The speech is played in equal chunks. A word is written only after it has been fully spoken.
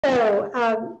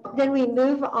So then we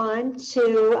move on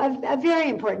to a very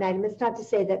important item. It's not to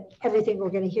say that everything we're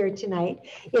going to hear tonight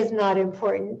is not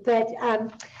important, but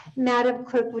Madam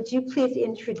Clerk, would you please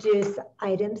introduce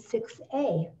item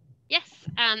 6A? Yes,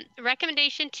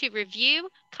 recommendation to review,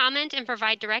 comment, and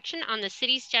provide direction on the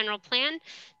city's general plan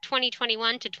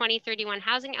 2021 to 2031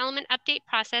 housing element update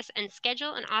process and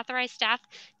schedule, and authorize staff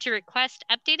to request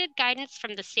updated guidance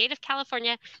from the state of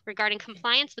California regarding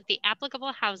compliance with the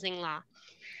applicable housing law.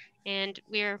 And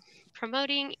we're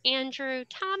promoting Andrew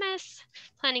Thomas,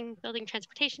 Planning, Building,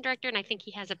 Transportation Director, and I think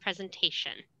he has a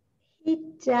presentation. He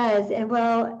does, and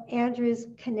while Andrew's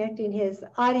connecting his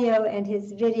audio and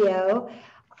his video,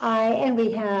 and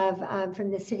we have from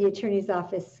the City Attorney's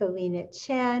Office, Selena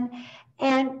Chen,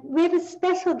 and we have a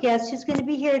special guest who's going to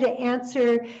be here to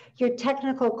answer your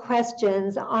technical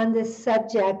questions on this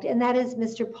subject, and that is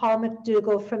Mr. Paul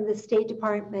McDougall from the State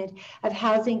Department of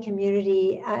Housing and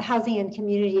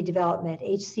Community Development,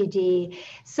 HCD.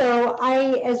 So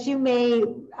as you may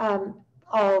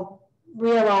all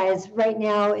realize, right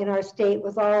now in our state,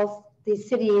 with all these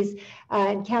cities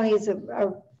and counties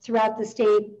throughout the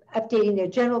state updating their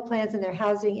general plans and their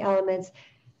housing elements,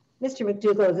 Mr.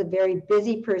 McDougall is a very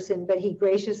busy person, but he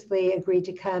graciously agreed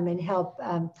to come and help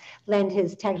lend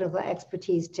his technical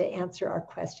expertise to answer our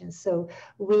questions. So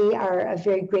we are a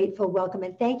very grateful welcome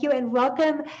and thank you, and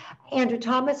welcome Andrew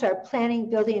Thomas, our Planning,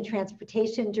 Building, and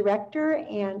Transportation Director,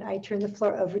 and I turn the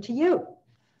floor over to you.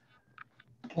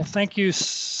 Well, thank you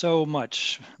so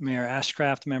much, Mayor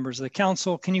Ashcraft, members of the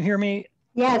council. Can you hear me?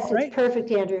 Yes, it's perfect,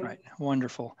 Andrew. Right,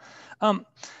 wonderful.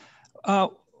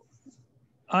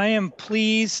 I am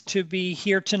pleased to be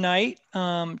here tonight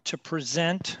to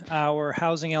present our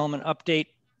housing element update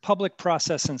public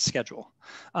process and schedule.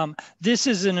 This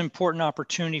is an important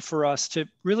opportunity for us to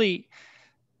really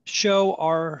show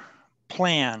our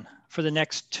plan for the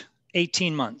next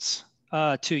 18 months.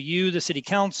 To you, the City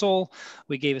Council.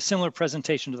 We gave a similar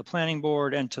presentation to the Planning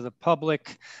Board and to the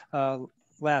public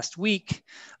last week.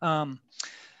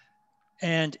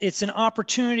 And it's an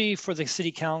opportunity for the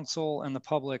City Council and the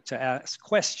public to ask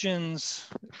questions,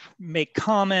 make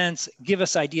comments, give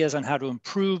us ideas on how to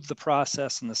improve the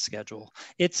process and the schedule.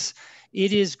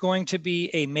 It is going to be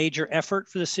a major effort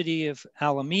for the City of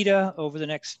Alameda over the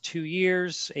next 2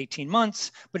 years, 18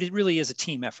 months, but it really is a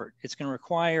team effort. It's going to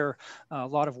require a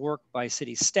lot of work by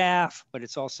city staff, but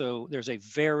there's a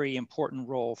very important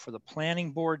role for the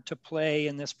Planning Board to play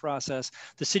in this process.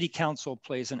 The City Council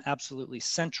plays an absolutely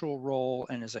central role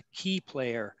and is a key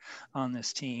player on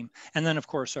this team. And then of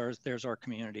course, there's our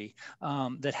community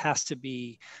that has to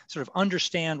be sort of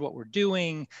understand what we're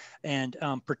doing and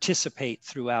participate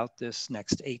throughout this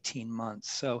next 18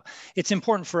 months. So it's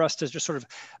important for us to just sort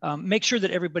of make sure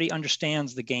that everybody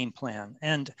understands the game plan.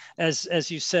 And as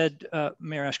you said,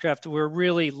 Mayor Ashcraft, we're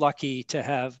really lucky to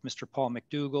have Mr. Paul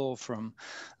McDougall from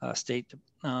State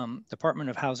Department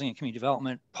of Housing and Community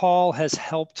Development. Paul has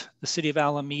helped the City of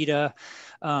Alameda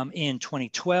in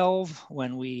 2012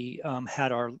 when we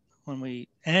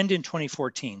and in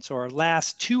 2014. So our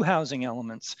last 2 housing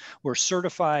elements were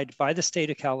certified by the state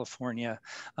of California.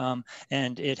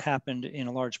 And it happened in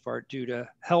a large part due to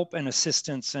help and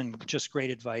assistance and just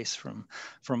great advice from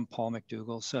Paul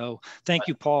McDougall. So thank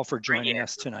you, Paul, for joining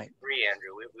us tonight.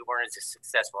 Andrew, we weren't as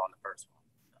successful on the first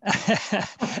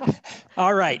one.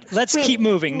 All right, let's keep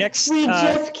moving. Next, we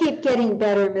just keep getting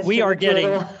better, Mr. We are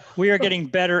McDougall. getting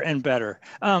better and better.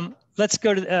 Let's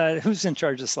go to who's in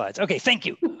charge of the slides. Okay, thank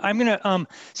you. I'm gonna,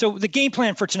 so the game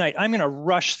plan for tonight, I'm gonna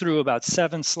rush through about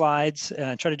 7 slides,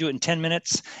 try to do it in 10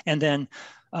 minutes. And then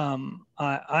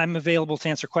I'm available to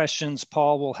answer questions.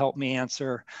 Paul will help me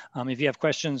answer. If you have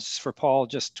questions for Paul,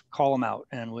 just call them out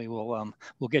and we will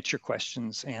we'll get your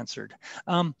questions answered.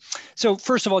 So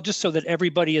first of all, just so that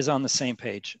everybody is on the same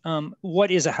page, what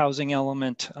is a housing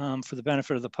element for the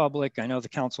benefit of the public? I know the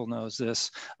council knows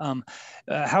this.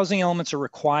 Housing elements are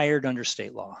required under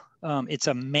state law. It's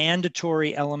a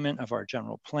mandatory element of our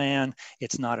general plan.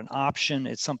 It's not an option.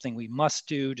 It's something we must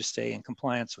do to stay in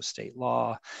compliance with state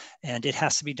law, and it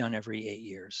has to be done every 8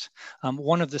 years.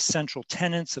 One of the central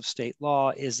tenets of state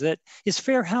law is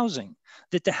fair housing,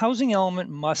 that the housing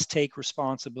element must take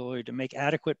responsibility to make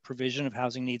adequate provision of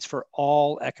housing needs for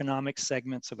all economic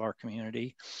segments of our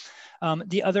community.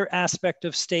 The other aspect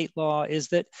of state law is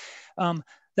that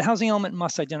the housing element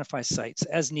must identify sites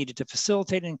as needed to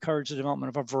facilitate and encourage the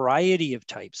development of a variety of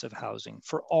types of housing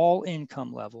for all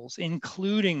income levels,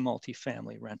 including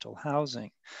multifamily rental housing.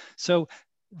 So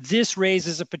this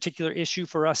raises a particular issue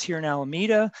for us here in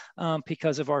Alameda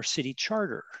because of our city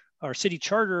charter. Our city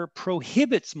charter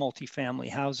prohibits multifamily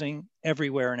housing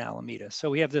everywhere in Alameda. So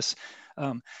we have this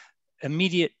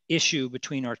immediate issue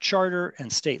between our charter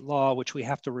and state law, which we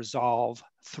have to resolve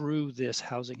through this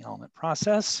housing element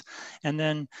process. And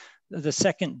then the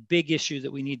second big issue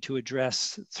that we need to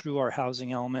address through our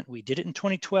housing element, we did it in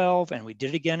 2012 and we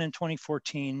did it again in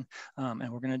 2014,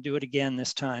 and we're going to do it again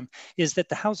this time, is that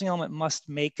the housing element must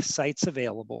make sites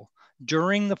available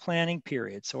during the planning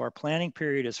period. So our planning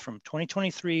period is from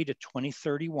 2023 to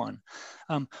 2031,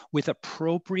 with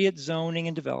appropriate zoning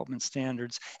and development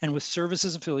standards and with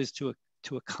services and facilities to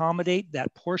accommodate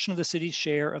that portion of the city's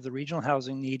share of the regional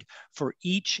housing need for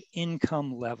each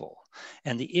income level.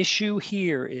 And the issue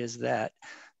here is that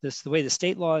the way the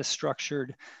state law is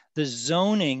structured, the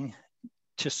zoning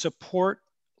to support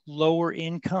lower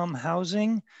income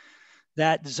housing,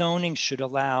 that zoning should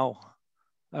allow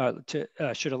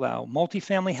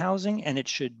multifamily housing, and it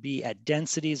should be at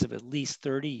densities of at least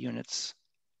 30 units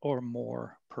or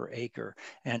more per acre.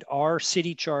 And our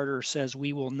city charter says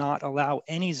we will not allow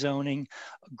any zoning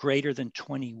greater than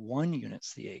 21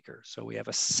 units the acre. So we have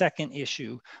a second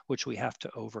issue which we have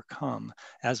to overcome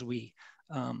as we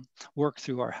work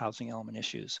through our housing element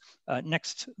issues.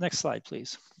 Next slide,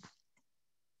 please.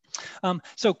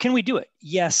 So can we do it?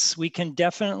 Yes, we can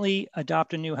definitely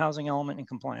adopt a new housing element in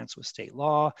compliance with state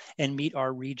law and meet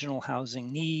our regional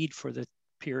housing need for the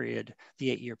period, the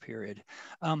 8-year period.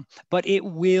 But it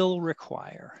will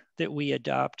require that we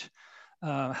adopt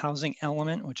housing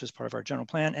element, which is part of our general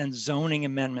plan, and zoning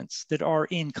amendments that are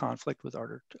in conflict with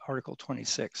Article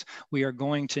 26. We are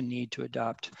going to need to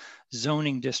adopt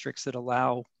zoning districts that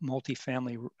allow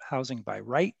multifamily housing by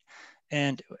right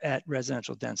and at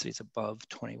residential densities above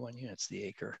 21 units the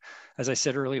acre. As I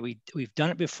said earlier, we've done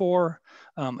it before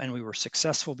and we were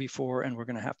successful before, and we're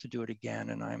gonna have to do it again,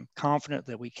 and I'm confident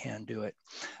that we can do it.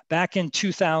 Back in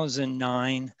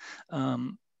 2009,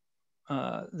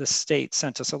 the state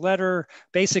sent us a letter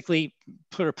basically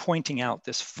pointing out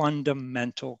this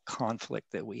fundamental conflict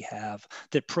that we have,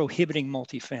 that prohibiting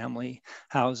multifamily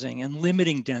housing and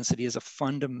limiting density is a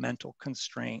fundamental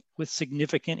constraint with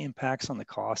significant impacts on the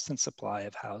cost and supply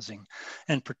of housing,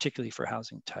 and particularly for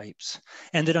housing types.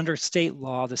 And that under state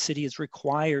law, the city is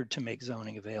required to make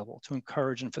zoning available to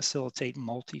encourage and facilitate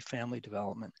multifamily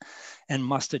development and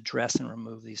must address and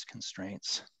remove these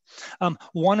constraints.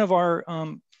 One of our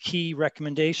key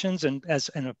recommendations and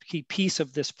a key piece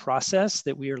of this process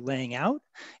that we are laying out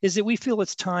is that we feel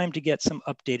it's time to get some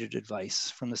updated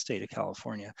advice from the state of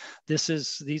California.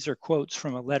 These are quotes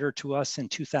from a letter to us in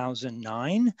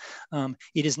 2009.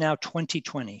 It is now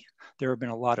 2020. There have been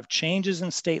a lot of changes in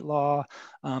state law,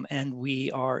 and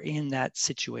we are in that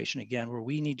situation again where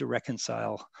we need to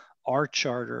reconcile our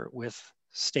charter with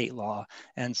state law.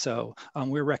 And so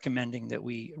we're recommending that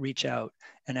we reach out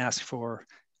and ask for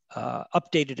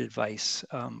updated advice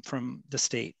from the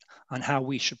state on how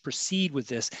we should proceed with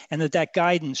this, and that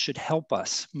guidance should help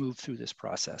us move through this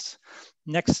process.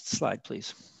 Next slide,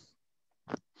 please.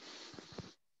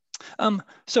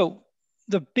 So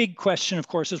the big question, of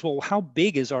course, is, well, how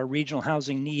big is our regional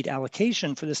housing need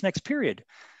allocation for this next period?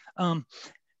 And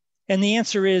the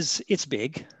answer is, it's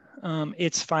big.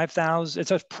 It's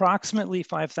approximately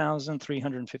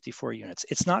 5,354 units.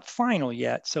 It's not final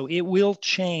yet, so it will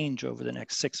change over the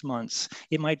next 6 months.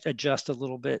 It might adjust a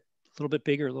little bit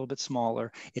bigger, a little bit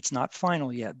smaller. It's not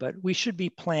final yet, but we should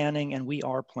be planning, and we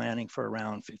are planning for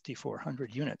around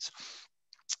 5,400 units.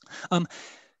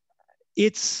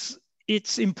 It's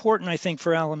important, I think,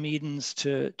 for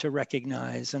Alamedans to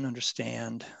recognize and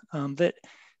understand that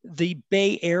the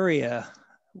Bay Area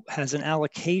has an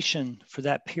allocation for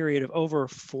that period of over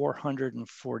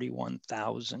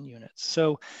 441,000 units.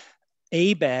 So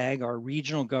ABAG, our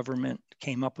regional government,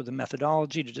 came up with a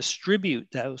methodology to distribute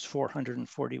those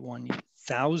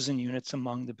 441,000 units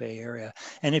among the Bay Area.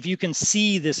 And if you can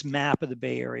see this map of the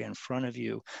Bay Area in front of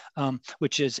you,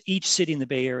 which is each city in the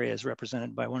Bay Area is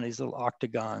represented by one of these little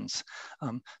octagons.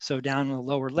 So down in the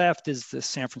lower left is the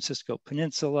San Francisco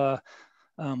Peninsula,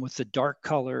 with the dark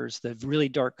colors. The really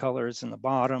dark colors in the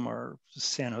bottom are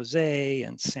San Jose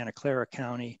and Santa Clara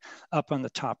County. Up on the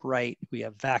top right, we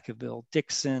have Vacaville,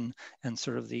 Dixon, and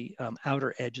sort of the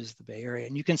outer edges of the Bay Area.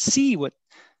 And you can see what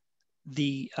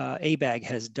the ABAG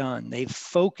has done. They've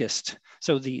focused,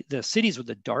 so the cities with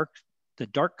the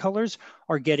dark colors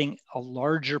are getting a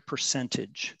larger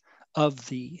percentage of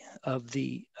the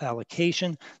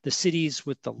allocation. The cities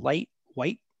with the light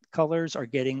white colors are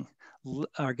getting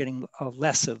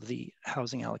less of the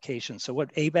housing allocation. So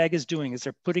what ABAG is doing is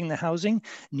they're putting the housing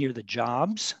near the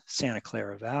jobs, Santa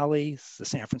Clara Valley, the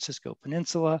San Francisco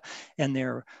Peninsula, and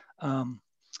they're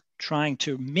trying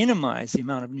to minimize the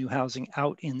amount of new housing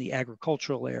out in the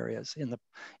agricultural areas, in the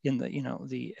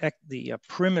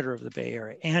perimeter of the Bay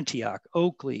Area, Antioch,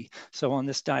 Oakley. So on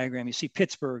this diagram, you see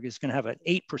Pittsburgh is going to have an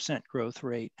 8% growth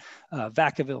rate,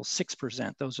 Vacaville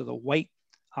 6%. Those are the white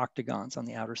octagons on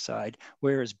the outer side,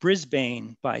 whereas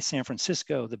Brisbane by San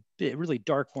Francisco, the really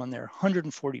dark one there,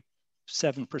 147%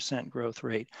 growth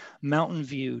rate. Mountain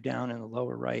View down in the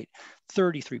lower right,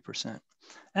 33%.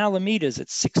 Alameda is at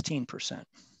 16%.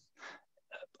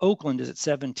 Oakland is at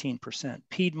 17%,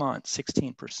 Piedmont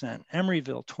 16%,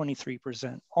 Emeryville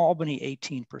 23%, Albany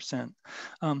 18%.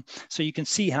 So you can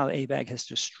see how ABAG has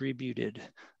distributed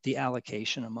the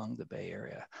allocation among the Bay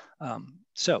Area.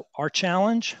 So our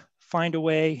challenge, find a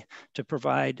way to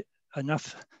provide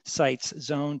enough sites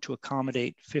zoned to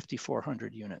accommodate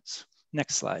 5,400 units.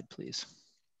 Next slide, please.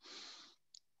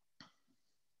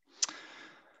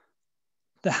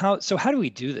 So how do we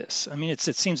do this? I mean, it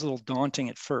seems a little daunting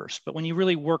at first, but when you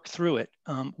really work through it,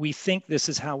 we think this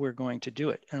is how we're going to do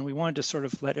it. And we wanted to sort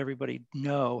of let everybody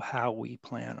know how we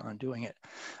plan on doing it.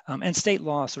 And state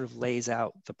law sort of lays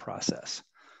out the process.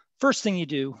 First thing you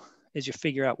do is you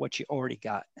figure out what you already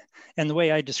got. And the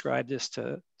way I describe this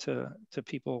to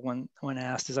people when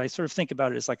asked is I sort of think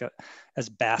about it as as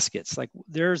baskets. Like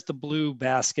there's the blue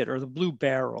basket or the blue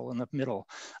barrel in the middle.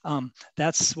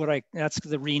 That's the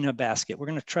RHNA basket. We're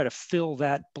going to try to fill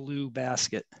that blue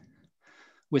basket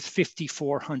with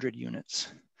 5,400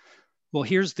 units. Well,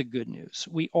 here's the good news.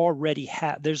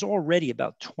 There's already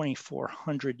about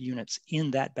 2,400 units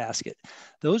in that basket.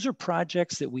 Those are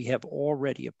projects that we have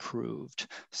already approved,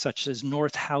 such as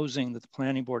North Housing that the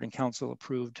Planning Board and Council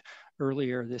approved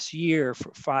earlier this year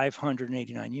for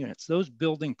 589 units. Those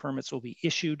building permits will be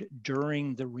issued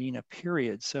during the RHNA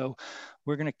period. So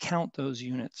we're going to count those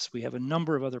units. We have a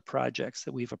number of other projects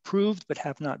that we've approved but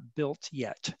have not built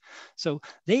yet. So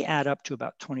they add up to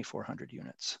about 2,400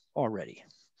 units already.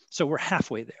 So we're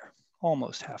halfway there,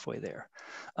 almost halfway there.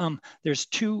 There's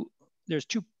two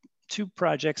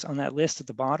projects on that list at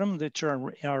the bottom that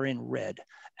are in red: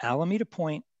 Alameda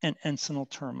Point and Encinal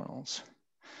Terminals.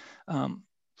 Encinal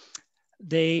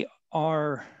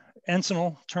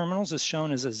Terminals is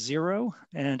shown as a 0,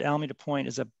 and Alameda Point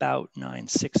is about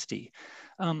 960.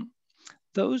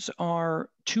 Those are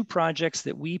two projects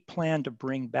that we plan to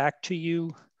bring back to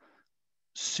you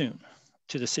soon,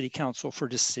 to the City Council for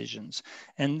decisions.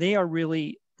 And they are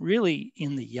really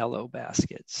in the yellow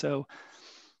basket. So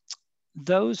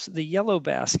the yellow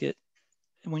basket,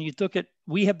 when you look at,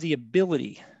 we have the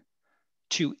ability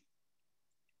to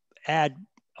add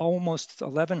almost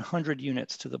 1,100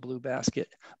 units to the blue basket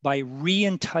by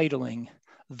re-entitling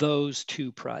those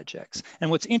two projects. And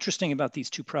what's interesting about these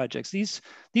two projects, these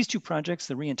two projects,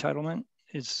 the re-entitlement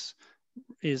this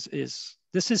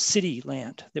is city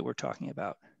land that we're talking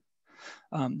about.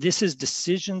 This is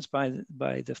decisions by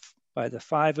the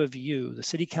 5 of you, the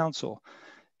City Council,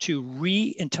 to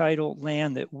re-entitle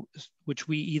land which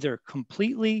we either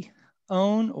completely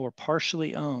own or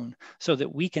partially own, so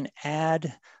that we can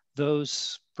add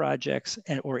those projects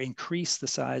or increase the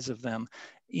size of them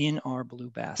in our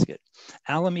blue basket.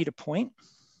 Alameda Point,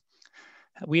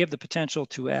 we have the potential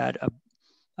to add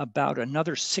about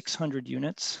another 600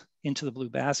 units into the blue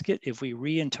basket if we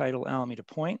re-entitle Alameda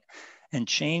Point and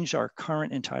change our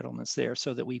current entitlements there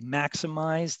so that we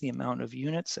maximize the amount of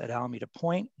units at Alameda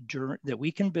Point that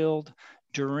we can build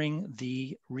during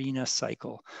the RHNA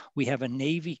cycle. We have a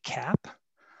Navy cap,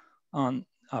 on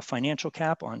a financial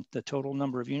cap on the total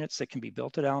number of units that can be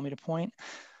built at Alameda Point,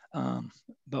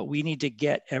 but we need to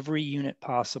get every unit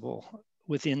possible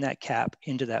within that cap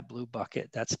into that blue bucket.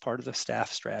 That's part of the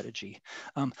staff strategy.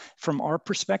 From our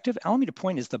perspective, Alameda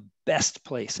Point is the best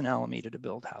place in Alameda to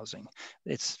build housing.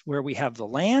 It's where we have the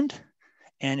land,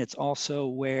 and it's also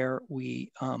where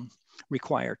we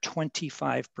require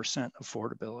 25%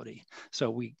 affordability.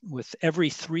 So with every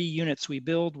 3 units we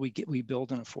build, we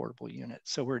build an affordable unit.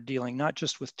 So we're dealing not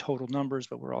just with total numbers,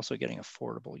 but we're also getting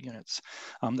affordable units.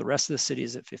 The rest of the city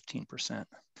is at 15%.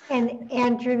 And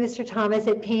Andrew, Mr. Thomas,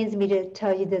 it pains me to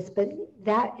tell you this, but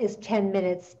that is 10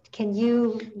 minutes. Can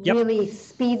you really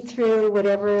speed through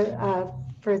whatever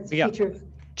for future?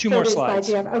 2 more slides.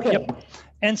 You have? Okay. Yep.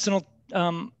 Encinal,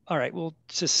 all right, we'll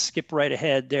just skip right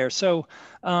ahead there. So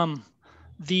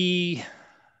the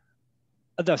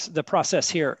process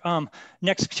here,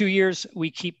 next 2 years, we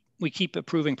keep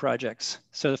approving projects.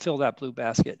 So to fill that blue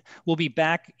basket, we'll be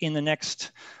back in the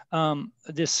next,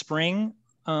 this spring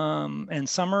and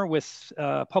summer with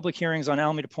public hearings on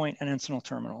Alameda Point and Encinal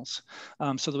Terminals,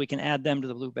 so that we can add them to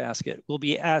the blue basket. We'll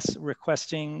be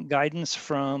requesting guidance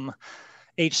from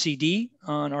HCD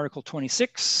on Article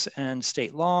 26 and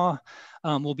state law.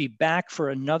 We'll be back for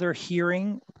another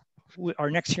hearing. Our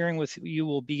next hearing with you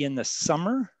will be in the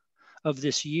summer of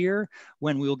this year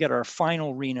when we will get our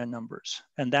final RHNA numbers.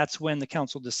 And that's when the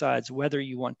council decides whether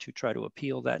you want to try to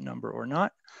appeal that number or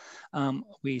not.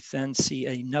 We then see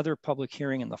another public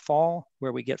hearing in the fall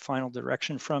where we get final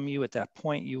direction from you. At that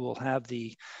point, you will have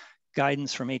the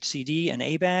guidance from HCD and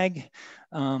ABAG.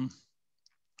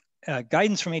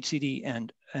 Guidance from HCD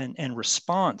and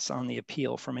response on the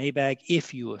appeal from ABAG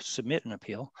if you submit an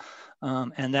appeal.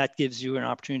 And that gives you an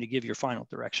opportunity to give your final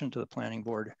direction to the planning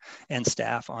board and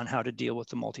staff on how to deal with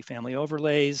the multifamily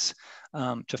overlays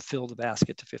to fill the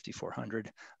basket to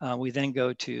 5,400. We then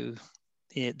go to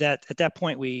at that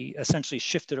point, we essentially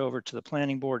shift it over to the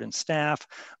planning board and staff.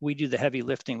 We do the heavy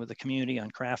lifting with the community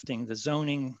on crafting the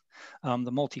zoning,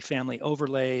 the multifamily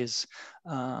overlays,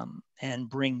 and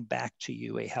bring back to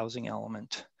you a housing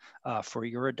element for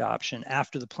your adoption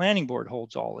after the planning board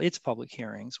holds all its public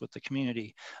hearings with the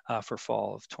community for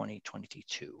fall of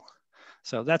 2022.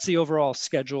 So that's the overall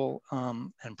schedule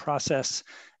and process.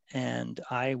 And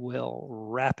I will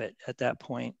wrap it at that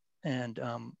point. And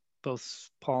both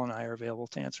Paul and I are available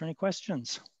to answer any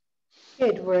questions.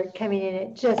 Good work, coming in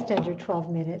at just under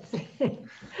 12 minutes.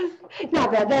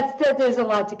 Not bad. There's a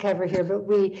lot to cover here, but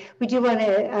we do want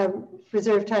to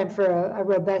reserve time for a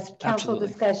robust council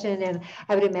discussion, and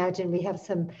I would imagine we have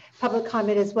some public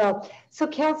comment as well. So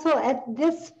council, at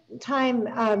this time,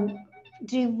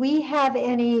 do you have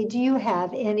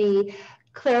any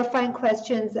clarifying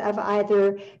questions of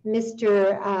either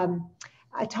Mr.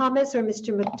 Thomas or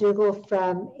Mr. McDougall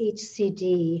from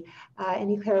HCD?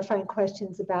 Any clarifying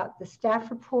questions about the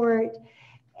staff report?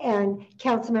 And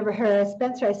Councilmember Harris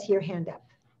Spencer, I see your hand up.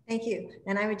 Thank you.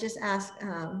 And I would just ask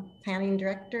Planning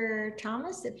Director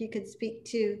Thomas if you could speak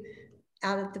to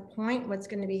out at the point what's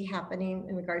going to be happening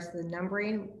in regards to the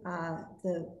numbering,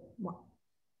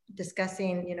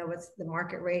 discussing, what's the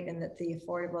market rate and that the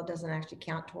affordable doesn't actually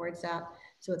count towards that.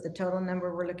 So with the total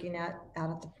number we're looking at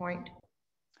out at the point.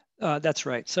 That's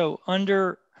right. So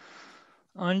under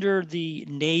the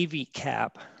Navy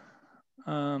cap,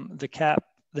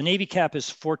 the Navy cap is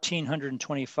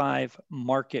 1,425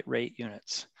 market rate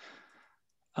units.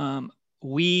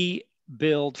 We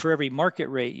build for every market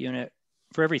rate unit,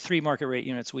 for every 3 market rate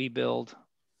units, we build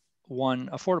 1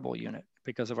 affordable unit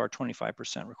because of our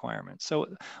 25% requirement. So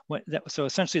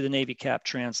essentially the Navy cap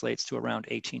translates to around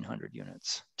 1,800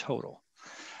 units total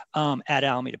at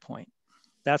Alameda Point.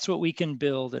 That's what we can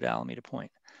build at Alameda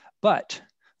Point. But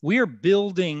we're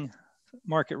building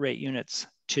market rate units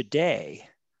today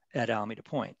at Alameda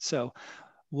Point. So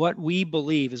what we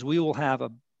believe is we're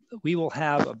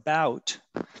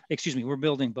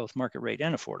building both market rate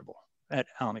and affordable at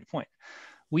Alameda Point.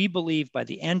 We believe by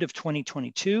the end of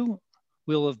 2022,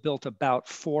 we'll have built about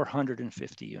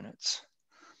 450 units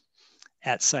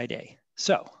at Site A.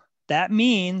 So that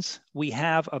means we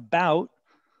have about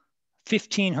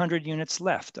 1,500 units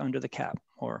left under the cap,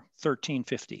 or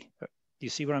 1,350. Do you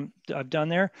see what I've done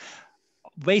there?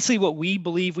 Basically what we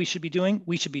believe we should be doing,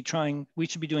 we should be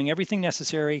doing everything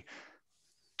necessary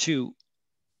to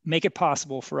make it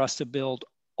possible for us to build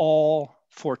all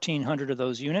 1,400 of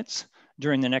those units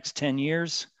during the next 10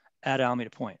 years at Alameda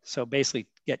Point. So basically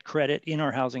get credit in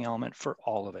our housing element for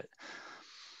all of it.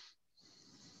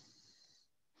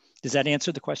 Does that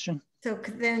answer the question? So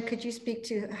then could you speak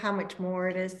to how much more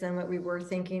it is than what we were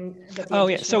thinking? Oh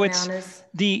yeah, so it's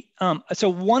so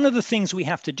one of the things we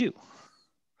have to do,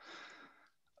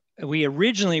 we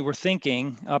originally were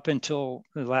thinking up until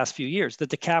the last few years that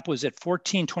the cap was at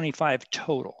 1,425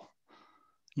 total,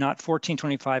 not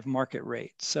 1,425 market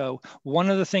rate. So one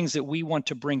of the things that we want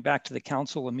to bring back to the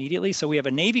council immediately, so we have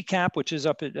a Navy cap, which is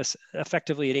up at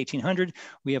effectively at 1,800.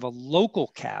 We have a local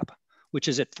cap, which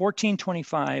is at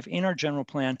 1,425 in our general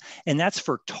plan, and that's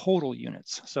for total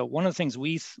units. So one of the things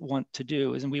we want to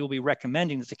do is, and we will be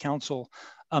recommending that the council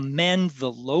amend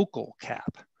the local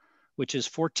cap, which is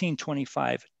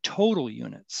 1,425 total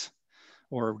units,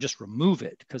 or just remove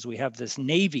it because we have this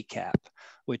Navy cap,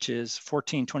 which is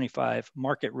 1,425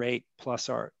 market rate plus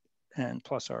our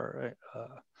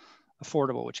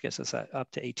affordable, which gets us up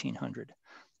to 1,800.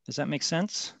 Does that make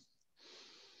sense?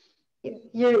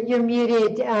 You're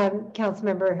muted,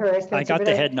 Councilmember Harris. I got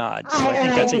the head nod, so I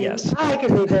think that's a yes. I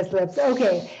can read those lips.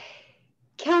 Okay.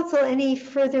 Council, any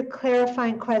further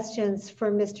clarifying questions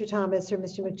for Mr. Thomas or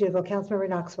Mr. McDougall? Councilmember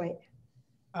Knox-White.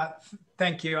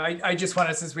 Thank you. I just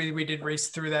wanted, since we did race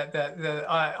through that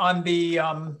on the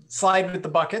slide with the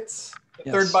buckets,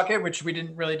 the third bucket, which we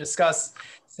didn't really discuss,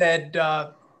 said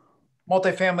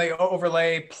multifamily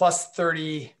overlay plus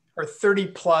 30 or 30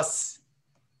 plus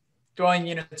dwelling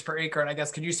units per acre. And I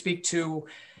guess, could you speak to,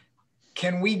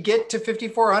 can we get to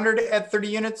 5,400 at 30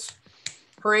 units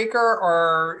per acre?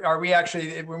 Or are we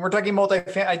actually, when we're talking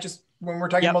multifamily,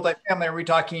 multifamily, are we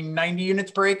talking 90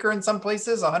 units per acre in some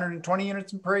places, 120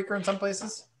 units per acre in some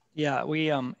places? Yeah, we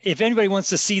if anybody wants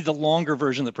to see the longer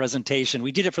version of the presentation,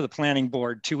 we did it for the planning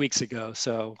board 2 weeks ago,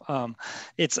 so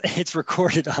it's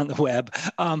recorded on the web.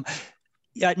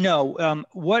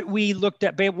 What we looked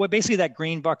at, basically that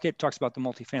green bucket talks about the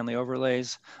multifamily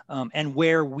overlays and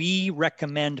where we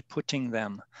recommend putting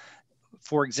them.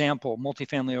 For example,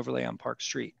 multifamily overlay on Park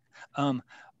Street.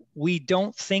 We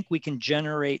don't think we can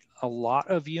generate a lot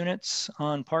of units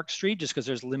on Park Street just because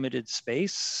there's limited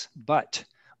space, but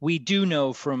we do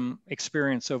know from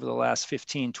experience over the last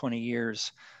 15, 20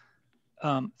 years,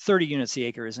 30 units the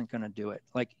acre isn't going to do it.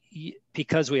 Like,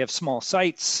 because we have small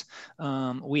sites,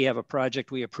 we have a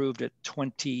project we approved at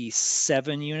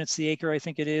 27 units the acre, I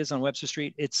think it is, on Webster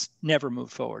Street. It's never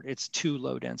moved forward. It's too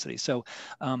low density. So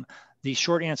the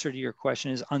short answer to your question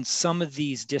is, on some of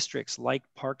these districts like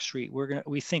Park Street,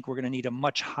 we think we're gonna need a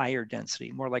much higher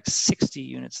density, more like 60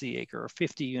 units the acre or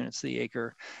 50 units the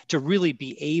acre, to really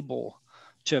be able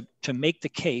to make the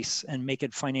case and make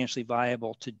it financially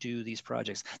viable to do these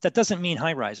projects. That doesn't mean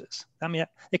high rises. I mean,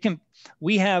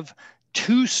 we have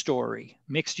 2-story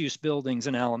mixed use buildings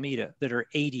in Alameda that are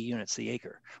 80 units the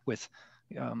acre with,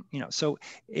 so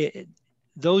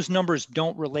those numbers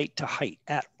don't relate to height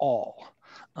at all.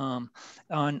 And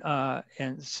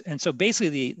so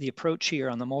basically the approach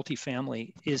here on the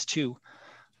multifamily is to,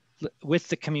 with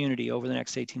the community over the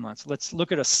next 18 months, let's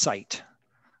look at a site.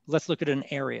 Let's look at an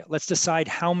area. Let's decide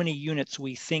how many units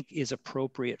we think is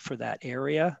appropriate for that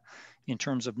area in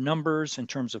terms of numbers, in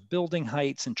terms of building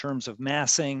heights, in terms of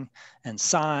massing and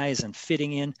size and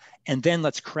fitting in. And then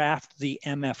let's craft the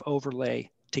MF overlay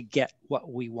to get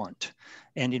what we want.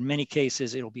 And in many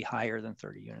cases, it'll be higher than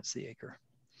 30 units the acre.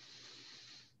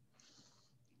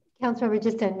 Councilmember,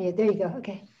 just unmute. There you go.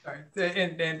 Okay. All right.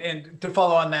 And to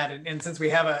follow on that, and since we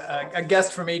have a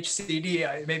guest from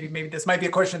HCD, maybe this might be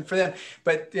a question for them.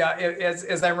 But yeah,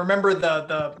 as I remember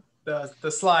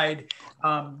the slide,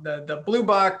 the blue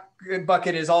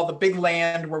bucket is all the big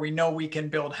land where we know we can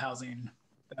build housing.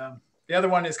 The other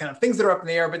one is kind of things that are up in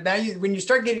the air. But now when you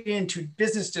start getting into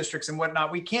business districts and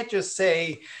whatnot, we can't just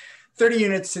say 30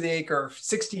 units to the acre,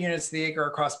 60 units to the acre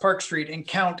across Park Street and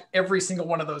count every single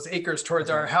one of those acres towards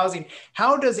our housing.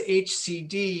 How does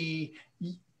HCD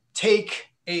take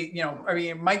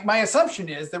my assumption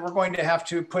is that we're going to have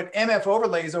to put MF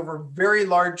overlays over very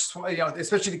large,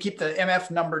 especially to keep the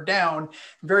MF number down,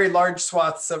 very large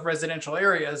swaths of residential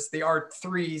areas, the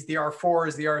R3s, the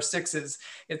R4s, the R6s,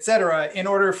 et cetera, in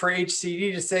order for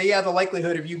HCD to say, yeah, the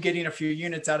likelihood of you getting a few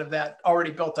units out of that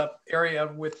already built up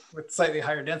area with slightly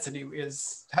higher density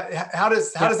is, how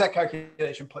does that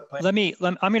calculation play?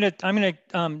 I'm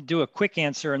gonna do a quick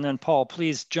answer, and then Paul,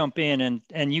 please jump in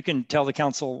and you can tell the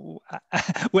council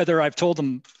whether I've told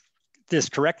them this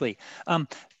correctly.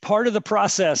 Part of the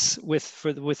process with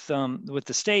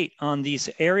the state on these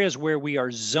areas where we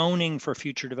are zoning for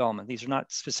future development, these are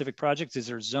not specific projects, these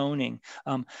are zoning.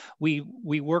 We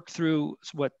work through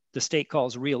what the state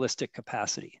calls realistic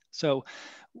capacity. So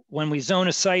when we zone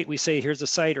a site, we say, here's the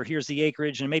site or here's the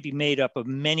acreage, and it may be made up of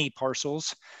many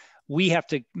parcels. We have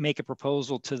to make a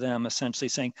proposal to them essentially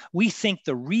saying, we think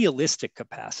the realistic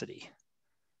capacity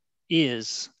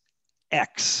is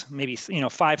X, maybe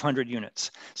 500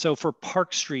 units. So for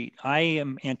Park Street, I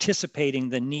am anticipating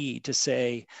the need to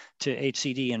say to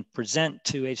HCD and present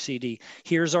to HCD,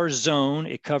 here's our zone.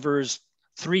 It covers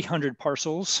 300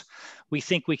 parcels. We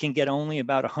think we can get only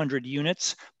about 100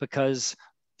 units because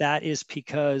there's,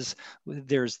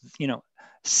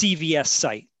 CVS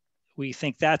site. We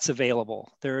think that's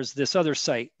available. There's this other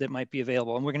site that might be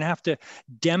available. And we're gonna have to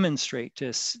demonstrate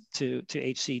to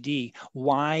HCD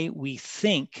why we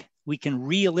think we can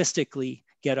realistically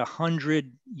get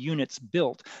 100 units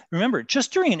built. Remember,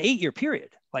 just during an 8-year period,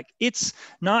 like it's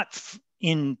not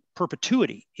in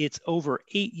perpetuity, it's over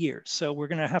 8 years. So we're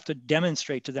gonna have to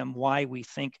demonstrate to them why we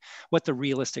think what the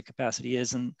realistic capacity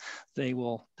is, and they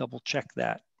will double check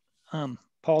that.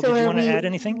 Paul, did you want to add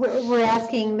anything? We're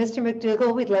asking Mr.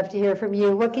 McDougall, we'd love to hear from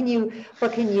you. What can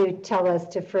you tell us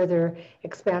to further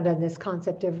expound on this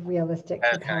concept of realistic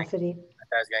capacity?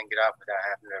 I was going to get off without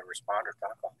having to respond or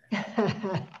talk on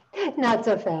that. Not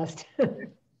so fast.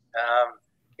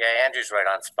 Yeah, Andrew's right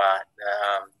on spot.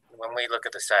 When we look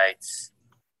at the sites,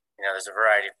 there's a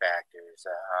variety of factors.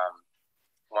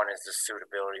 One is the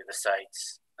suitability of the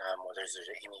sites, whether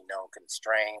there's any known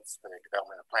constraints for the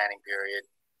development and planning period.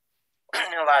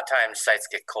 A lot of times sites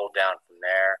get culled down from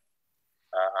there.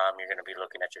 You're going to be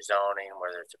looking at your zoning,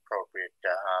 whether it's appropriate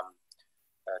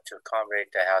to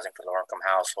accommodate the housing for lower-income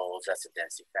households. That's the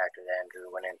density factor that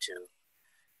Andrew went into,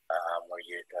 where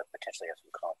you potentially have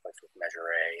some conflicts with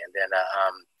Measure A. And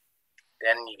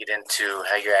then you get into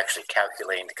how you're actually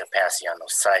calculating the capacity on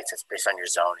those sites. It's based on your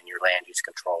zone and your land use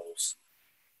controls.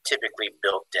 Typically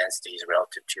built densities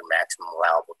relative to your maximum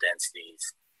allowable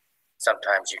densities.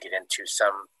 Sometimes you get into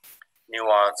some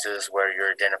nuances where you're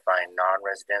identifying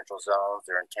non-residential zones.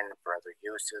 They're intended for other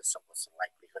uses. So what's the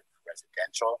likelihood for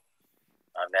residential?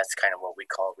 That's kind of what we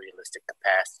call realistic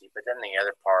capacity. But then the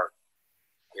other part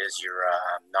is your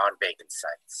non-vacant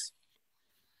sites.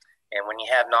 And when you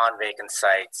have non-vacant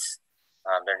sites,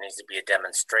 there needs to be a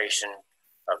demonstration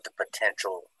of the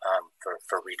potential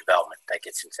for redevelopment that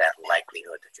gets into that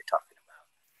likelihood that you're talking about.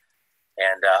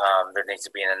 And there needs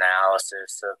to be an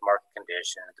analysis of market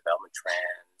conditions, development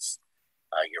trends,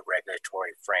 your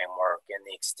regulatory framework, and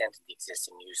the extent of the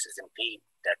existing uses impede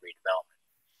that redevelopment.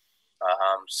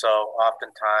 So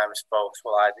oftentimes folks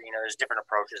will either, there's different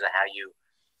approaches of how you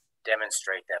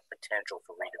demonstrate that potential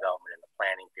for redevelopment in the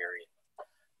planning period.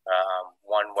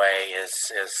 One way is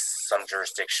some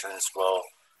jurisdictions will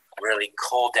really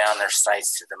cull down their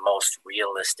sites to the most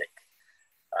realistic.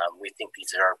 We think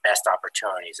these are our best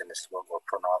opportunities, and this is where we're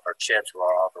putting all of our chips,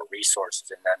 where all of our resources.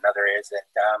 And another is that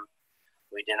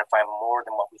we identify more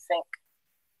than what we think,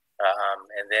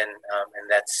 and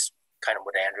that's kind of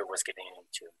what Andrew was getting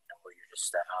into, where you're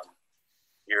just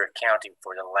you're accounting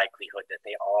for the likelihood that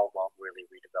they all won't really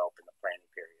redevelop in the planning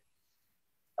period.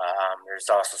 There's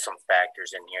also some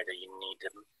factors in here that you need to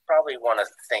probably want to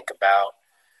think about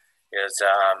is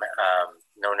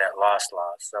no net loss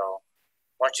law. So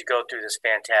once you go through this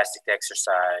fantastic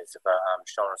exercise of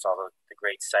showing us all the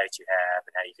great sites you have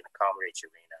and how you can accommodate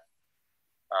your arena,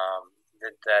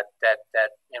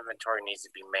 that inventory needs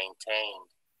to be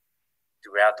maintained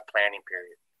throughout the planning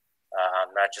period,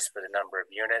 not just for the number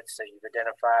of units that you've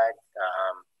identified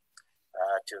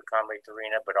to accommodate the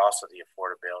arena, but also the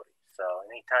affordability. So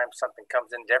anytime something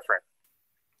comes in different,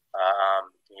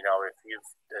 if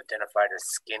you've identified a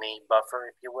skinny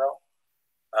buffer, if you will,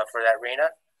 for that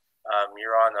arena,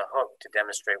 you're on the hook to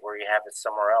demonstrate where you have it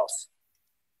somewhere else.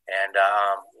 And,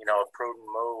 a prudent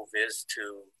move is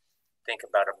to think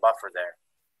about a buffer there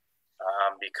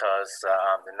because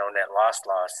the no net loss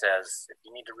law says if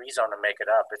you need to rezone to make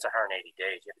it up, it's 180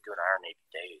 days. You have to do it in 180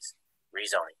 days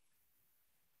rezoning,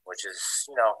 which is,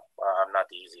 not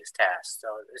the easiest task.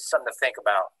 So it's something to think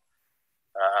about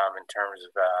in terms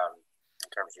of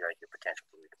your potential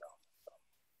for redevelopment.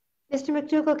 Mr.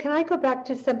 McDougall, can I go back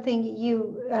to something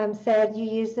you said? You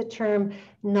used the term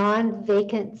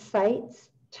non-vacant sites.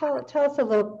 Tell us a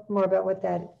little more about what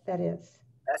that is.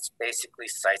 That's basically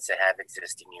sites that have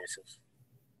existing uses.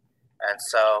 And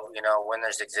so, when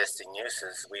there's existing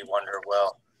uses, we wonder,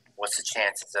 well, what's the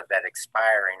chances of that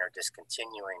expiring or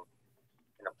discontinuing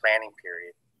in the planning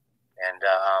period? And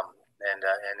there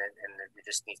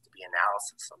just needs to be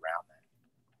analysis around that.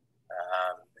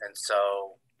 And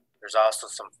so there's also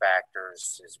some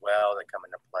factors as well that come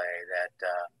into play that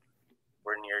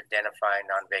when you're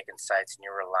identifying non-vacant sites and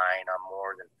you're relying on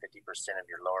more than 50% of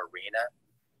your lower arena,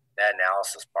 that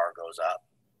analysis bar goes up,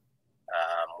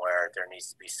 where there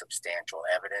needs to be substantial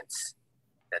evidence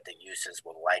that the uses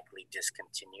will likely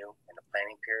discontinue in the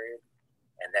planning period,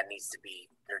 and there needs to be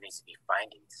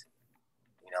findings,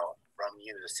 from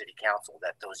you, the city council,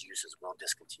 that those uses will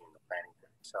discontinue in the planning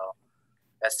period. So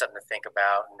that's something to think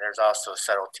about. And there's also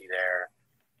subtlety there,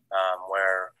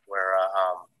 where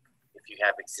if you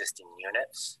have existing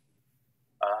units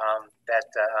that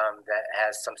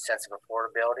has some sense of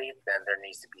affordability, then there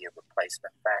needs to be a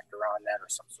replacement factor on that or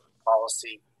some sort of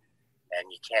policy. And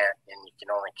you can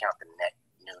only count the net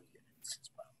new units as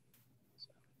well.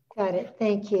 Got it.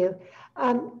 Thank you.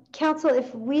 Council,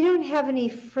 if we don't have any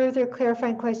further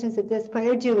clarifying questions at this point,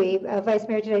 or do we? Vice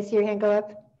Mayor, did I see your hand go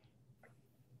up?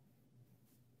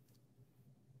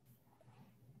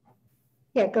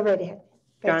 Yeah, go right ahead.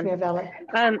 Vice Mayor Vella.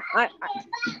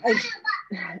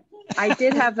 I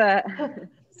did have a,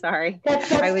 sorry.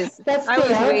 I was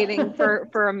waiting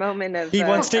for a moment of. He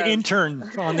wants to intern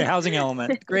on the housing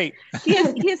element. Great. He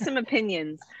has some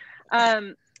opinions.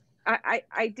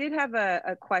 I did have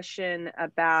a question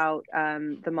about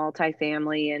the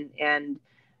multifamily and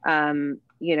I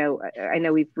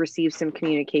know we've received some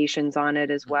communications on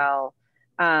it as well.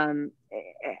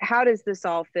 How does this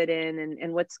all fit in,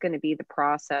 and what's going to be the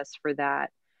process for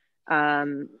that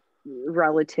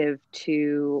relative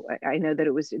to, I know that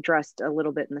it was addressed a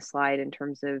little bit in the slide in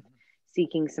terms of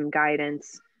seeking some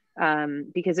guidance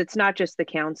because it's not just the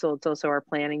council, it's also our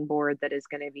planning board that is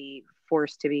going to be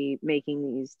forced to be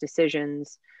making these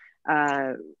decisions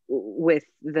with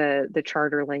the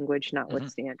charter language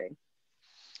notwithstanding.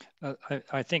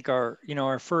 I think our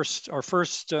first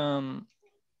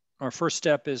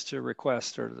step is to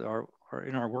request, or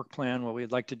in our work plan, what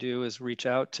we'd like to do is reach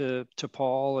out to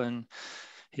Paul and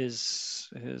his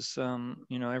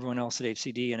everyone else at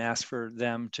HCD and ask for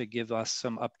them to give us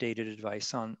some updated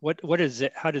advice on what is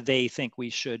it, how do they think we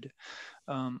should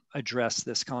address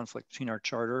this conflict between our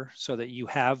charter, so that you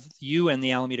and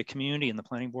the Alameda community and the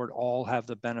planning board all have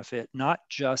the benefit, not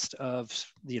just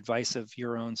of the advice of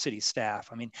your own city staff.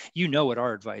 I mean, you know what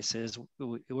our advice is.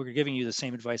 We're giving you the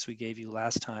same advice we gave you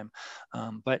last time.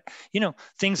 But,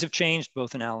 things have changed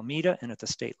both in Alameda and at the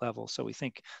state level. So we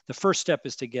think the first step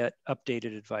is to get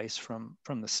updated advice from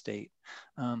the state.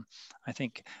 I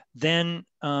think then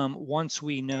once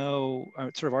we know,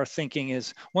 sort of our thinking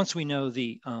is, once we know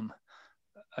the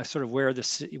sort of where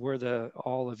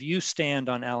all of you stand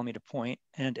on Alameda Point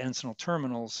and Encinal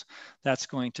terminals, that's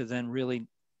going to then really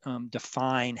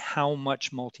define how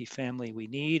much multifamily we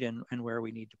need and where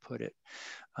we need to put it.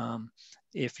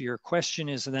 If your question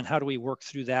is, then how do we work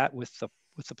through that with the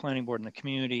planning board and the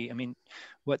community? I mean,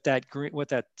 what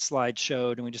that slide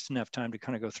showed, and we just didn't have time to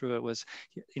kind of go through it, was,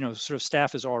 sort of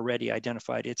staff has already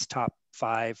identified its top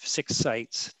 5-6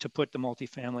 sites to put the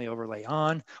multifamily overlay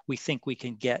on. We think we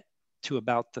can get to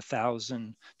about the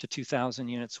 1,000 to 2,000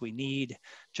 units we need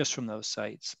just from those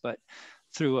sites. But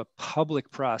through a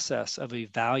public process of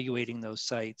evaluating those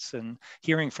sites and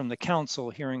hearing from the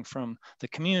council, hearing from the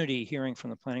community, hearing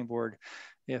from the planning board,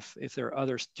 if there are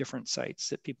other different sites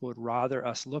that people would rather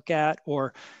us look at,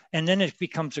 and then it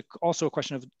becomes also a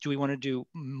question of, do we want to do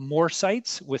more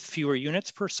sites with fewer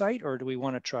units per site, or do we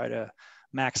want to try to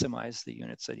maximize the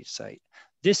units at each site?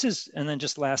 And then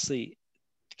just lastly,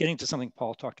 getting to something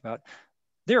Paul talked about,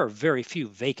 there are very few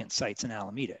vacant sites in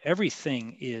Alameda.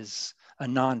 Everything is a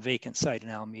non-vacant site in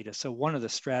Alameda. So one of the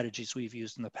strategies we've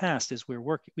used in the past is we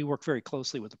work very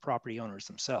closely with the property owners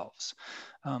themselves.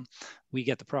 We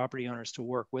get the property owners to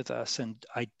work with us and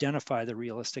identify the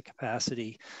realistic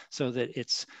capacity, so that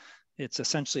it's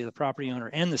essentially the property owner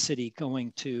and the city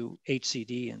going to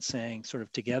HCD and saying, sort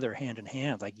of together, hand in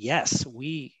hand, like, yes,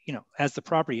 we, as the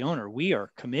property owner, we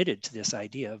are committed to this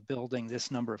idea of building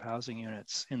this number of housing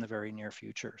units in the very near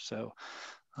future. So,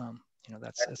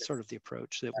 that's sort of the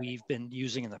approach that we've been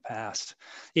using in the past.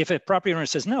 If a property owner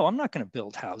says, no, I'm not going to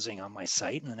build housing on my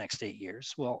site in the next 8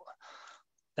 years, well,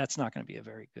 that's not going to be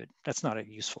that's not a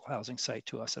useful housing site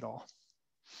to us at all.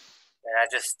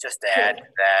 And just to add to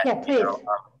that, yeah, please.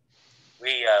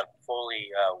 We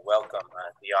fully welcome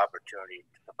the opportunity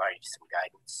to provide you some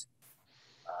guidance,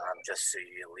 just so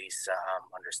you at least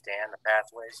understand the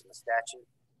pathways in the statute.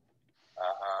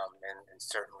 And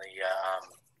certainly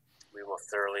we will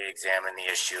thoroughly examine the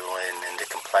issue and the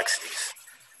complexities.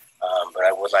 But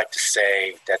I would like to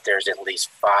say that there's at least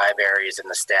 5 areas in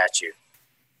the statute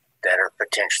that are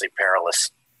potentially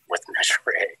perilous with Measure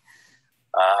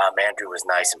A. Andrew was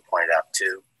nice and pointed out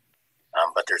too,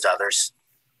 but there's others.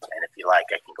 And if you like,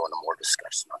 I can go into more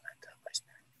discussion on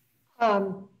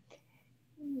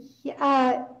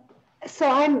that. So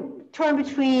I'm torn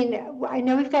between, I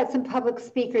know we've got some public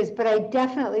speakers, but I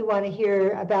definitely want to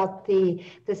hear about the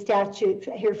statute,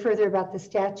 hear further about the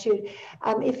statute.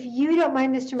 If you don't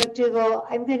mind, Mr. McDougall,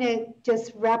 I'm going to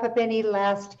just wrap up any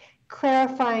last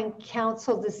clarifying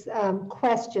council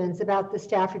questions about the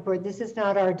staff report. This is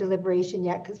not our deliberation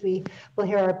yet, because we will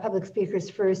hear our public speakers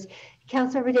first.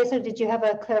 Councilor Verdeso, did you have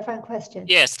a clarifying question?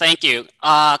 Yes, thank you.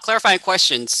 Clarifying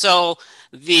question. So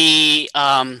the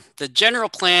general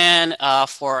plan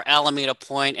for Alameda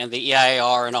Point and the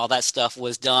EIR and all that stuff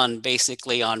was done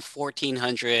basically on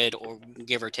 1,400, or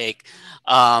give or take,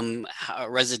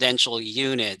 residential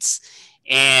units.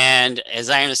 And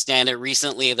as I understand it,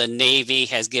 recently the Navy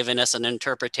has given us an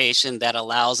interpretation that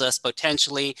allows us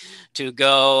potentially to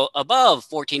go above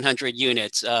 1,400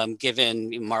 units, given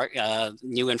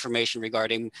new information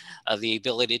regarding the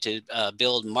ability to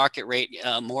build more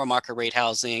market rate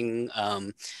housing.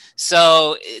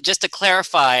 So just to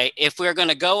clarify, if we're going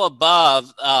to go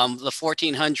above the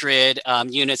 1,400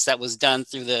 units that was done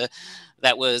through the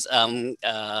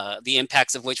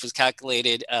impacts of which was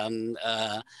calculated,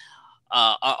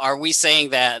 are we saying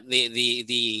that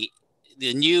the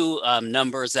new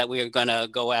numbers that we are going to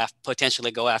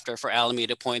potentially go after for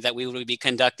Alameda Point, that we will be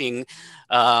conducting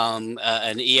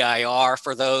an EIR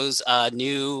for those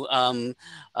new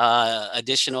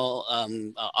additional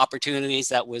opportunities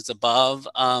that was above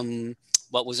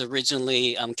what was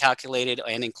originally calculated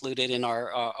and included in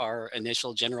our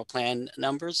initial general plan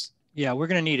numbers? Yeah, we're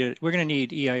going to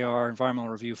need EIR,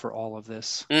 environmental review, for all of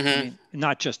this. I mean,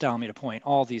 not just Alameda Point,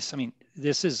 all these. I mean,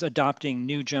 this is adopting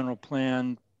new general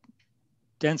plan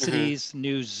densities,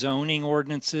 new zoning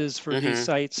ordinances for these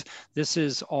sites. This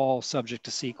is all subject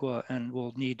to CEQA and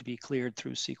will need to be cleared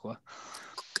through CEQA.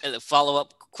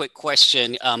 Follow-up quick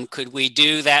question. Could we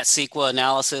do that CEQA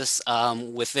analysis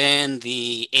within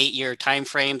the 8-year time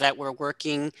frame that we're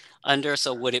working under?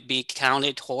 So would it be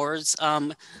counted towards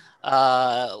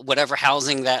whatever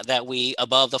housing that we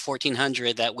above the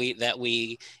 1,400 that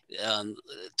we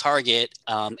target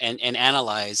and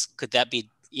analyze? Could that be,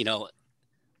 you know,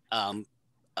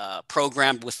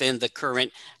 programmed within the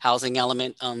current housing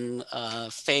element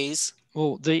phase?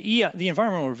 Well, the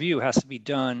environmental review has to be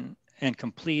done and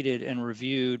completed and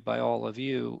reviewed by all of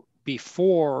you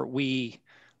before we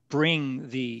bring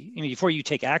before you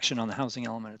take action on the housing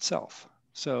element itself.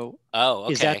 So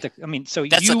is that the, I mean, so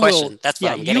that's you the question. will, that's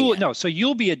what I'm getting at. No, so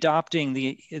you'll be adopting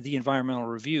the environmental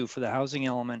review for the housing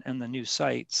element and the new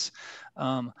sites,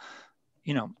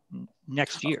 you know,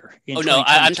 next year. Oh, no,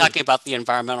 I'm talking about the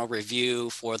environmental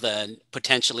review for the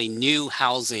potentially new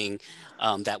housing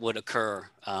that would occur.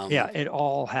 Yeah, it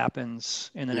all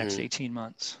happens in the next 18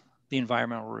 months. The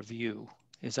environmental review.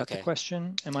 Is that the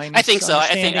question? Am I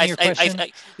misunderstanding your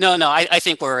question? No, I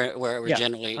think we're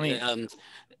generally. I mean,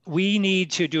 we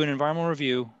need to do an environmental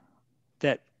review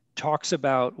that talks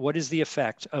about what is the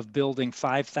effect of building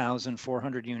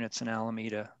 5,400 units in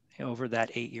Alameda over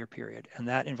that 8-year period. And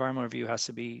that environmental review has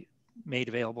to be made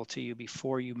available to you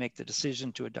before you make the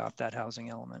decision to adopt that housing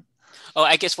element. Oh,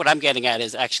 I guess what I'm getting at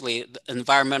is actually the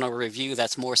environmental review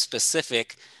that's more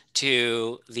specific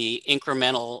to the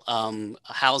incremental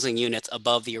housing units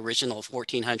above the original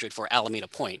 1,400 for Alameda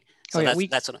Point. So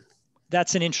that's what I'm...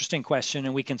 That's an interesting question,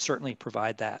 and we can certainly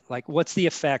provide that. Like, what's the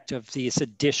effect of these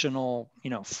additional,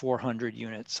 400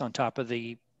 units on top of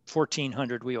the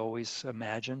 1,400 we always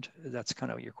imagined? That's kind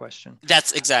of your question.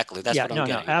 That's exactly. That's what I'm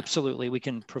getting. No, absolutely. We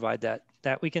can provide that.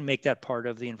 We can make that part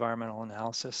of the environmental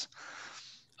analysis.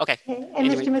 Okay. And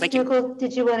Mr. McDougall,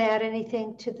 did you want to add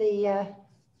anything to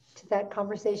to that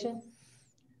conversation?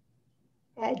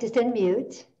 Just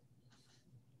unmute.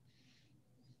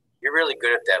 You're really good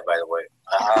at that, by the way.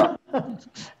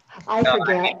 I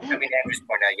forget. I mean, Andrew's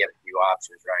pointing out you have a few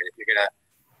options, right? If you're going to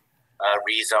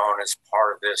rezone as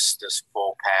part of this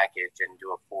full package and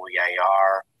do a full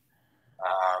EIR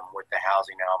with the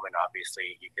housing element,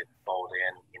 obviously you could fold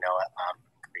in,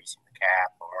 increasing the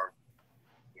cap, or,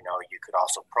 you could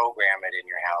also program it in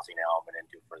your housing element and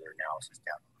do further analysis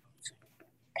down the road. So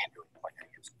Andrew pointed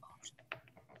out some options.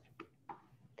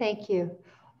 Thank you.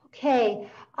 Okay,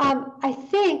 I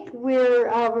think we're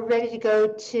ready to go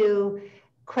to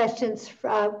questions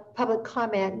for public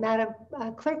comment. Madam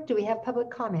Clerk, do we have public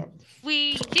comment?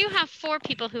 We do have 4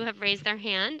 people who have raised their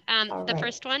hand. The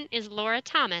first one is Laura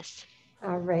Thomas.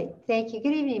 All right, thank you.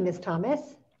 Good evening, Ms.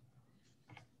 Thomas.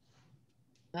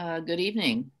 Good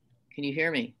evening. Can you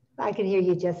hear me? I can hear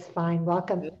you just fine.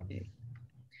 Welcome. Okay.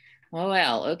 Oh,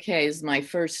 well, okay. It's my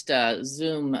first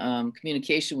Zoom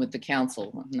communication with the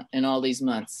council in all these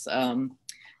months.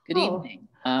 Good evening.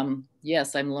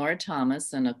 Yes, I'm Laura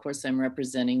Thomas, and of course I'm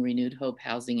representing Renewed Hope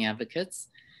Housing Advocates.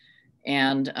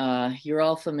 And you're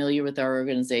all familiar with our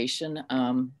organization.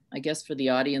 I guess for the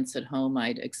audience at home,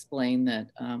 I'd explain that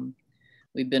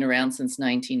we've been around since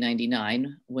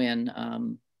 1999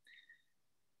 when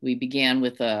we began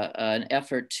with an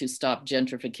effort to stop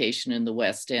gentrification in the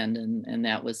West End, and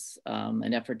that was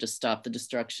an effort to stop the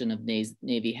destruction of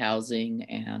Navy housing,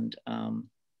 and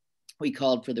we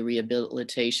called for the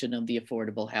rehabilitation of the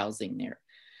affordable housing there.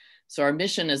 So our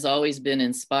mission has always been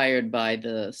inspired by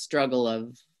the struggle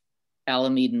of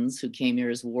Alamedans who came here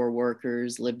as war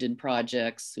workers, lived in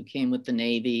projects, who came with the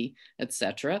Navy,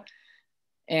 etc.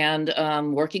 And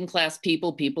working class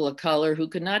people, people of color who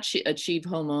could not achieve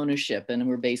home ownership and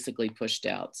were basically pushed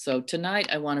out. So tonight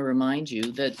I want to remind you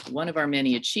that one of our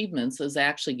many achievements is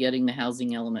actually getting the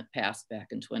housing element passed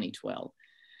back in 2012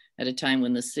 at a time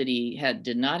when the city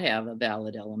did not have a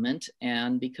valid element,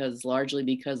 and largely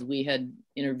because we had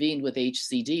intervened with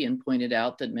HCD and pointed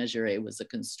out that Measure A was a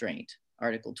constraint.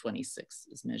 Article 26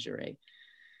 is Measure A.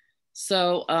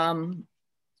 So,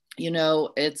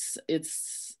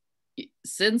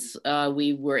 since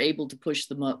we were able to push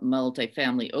the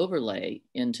multifamily overlay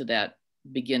into that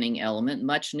beginning element,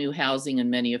 much new housing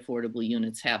and many affordable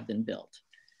units have been built.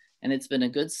 And it's been a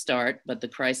good start, but the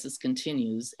crisis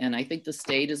continues. And I think the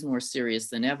state is more serious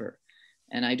than ever.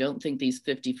 And I don't think these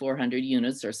 5,400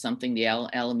 units are something the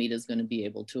Alameda is going to be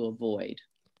able to avoid.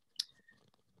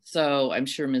 So I'm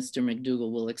sure Mr.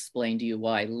 McDougall will explain to you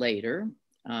why later.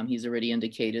 He's already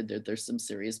indicated that there's some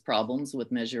serious problems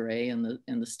with Measure A and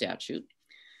the statute.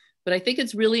 But I think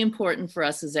it's really important for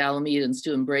us as Alamedans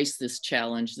to embrace this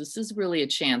challenge. This is really a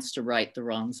chance to right the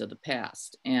wrongs of the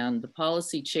past. And the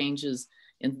policy changes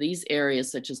in these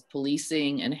areas such as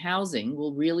policing and housing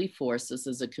will really force us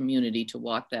as a community to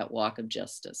walk that walk of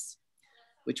justice,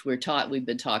 which we've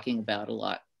been talking about a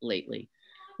lot lately.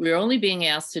 We're only being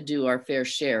asked to do our fair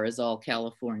share, as all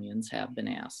Californians have been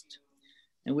asked.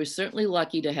 And we're certainly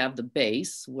lucky to have the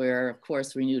base, where of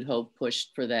course Renewed Hope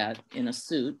pushed for that in a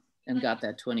suit and got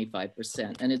that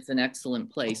 25%. And it's an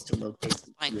excellent place to locate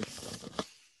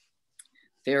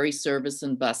ferry service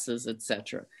and buses,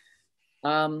 etc.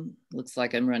 Looks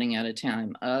like I'm running out of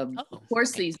time. Of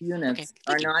course, these units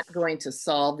are not going to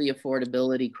solve the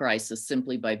affordability crisis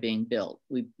simply by being built.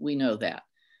 We know that.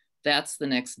 That's the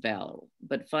next battle.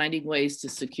 But finding ways to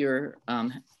secure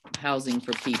housing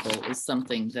for people is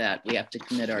something that we have to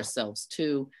commit ourselves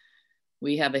to.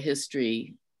 We have a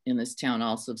history in this town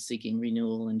also of seeking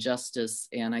renewal and justice.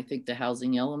 And I think the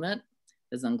housing element,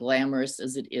 as unglamorous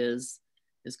as it is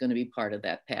going to be part of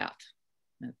that path.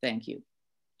 Thank you.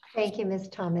 Thank you, Ms.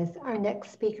 Thomas. Our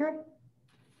next speaker.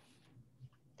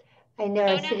 I know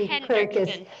our city clerk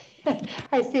is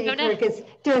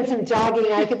doing some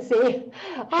jogging, I can see.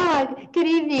 Good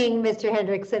evening, Mr.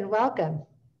 Hendrickson. Welcome.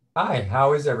 Hi,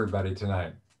 how is everybody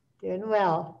tonight? Doing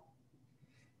well.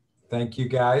 Thank you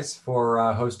guys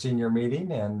for hosting your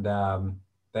meeting, and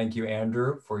thank you,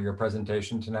 Andrew, for your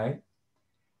presentation tonight.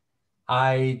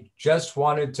 I just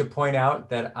wanted to point out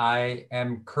that I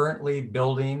am currently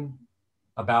building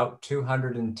about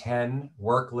 210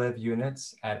 work-live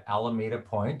units at Alameda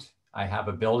Point. I have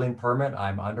a building permit,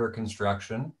 I'm under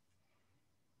construction.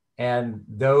 And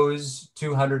those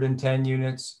 210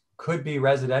 units could be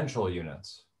residential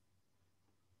units.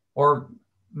 Or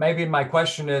maybe my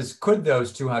question is, could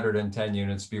those 210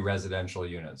 units be residential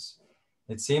units?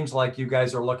 It seems like you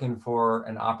guys are looking for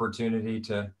an opportunity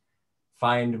to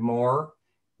find more.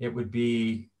 It would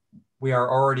be, we are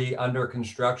already under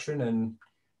construction, and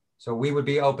so we would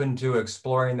be open to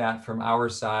exploring that from our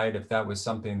side if that was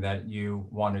something that you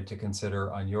wanted to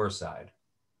consider on your side.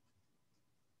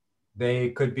 They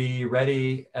could be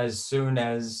ready as soon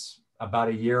as about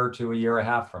a year to a year and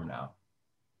a half from now.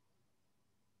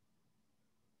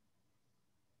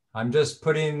 I'm just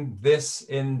putting this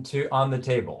on the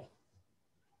table.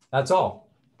 That's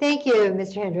all. Thank you,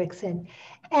 Mr. Hendrickson.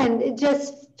 And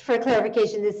just for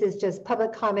clarification, this is just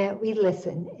public comment. We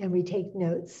listen and we take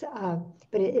notes,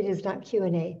 but it is not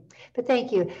Q&A. But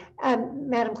thank you.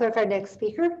 Madam Clerk, our next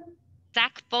speaker.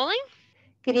 Zach Bowling.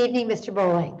 Good evening, Mr.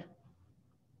 Bowling.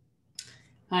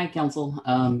 Hi, Council.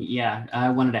 Yeah, I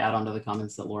wanted to add on to the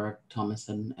comments that Laura Thomas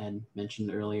had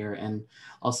mentioned earlier, and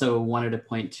also wanted to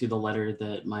point to the letter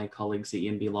that my colleagues at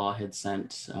EMB Law had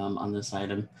sent on this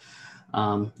item.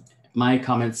 My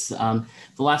comments, the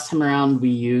last time around, we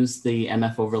used the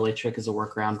MF overlay trick as a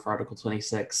workaround for Article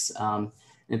 26.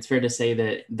 It's fair to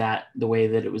say that the way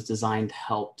that it was designed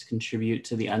helped contribute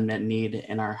to the unmet need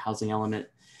in our housing element.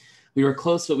 We were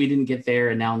close, but we didn't get there.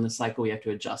 And now in this cycle, we have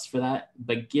to adjust for that.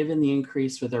 But given the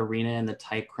increase with Arena and the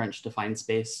tight crunch to find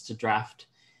space to draft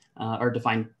or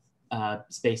define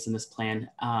space in this plan,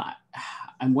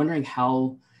 I'm wondering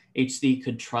how HCD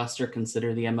could trust or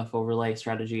consider the MF overlay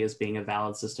strategy as being a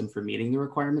valid system for meeting the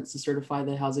requirements to certify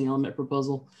the housing element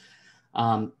proposal.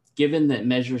 Given that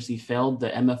Measure C failed, the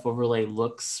MF overlay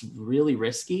looks really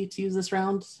risky to use this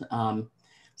round. So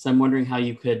I'm wondering how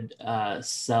you could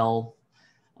sell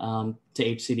to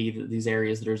HCD that these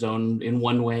areas that are zoned in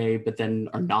one way, but then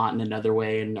are not in another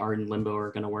way and are in limbo are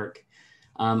going to work.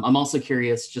 I'm also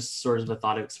curious, just sort of a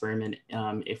thought experiment,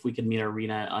 if we could meet our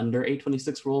RENA under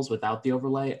 826 rules without the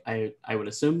overlay. I would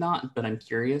assume not, but I'm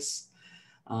curious.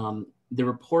 The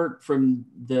report from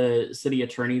the city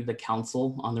attorney, the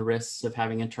council, on the risks of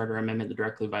having a charter amendment that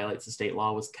directly violates the state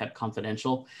law was kept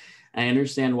confidential. I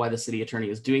understand why the city attorney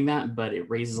is doing that, but it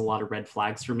raises a lot of red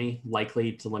flags for me,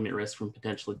 likely to limit risk from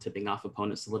potentially tipping off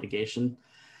opponents to litigation.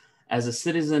 As a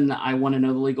citizen, I want to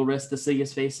know the legal risk the city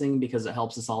is facing because it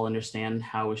helps us all understand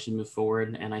how we should move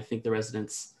forward. And I think the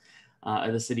residents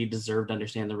of the city deserve to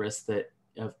understand the risk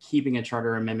of keeping a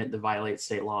charter amendment that violates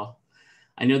state law.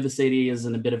 I know the city is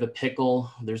in a bit of a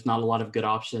pickle. There's not a lot of good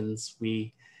options.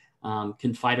 We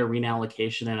can fight a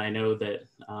reallocation, and I know that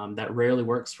that rarely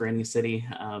works for any city.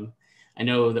 I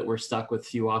know that we're stuck with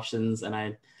few options, and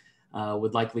I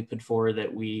would likely put forward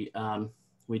that we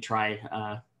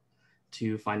try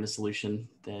to find a solution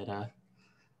that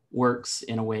works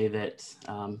in a way that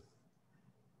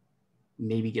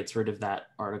maybe gets rid of that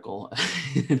article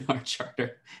in our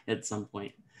charter at some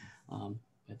point.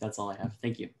 But that's all I have.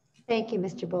 Thank you. Thank you,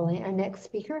 Mr. Bowling. Our next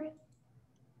speaker.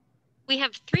 We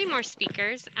have 3 more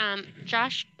speakers.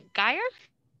 Josh Geyer.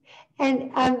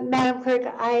 And Madam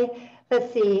Clerk,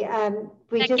 let's see,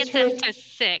 we that just gets heard. us to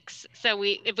 6. So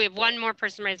if we have 1 more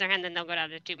person raise their hand, then they'll go down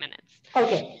to 2 minutes.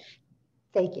 Okay,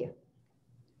 thank you.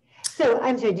 So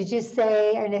I'm sorry, did you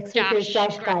say our next speaker is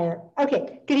Josh Geyer?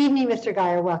 Okay, good evening, Mr.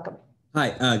 Geyer, welcome.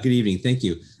 Hi, good evening, thank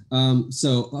you.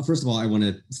 So first of all, I want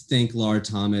to thank Laura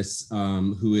Thomas,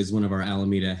 who is one of our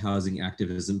Alameda housing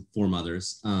activism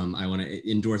foremothers. I want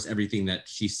to endorse everything that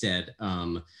she said.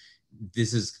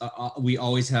 This is, we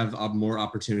always have more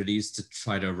opportunities to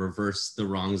try to reverse the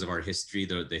wrongs of our history,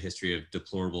 the history of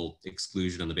deplorable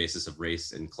exclusion on the basis of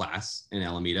race and class in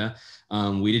Alameda.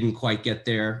 We didn't quite get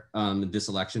there this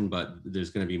election, but there's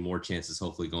going to be more chances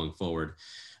hopefully going forward.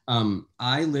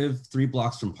 I live 3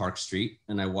 blocks from Park Street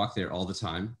and I walk there all the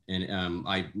time. And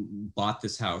I bought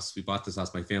this house. We bought this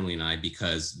house, my family and I,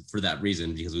 because for that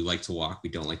reason, because we like to walk, we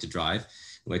don't like to drive,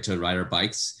 we like to ride our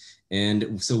bikes.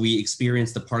 And so we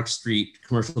experience the Park Street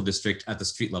commercial district at the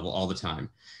street level all the time.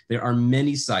 There are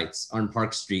many sites on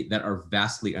Park Street that are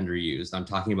vastly underused. I'm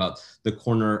talking about the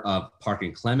corner of Park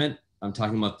and Clement. I'm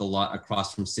talking about the lot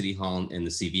across from City Hall and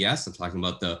the CVS. I'm talking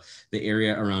about the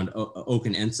area around Oak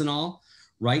and Encinal.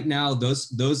 Right now,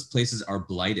 those places are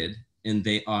blighted, and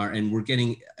we're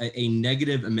getting a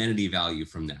negative amenity value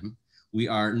from them. We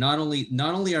are not only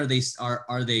are they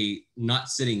not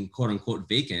sitting quote unquote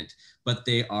vacant, but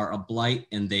they are a blight,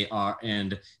 and they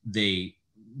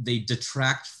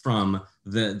detract from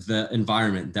the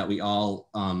environment that we all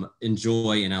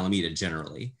enjoy in Alameda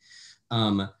generally.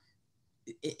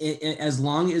 As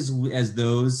long as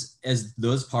those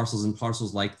parcels and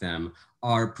parcels like them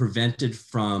are prevented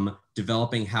from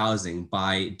developing housing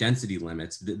by density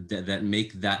limits that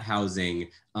make that housing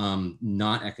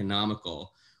not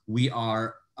economical, we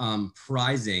are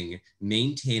prizing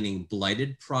maintaining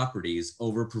blighted properties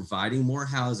over providing more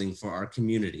housing for our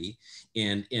community,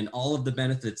 and all of the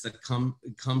benefits that come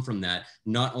from that,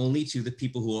 not only to the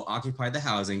people who will occupy the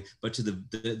housing, but to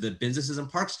the businesses on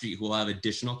Park Street who will have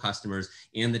additional customers,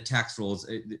 and the tax rolls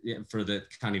for the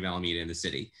County of Alameda and the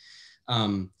city.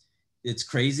 It's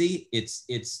crazy. It's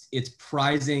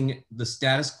prizing the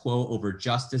status quo over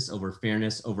justice, over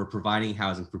fairness, over providing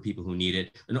housing for people who need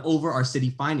it, and over our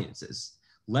city finances.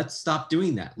 Let's stop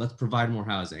doing that. Let's provide more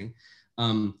housing.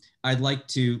 I'd like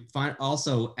to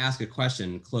also ask a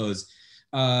question, close.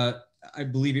 I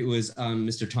believe it was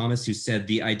Mr. Thomas who said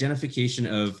the identification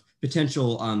of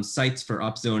potential sites for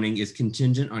upzoning is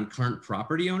contingent on current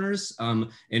property owners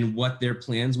and what their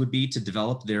plans would be to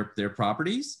develop their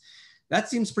properties. That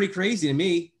seems pretty crazy to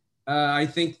me. I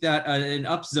think that an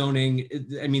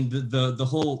upzoning, I mean, the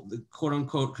whole quote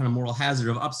unquote kind of moral hazard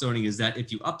of upzoning is that if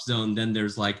you upzone, then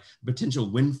there's like potential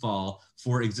windfall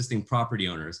for existing property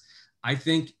owners. I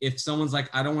think if someone's like,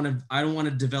 I don't want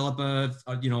to develop a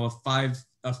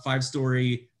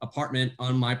 5-story apartment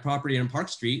on my property on Park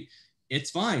Street,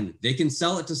 it's fine. They can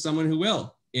sell it to someone who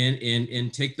will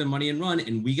and take the money and run,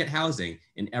 and we get housing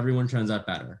and everyone turns out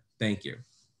better. Thank you.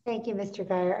 Thank you, Mr.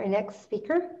 Geyer. Our next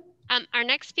speaker. Our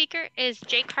next speaker is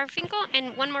Jay Carfinkel,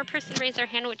 and 1 more person raised their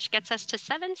hand, which gets us to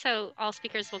 7. So all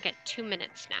speakers will get 2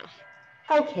 minutes now.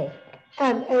 Okay,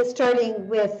 starting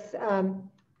with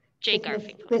Jay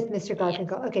Garfinkel. With Mr.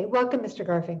 Garfinkel. Yes. Okay, welcome, Mr.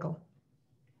 Garfinkel.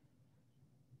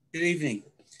 Good evening.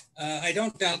 I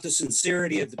don't doubt the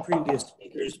sincerity of the previous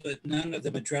speakers, but none of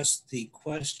them addressed the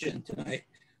question tonight,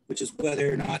 which is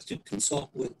whether or not to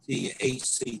consult with the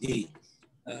HCD.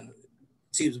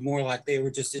 Seems more like they were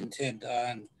just intent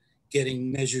on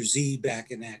getting Measure Z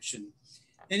back in action.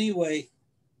 Anyway,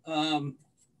 and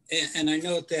I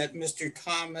note that Mr.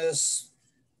 Thomas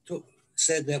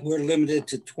said that we're limited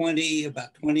to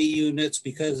about 20 units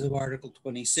because of Article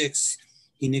 26.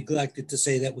 He neglected to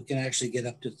say that we can actually get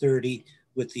up to 30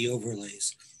 with the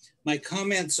overlays. My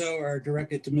comments are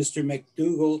directed to Mr.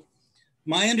 McDougall.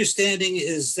 My understanding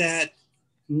is that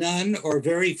none or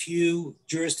very few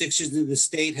jurisdictions in the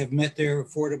state have met their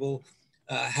affordable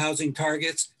housing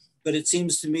targets, but it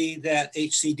seems to me that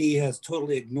HCD has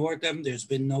totally ignored them. There's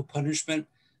been no punishment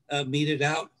meted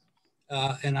out,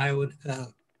 and I would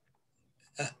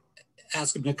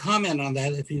ask him to comment on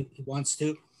that if he wants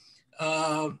to.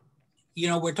 You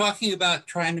know, we're talking about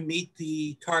trying to meet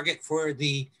the target for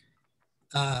the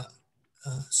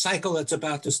cycle that's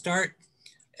about to start,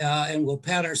 and we'll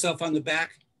pat ourselves on the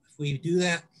back if we do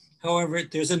that. However,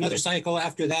 there's another cycle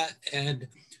after that, and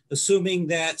assuming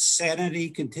that sanity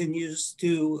continues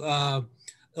to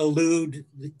elude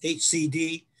the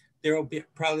HCD, there will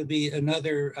probably be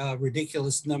another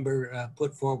ridiculous number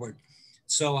put forward.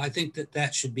 So I think that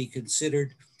that should be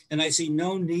considered. and I see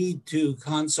no need to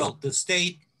consult the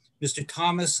state. Mr.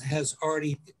 Thomas has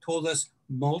already told us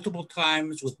multiple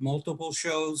times with multiple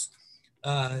shows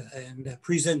and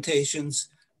presentations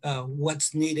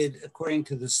what's needed according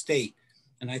to the state.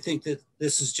 And I think that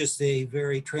this is just a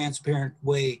very transparent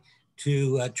way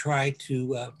to try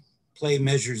to play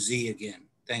Measure Z again.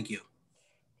 Thank you.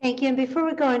 Thank you. And before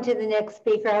we go on to the next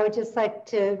speaker, I would just like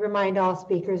to remind all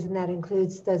speakers, and that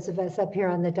includes those of us up here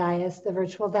on the dais, the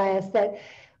virtual dais, that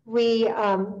we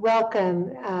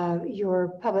welcome your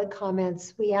public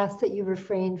comments. We ask that you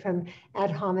refrain from ad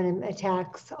hominem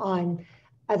attacks on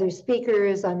other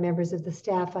speakers, on members of the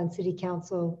staff, on city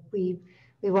council. We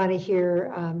want to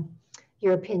hear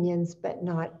your opinions, but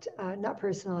not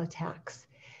personal attacks.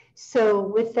 So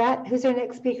with that, who's our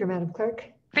next speaker, Madam Clerk?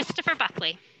 Christopher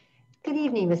Buckley. Good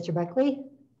evening, Mr. Buckley.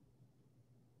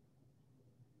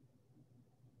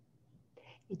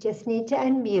 You just need to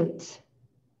unmute.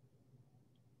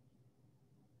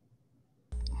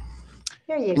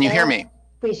 There you go. Can you hear me?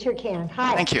 We sure can.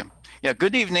 Hi. Thank you. Yeah,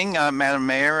 good evening, Madam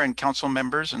Mayor and council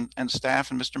members and staff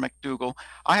and Mr. McDougall.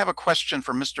 I have a question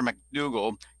for Mr.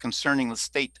 McDougall concerning the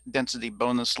state density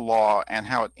bonus law and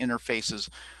how it interfaces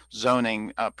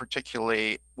zoning,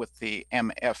 particularly with the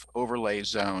MF overlay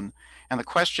zone. And the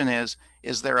question is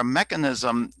there a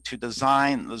mechanism to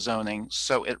design the zoning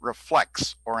so it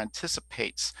reflects or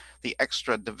anticipates the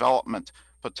extra development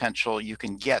potential you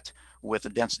can get with a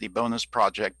density bonus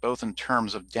project, both in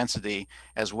terms of density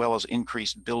as well as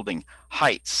increased building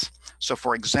heights? So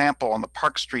for example, on the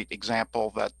Park Street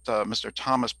example that Mr.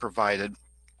 Thomas provided,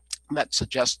 that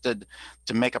suggested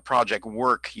to make a project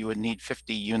work, you would need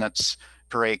 50 units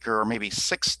per acre or maybe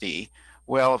 60.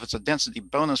 Well, if it's a density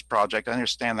bonus project, I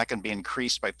understand that can be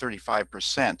increased by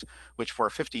 35%, which for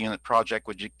a 50 unit project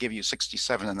would give you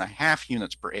 67.5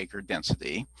 units per acre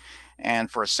density.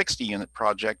 And for a 60 unit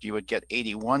project, you would get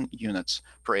 81 units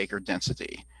per acre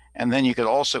density. And then you could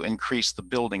also increase the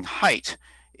building height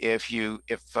if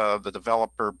the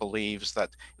developer believes that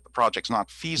the project's not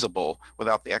feasible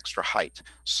without the extra height.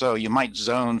 So you might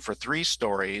zone for 3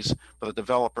 stories, but the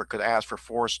developer could ask for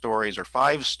 4 stories or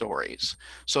 5 stories.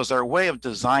 So is there a way of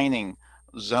designing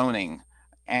zoning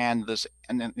and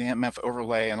then the MF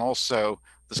overlay, and also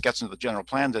this gets into the general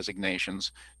plan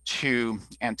designations, to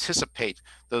anticipate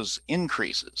those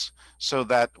increases so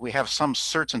that we have some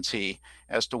certainty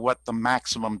as to what the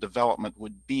maximum development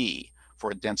would be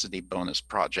for a density bonus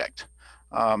project?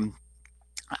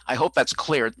 I hope that's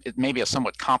clear. It may be a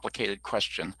somewhat complicated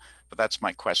question, but that's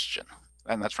my question.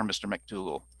 And that's from Mr.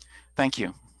 McDougall. Thank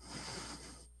you.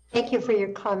 Thank you for your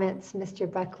comments,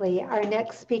 Mr. Buckley. Our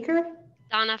next speaker?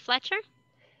 Donna Fletcher.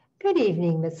 Good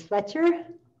evening, Ms. Fletcher.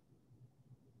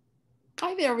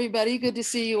 Hi there, everybody. Good to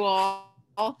see you all.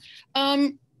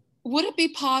 Would it be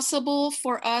possible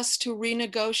for us to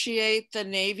renegotiate the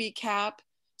Navy cap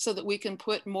so that we can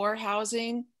put more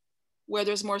housing where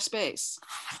there's more space?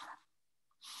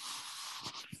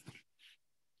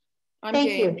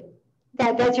 Thank you.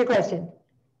 That's your question.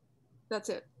 That's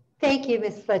it. Thank you,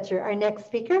 Ms. Fletcher. Our next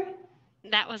speaker?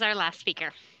 That was our last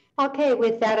speaker. Okay,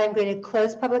 with that, I'm going to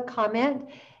close public comment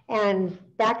and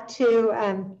back to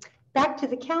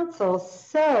the council.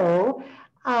 So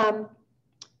I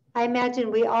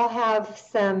imagine we all have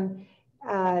some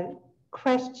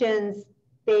questions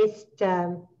based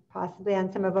possibly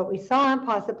on some of what we saw and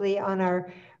possibly on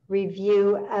our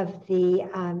review of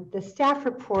the staff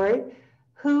report.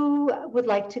 Who would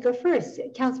like to go first?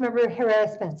 Councilmember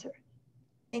Herrera Spencer.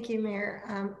 Thank you,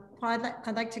 Mayor. Well,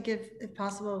 I'd like to give, if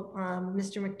possible,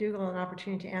 Mr. McDougall an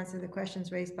opportunity to answer the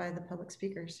questions raised by the public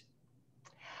speakers.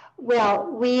 Well,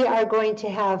 we are going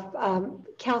to have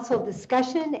council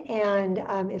discussion, and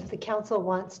if the council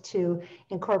wants to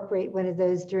incorporate one of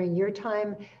those during your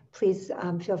time, please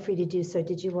feel free to do so.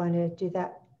 Did you want to do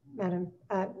that, Madam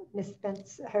Ms.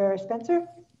 Herrera Spencer?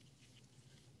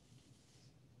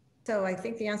 So I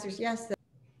think the answer is yes.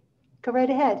 Go right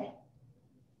ahead.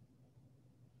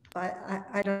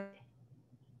 I don't.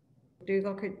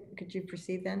 McDougall, could you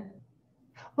proceed then?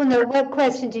 Well, no. What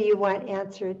question do you want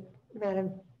answered,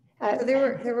 Madam? So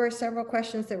there were several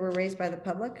questions that were raised by the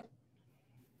public.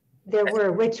 There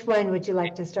were. Which one would you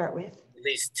like to start with? At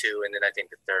least 2, and then I think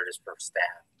the third is for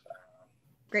staff.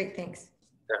 Great, thanks.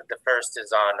 The first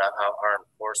is on our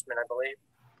enforcement, I believe.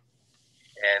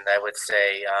 And I would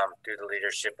say through the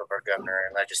leadership of our governor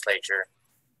and legislature,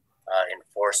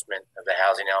 enforcement of the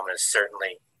housing element is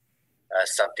certainly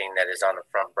something that is on the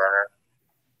front burner.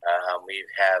 We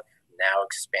have now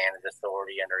expanded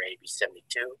authority under AB 72,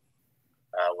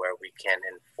 where we can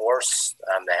enforce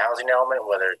the housing element,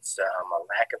 whether it's a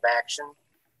lack of action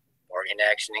or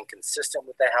inaction inconsistent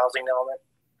with the housing element.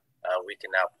 we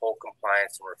can now pull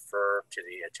compliance and refer to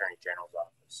the Attorney General's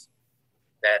office.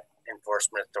 That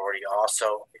enforcement authority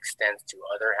also extends to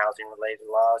other housing-related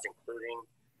laws, including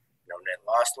net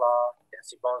loss law,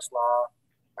 density bonus law,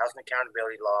 housing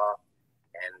accountability law,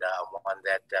 and one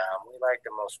that we like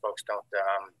that most folks don't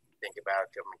think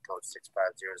about, Government Code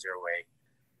 65008,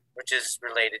 which is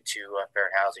related to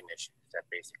fair housing issues. That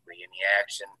basically any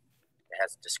action that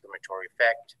has a discriminatory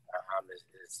effect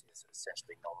is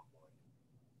essentially null and void.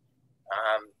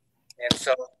 And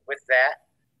so with that,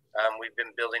 we've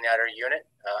been building out our unit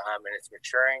and it's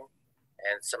maturing.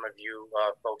 And some of you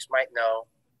folks might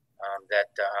know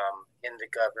that in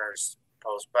the governor's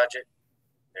proposed budget,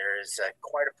 there is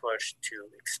quite a push to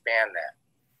expand that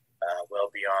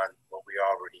well beyond what we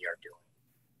already are doing.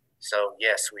 So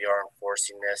yes, we are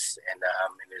enforcing this, and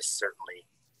it is certainly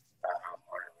on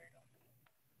our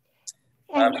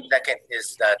radar. The second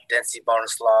is the density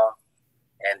bonus law,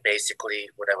 and basically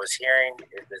what I was hearing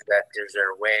is that there's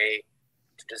a way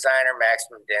to design our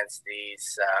maximum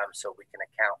densities so we can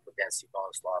account for density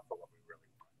bonus law for what we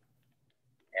really want.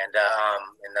 And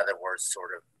in other words,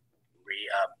 sort of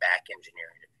back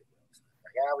engineering, if you will. So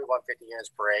like, yeah, we want 50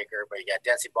 units per acre, but you got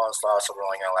density bonus law, so we're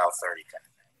only going to allow 30 kind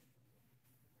of thing.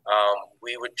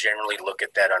 We would generally look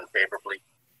at that unfavorably.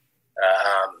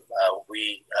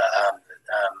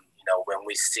 When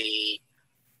we see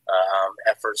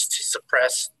efforts to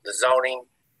suppress the zoning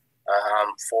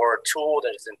for a tool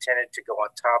that is intended to go on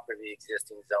top of the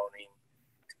existing zoning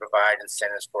to provide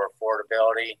incentives for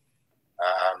affordability,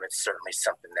 it's certainly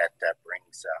something that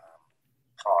brings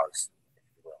pause, if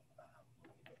you will.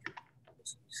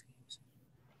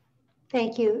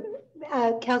 Thank you.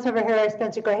 Councilmember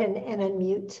Herrera-Spencer, go ahead and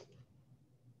unmute.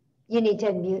 You need to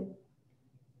unmute.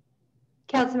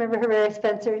 Councilmember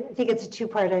Herrera-Spencer, I think it's a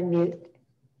two-part unmute.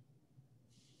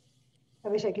 I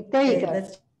wish I could, there you go.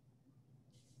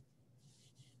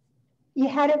 You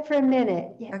had it for a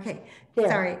minute. Yeah. Okay, there.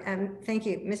 Sorry, thank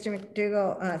you. Mr.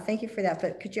 McDougall, thank you for that,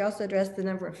 but could you also address the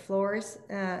number of floors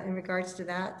in regards to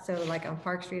that? So like on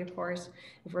Park Street, of course,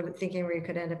 if we're thinking we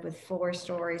could end up with 4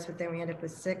 stories, but then we end up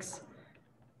with 6.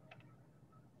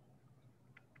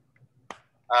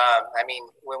 I mean,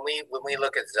 when we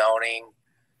look at zoning,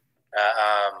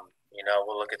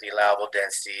 we'll look at the allowable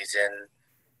densities, and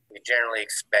we generally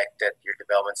expect that your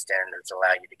development standards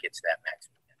allow you to get to that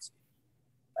maximum density.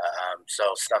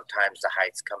 So sometimes the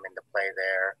heights come into play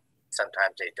there,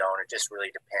 sometimes they don't. It just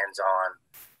really depends on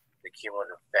the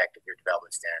cumulative effect of your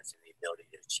development standards and the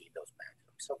ability to achieve those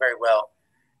maximums. So very well,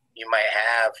 you might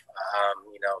have,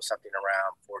 something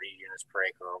around 40 units per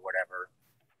acre or whatever,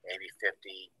 maybe 50.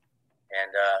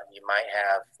 And you might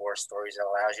have 4 stories that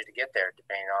allows you to get there,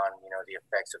 depending on the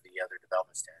effects of the other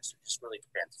development standards. So it just really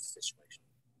depends on the situation.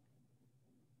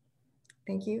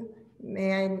 Thank you.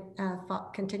 May I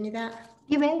continue that?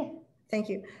 You may. Thank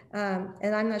you.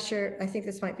 And I'm not sure. I think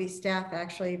this might be staff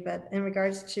actually, but in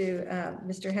regards to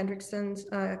Mr. Hendrickson's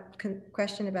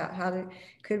question about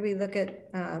could we look at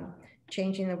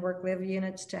changing the work-live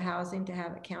units to housing to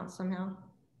have it count somehow?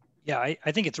 Yeah,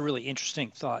 I think it's a really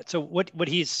interesting thought. So what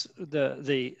he's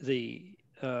Mr.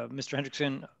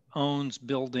 Hendrickson owns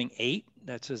building 8.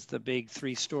 That's the big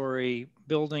 3-story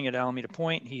building at Alameda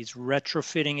Point. He's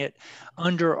retrofitting it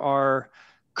under our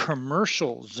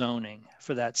commercial zoning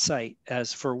for that site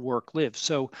as for work live.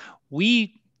 So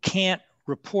we can't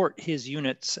report his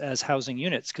units as housing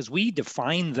units because we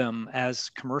define them as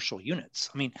commercial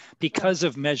units. I mean, because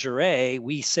of Measure A,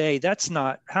 we say that's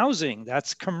not housing,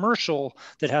 that's commercial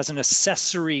that has an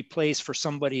accessory place for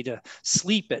somebody to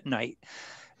sleep at night.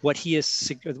 What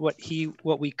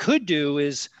we could do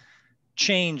is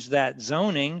change that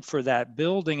zoning for that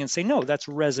building and say, no, that's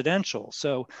residential.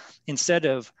 So instead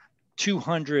of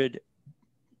 200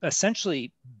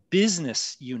 essentially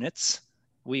business units,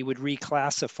 we would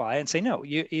reclassify and say, no,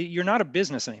 you're not a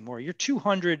business anymore. You're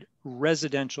 200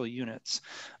 residential units.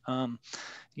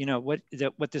 What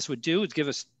this would do is give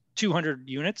us 200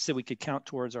 units that we could count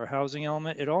towards our housing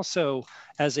element. It also,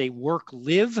 as a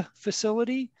work-live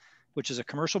facility, which is a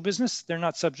commercial business, they're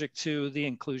not subject to the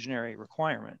inclusionary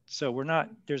requirement. So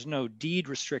there's no deed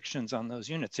restrictions on those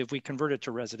units. If we convert it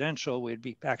to residential, we'd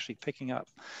be actually picking up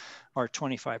our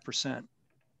 25%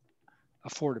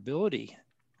 affordability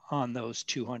on those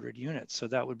 200 units. So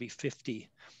that would be 50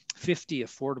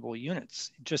 affordable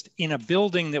units just in a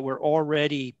building that we're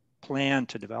already planned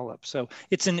to develop. So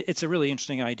it's a really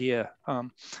interesting idea. I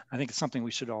think it's something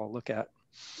we should all look at.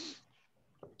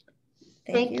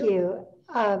 Thank you.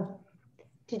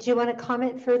 Did you want to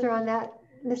comment further on that,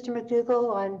 Mr.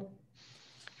 McDougall?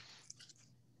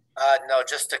 No,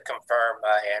 just to confirm,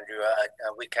 Andrew,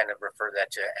 we kind of refer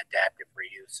that to adaptive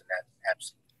reuse, and that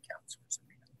absolutely councilors.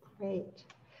 Great.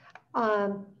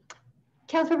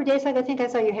 Councilmember Daysong, I think I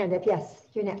saw your hand up. Yes,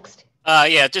 you're next.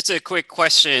 Yeah, just a quick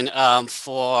question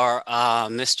for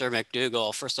Mr.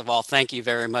 McDougall. First of all, thank you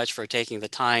very much for taking the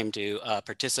time to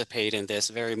participate in this.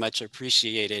 Very much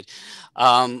appreciated.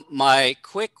 My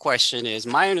quick question is,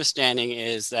 my understanding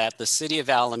is that the city of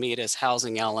Alameda's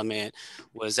housing element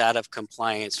was out of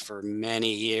compliance for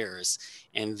many years.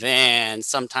 And then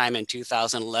sometime in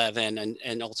 2011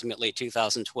 and ultimately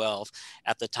 2012,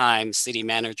 at the time, city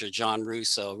manager John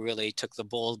Russo really took the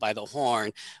bull by the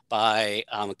horn by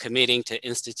committing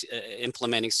to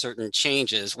implementing certain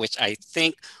changes, which I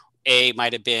think A,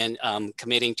 might have been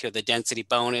committing to the density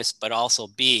bonus, but also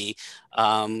B,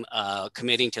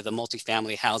 committing to the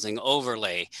multifamily housing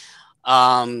overlay.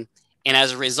 And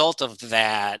as a result of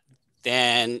that,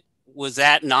 then was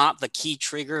that not the key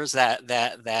triggers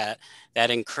that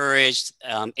encouraged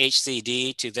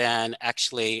HCD to then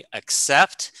actually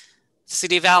accept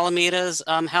City of Alameda's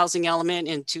housing element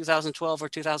in 2012 or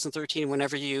 2013,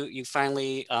 whenever you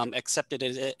finally accepted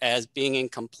it as being in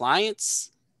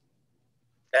compliance?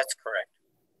 That's correct.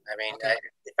 I mean,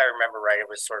 if I remember right, it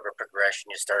was sort of a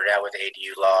progression. You started out with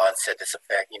ADU law and said this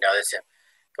affect, this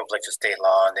conflicts with state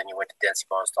law, and then you went to density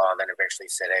bonus law, and then eventually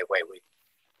said, hey, wait,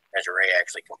 Measure A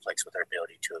actually conflicts with our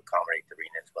ability to accommodate the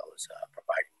RENA as well as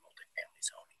providing multifamily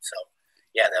zoning. So,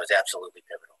 yeah, that was absolutely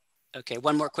pivotal. Okay,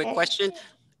 one more quick question.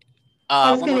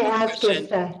 I was going to ask if,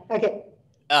 okay.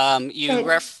 You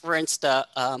referenced, is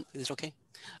it okay?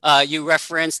 You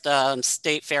referenced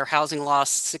state fair housing law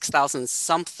 6,000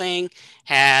 something.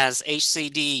 Has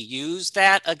HCD used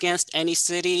that against any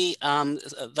city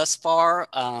thus far?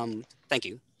 Thank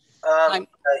you.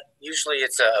 Usually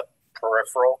it's a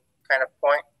peripheral kind of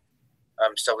point.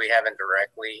 So we haven't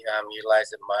directly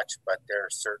utilized it much, but there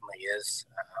certainly is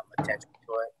attention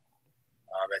to it.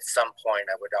 At some point,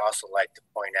 I would also like to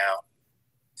point out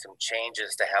some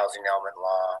changes to housing element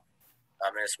law,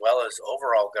 as well as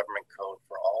overall government code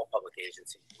for all public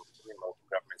agencies, including local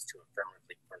governments, to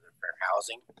affirmatively further fair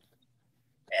housing.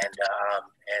 And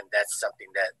that's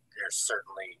something that there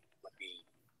certainly would be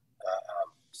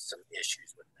some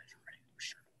issues with Measure A for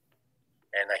sure.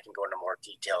 And I can go into more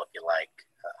detail if you like.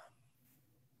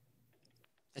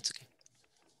 That's okay.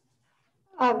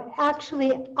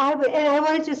 Actually, I would, and I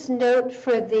want to just note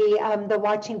for the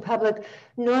watching public,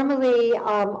 normally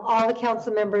all the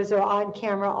council members are on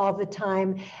camera all the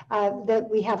time, that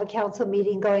we have a council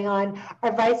meeting going on.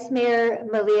 Our Vice Mayor,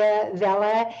 Malia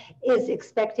Vela, is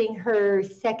expecting her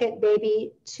second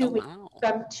baby 2 weeks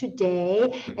from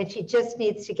today, and she just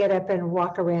needs to get up and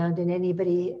walk around, and any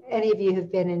of you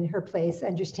who've been in her place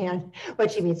understand what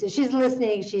she means. So she's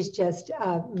listening, she's just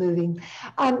moving.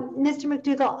 Mr.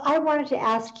 McDougall, I wanted to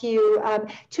ask you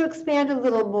to expand a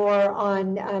little more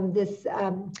on this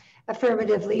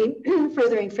affirmatively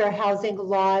furthering fair housing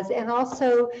laws, and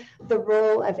also the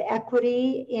role of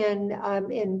equity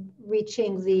in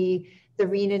reaching the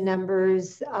RENA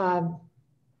numbers,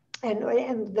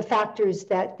 and the factors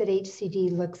that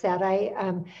HCD looks at. I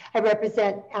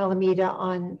represent Alameda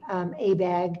on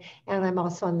ABAG, and I'm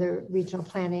also on the regional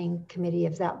planning committee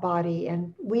of that body.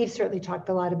 And we've certainly talked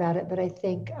a lot about it, but I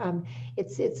think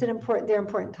they're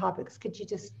important topics. Could you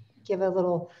just give a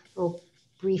little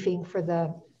briefing for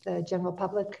the general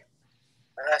public?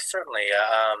 Certainly.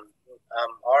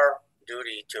 Our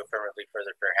duty to affirmatively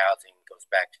further fair housing goes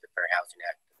back to the Fair Housing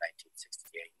Act of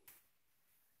 1968.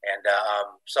 And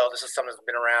so this is something that's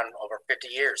been around over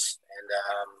 50 years. And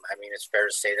I mean, it's fair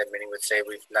to say that many would say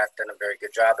we've not done a very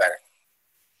good job at it.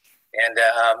 And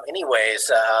anyways,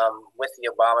 with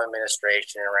the Obama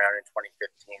administration around in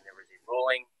 2015, there was a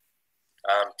ruling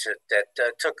that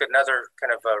took another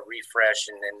kind of a refresh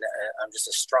and just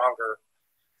a stronger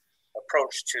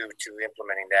approach to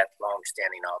implementing that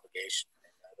long-standing obligation. And,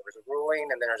 there was a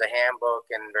ruling, and then there was a handbook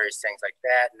and various things like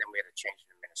that, and then we had a change in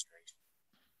administration.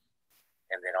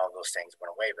 And then all those things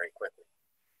went away very quickly.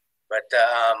 But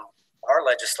our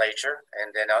legislature,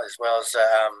 and then as well as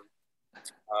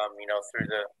through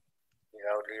the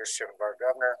leadership of our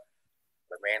governor,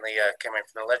 but mainly coming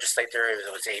from the legislature,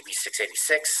 it was AB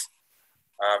 686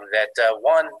 that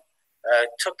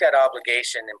took that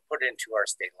obligation and put it into our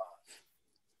state laws.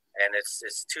 And it's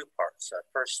two parts.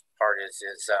 First part is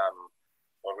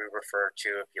what we refer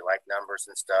to, if you like numbers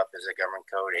and stuff, is a government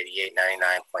code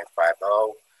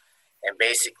 8899.50. And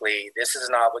basically, this is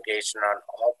an obligation on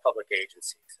all public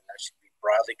agencies, and that should be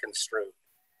broadly construed,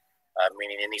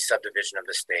 meaning any subdivision of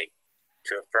the state,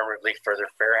 to affirmatively further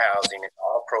fair housing in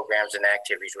all programs and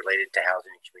activities related to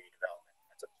housing and community development.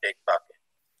 That's a big bucket.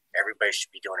 Everybody should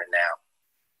be doing it now.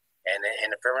 And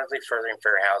affirmatively furthering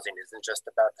fair housing isn't just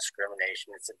about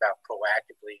discrimination, it's about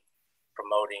proactively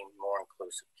promoting more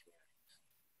inclusive communities.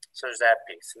 So there's that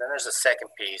piece. And then there's a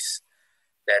second piece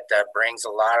that brings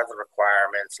a lot of the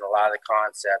requirements and a lot of the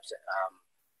concepts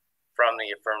from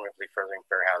the affirmatively furthering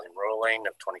fair housing ruling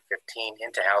of 2015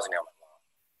 into housing element law.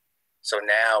 So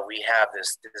now we have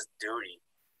this duty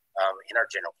in our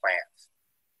general plans,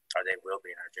 or they will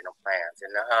be in our general plans.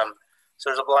 And so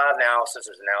there's a lot of analysis.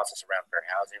 There's analysis around fair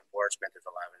housing enforcement. There's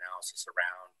a lot of analysis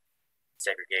around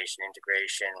segregation,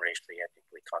 integration, racially,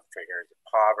 ethnically concentrated areas of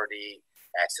poverty,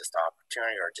 access to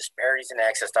opportunity, or disparities in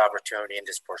access to opportunity and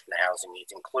disproportionate housing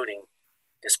needs, including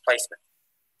displacement.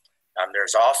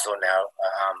 There's also now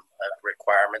a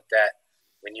requirement that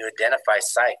when you identify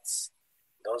sites,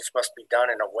 those must be done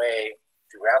in a way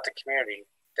throughout the community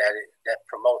that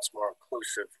promotes more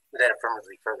inclusive, that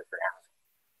affirmatively further fair housing.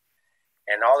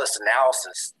 And all this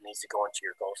analysis needs to go into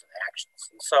your goals and actions.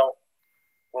 And so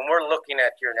when we're looking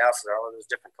at your analysis, all of those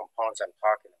different components I'm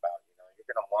talking about, you're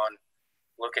going to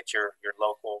look at your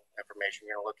local information.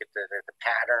 You're going to look at the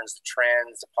patterns, the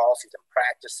trends, the policies and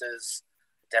practices,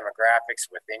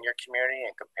 demographics within your community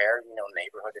and compare,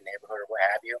 neighborhood to neighborhood or what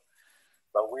have you.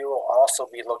 But we will also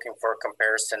be looking for a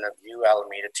comparison of you,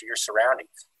 Alameda, to your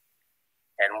surroundings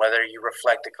and whether you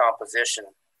reflect the composition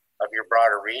of your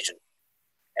broader region.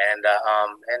 And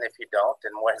if you don't,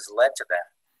 then what has led to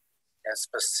that? And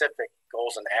specific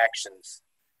goals and actions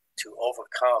to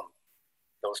overcome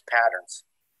those patterns.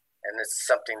 And it's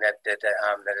something that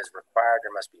is required.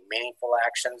 There must be meaningful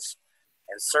actions.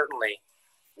 And certainly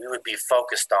we would be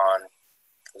focused on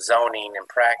zoning and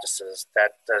practices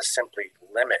that simply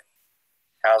limit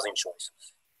housing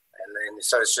choices. And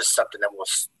so it's just something that will,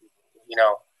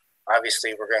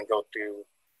 obviously we're going to go through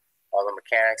all the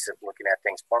mechanics of looking at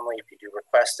things formally if you do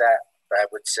request that. But I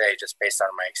would say, just based on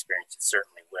my experience, it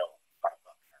certainly will pop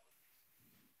up.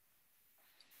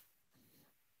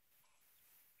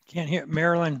 Can't hear,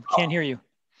 Marilyn, can't hear you.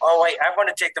 Oh, wait, I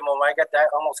want to take the moment. I got that,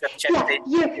 almost got the chance to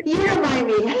you remind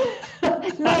me.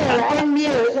 Mayor,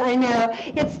 unmute, I know.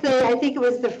 I think it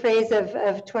was the phrase of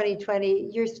 2020,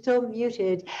 you're still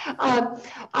muted.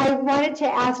 I wanted to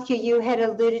ask you, you had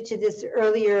alluded to this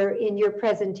earlier in your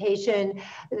presentation,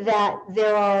 that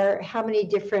there are, how many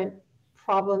different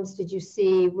problems did you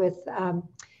see with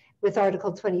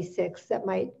Article 26 that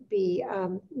might be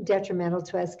detrimental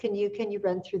to us? Can you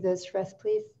run through those for us,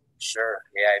 please? Sure.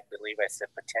 Yeah, I believe I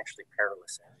said potentially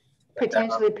perilous.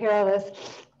 Potentially perilous.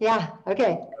 Yeah.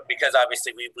 Okay. Because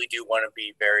obviously we do want to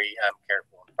be very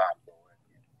careful and thoughtful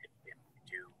if you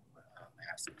do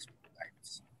ask these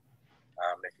guidance.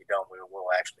 If you don't, we'll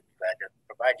actually be glad to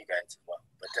provide you guidance as well.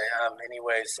 But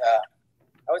anyways,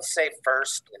 I would say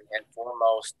first and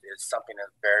foremost is something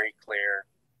that's very clear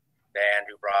that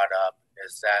Andrew brought up,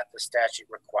 is that the statute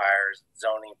requires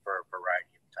zoning for a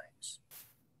variety of types.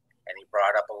 And he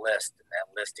brought up a list, and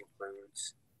that list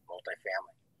includes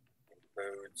multifamily,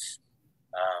 includes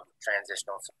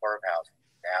transitional and supportive housing.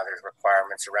 Now there's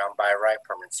requirements around by right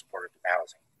permanent supportive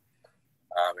housing.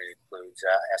 It includes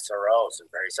SROs and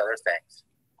various other things.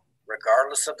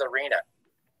 Regardless of the arena,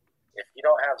 if you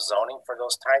don't have zoning for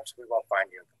those types, we won't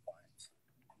find you in compliance.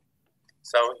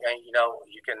 So,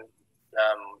 you can,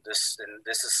 this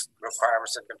is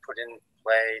requirements that have been put in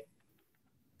play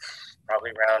probably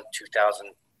around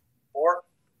 2004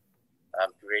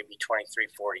 through AB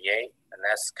 2348, and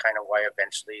that's kind of why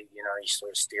eventually, you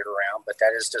sort of steered around. But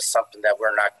that is just something that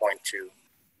we're not going to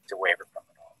waver from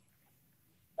at all.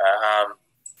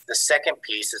 The second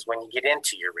piece is when you get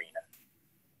into your arena.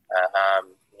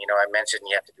 I mentioned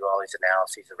you have to do all these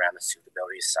analyses around the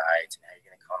suitability of sites and how you're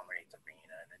going to accommodate the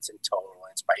arena, and it's in total,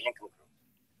 and it's by income group.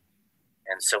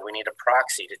 And so we need a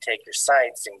proxy to take your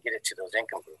sites and get it to those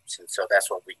income groups. And so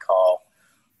that's what we call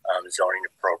zoning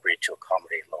appropriate to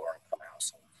accommodate lower income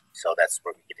households. So that's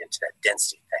where we get into that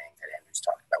density thing that Andrew's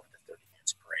talking about with the 30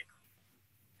 units per acre.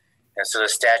 And so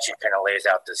the statute kind of lays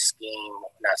out this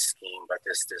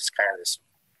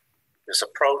this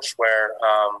approach where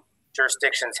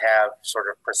jurisdictions have sort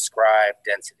of prescribed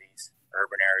densities,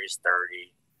 urban areas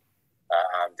 30,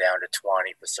 down to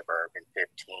 20 for suburban,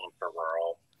 15 for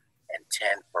rural, and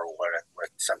 10 for what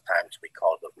sometimes we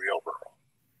call the real rural.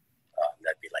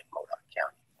 That'd be like Modoc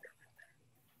County.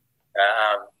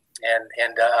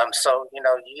 So you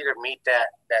either meet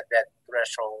that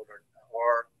threshold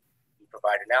or you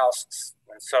provide analysis.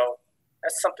 And so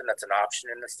that's something that's an option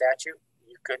in the statute.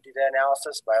 You could do that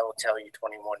analysis, but I will tell you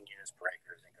 21 units per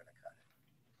acre isn't going to cut it.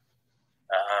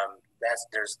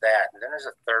 There's that. And then there's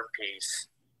a third piece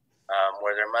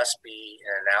where there must be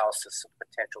an analysis of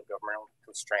potential governmental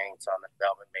constraints on the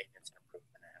development, maintenance, and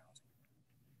improvement of housing.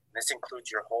 This includes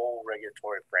your whole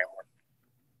regulatory framework,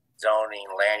 zoning,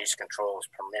 land use controls,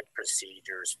 permit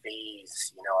procedures,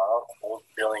 fees, you know, all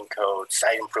building codes,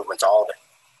 site improvements, all of it.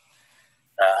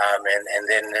 And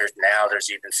then there's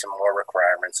even some more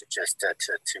requirements just to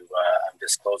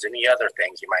disclose any other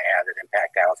things you might have that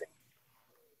impact housing.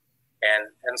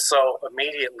 And so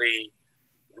immediately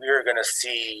we're going to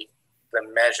see the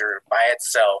measure by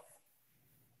itself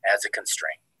as a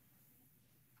constraint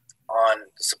on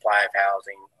the supply of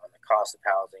housing, on the cost of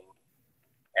housing,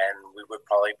 and we would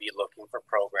probably be looking for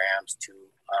programs to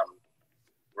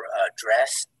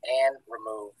address and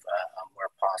remove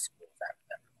where possible that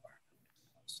requirement.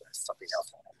 So that's something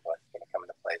else that's going to come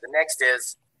into play. The next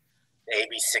is the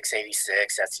AB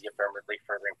 686. That's the affirmatively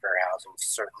furthering fair housing.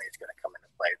 Certainly, it's going to come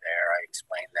into play there. I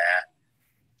explained that.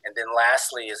 And then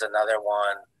lastly is another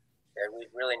one that we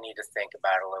really need to think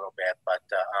about a little bit. But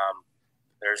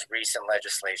there's recent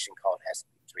legislation called SB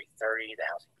 330, the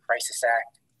Housing Crisis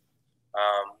Act,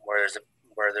 where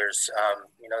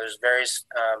there's various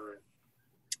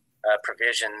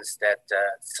provisions that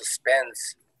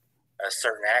suspends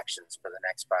certain actions for the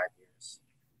next 5 years.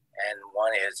 And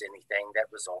one is anything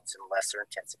that results in lesser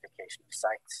intensification of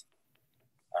sites.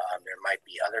 There might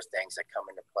be other things that come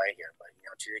into play here, but you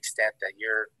know, to the extent that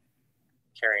you're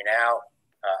carrying out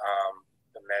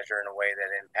the measure in a way that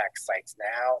impacts sites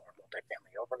now or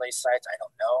multifamily overlay sites, I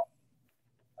don't know,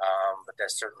 but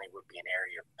that certainly would be an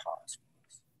area of pause.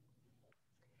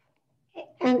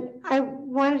 And I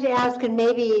wanted to ask, and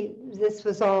maybe this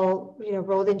was all, you know,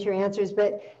 rolled into your answers,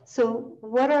 but so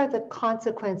what are the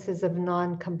consequences of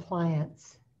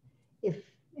non-compliance if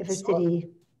a city?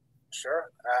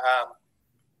 Sure.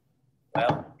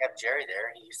 Well, we have Jerry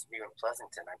there. He used to be in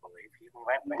Pleasanton, I believe.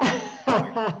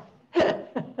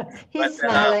 He's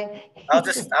smiling. I'll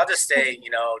just say, you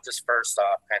know, just first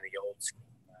off, kind of the old school.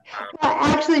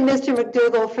 Actually, Mr.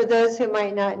 McDougall, for those who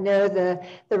might not know the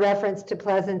reference to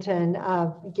Pleasanton,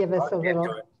 give us a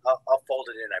little. I'll fold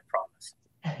it in, I promise.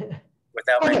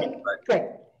 Without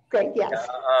okay, great, yes.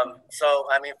 So,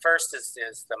 I mean, first is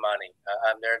the money.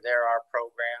 There are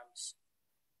programs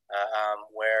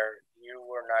where you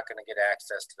were not going to get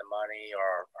access to the money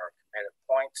or competitive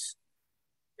points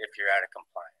if you're out of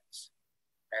compliance.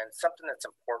 And something that's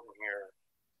important here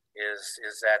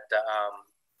is that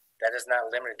that is not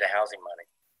limited to housing money.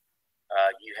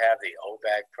 You have the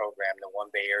OBAG program, the One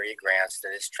Bay Area Grants,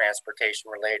 that is transportation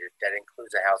related. That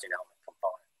includes a housing element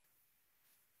component.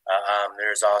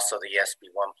 There's also the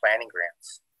SB1 planning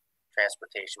grants,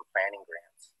 transportation planning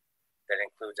grants, that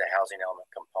includes a housing element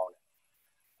component.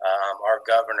 Our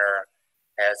governor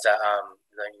has,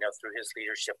 through his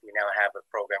leadership, we now have a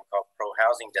program called Pro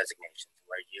Housing Designations,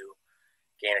 where you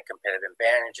gain a competitive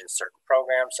advantage in certain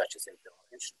programs, such as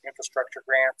infrastructure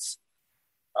grants,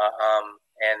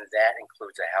 and that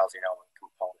includes a housing element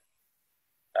component.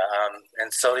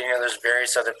 And so, you know, there's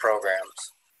various other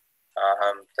programs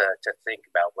to think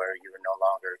about where you are no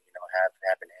longer, you know,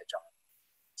 have an edge on.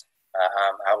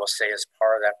 I will say, as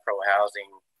part of that pro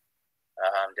housing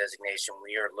designation,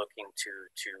 we are looking to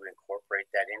incorporate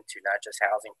that into not just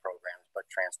housing programs, but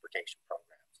transportation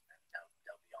programs.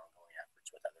 There'll be ongoing efforts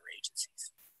with other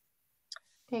agencies.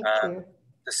 Thank you.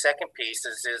 The second piece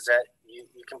is that you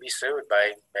can be sued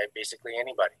by basically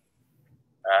anybody,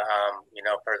 you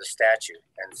know, per the statute.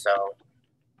 And so,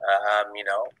 you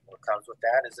know, what comes with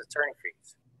that is attorney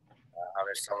fees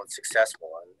if someone's successful.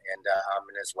 And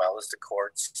as well as the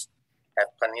courts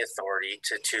have plenty of authority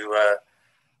to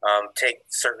take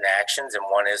certain actions, and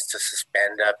one is to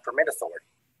suspend permit authority.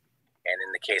 And in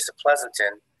the case of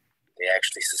Pleasanton, they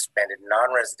actually suspended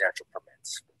non-residential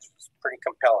permits, which was pretty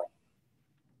compelling,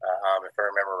 if I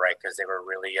remember right, because they were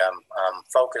really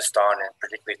focused on, and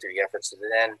particularly through the efforts of the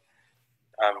then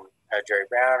Jerry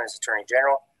Brown as Attorney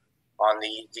General, on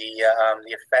the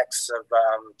effects of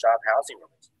job housing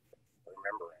release, if I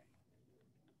remember right.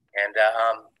 And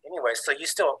anyway, so you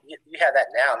have that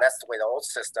now, and that's the way the old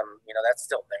system, you know, that's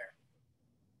still there.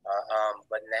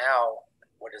 But now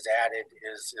what is added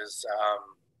is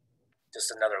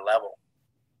just another level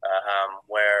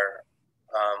where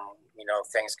you know,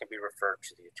 things can be referred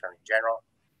to the Attorney General.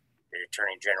 The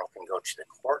Attorney General can go to the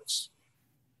courts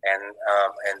and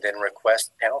then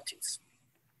request penalties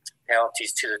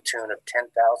to the tune of $10,000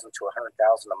 to $100,000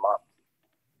 a month.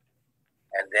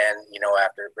 And then, you know,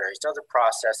 after various other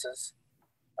processes,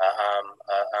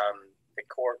 the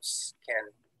courts can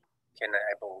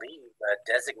I believe,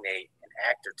 designate an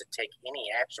actor to take any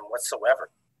action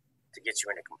whatsoever to get you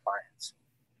into compliance.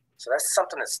 So that's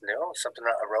something that's new,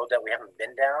 a road that we haven't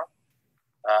been down.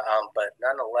 But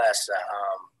nonetheless,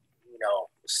 you know,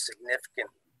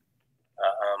 significant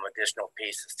additional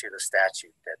pieces to the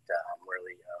statute that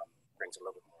really brings a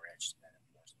little bit more edge to that.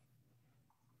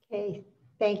 Okay,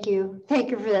 thank you.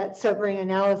 Thank you for that sobering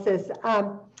analysis.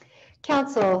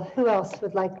 Council, who else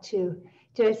would like to?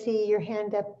 Did I see your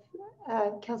hand up,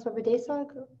 Councilmember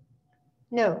Desog?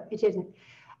 No, it didn't.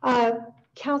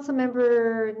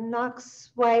 Councilmember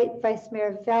Knox White, Vice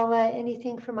Mayor Vela,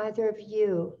 anything from either of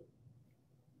you?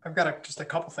 I've got just a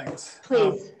couple things.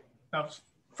 Please.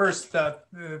 First,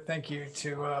 thank you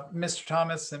to Mr.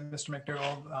 Thomas and Mr.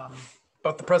 McDougall.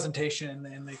 Both the presentation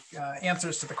and the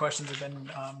answers to the questions have been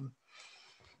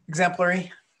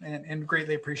exemplary and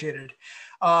greatly appreciated.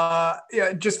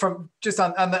 Yeah, just on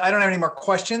the, I don't have any more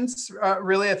questions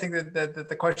really. I think that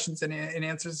the questions and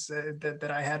answers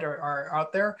that I had are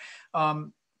out there.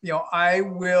 You know, I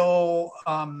will.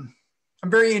 I'm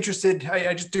very interested.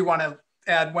 I just do want to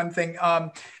add one thing.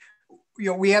 You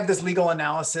know, we have this legal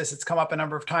analysis. It's come up a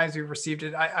number of times. We've received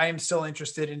it. I am still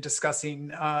interested in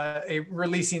discussing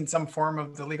releasing some form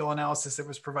of the legal analysis that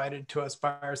was provided to us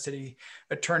by our city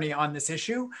attorney on this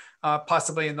issue,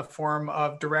 possibly in the form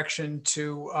of direction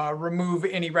to remove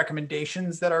any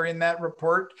recommendations that are in that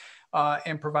report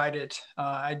and provide it.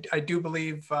 I do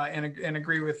believe and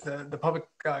agree with the public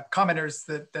commenters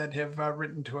that have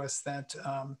written to us that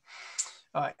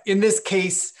in this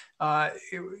case,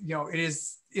 you know, it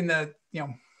is in the, you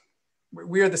know,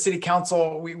 we are the city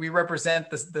council. We represent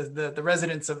the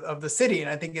residents of the city. And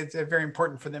I think it's very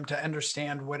important for them to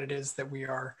understand what it is that we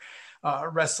are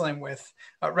wrestling with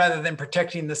rather than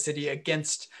protecting the city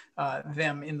against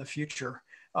them in the future.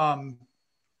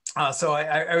 So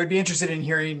I would be interested in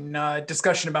hearing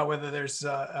discussion about whether there's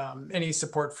any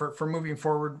support for moving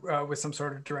forward with some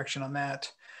sort of direction on that.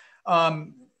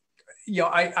 You know,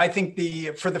 I think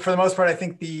for the most part, I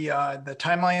think the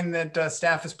timeline that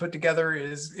staff has put together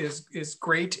is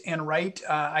great and right.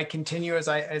 I continue, as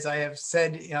I have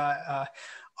said, you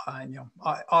know,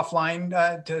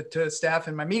 offline to staff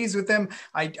in my meetings with them.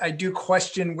 I do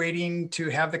question waiting to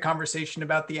have the conversation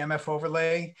about the MF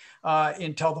overlay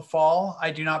until the fall. I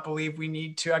do not believe we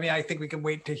need to. I mean, I think we can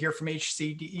wait to hear from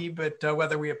HCD, but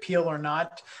whether we appeal or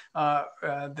not,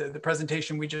 the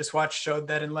presentation we just watched showed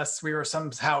that unless we were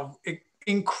somehow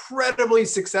incredibly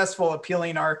successful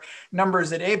appealing our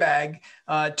numbers at ABAG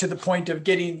to the point of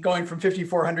going from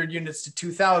 5,400 units to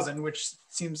 2,000, which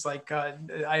seems like I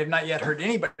have not yet heard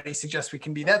anybody suggest we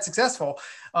can be that successful.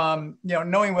 You know,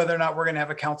 knowing whether or not we're going to have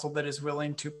a council that is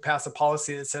willing to pass a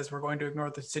policy that says we're going to ignore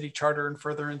the city charter in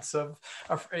furtherance of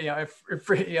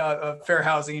fair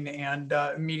housing and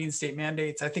meeting state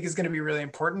mandates, I think is going to be really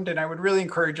important. And I would really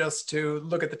encourage us to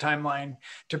look at the timeline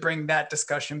to bring that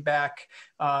discussion back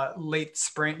late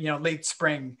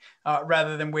spring,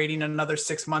 rather than waiting another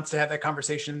 6 months to have that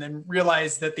conversation, and then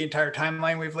realize that the entire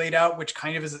timeline we've laid out, which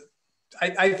kind of is,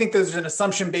 I think there's an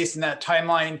assumption based in that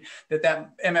timeline that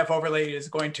MF overlay is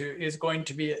going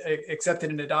to be accepted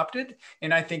and adopted.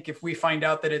 And I think if we find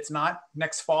out that it's not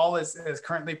next fall as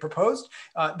currently proposed,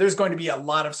 there's going to be a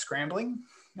lot of scrambling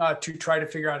to try to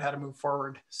figure out how to move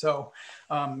forward. So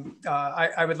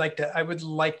I would like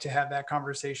to have that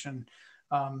conversation.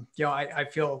 You know, I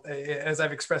feel, as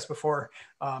I've expressed before,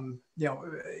 you know,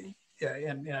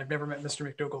 and I've never met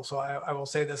Mr. McDougall, so I will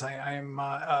say this: I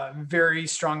am very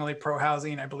strongly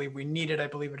pro-housing. I believe we need it. I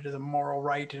believe it is a moral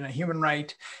right and a human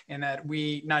right, and that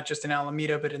we, not just in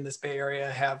Alameda, but in this Bay Area,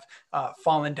 have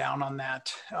fallen down on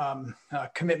that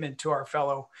commitment to our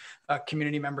fellow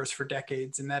community members for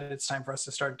decades, and that it's time for us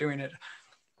to start doing it.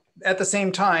 At the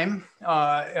same time,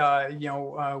 you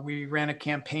know, we ran a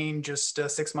campaign just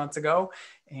 6 months ago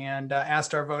and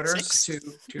asked our voters to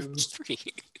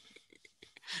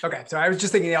Okay, so I was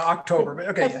just thinking October, but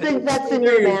okay. That's in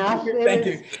your math.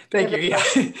 Thank you. Yeah,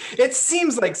 it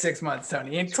seems like 6 months,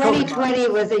 Tony. It's 2020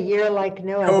 was a year like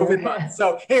no other. COVID month.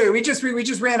 So anyway, we just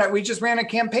ran a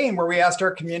campaign where we asked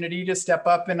our community to step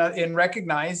up and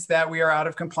recognize that we are out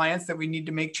of compliance, that we need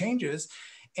to make changes.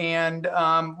 And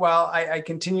while I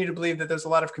continue to believe that there's a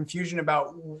lot of confusion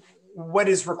about what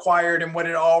is required and what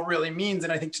it all really means,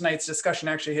 and I think tonight's discussion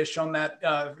actually has shown that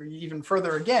even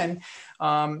further again,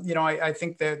 you know, I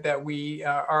think that we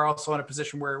are also in a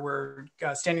position where we're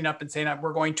standing up and saying that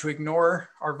we're going to ignore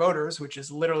our voters, which is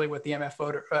literally what the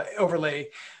MF overlay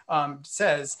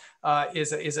says,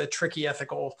 is a tricky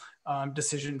ethical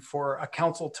decision for a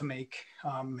council to make.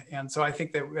 And so I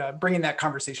think that bringing that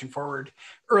conversation forward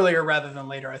earlier rather than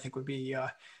later, I think would be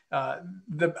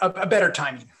a better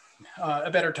timing.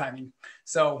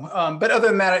 So, but other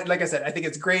than that, like I said, I think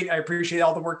it's great. I appreciate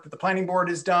all the work that the planning board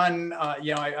has done.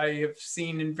 You know, I have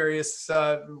seen in various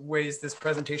ways this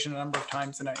presentation a number of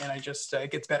times, and I just,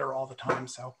 it gets better all the time.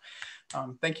 So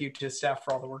thank you to staff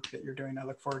for all the work that you're doing. I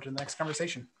look forward to the next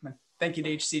conversation. And thank you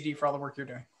to HCD for all the work you're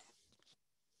doing.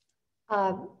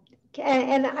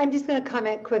 And I'm just going to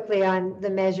comment quickly on the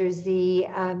Measure Z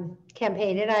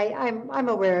campaign, and I'm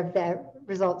aware of the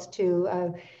results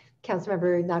too.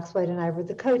 Councilmember Knox White and I were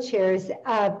the co-chairs,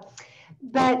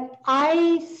 but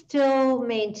I still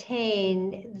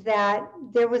maintain that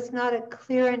there was not a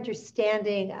clear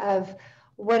understanding of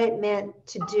what it meant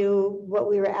to do what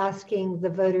we were asking the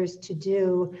voters to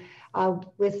do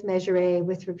with Measure A,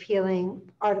 with repealing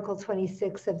Article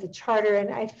 26 of the Charter,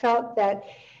 and I felt that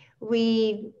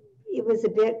it was a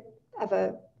bit of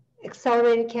a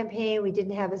accelerated campaign. We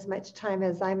didn't have as much time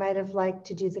as I might have liked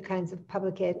to do the kinds of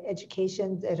public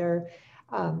education that are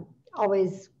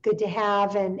always good to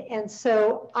have. And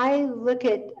so I look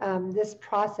at this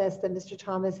process that Mr.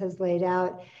 Thomas has laid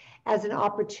out as an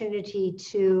opportunity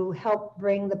to help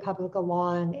bring the public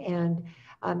along and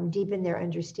deepen their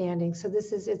understanding. So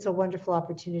it's a wonderful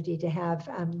opportunity to have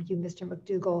you, Mr.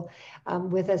 McDougall,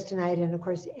 with us tonight. And of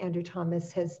course, Andrew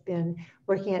Thomas has been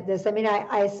working at this. I mean,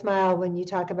 I smile when you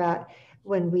talk about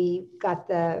when we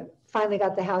finally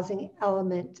got the housing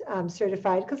element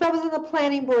certified, because I was on the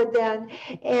planning board then,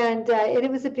 and it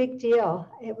was a big deal.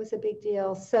 It was a big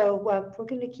deal. So we're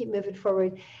going to keep moving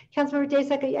forward. Councilmember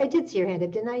Daysek, I did see your hand up,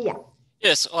 didn't I? Yeah.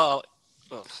 Yes. Well,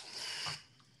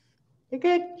 you're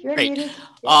good. You're great. muted.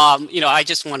 You know, I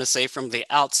just want to say from the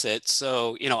outset,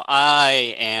 so, you know,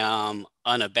 I am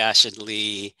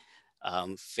unabashedly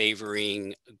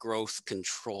favoring growth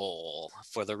control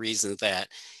for the reason that,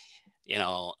 you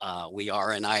know, we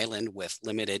are an island with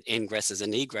limited ingresses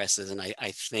and egresses, and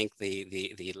I think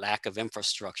the lack of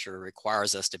infrastructure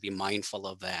requires us to be mindful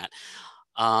of that.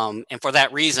 And for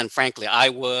that reason, frankly, I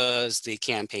was the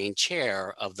campaign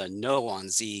chair of the No on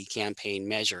Z campaign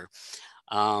measure.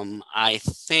 I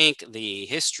think the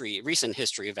recent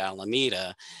history of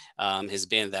Alameda has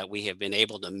been that we have been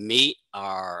able to meet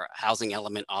our housing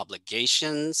element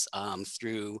obligations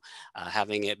through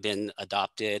having it been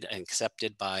adopted and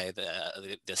accepted by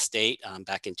the state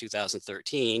back in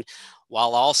 2013,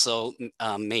 while also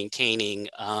maintaining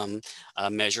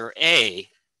Measure A.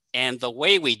 And the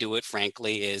way we do it,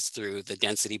 frankly, is through the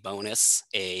density bonus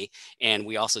A, and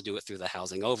we also do it through the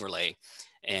housing overlay.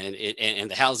 And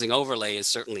the housing overlay is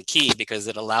certainly key because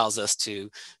it allows us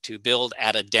to build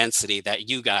at a density that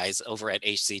you guys over at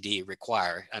HCD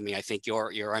require. I mean, I think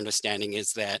your understanding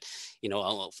is that, you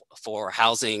know, for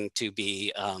housing to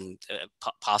be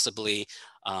possibly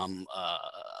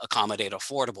accommodate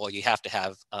affordable, you have to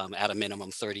have at a minimum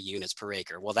 30 units per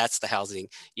acre. Well, that's the housing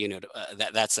unit,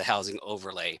 that's the housing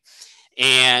overlay.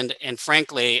 And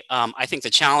frankly, I think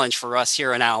the challenge for us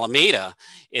here in Alameda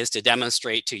is to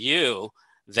demonstrate to you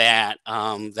that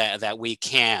that we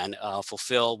can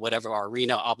fulfill whatever our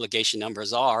RHNA obligation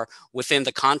numbers are within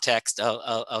the context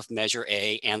of Measure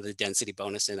A and the density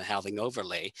bonus in the housing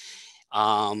overlay.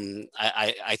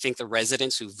 I think the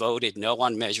residents who voted no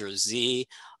on Measure Z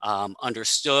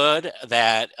understood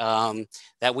that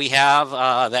that we have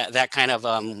that kind of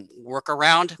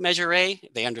workaround Measure A.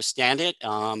 They understand it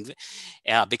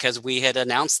because we had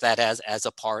announced that as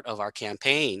a part of our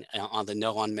campaign on the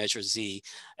no on Measure Z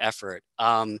effort.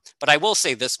 But I will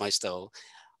say this much though.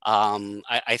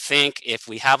 I think if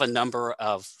we have a number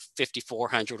of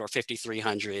 5,400 or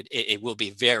 5,300, it will be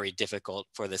very difficult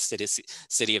for the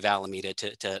city of Alameda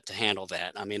to handle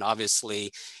that. I mean,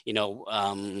 obviously, you know,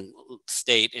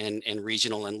 state and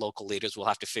regional and local leaders will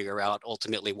have to figure out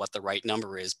ultimately what the right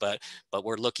number is, but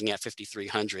we're looking at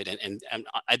 5,300. And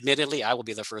admittedly, I will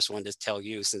be the first one to tell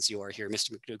you, since you are here,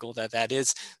 Mr. McDougall,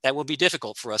 that will be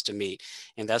difficult for us to meet.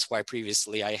 And that's why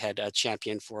previously I had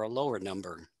championed for a lower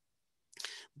number.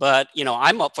 But, you know,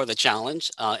 I'm up for the challenge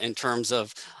in terms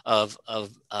of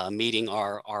meeting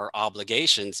our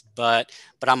obligations. But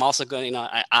I'm also going, you know,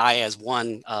 I as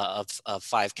one of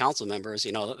 5 council members,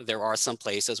 you know, there are some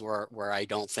places where I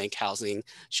don't think housing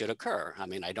should occur. I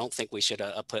mean, I don't think we should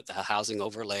put the housing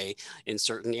overlay in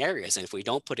certain areas. And if we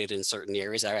don't put it in certain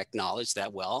areas, I acknowledge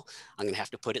that, well, I'm going to have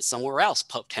to put it somewhere else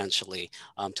potentially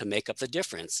to make up the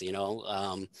difference. You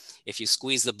know, if you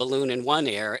squeeze the balloon in one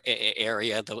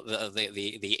area,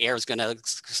 the air is going to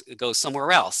go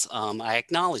somewhere else. I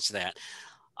acknowledge that.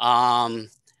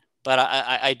 But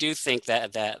I do think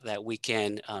that we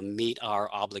can meet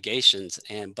our obligations.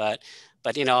 But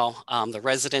you know, the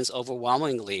residents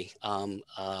overwhelmingly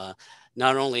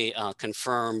not only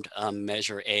confirmed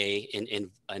Measure A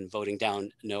in voting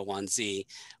down no on Z,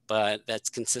 but that's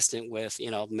consistent with,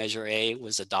 Measure A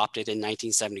was adopted in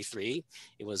 1973.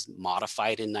 It was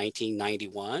modified in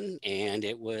 1991, and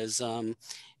it was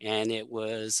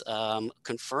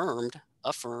confirmed,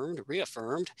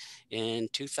 reaffirmed in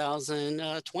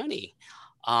 2020.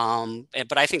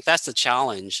 But I think that's the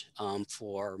challenge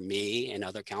for me and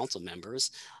other council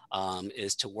members,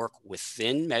 is to work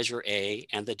within Measure A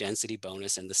and the density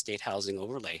bonus and the state housing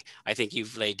overlay. I think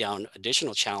you've laid down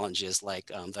additional challenges like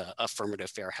the affirmative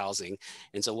fair housing.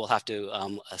 And so we'll have to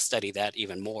study that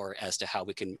even more as to how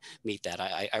we can meet that.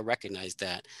 I recognize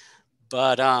that.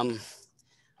 But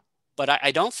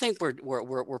I don't think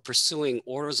we're pursuing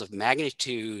orders of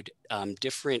magnitude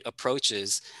different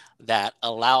approaches that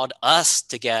allowed us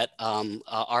to get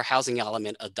our housing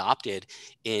element adopted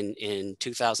in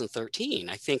 2013.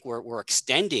 I think we're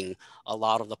extending a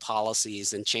lot of the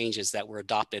policies and changes that were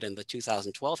adopted in the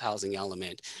 2012 housing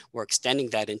element. We're extending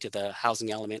that into the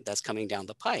housing element that's coming down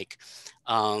the pike.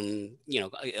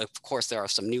 Of course, there are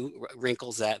some new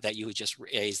wrinkles that you just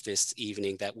raised this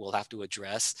evening that we'll have to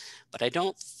address, but I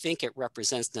don't think it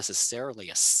represents necessarily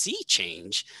a sea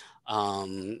change.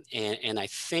 And I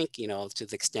think, to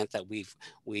the extent that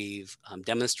we've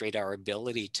demonstrated our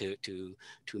ability to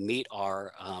meet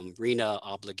our RENA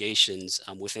obligations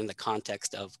within the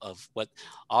context of what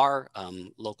our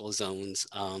local zones,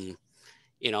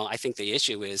 I think the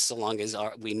issue is, so long as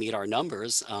we meet our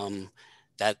numbers,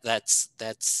 that's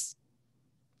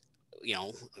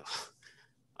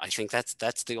I think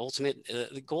that's the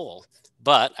ultimate goal.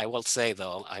 But I will say,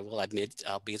 though, I'll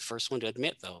be the first one to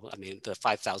admit, though, I mean, the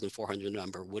 5,400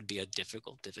 number would be a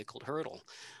difficult hurdle.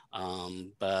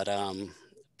 But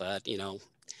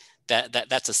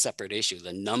that's a separate issue.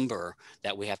 The number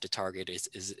that we have to target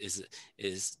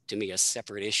is to me a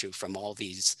separate issue from all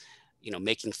these,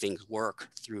 making things work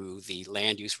through the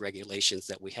land use regulations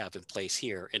that we have in place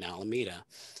here in Alameda.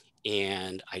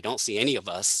 And I don't see any of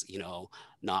us,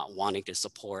 not wanting to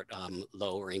support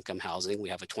lower income housing. We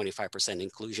have a 25%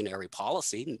 inclusionary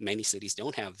policy. Many cities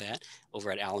don't have that over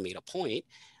at Alameda Point.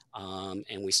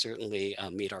 And we certainly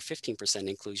meet our 15%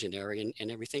 inclusionary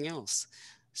and everything else.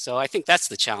 So I think that's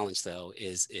the challenge, though,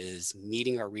 is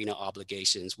meeting our RENA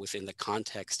obligations within the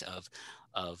context of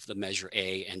the Measure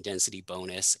A and density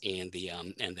bonus and the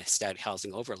static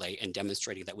housing overlay, and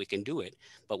demonstrating that we can do it.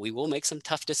 But we will make some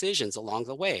tough decisions along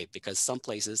the way, because some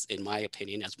places, in my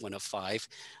opinion, as one of 5,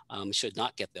 should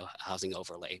not get the housing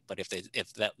overlay. But if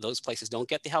those places don't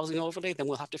get the housing overlay, then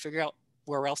we'll have to figure out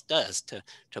where else does to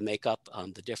make up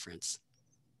the difference.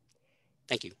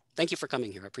 Thank you. Thank you for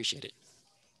coming here. I appreciate it.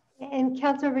 And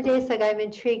Councilmember Daysog, I'm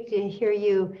intrigued to hear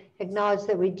you acknowledge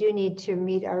that we do need to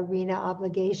meet our RENA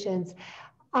obligations.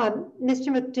 Mr.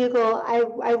 McDougall,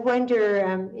 I wonder,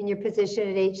 in your position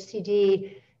at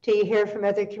HCD, do you hear from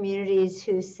other communities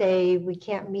who say we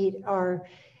can't meet our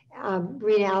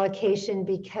RENA allocation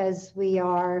because there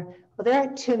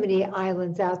aren't too many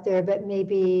islands out there, but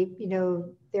maybe,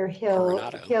 they're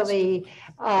hilly,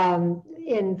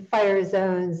 in fire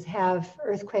zones, have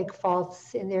earthquake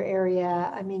faults in their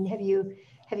area. I mean, have you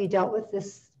dealt with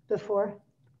this before?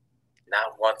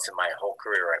 Not once in my whole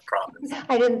career, I promise.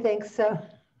 I didn't think so.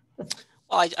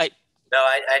 Well, I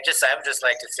would just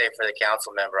like to say, for the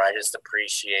council member, I just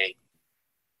appreciate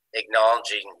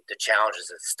acknowledging the challenges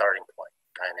as a starting point,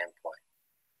 not an end point.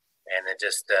 And it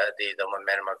just the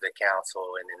momentum of the council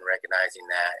and in recognizing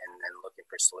that and looking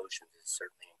for solutions is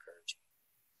certainly encouraging.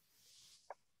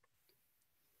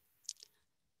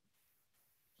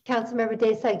 Councilmember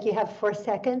Daysog, you have 4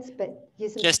 seconds, but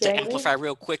use them just sparingly. To amplify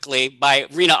real quickly, by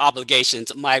RENA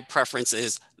obligations, my preference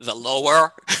is the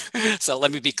lower. So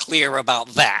let me be clear about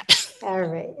that. All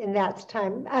right, and that's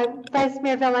time. Vice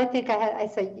Mayor Vela, I think I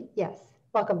said yes.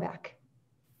 Welcome back.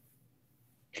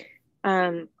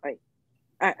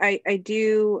 I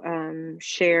do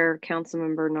share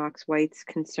Councilmember Knox White's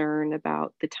concern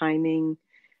about the timing.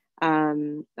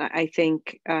 I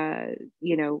think,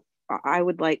 I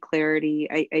would like clarity.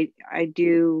 I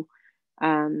do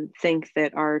think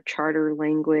that our charter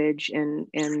language and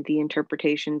the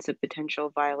interpretations of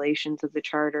potential violations of the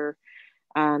charter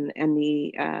and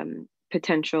the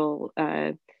potential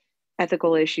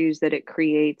ethical issues that it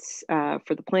creates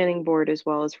for the planning board as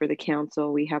well as for the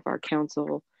council. We have our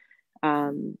council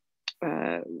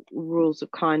rules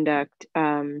of conduct,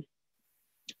 and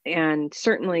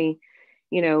certainly,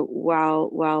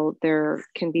 while there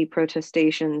can be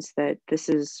protestations that this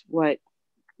is what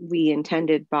we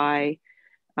intended by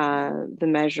the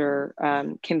measure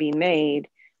can be made,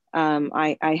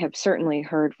 I have certainly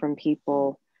heard from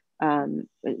people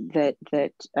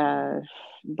that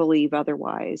believe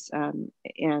otherwise,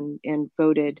 and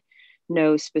voted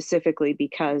no specifically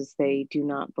because they do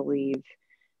not believe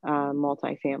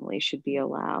multifamily should be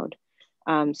allowed.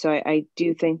 So I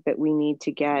do think that we need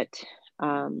to get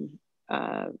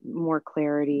more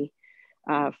clarity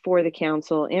for the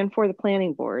council and for the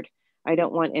planning board. I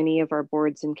don't want any of our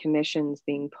boards and commissions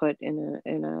being put in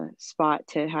a spot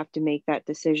to have to make that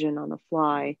decision on the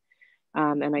fly.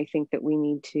 And I think that we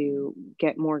need to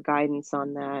get more guidance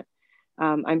on that.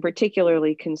 I'm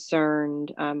particularly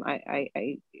concerned,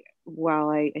 while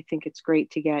I think it's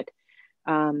great to get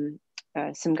some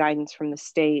guidance from the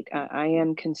state, I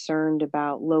am concerned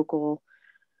about local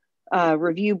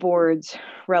review boards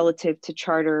relative to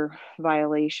charter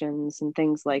violations and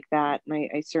things like that.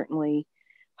 And I certainly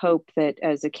hope that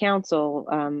as a council,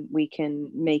 we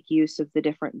can make use of the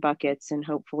different buckets and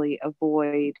hopefully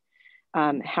avoid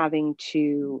having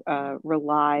to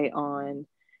rely on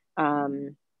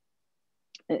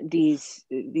these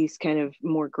kind of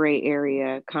more gray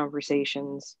area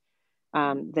conversations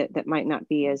that might not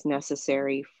be as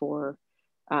necessary for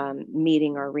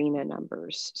meeting our RENA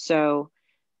numbers. So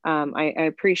I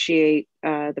appreciate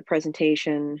the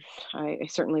presentation. I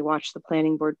certainly watched the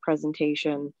planning board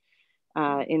presentation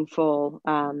in full,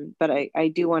 but I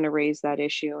do want to raise that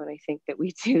issue, and I think that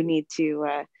we do need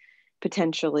to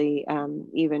potentially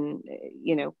even,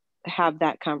 have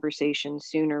that conversation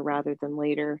sooner rather than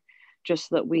later, just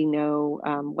so that we know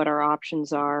what our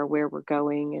options are, where we're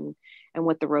going, and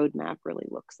what the roadmap really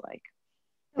looks like.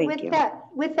 Thank you.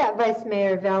 With that, Vice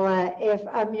Mayor Vela, if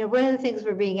one of the things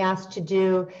we're being asked to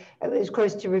do is, of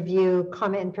course, to review,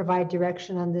 comment, and provide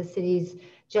direction on the city's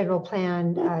general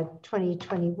plan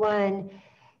 2021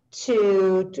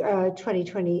 to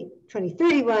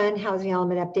 2031 housing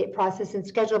element update process and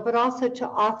schedule, but also to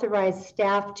authorize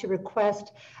staff to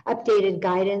request updated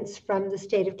guidance from the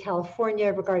state of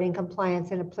California regarding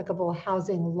compliance and applicable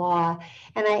housing law.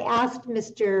 And I asked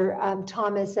Mr.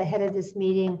 Thomas ahead of this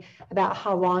meeting about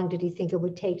how long did he think it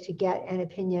would take to get an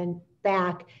opinion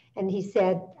back. And he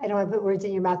said, I don't want to put words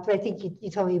in your mouth, but I think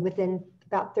you told me within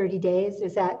about 30 days.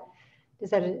 Is that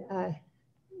a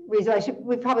reason?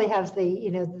 We probably have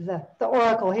the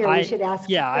oracle here. We should ask.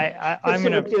 Yeah, I'm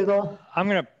gonna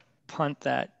punt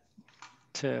that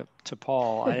to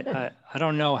Paul. I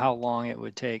don't know how long it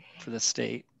would take for the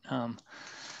state.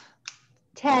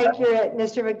 Tag, you're it,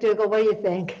 Mr. McDougall. What do you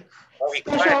think?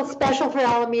 Special for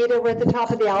Alameda. We're at the top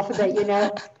of the alphabet,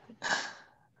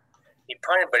 He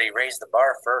punted, but he raised the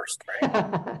bar first,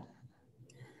 right?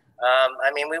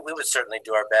 I mean, we would certainly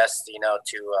do our best, to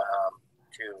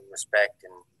respect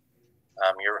and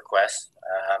your requests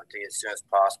to get as soon as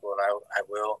possible, and I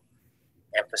will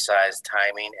emphasize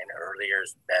timing, and earlier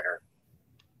is better.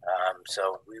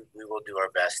 So we will do our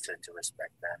best to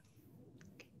respect that.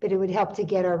 But it would help to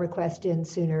get our request in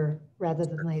sooner rather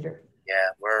than later. Yeah,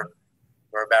 we're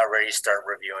about ready to start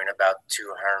reviewing about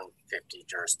 250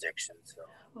 jurisdictions. So.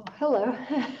 Oh, hello.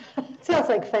 Sounds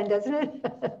like fun, doesn't it?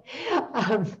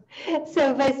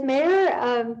 So Vice Mayor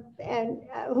and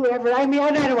whoever, I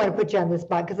don't want to put you on the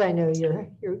spot because I know you're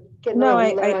getting low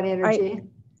on energy.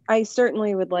 I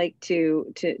certainly would like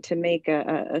to make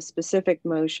a specific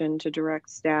motion to direct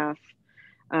staff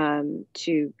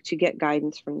to get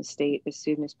guidance from the state as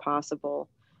soon as possible.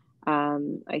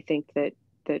 I think that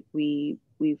we've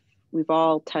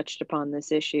all touched upon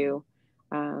this issue.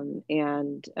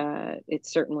 And it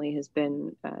certainly has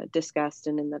been discussed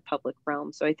and in the public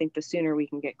realm. So I think the sooner we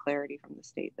can get clarity from the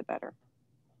state, the better.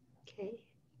 Okay.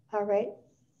 All right.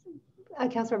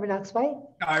 Councilmember Knox-White?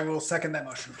 I will second that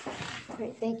motion. All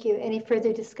right. Thank you. Any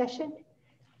further discussion?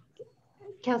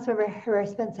 Councilmember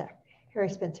Harris-Spencer.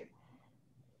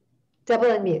 Double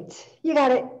unmute. You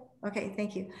got it. Okay,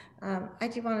 thank you. I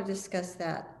do want to discuss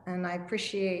that, and I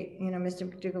appreciate Mr.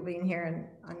 McDougall being here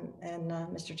and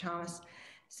Mr. Thomas.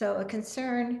 So a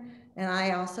concern, and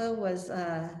I also was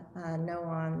no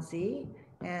on Z,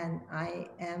 and I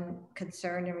am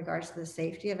concerned in regards to the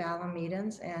safety of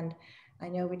Alamedans, and I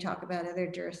know we talk about other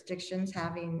jurisdictions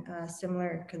having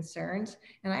similar concerns,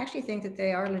 and I actually think that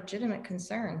they are legitimate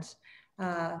concerns.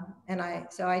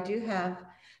 So I do have.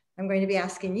 I'm going to be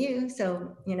asking you,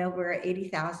 so, we're at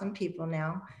 80,000 people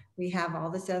now. We have all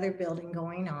this other building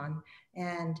going on.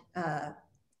 And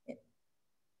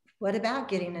What about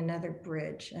getting another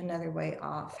bridge, another way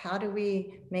off? How do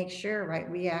we make sure, right,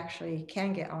 we actually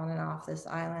can get on and off this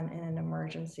island in an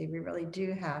emergency? We really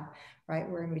do have, right,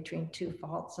 we're in between two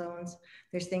fault zones.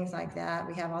 There's things like that.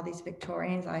 We have all these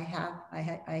Victorians.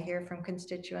 I hear from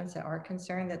constituents that are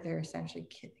concerned that they're essentially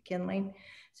kindling.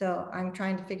 So I'm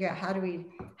trying to figure out how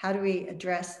do we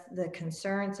address the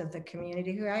concerns of the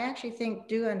community, who I actually think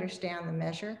do understand the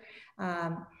measure,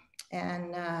 and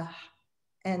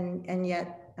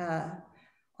yet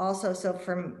also, so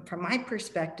from my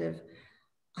perspective,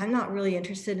 I'm not really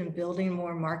interested in building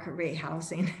more market rate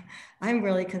housing. I'm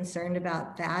really concerned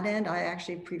about that end. I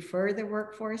actually prefer the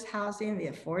workforce housing, the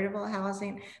affordable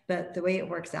housing, but the way it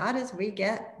works out is we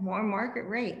get more market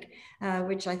rate,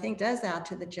 which I think does add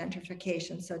to the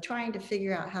gentrification. So trying to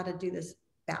figure out how to do this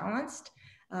balanced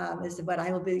is what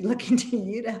I will be looking to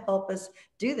you to help us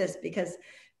do this, because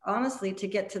honestly, to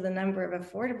get to the number of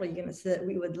affordable units that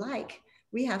we would like,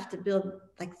 we have to build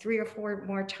like 3 or 4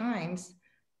 more times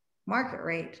market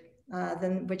rate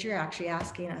than what you're actually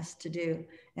asking us to do.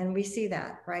 And we see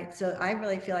that, right? So I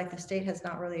really feel like the state has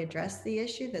not really addressed the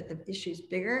issue, that the issue's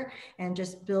bigger, and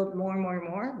just build more and more and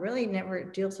more really never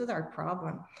deals with our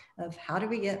problem of how do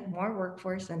we get more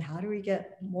workforce and how do we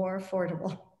get more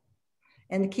affordable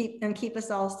and keep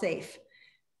us all safe.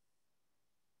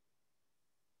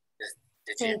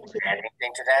 Did you add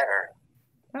anything to that, or?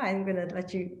 I'm going to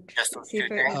let you just those see two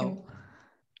if things.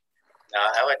 No,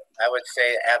 I would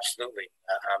say absolutely.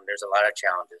 There's a lot of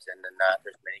challenges, and then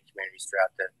there's many communities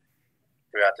throughout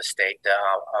the state.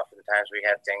 Oftentimes we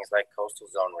have things like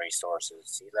coastal zone resources,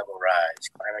 sea level rise,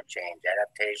 climate change,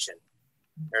 adaptation.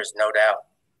 There's no doubt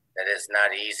that it's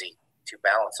not easy to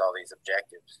balance all these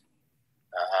objectives,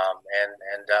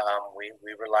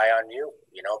 we rely on you,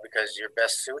 because you're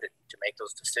best suited to make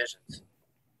those decisions.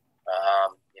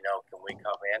 Can we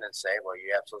come in and say, well,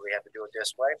 you absolutely have to do it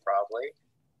this way? Probably.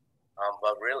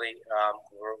 But really,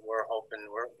 we're hoping,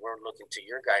 we're looking to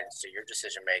your guidance, to your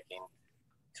decision making,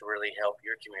 to really help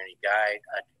your community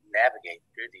navigate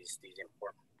through these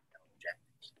important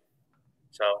objectives.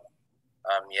 So,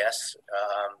 yes,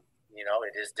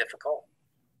 it is difficult,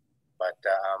 but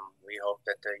we hope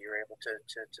that you're able to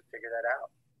figure that out.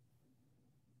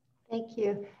 Thank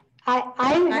you.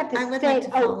 I would like to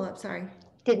follow up. Sorry.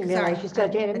 Didn't realize you still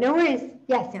did it. No worries.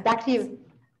 Yes, yeah. Back to you.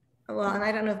 Well, and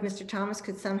I don't know if Mr. Thomas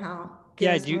could somehow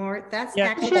give us more. That's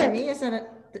actually sure. To me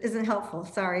isn't helpful.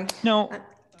 Sorry. No.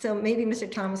 So maybe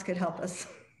Mr. Thomas could help us.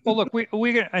 Well, look,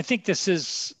 I think this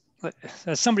is,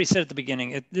 as somebody said at the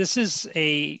beginning, this is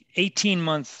a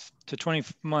 18-month to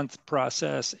 20-month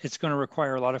process. It's going to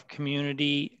require a lot of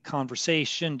community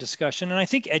conversation, discussion, and I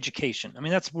think education. I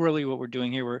mean, that's really what we're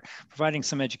doing here. We're providing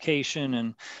some education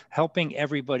and helping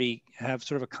everybody have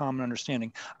sort of a common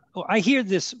understanding. We hear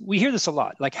this a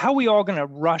lot, like how are we all going to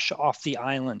rush off the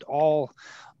island, all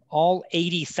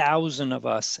 80,000 of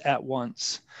us at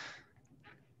once?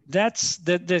 That's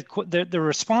the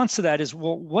response to that is,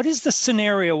 well, what is the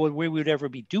scenario where we would ever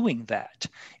be doing that?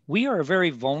 We are a very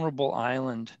vulnerable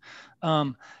island,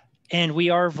 and we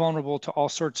are vulnerable to all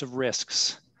sorts of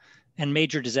risks and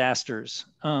major disasters.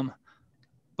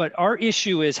 But our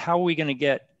issue is, how are we going to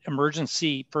get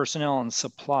emergency personnel and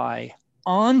supply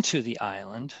onto the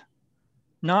island?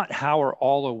 Not how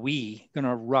are we going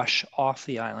to rush off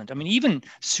the island? I mean, even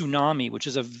tsunami, which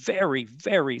is a very,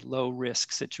 very low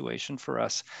risk situation for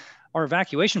us, our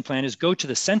evacuation plan is go to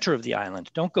the center of the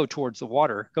island. Don't go towards the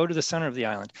water. Go to the center of the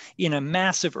island. In a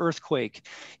massive earthquake,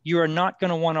 you are not going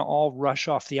to want to all rush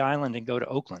off the island and go to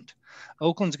Oakland.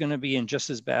 Oakland's going to be in just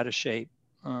as bad a shape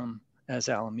as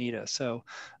Alameda. So,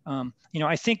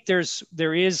 I think there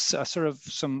is a sort of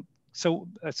some, so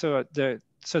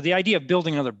the idea of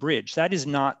building another bridge, that is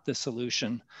not the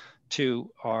solution to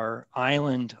our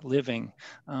island living.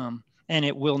 And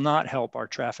it will not help our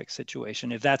traffic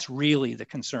situation if that's really the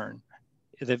concern.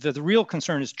 The real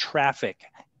concern is traffic,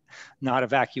 not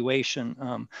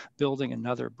evacuation. Building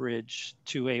another bridge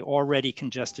to a already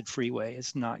congested freeway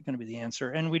is not going to be the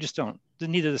answer. And we just don't,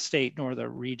 neither the state nor the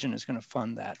region is going to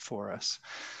fund that for us.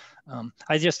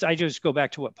 I just go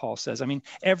back to what Paul says. I mean,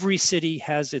 every city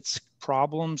has its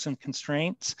problems and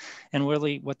constraints, and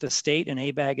really what the state and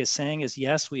ABAG is saying is,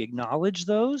 yes, we acknowledge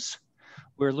those.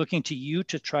 We're looking to you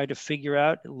to try to figure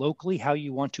out locally how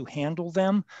you want to handle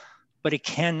them, but it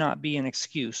cannot be an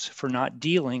excuse for not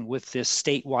dealing with this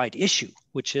statewide issue,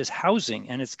 which is housing,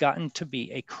 and it's gotten to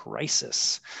be a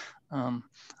crisis. I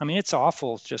mean, it's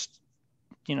awful just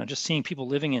seeing people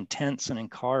living in tents and in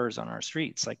cars on our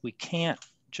streets. Like, we can't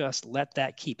just let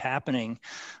that keep happening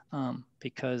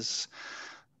because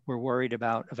we're worried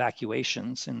about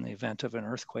evacuations in the event of an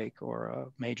earthquake or a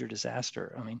major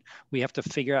disaster. I mean, we have to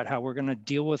figure out how we're going to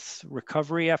deal with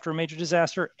recovery after a major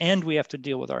disaster, and we have to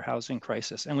deal with our housing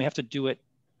crisis, and we have to do it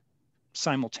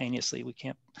simultaneously. We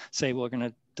can't say we're going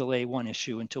to delay one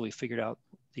issue until we figured out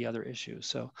the other issue.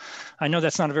 So I know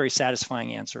that's not a very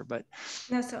satisfying answer, but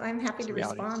no, so I'm happy to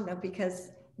respond though,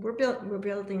 because we're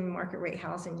building market rate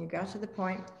housing. You got to the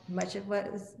point, much of what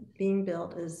is being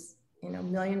built is, you know, $1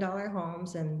 million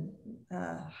homes and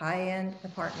high-end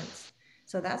apartments.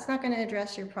 So that's not going to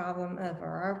address your problem or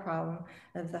our problem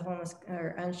of the homeless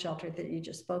or unsheltered that you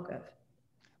just spoke of.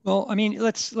 Well, I mean,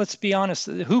 let's be honest.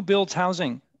 Who builds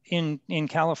housing in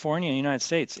California, United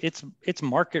States? It's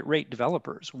market rate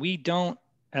developers. We don't,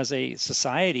 as a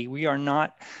society, we are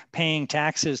not paying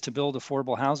taxes to build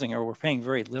affordable housing, or we're paying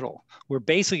very little. We're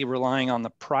basically relying on the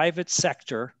private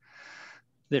sector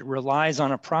that relies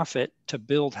on a profit to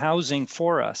build housing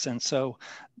for us. And so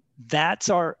that's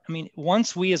I mean,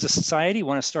 once we as a society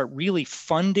want to start really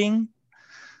funding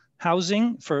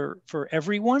housing for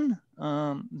everyone,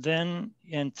 then,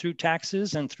 and through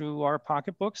taxes and through our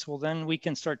pocketbooks, well, then we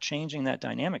can start changing that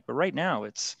dynamic. But right now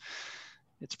it's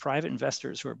private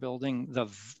investors who are building the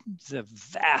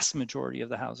vast majority of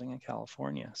the housing in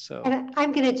California. So, and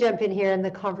I'm going to jump in here in the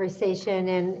conversation,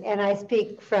 and I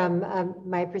speak from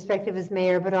my perspective as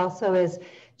mayor, but also as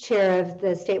chair of the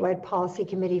statewide policy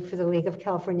committee for the League of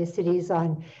California Cities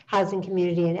on Housing,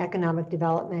 Community, and Economic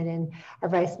Development. And our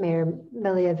vice mayor,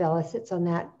 Melia Vela, sits on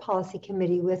that policy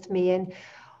committee with me. And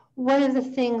one of the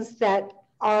things that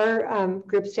our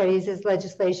group studies is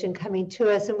legislation coming to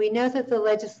us, and we know that the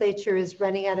legislature is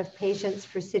running out of patience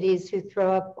for cities who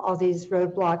throw up all these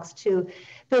roadblocks to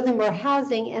building more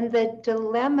housing. And the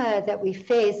dilemma that we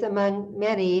face among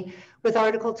many with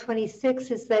Article 26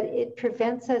 is that it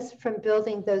prevents us from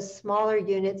building those smaller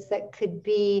units that could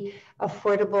be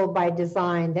affordable by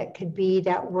design, that could be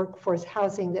that workforce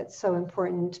housing that's so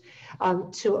important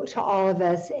to all of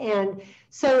us. And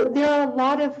so there are a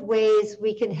lot of ways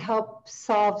we can help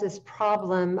solve this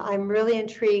problem. I'm really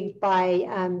intrigued by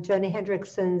Jonah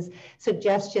Hendrickson's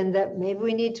suggestion that maybe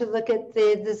we need to look at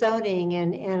the zoning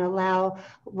and allow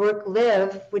work,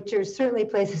 live, which are certainly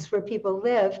places where people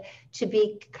live, to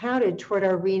be counted toward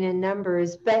our RHNA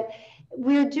numbers. But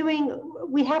we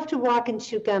have to walk and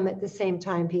chew gum at the same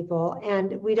time, people,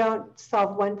 and we don't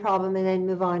solve one problem and then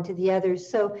move on to the other.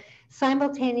 So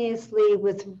simultaneously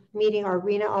with meeting our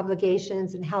RHNA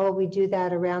obligations, and how will we do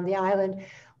that around the island,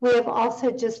 we have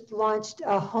also just launched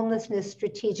a homelessness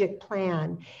strategic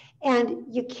plan. And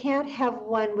you can't have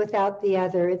one without the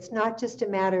other. It's not just a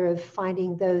matter of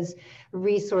finding those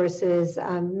resources,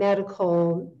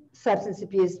 medical, substance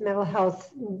abuse, mental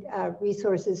health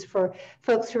resources for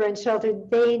folks who are unsheltered.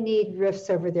 They need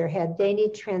roofs over their head. They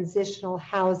need transitional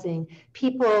housing.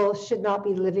 People should not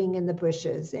be living in the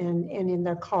bushes and in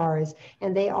their cars,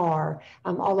 and they are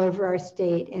all over our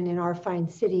state and in our fine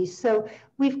cities. So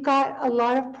we've got a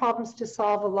lot of problems to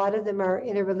solve. A lot of them are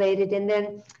interrelated. And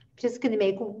then just going to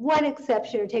make one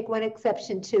exception, or take one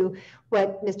exception to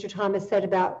what Mr. Thomas said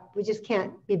about we just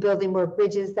can't be building more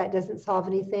bridges. That doesn't solve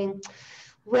anything.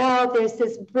 Well, there's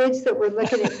this bridge that we're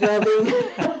looking at building.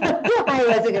 I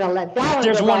wasn't going to let that one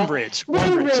There's go one by. bridge.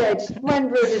 One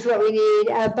bridge is what we need.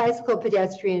 A bicycle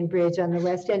pedestrian bridge on the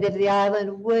west end of the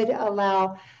island would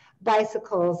allow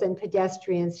bicycles and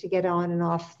pedestrians to get on and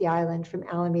off the island from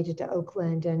Alameda to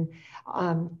Oakland, and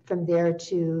from there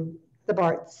to the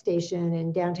BART station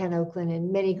in downtown Oakland,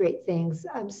 and many great things.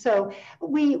 So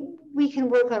we can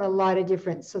work on a lot of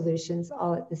different solutions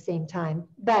all at the same time.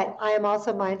 But I am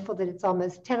also mindful that it's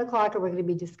almost 10 o'clock and we're going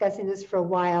to be discussing this for a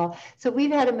while. So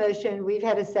we've had a motion, we've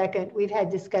had a second, we've had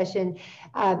discussion.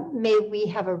 May we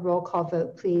have a roll call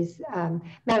vote, please,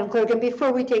 Madam Clerk? And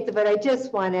before we take the vote, I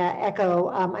just want to echo,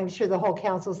 I'm sure the whole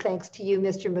council's thanks to you,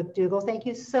 Mr. McDougall. Thank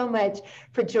you so much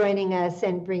for joining us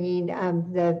and bringing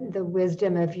the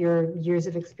wisdom of your years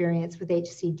of experience with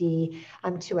HCD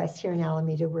to us here in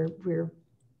Alameda. We're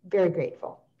very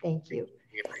grateful. Thank you.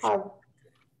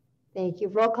 Thank you.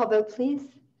 Roll call vote, please.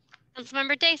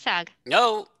 Councilmember Daysag.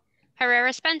 No.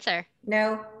 Herrera Spencer.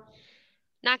 No.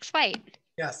 Knox White.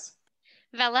 Yes.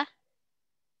 Vela.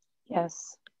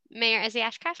 Yes. Mayor Ezzy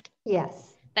Ashcraft.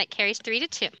 Yes. That carries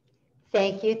 3-2.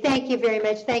 Thank you. Thank you very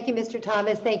much. Thank you, Mr.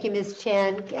 Thomas. Thank you, Ms.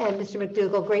 Chen and Mr.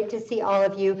 McDougall. Great to see all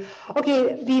of you.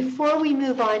 Okay, before we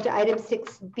move on to item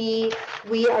 6B,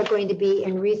 we are going to be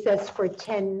in recess for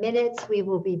 10 minutes. We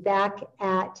will be back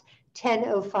at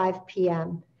 10:05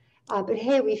 p.m. But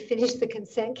hey, we finished the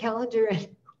consent calendar and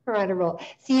we're on a roll.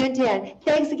 See you in 10.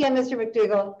 Thanks again, Mr.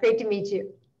 McDougall. Great to meet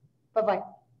you. Bye-bye.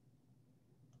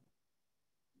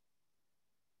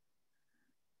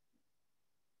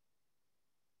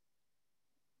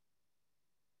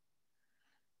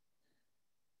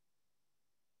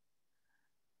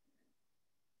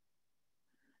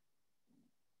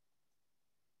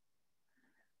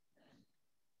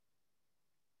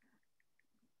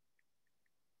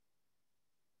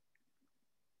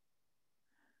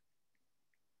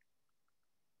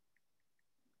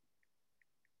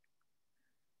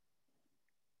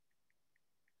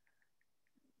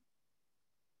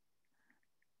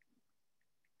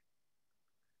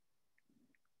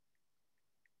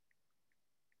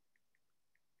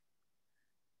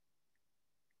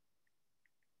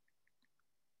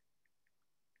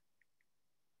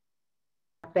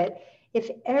 back. But if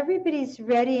everybody's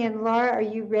ready, and Laura, are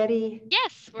you ready?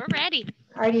 Yes, we're ready.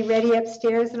 Are you ready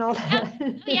upstairs and all that?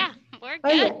 Oh, yeah, we're good.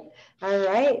 Oh, yeah. All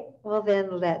right. Well,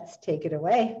 then let's take it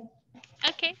away.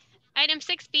 Okay. Item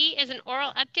 6B is an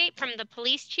oral update from the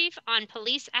police chief on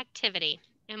police activity.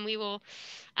 And we will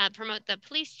promote the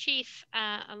police chief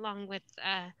along with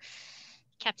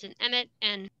Captain Emmett.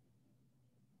 And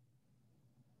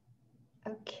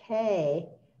okay.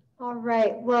 All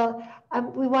right. Well,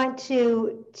 we want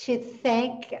to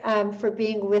thank for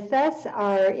being with us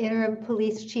our interim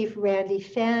police chief Randy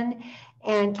Fenn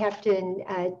and Captain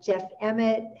Jeff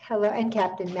Emmett. Hello, and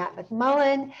Captain Matt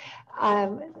McMullen.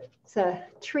 It's a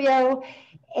trio,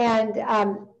 and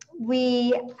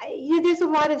there's a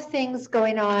lot of things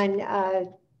going on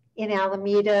in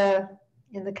Alameda,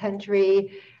 in the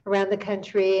country, around the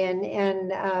country,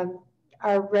 and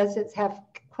our residents have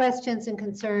questions and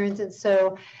concerns, and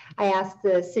so I asked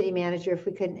the city manager if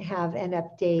we couldn't have an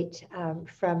update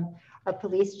from our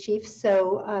police chief.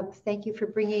 So thank you for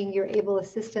bringing your able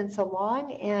assistance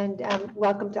along, and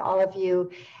welcome to all of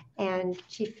you. And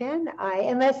Chief Fenn,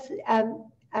 unless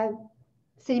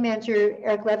City Manager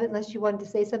Eric Levitt, unless you wanted to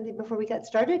say something before we got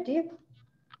started, do you?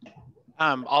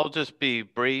 I'll just be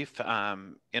brief.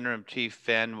 Interim Chief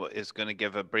Fenn is going to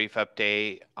give a brief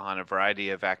update on a variety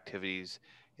of activities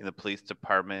in the police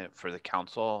department for the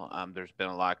council. There's been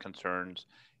a lot of concerns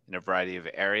in a variety of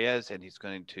areas, and he's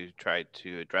going to try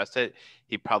to address it.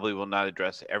 He probably will not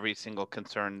address every single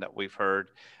concern that we've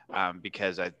heard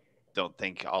because I don't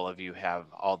think all of you have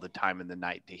all the time in the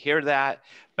night to hear that,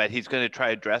 but he's going to try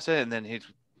to address it, and then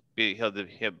he'll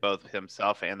both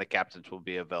himself and the captains will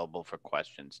be available for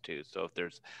questions too. So if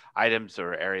there's items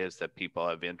or areas that people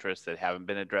have interest that haven't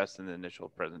been addressed in the initial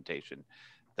presentation,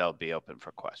 they'll be open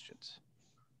for questions.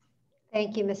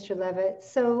 Thank you, Mr. Levitt.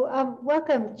 So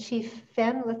welcome, Chief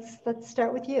Fenn. Let's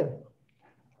start with you.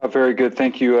 Very good.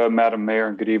 Thank you, Madam Mayor,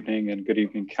 and good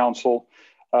evening, Council.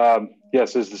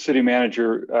 Yes, as the city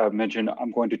manager mentioned,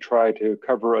 I'm going to try to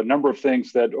cover a number of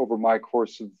things that over my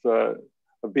course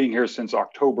of being here since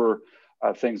October,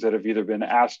 things that have either been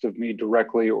asked of me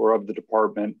directly or of the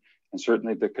department, and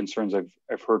certainly the concerns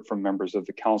I've heard from members of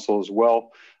the council as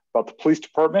well about the police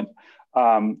department.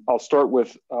 I'll start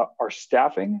with our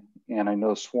staffing, and I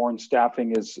know sworn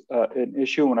staffing is an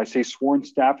issue. When I say sworn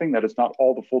staffing, that is not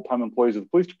all the full-time employees of the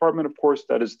police department, of course,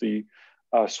 that is the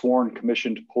sworn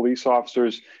commissioned police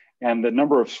officers, and the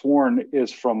number of sworn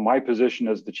is from my position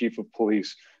as the chief of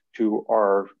police to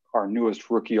our newest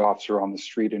rookie officer on the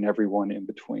street and everyone in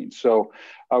between. So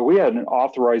we had an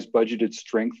authorized budgeted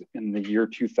strength in the year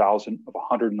 2000 of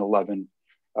 111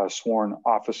 sworn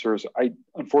officers. I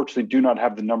unfortunately do not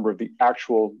have the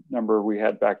actual number we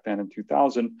had back then in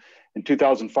 2000. In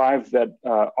 2005, that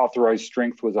authorized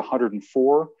strength was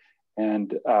 104,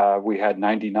 and we had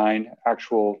 99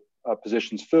 actual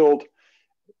positions filled.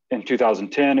 In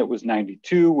 2010, it was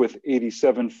 92 with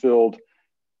 87 filled.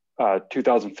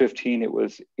 2015, it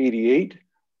was 88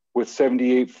 with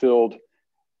 78 filled.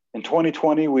 In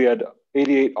 2020, we had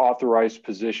 88 authorized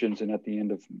positions, and at the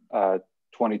end of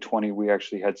 2020, we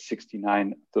actually had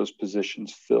 69 of those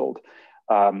positions filled.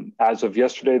 As of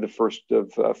yesterday, the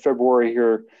 1st of February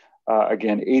here,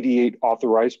 again, 88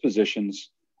 authorized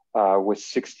positions with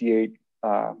 68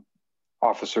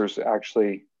 officers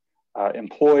actually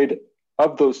employed.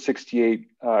 Of those 68,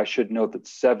 I should note that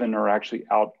 7 are actually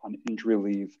out on injury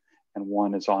leave and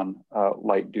 1 is on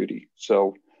light duty.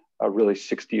 So really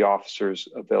 60 officers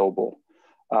available.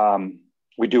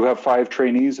 We do have 5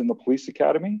 trainees in the police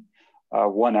academy.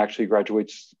 1 actually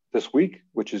graduates this week,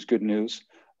 which is good news.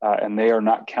 And they are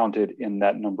not counted in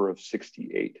that number of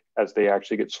 68. As they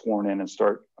actually get sworn in and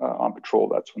start on patrol,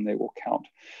 that's when they will count.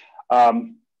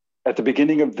 At the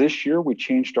beginning of this year, we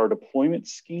changed our deployment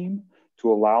scheme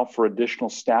to allow for additional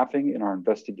staffing in our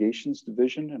investigations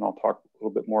division, and I'll talk a little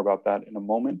bit more about that in a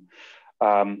moment.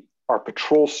 Our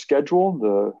patrol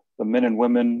schedule, the men and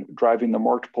women driving the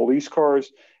marked police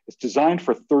cars, is designed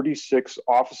for 36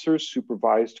 officers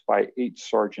supervised by 8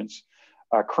 sergeants.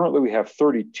 Currently, we have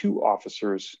 32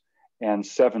 officers and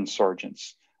 7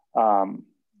 sergeants.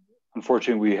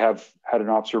 Unfortunately, we have had an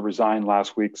officer resign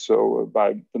last week, so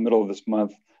by the middle of this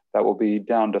month, that will be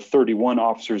down to 31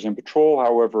 officers in patrol.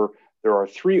 However, there are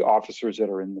 3 officers that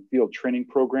are in the field training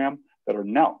program that are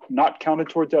now not counted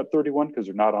towards that 31 because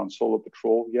they're not on solo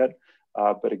patrol yet.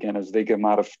 But again, as they get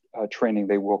out of training,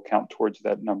 they will count towards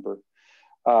that number.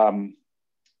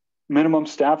 Minimum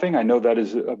staffing, I know that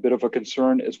is a bit of a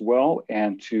concern as well.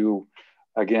 And to,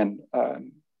 again,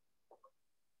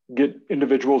 get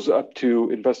individuals up to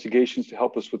investigations to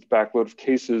help us with the backload of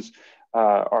cases,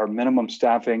 our minimum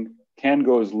staffing can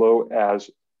go as low as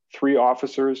 3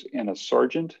 officers and a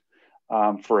sergeant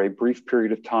for a brief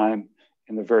period of time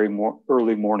in the very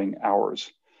early morning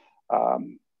hours.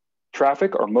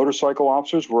 Traffic, our motorcycle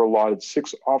officers were allotted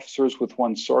 6 officers with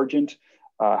 1 sergeant.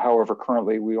 However,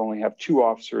 currently we only have 2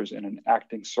 officers and an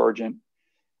acting sergeant.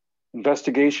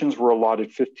 Investigations were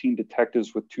allotted 15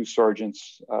 detectives with 2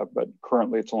 sergeants, but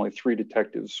currently it's only 3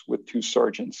 detectives with 2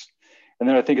 sergeants. And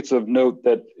then I think it's of note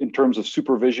that in terms of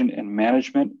supervision and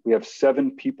management, we have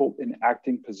 7 people in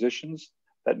acting positions.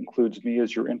 That includes me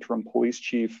as your interim police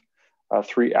chief,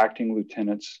 3 acting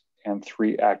lieutenants, and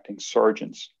 3 acting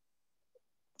sergeants.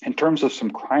 In terms of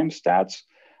some crime stats,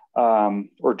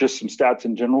 or just some stats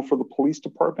in general for the police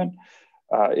department,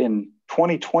 in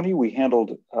 2020, we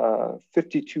handled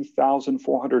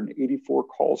 52,484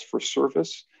 calls for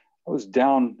service. That was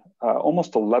down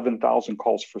almost 11,000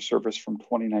 calls for service from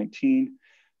 2019.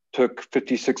 Took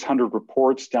 5,600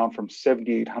 reports, down from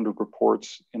 7,800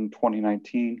 reports in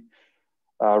 2019.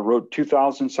 Wrote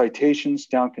 2,000 citations,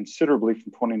 down considerably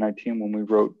from 2019 when we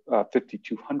wrote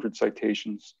 5,200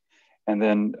 citations. And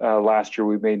then last year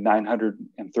we made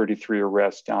 933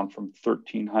 arrests, down from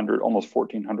 1,300, almost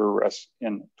 1,400 arrests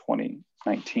in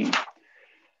 2019.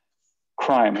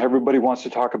 Crime, everybody wants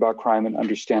to talk about crime, and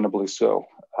understandably so.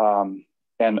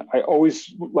 And I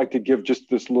always like to give just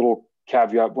this little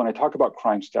caveat. When I talk about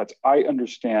crime stats, I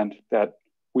understand that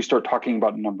we start talking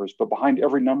about numbers, but behind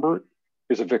every number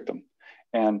is a victim.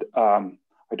 And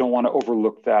I don't want to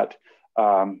overlook that.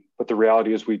 But the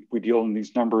reality is we deal in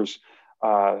these numbers.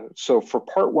 So for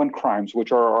Part 1 crimes,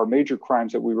 which are our major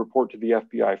crimes that we report to the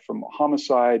FBI, from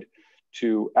homicide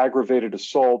to aggravated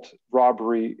assault,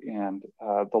 robbery, and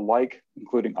the like,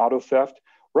 including auto theft,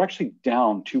 we're actually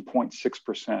down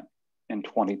 2.6% in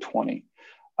 2020.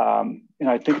 And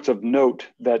I think it's of note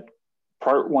that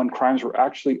Part 1 crimes were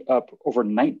actually up over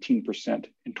 19%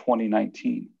 in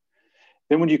 2019.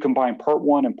 Then when you combine Part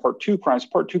 1 and Part 2 crimes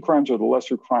are the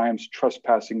lesser crimes,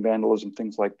 trespassing, vandalism,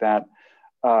 things like that.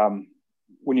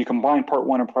 When you combine Part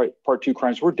 1 and Part 2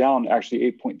 crimes, we're down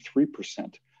actually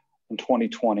 8.3% in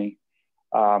 2020.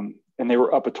 And they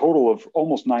were up a total of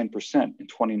almost 9% in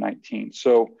 2019.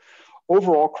 So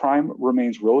overall crime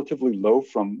remains relatively low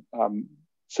from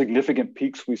significant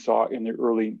peaks we saw in the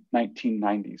early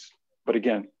 1990s. But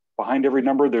again, behind every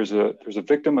number, there's a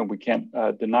victim, and we can't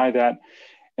deny that.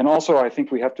 And also, I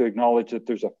think we have to acknowledge that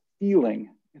there's a feeling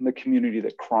in the community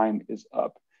that crime is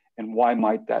up. And why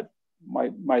might that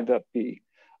be?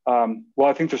 Well,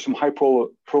 I think there's some high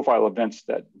profile events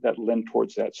that lend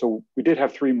towards that. So we did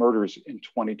have 3 murders in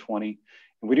 2020,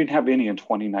 and we didn't have any in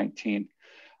 2019.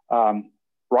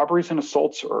 Robberies and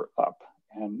assaults are up,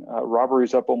 and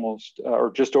robberies up almost, or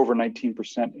just over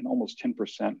 19% and almost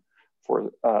 10%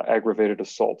 for aggravated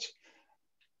assaults.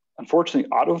 Unfortunately,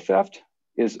 auto theft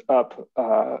is up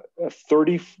a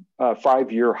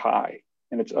 35-year high,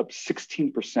 and it's up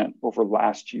 16% over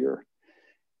last year.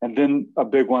 And then a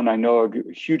big one, I know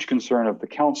a huge concern of the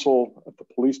council, of the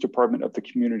police department, of the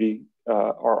community,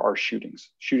 are our shootings.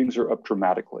 Shootings are up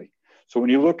dramatically. So when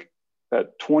you look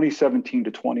at 2017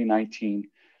 to 2019,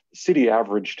 the city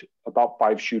averaged about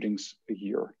 5 shootings a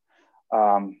year.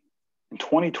 In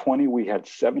 2020, we had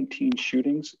 17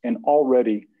 shootings, and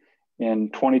already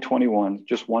in 2021,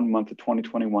 just 1 month of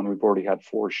 2021, we've already had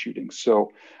 4 shootings.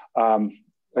 So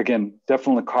again,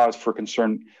 definitely cause for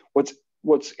concern.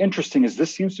 What's interesting is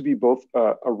this seems to be both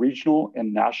a regional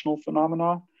and national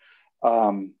phenomenon.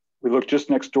 We look just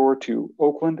next door to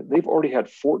Oakland. They've already had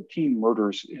 14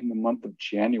 murders in the month of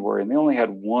January, and they only had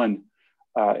 1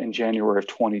 in January of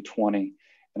 2020.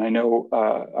 And I know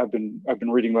I've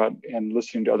been reading about and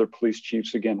listening to other police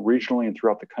chiefs, again, regionally and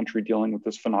throughout the country, dealing with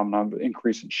this phenomenon of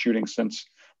increase in shootings since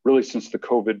the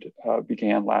COVID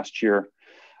began last year.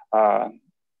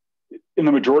 In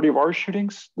the majority of our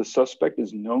shootings, the suspect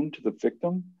is known to the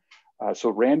victim. So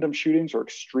random shootings are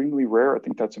extremely rare. I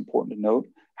think that's important to note.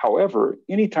 However,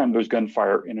 anytime there's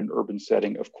gunfire in an urban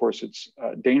setting, of course, it's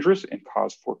dangerous and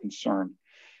cause for concern.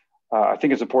 I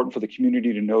think it's important for the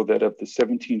community to know that of the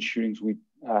 17 shootings we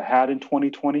had in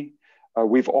 2020,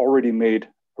 we've already made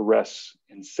arrests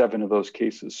in 7 of those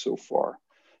cases so far.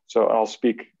 So I'll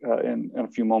speak in a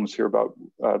few moments here about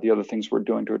the other things we're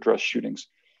doing to address shootings.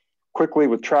 Quickly,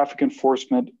 with traffic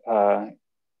enforcement,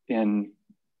 in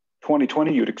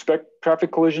 2020, you'd expect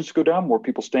traffic collisions to go down, more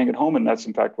people staying at home, and that's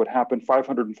in fact what happened.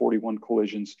 541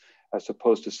 collisions as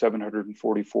opposed to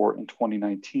 744 in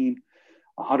 2019.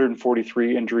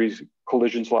 143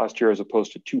 collisions last year as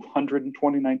opposed to 200 in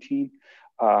 2019.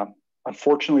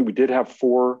 Unfortunately, we did have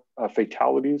 4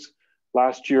 fatalities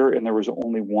last year, and there was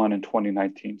only 1 in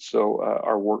 2019. So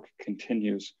our work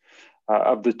continues.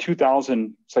 Of the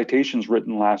 2,000 citations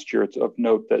written last year, it's of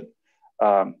note that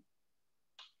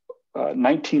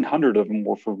 1,900 of them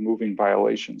were for moving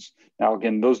violations. Now,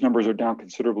 again, those numbers are down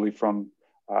considerably from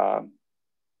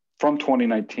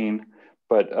 2019,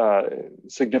 but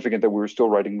significant that we were still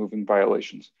writing moving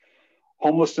violations.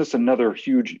 Homelessness, another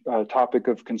huge topic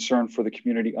of concern for the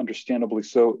community, understandably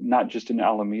so, not just in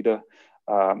Alameda.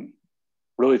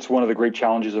 Really, it's one of the great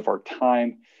challenges of our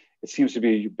time. It seems to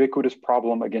be a ubiquitous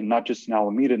problem, again, not just in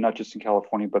Alameda, not just in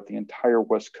California, but the entire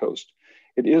West Coast.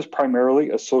 It is primarily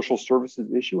a social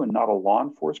services issue and not a law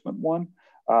enforcement one.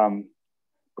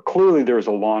 But clearly there is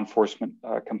a law enforcement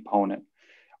component.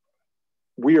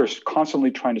 We are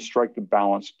constantly trying to strike the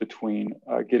balance between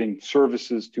getting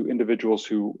services to individuals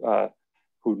who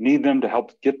need them to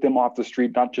help get them off the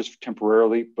street, not just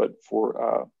temporarily, but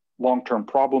for long-term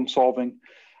problem solving,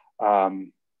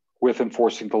 with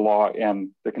enforcing the law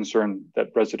and the concern that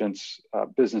residents,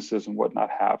 businesses and whatnot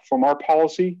have. From our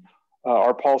policy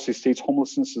states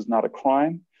homelessness is not a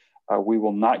crime. We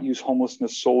will not use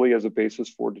homelessness solely as a basis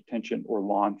for detention or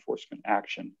law enforcement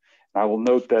action. And I will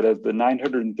note that of the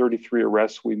 933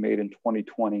 arrests we made in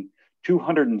 2020,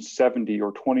 270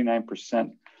 or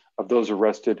 29% of those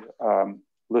arrested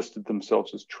listed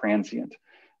themselves as transient.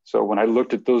 So when I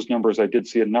looked at those numbers, I did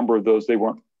see a number of those. They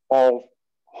weren't all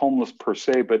homeless per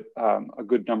se, but a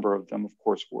good number of them, of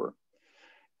course, were.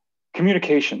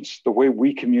 Communications, the way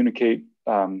we communicate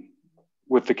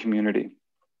with the community.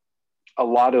 A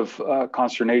lot of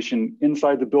consternation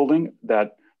inside the building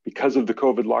that because of the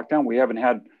COVID lockdown, we haven't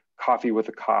had coffee with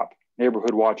a cop,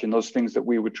 neighborhood watch, and those things that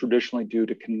we would traditionally do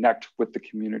to connect with the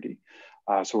community.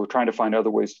 So we're trying to find other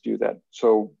ways to do that.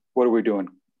 So what are we doing?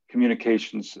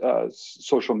 Communications,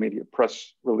 social media,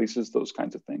 press releases, those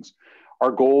kinds of things.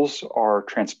 Our goals are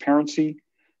transparency,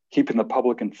 keeping the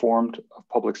public informed of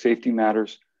public safety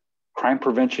matters, crime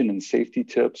prevention and safety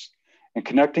tips, and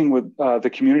connecting with the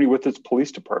community with its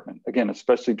police department, again,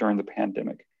 especially during the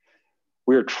pandemic.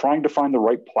 We are trying to find the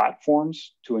right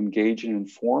platforms to engage and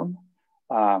inform.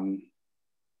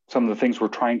 Some of the things we're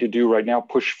trying to do right now,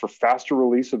 push for faster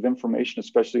release of information,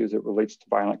 especially as it relates to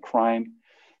violent crime.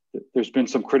 There's been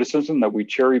some criticism that we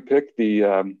cherry pick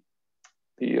the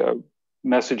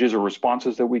messages or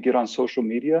responses that we get on social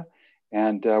media.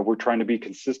 And we're trying to be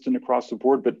consistent across the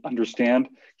board, but understand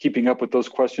keeping up with those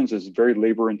questions is very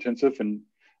labor intensive. And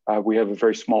we have a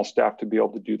very small staff to be able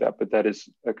to do that, but that is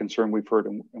a concern we've heard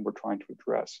and we're trying to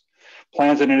address.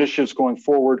 Plans and initiatives going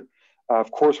forward.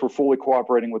 Of course, we're fully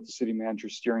cooperating with the City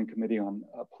Manager's Steering Committee on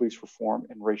Police Reform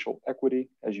and Racial Equity,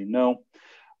 as you know.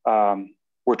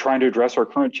 We're trying to address our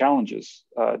current challenges,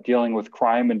 dealing with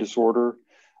crime and disorder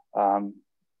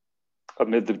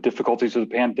amid the difficulties of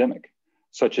the pandemic,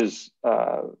 such as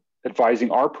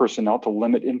advising our personnel to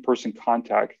limit in-person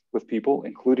contact with people,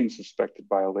 including suspected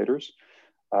violators,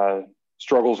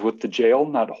 struggles with the jail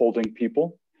not holding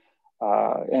people,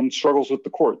 and struggles with the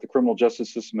court, the criminal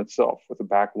justice system itself, with a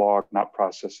backlog, not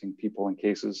processing people in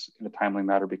cases in a timely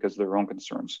manner because of their own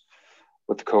concerns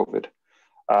with COVID.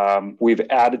 We've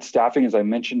added staffing, as I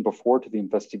mentioned before, to the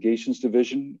investigations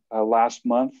division last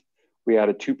month. We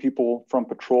added 2 people from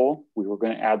patrol. We were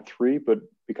going to add 3, but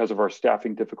because of our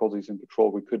staffing difficulties in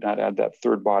patrol, we could not add that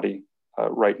 3rd body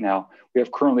right now. We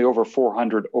have currently over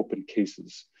 400 open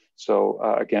cases. So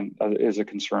again, it is a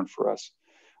concern for us.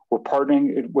 We're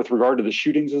partnering with regard to the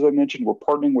shootings, as I mentioned, we're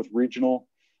partnering with regional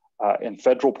and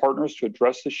federal partners to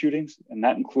address the shootings, and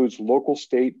that includes local,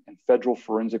 state, and federal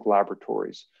forensic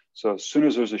laboratories. So as soon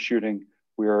as there's a shooting,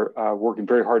 we are working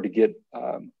very hard to get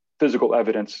physical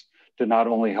evidence to not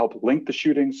only help link the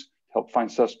shootings, help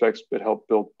find suspects, but help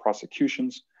build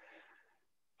prosecutions.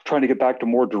 Trying to get back to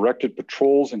more directed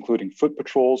patrols, including foot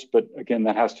patrols, but again,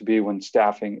 that has to be when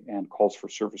staffing and calls for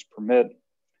service permit.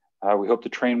 We hope to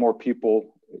train more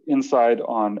people inside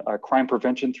on crime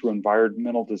prevention through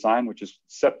environmental design, which is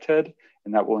CEPTED,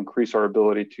 and that will increase our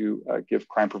ability to give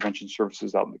crime prevention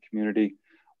services out in the community.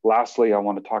 Lastly, I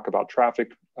want to talk about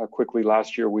traffic quickly.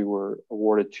 Last year, we were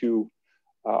awarded 2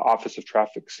 Office of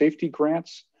Traffic Safety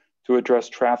grants to address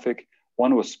traffic.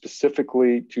 One was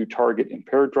specifically to target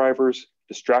impaired drivers,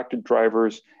 distracted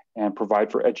drivers, and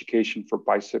provide for education for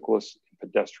bicyclists and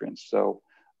pedestrians. So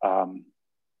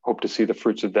hope to see the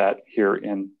fruits of that here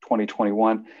in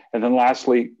 2021. And then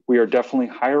lastly, we are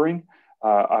definitely hiring.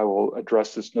 I will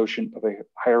address this notion of a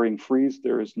hiring freeze.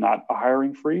 There is not a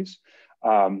hiring freeze.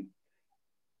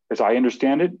 As I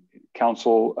understand it,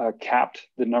 council capped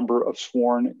the number of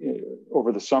sworn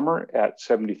over the summer at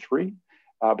 73,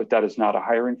 but that is not a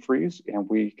hiring freeze. And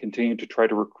we continue to try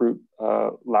to recruit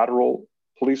lateral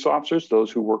police officers,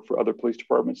 those who work for other police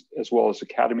departments, as well as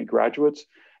academy graduates.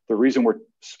 The reason we're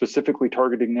specifically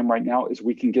targeting them right now is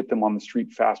we can get them on the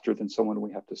street faster than someone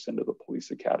we have to send to the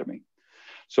police academy.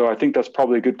 So I think that's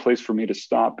probably a good place for me to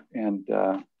stop and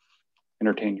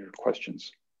entertain your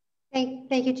questions.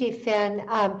 Thank you, Chief Finn.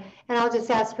 And I'll just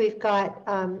ask, we've got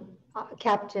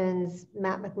Captains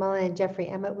Matt McMullen and Jeffrey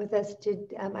Emmett with us.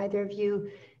 Did either of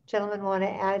you gentlemen want to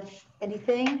add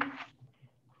anything?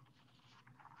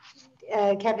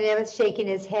 Captain Emmett's shaking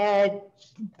his head.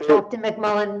 Captain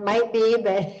McMullen might be,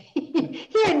 but he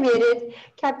unmuted.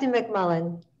 Captain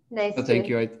McMullen, nice. Thank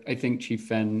you. I think Chief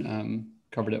Finn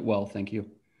covered it well. Thank you.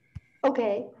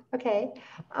 Okay.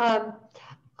 I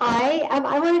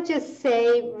want to just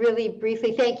say really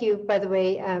briefly, thank you, by the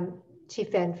way, Chief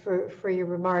Finn, for your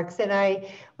remarks. And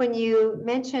when you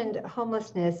mentioned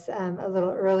homelessness a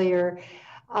little earlier,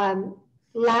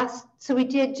 so we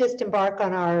did just embark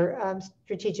on our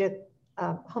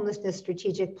homelessness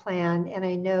strategic plan. And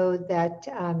I know that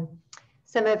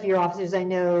some of your officers, I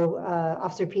know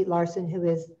Officer Pete Larson, who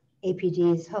is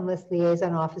APD's homeless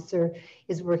liaison officer,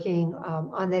 is working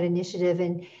on that initiative.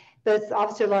 And both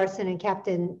Officer Larson and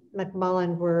Captain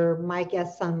McMullen were my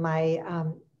guests on my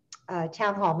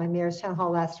town hall, my mayor's town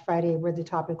hall last Friday, where the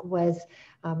topic was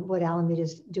what Alameda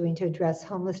is doing to address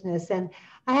homelessness. And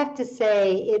I have to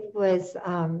say it was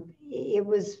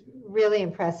really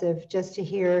impressive just to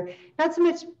hear, not so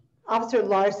much Officer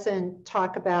Larson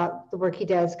talk about the work he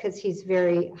does, because he's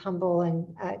very humble and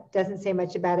doesn't say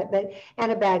much about it, but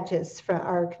Anna Bagtis,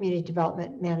 our community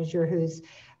development manager, who's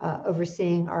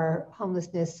overseeing our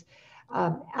homelessness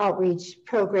outreach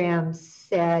programs,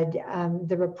 said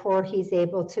the rapport he's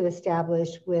able to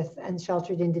establish with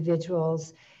unsheltered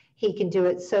individuals, he can do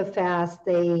it so fast.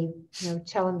 They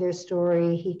tell him their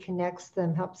story. He connects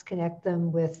them, helps connect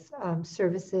them with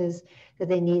services that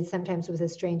they need, sometimes with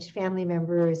estranged family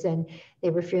members. And they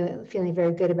were feeling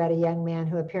very good about a young man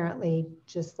who apparently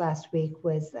just last week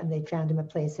they found him a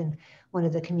place in one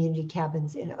of the community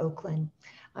cabins in Oakland.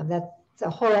 That's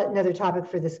a whole another topic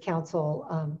for this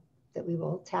council that we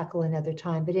will tackle another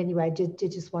time. But anyway, I did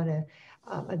just want to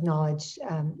acknowledge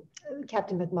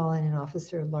Captain McMullen and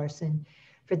Officer Larson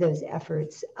for those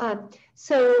efforts. We want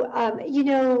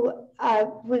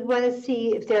to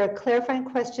see if there are clarifying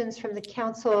questions from the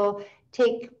council,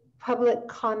 take public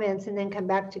comments, and then come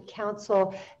back to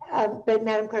council. But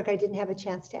Madam Clerk, I didn't have a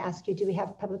chance to ask you, do we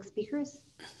have public speakers?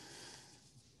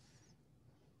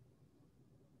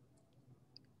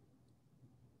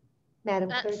 Madam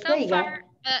Clerk, so far,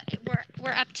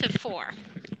 we're up to 4.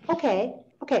 Okay.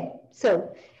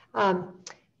 So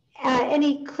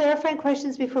any clarifying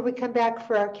questions before we come back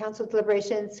for our council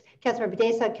deliberations? Councilmember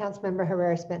Desa, Councilmember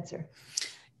Herrera-Spencer.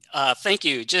 Thank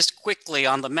you. Just quickly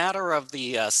on the matter of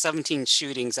the 17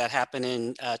 shootings that happened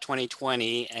in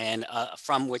 2020 and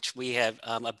from which we have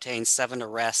obtained 7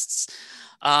 arrests.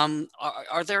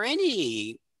 Are there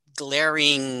any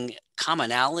glaring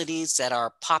commonalities that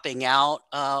are popping out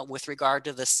with regard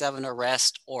to the 7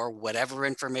 arrests or whatever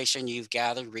information you've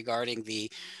gathered regarding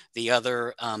the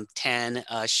other 10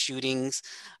 shootings?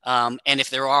 And if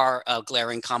there are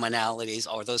glaring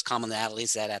commonalities, or those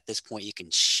commonalities that at this point you can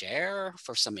share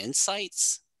for some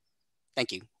insights?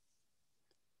 Thank you.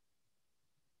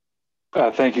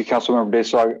 Thank you, Councilmember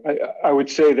Desa. I would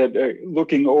say that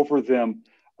looking over them,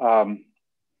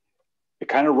 it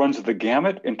kind of runs the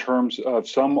gamut in terms of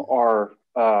some are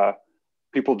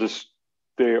people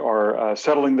they are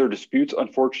settling their disputes,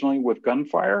 unfortunately, with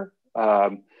gunfire.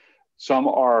 Some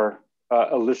are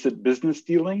illicit business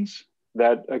dealings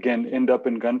that, again, end up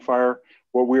in gunfire.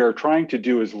 What we are trying to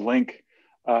do is link,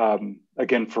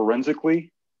 again,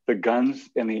 forensically, the guns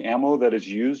and the ammo that is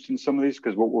used in some of these,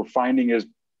 because what we're finding is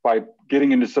by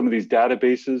getting into some of these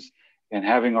databases and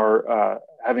having our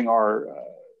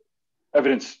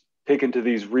evidence taken to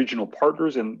these regional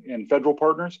partners and federal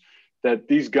partners, that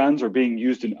these guns are being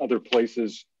used in other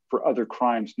places for other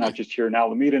crimes, not just here in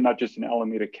Alameda, not just in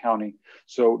Alameda County.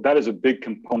 So that is a big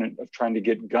component of trying to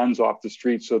get guns off the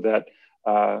street so that,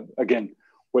 again,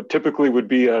 what typically would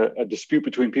be a dispute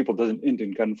between people doesn't end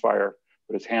in gunfire,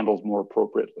 but is handled more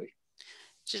appropriately.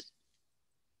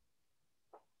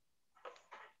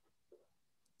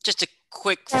 Just a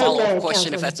quick follow-up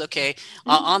question, if that's okay.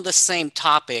 On the same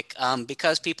topic,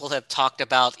 because people have talked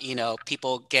about,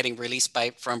 people getting released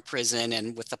from prison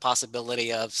and with the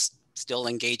possibility of still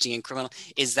engaging in criminal,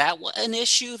 is that an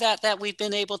issue that we've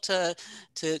been able to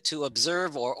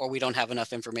observe, or we don't have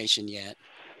enough information yet?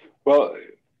 Well,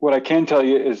 what I can tell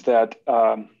you is that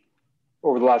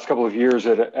over the last couple of years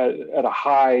at a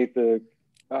high, the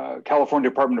California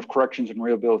Department of Corrections and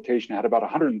Rehabilitation had about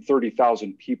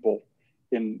 130,000 people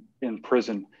in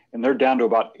prison, and they're down to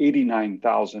about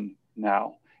 89,000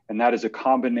 now. and that is a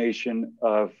combination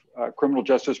of criminal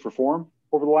justice reform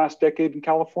over the last decade in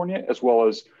California, as well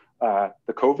as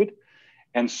the COVID.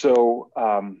 And so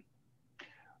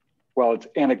while it's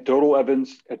anecdotal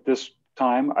evidence at this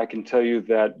time, I can tell you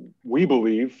that we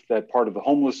believe that part of the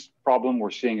homeless problem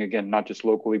we're seeing, again, not just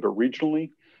locally, but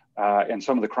regionally, and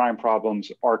some of the crime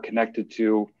problems are connected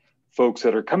to folks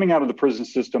that are coming out of the prison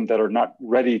system that are not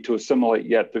ready to assimilate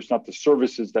yet. There's not the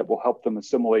services that will help them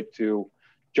assimilate to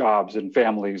jobs and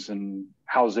families and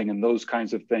housing and those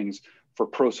kinds of things for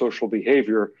pro-social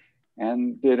behavior.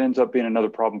 And it ends up being another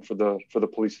problem for the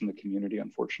police and the community,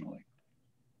 unfortunately.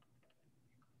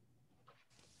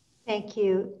 Thank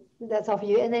you. That's all for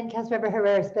you. And then Councilmember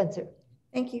Herrera Spencer.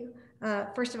 Thank you.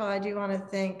 First of all, I do want to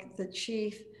thank the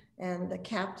chief and the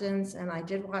captains, and I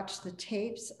did watch the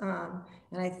tapes,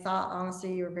 and I thought,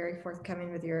 honestly, you were very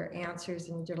forthcoming with your answers,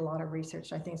 and you did a lot of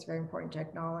research. I think it's very important to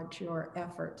acknowledge your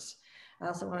efforts. I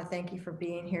also want to thank you for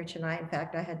being here tonight. In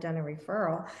fact, I had done a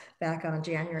referral back on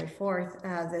January 4th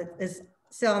that is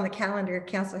still on the calendar.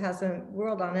 Council hasn't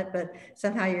ruled on it, but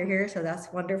somehow you're here, so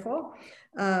that's wonderful.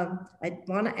 I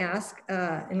want to ask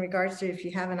in regards to if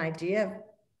you have an idea of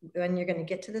when you're going to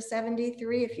get to the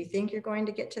 73, if you think you're going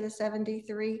to get to the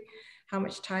 73, how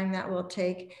much time that will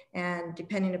take, and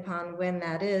depending upon when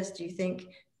that is, do you think,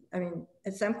 I mean,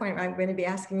 at some point I'm going to be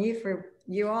asking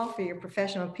you all for your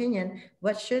professional opinion,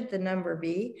 what should the number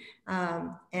be,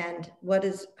 and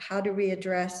how do we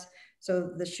address,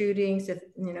 so the shootings, if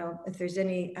there's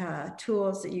any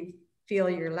tools that you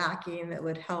feel you're lacking that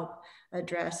would help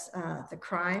address the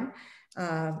crime.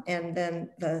 And then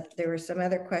there were some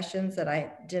other questions that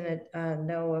I didn't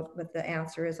know what the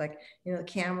answer is, like, the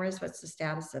cameras, what's the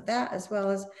status of that, as well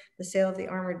as the sale of the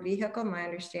armored vehicle. My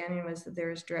understanding was that there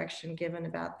was direction given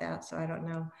about that. So I don't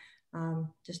know,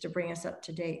 just to bring us up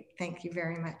to date. Thank you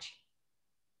very much.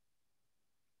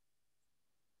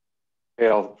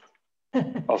 Yeah,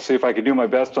 I'll see if I can do my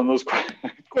best on those questions.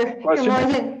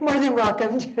 You're more than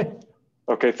welcome.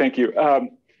 Okay, thank you.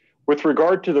 With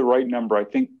regard to the right number, I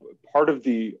think part of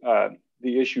the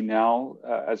issue now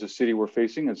as a city we're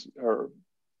facing is, or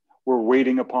we're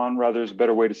waiting upon, rather is a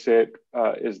better way to say it,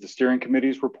 is the steering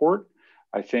committee's report.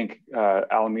 I think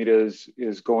Alameda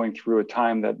is going through a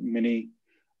time that many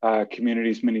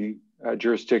communities, many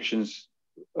jurisdictions,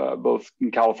 both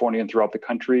in California and throughout the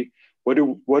country, what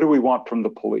do we want from the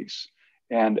police?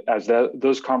 And as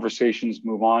those conversations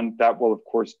move on, that will, of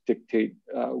course, dictate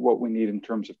what we need in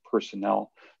terms of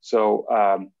personnel. So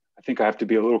I think I have to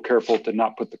be a little careful to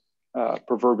not put the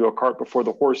proverbial cart before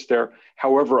the horse there.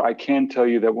 However, I can tell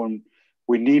you that when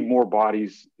we need more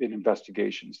bodies in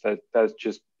investigations, that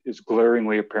just is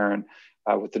glaringly apparent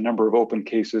with the number of open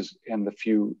cases and the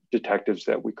few detectives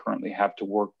that we currently have to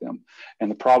work them.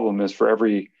 And the problem is, for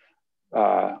every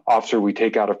officer we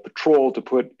take out of patrol to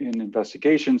put in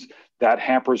investigations, that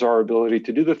hampers our ability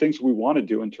to do the things we want to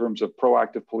do in terms of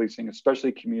proactive policing,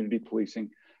 especially community policing,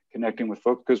 connecting with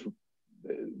folks, because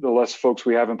the less folks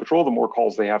we have in patrol, the more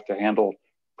calls they have to handle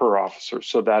per officer.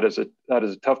 So that is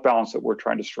a tough balance that we're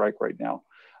trying to strike right now.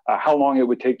 How long it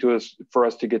would take for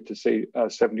us to get to, say,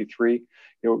 73,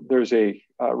 there's a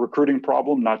recruiting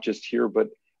problem, not just here, but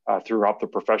throughout the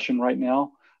profession right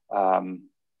now.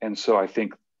 And so I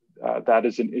think that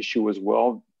is an issue as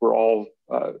well. We're all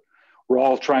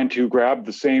trying to grab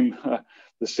the same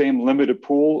limited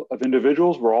pool of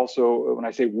individuals. We're also, when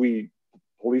I say we,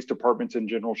 police departments in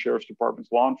general, sheriff's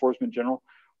departments, law enforcement in general,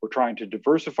 we're trying to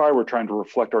diversify. We're trying to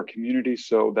reflect our community,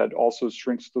 so that also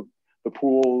shrinks the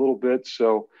pool a little bit.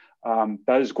 So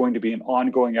that is going to be an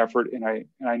ongoing effort, and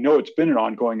I know it's been an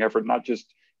ongoing effort, not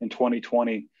just in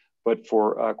 2020, but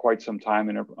for quite some time,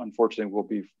 and unfortunately will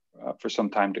be for some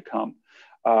time to come.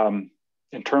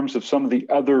 In terms of some of the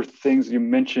other things you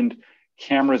mentioned,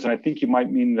 cameras, and I think you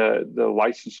might mean the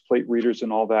license plate readers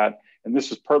and all that. And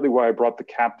this is partly why I brought the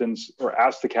captains, or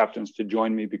asked the captains to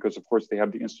join me, because of course they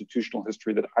have the institutional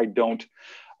history that I don't.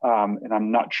 And I'm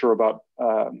not sure about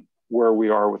where we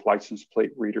are with license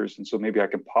plate readers. And so maybe I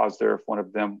can pause there if one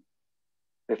of them,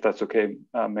 if that's okay,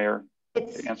 Mayor,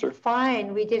 to answer. It's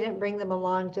fine. We didn't bring them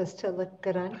along just to look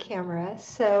good on camera.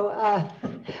 So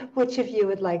which of you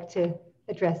would like to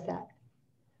address that?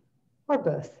 Or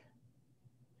both?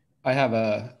 I have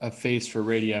a face for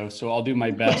radio, so I'll do my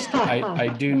best. I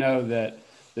do know that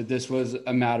this was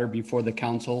a matter before the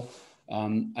council.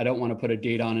 I don't want to put a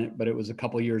date on it, but it was a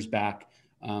couple years back.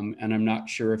 And I'm not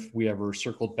sure if we ever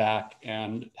circled back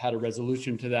and had a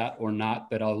resolution to that or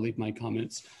not, but I'll leave my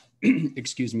comments,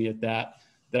 excuse me, at that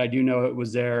I do know it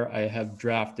was there. I have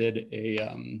drafted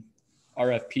a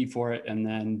RFP for it, and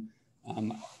then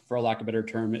for a lack of a better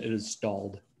term, it is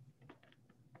stalled.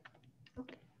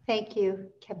 Thank you,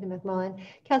 Captain McMullen.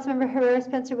 Councilmember Herrera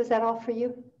Spencer, was that all for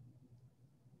you?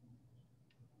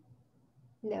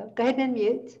 No, go ahead and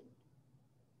unmute.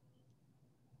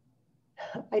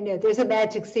 I know there's a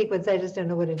magic sequence. I just don't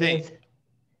know what it is.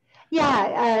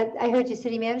 Yeah, I heard you,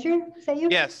 City Manager. Is that you?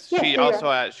 Yes, she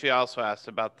also asked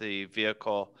about the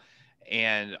vehicle,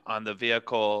 and on the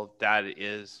vehicle that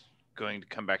is going to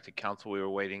come back to council. We were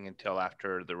waiting until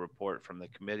after the report from the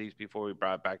committees before we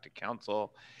brought it back to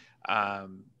council,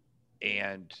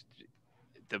 and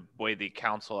the way the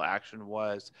council action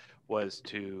was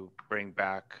to bring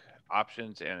back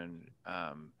options and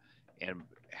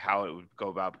how it would go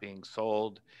about being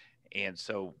sold, and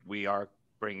so we are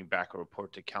bringing back a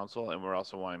report to council, and we're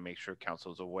also wanting to make sure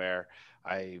council is aware.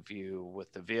 I view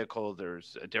with the vehicle,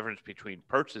 there's a difference between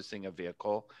purchasing a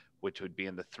vehicle, which would be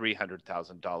in the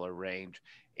 $300,000 range,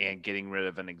 and getting rid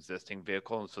of an existing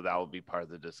vehicle. And so that will be part of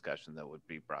the discussion that would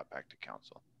be brought back to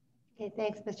council. Okay,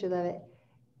 thanks, Mr. Levitt.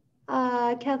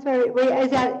 Councilmember, wait,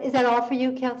 is that all for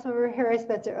you, Councilmember Herrera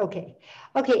Spencer? Okay.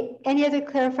 Okay, any other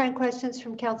clarifying questions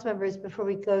from council members before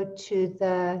we go to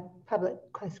the public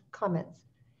comments?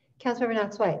 Councilmember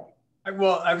Knox White.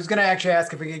 Well, I was going to actually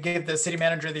ask if we could give the city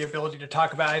manager the ability to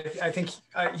talk about it. I think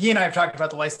he and I have talked about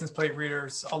the license plate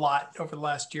readers a lot over the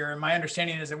last year. And my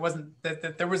understanding is it wasn't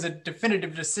that there was a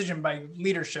definitive decision by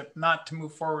leadership not to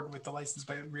move forward with the license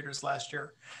plate readers last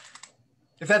year.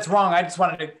 If that's wrong, I just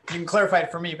wanted to, you can clarify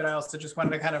it for me, but I also just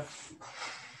wanted to kind of.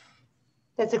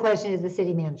 That's a question of the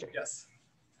city manager. Yes,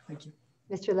 thank you.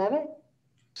 Mr. Levitt?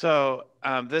 So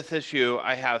this issue,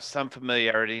 I have some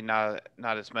familiarity, not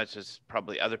as much as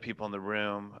probably other people in the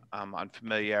room on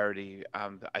familiarity.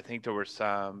 I think there were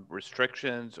some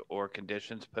restrictions or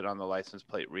conditions put on the license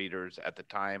plate readers at the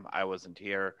time. I wasn't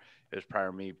here. It was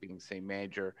prior to me being city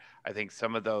manager. I think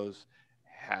some of those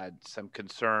had some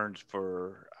concerns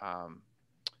for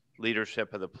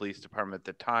leadership of the police department at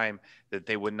the time that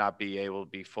they would not be able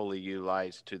to be fully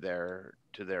utilized to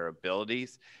their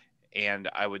abilities. And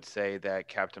I would say that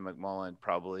Captain McMullen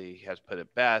probably has put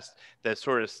it best, that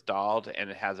sort of stalled and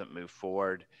it hasn't moved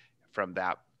forward from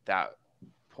that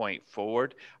point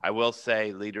forward. I will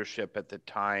say leadership at the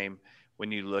time,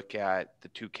 when you look at the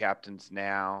two captains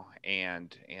now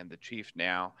and the chief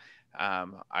now,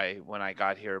 when I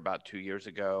got here about 2 years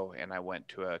ago and I went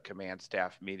to a command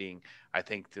staff meeting, I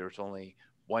think there's only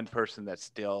one person that's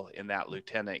still in that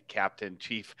lieutenant, captain,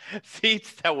 chief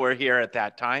seats that were here at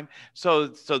that time. So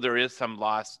there is some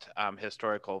lost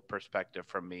historical perspective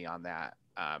from me on that,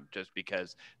 just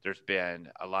because there's been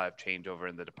a lot of changeover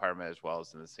in the department as well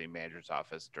as in the city manager's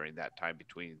office during that time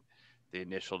between the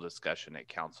initial discussion at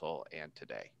council and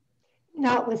today.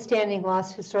 Notwithstanding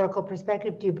lost historical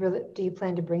perspective, do you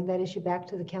plan to bring that issue back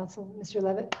to the council, Mr.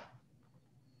 Levitt?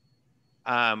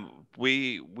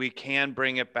 We can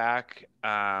bring it back. We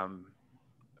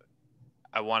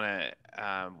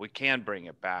can bring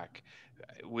it back.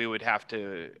 We would have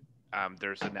to,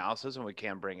 there's analysis and we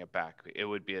can bring it back. It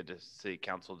would be a city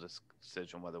council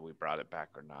decision whether we brought it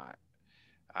back or not.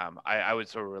 I would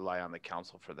sort of rely on the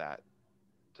council for that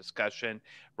discussion.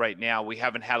 Right now, we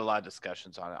haven't had a lot of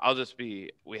discussions on it.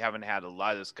 We haven't had a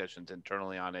lot of discussions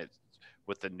internally on it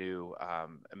with the new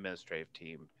administrative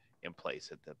team in place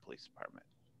at the police department.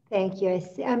 Thank you. I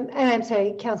see. And I'm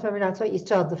sorry, Councilmember Knox, you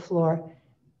still have the floor.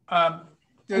 And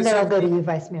then I'll go to you,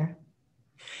 Vice Mayor.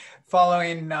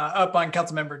 Following up on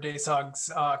Councilmember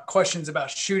Daysog's questions about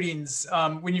shootings,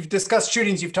 when you've discussed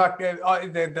shootings, you've talked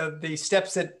the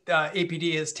steps that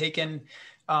APD has taken.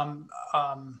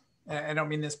 I don't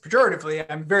mean this pejoratively.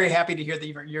 I'm very happy to hear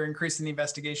that you're increasing the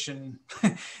investigation,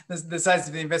 the size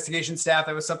of the investigation staff.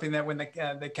 That was something that when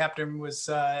the captain was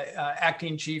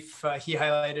acting chief, he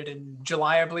highlighted in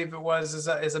July, I believe it was,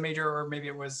 as a major, or maybe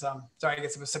it was, sorry, I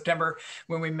guess it was September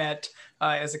when we met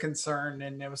as a concern.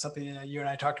 And it was something that you and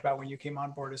I talked about when you came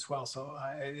on board as well. So,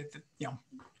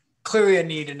 clearly a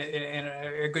need and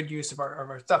a good use of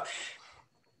our stuff.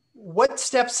 What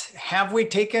steps have we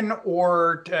taken,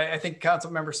 or I think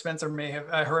Councilmember Spencer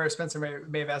Herrera Spencer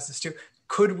may have asked this too,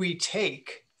 could we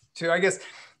take to, I guess,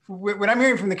 what I'm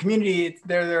hearing from the community,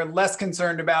 they're less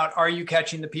concerned about, are you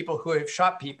catching the people who have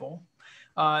shot people?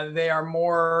 They are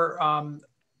more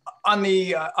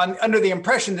under the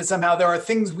impression that somehow there are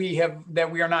things that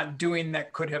we are not doing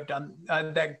that could have done,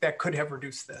 that could have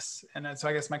reduced this. And so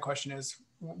I guess my question is,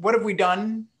 what have we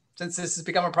done since this has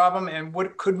become a problem, and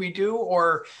what could we do?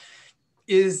 Or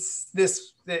is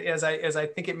this, as I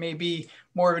think it may be,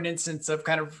 more of an instance of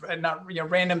kind of not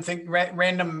random things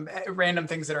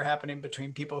that are happening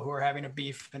between people who are having a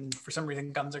beef, and for some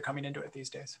reason guns are coming into it these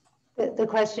days? The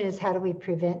question is, how do we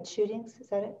prevent shootings? Is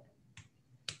that it?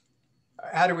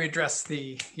 how do we address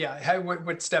the,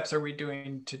 what steps are we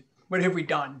doing to, what have we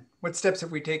done? What steps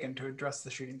have we taken to address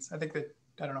the shootings? I think that,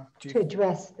 I don't know. Chief. To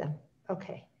address them.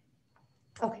 Okay.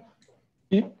 Okay.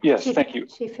 Yes, Chief, thank you.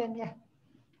 Chief Finn, yeah.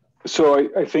 So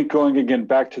I think going again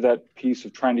back to that piece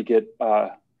of trying to get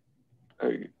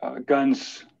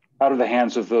guns out of the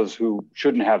hands of those who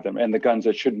shouldn't have them and the guns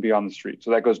that shouldn't be on the street.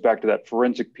 So that goes back to that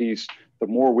forensic piece. The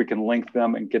more we can link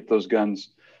them and get those guns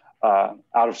out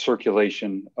of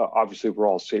circulation, obviously we're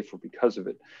all safer because of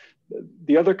it.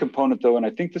 The other component though, and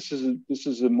I think this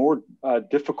is a more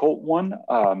difficult one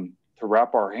to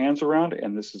wrap our hands around,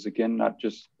 and this is again, not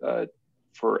just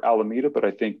for Alameda, but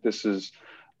I think this is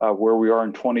where we are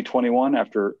in 2021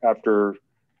 after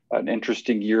an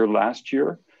interesting year last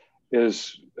year,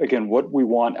 is again what we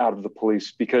want out of the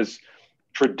police, because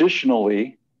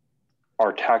traditionally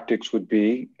our tactics would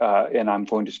be, and I'm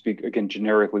going to speak again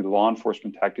generically, law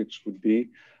enforcement tactics would be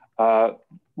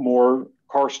more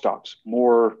car stops,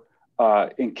 more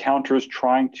encounters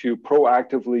trying to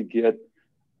proactively get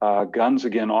guns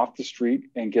again off the street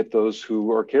and get those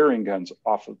who are carrying guns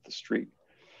off of the street.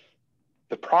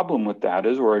 The problem with that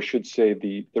is, or I should say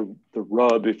the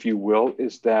rub, if you will,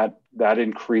 is that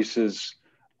increases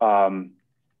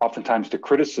oftentimes the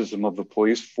criticism of the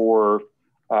police for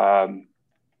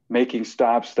making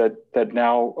stops that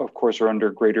now, of course, are under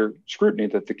greater scrutiny,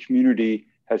 that the community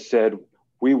has said,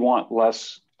 we want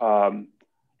less,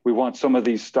 we want some of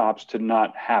these stops to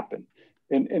not happen.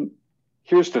 And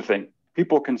here's the thing,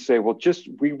 people can say, well,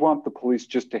 we want the police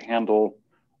just to handle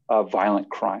violent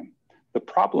crime. The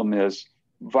problem is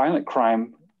violent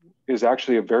crime is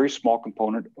actually a very small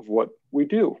component of what we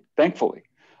do, thankfully.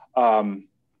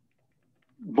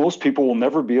 Most people will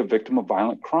never be a victim of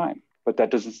violent crime, but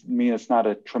that doesn't mean it's not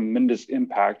a tremendous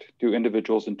impact to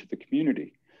individuals and to the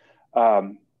community.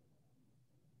 To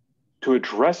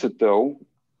address it though,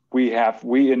 we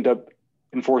end up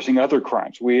enforcing other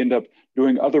crimes. We end up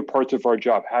doing other parts of our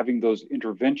job, having those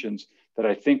interventions that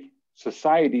I think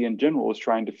society in general is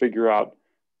trying to figure out,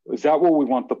 is that what we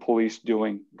want the police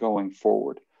doing going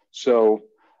forward? So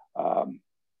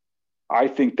I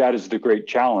think that is the great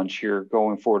challenge here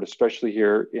going forward, especially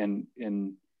here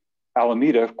in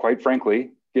Alameda, quite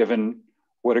frankly, given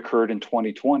what occurred in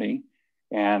 2020.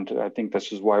 And I think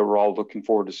this is why we're all looking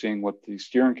forward to seeing what the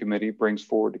steering committee brings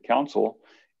forward to council,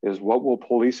 is what will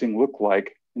policing look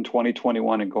like in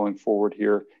 2021 and going forward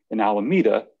here in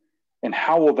Alameda, and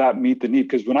how will that meet the need?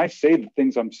 Because when I say the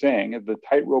things I'm saying, the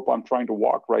tightrope I'm trying to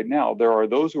walk right now, there are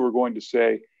those who are going to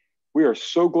say, we are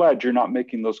so glad you're not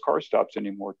making those car stops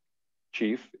anymore,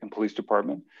 Chief and police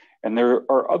department. And there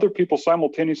are other people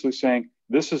simultaneously saying,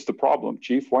 this is the problem,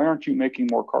 Chief. Why aren't you making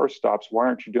more car stops? Why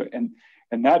aren't you doing?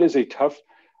 And that is a tough,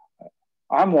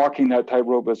 I'm walking that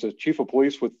tightrope as a chief of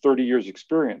police with 30 years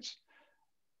experience.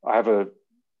 I have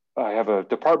a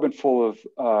department full of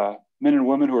men and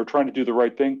women who are trying to do the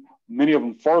right thing. Many of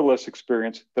them far less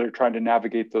experienced that are trying to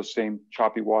navigate those same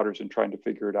choppy waters and trying to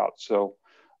figure it out. So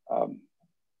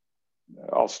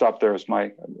I'll stop there as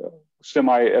my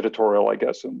semi-editorial, I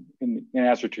guess, in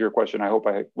answer to your question. I hope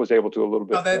I was able to a little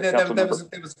bit. Oh,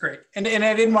 that was great. And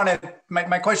I didn't want to,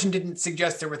 my question didn't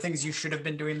suggest there were things you should have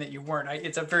been doing that you weren't.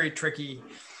 It's a very tricky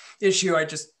issue. I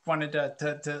just wanted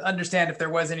to understand if there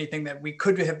was anything that we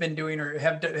could have been doing or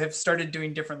have started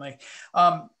doing differently.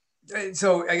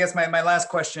 So I guess my last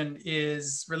question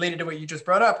is related to what you just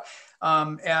brought up.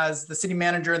 As the city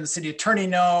manager and the city attorney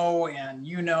know, and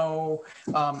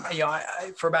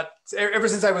ever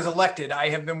since I was elected, I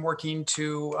have been working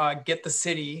to get the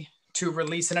city to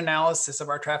release an analysis of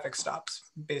our traffic stops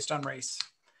based on race.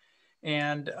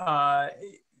 And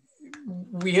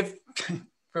we have,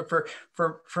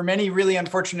 for many really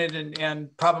unfortunate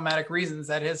and problematic reasons,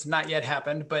 that has not yet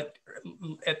happened. But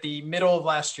at the middle of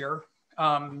last year,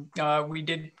 we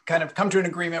did kind of come to an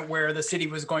agreement where the city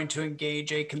was going to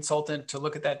engage a consultant to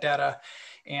look at that data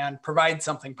and provide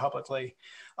something publicly.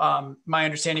 My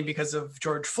understanding, because of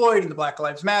George Floyd and the Black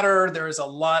Lives Matter, there is a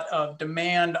lot of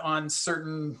demand on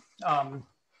certain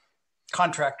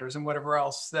contractors and whatever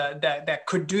else that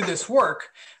could do this work.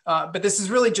 But this is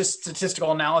really just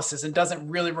statistical analysis and doesn't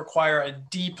really require a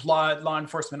deep law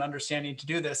enforcement understanding to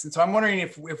do this. And so I'm wondering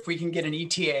if we can get an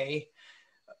ETA,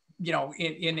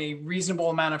 in a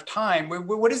reasonable amount of time.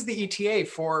 What is the ETA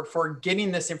for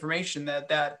getting this information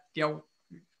that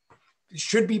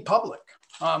should be public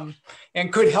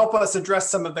and could help us address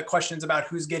some of the questions about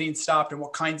who's getting stopped and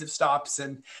what kinds of stops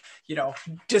and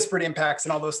disparate impacts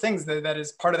and all those things that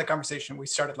is part of the conversation we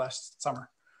started last summer.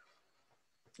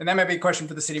 And that might be a question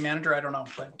for the city manager. I don't know,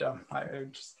 but I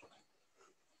just.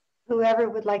 Whoever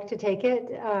would like to take it.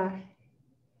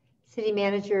 City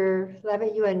Manager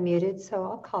Levitt, you unmuted, so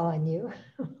I'll call on you.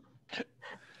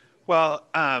 Well,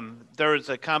 there was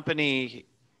a company,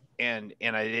 and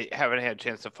I haven't had a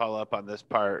chance to follow up on this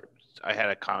part. I had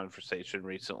a conversation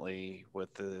recently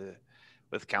with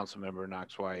Councilmember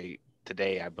Knox White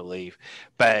today, I believe,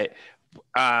 but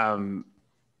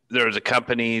there was a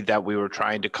company that we were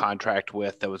trying to contract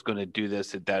with that was going to do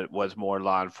this, that was more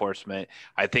law enforcement.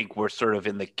 I think we're sort of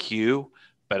in the queue,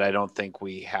 but I don't think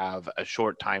we have a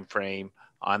short time frame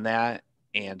on that,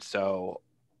 and so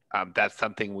that's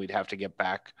something we'd have to get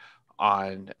back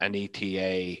on an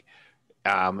ETA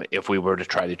if we were to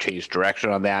try to change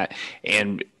direction on that.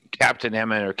 And Captain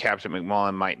Emmett or Captain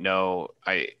McMullen might know,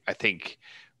 I think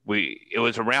it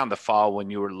was around the fall when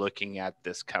you were looking at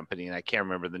this company, and I can't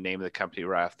remember the name of the company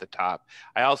right off the top.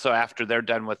 I also, after they're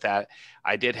done with that,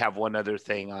 I did have one other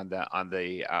thing on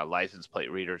the license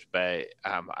plate readers, but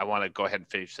I want to go ahead and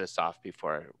finish this off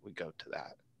before we go to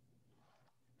that.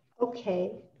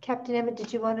 Okay, Captain Emmett,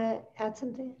 did you want to add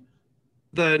something?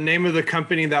 The name of the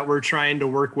company that we're trying to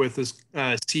work with is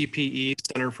CPE,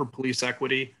 Center for Police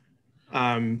Equity.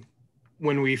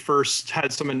 When we first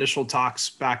had some initial talks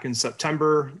back in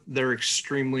September, they're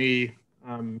extremely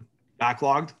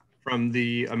backlogged from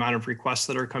the amount of requests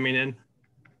that are coming in.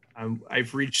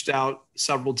 I've reached out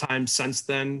several times since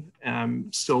then.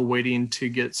 I'm still waiting to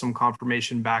get some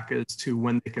confirmation back as to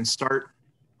when they can start.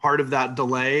 Part of that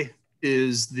delay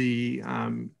is the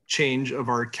change of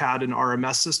our CAD and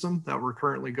RMS system that we're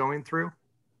currently going through.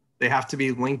 They have to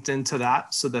be linked into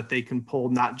that so that they can pull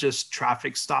not just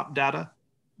traffic stop data,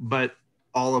 but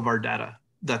all of our data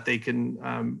that they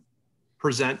can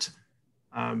present.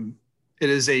 It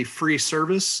is a free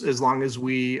service as long as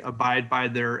we abide by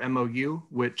their MOU,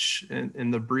 which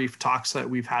in the brief talks that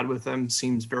we've had with them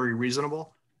seems very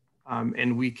reasonable.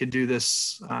 And we could do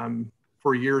this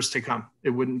for years to come.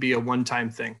 It wouldn't be a one-time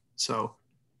thing. So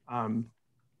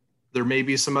there may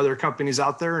be some other companies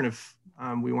out there, and if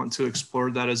we want to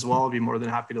explore that as well, I'd be more than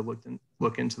happy to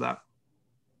look into that.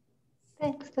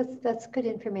 Thanks, that's good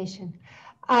information.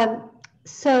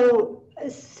 So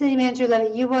City Manager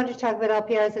Levitt, you wanted to talk about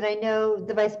LPRs, and I know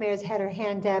the Vice Mayor's had her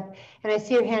hand up, and I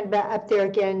see her hand up there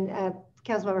again,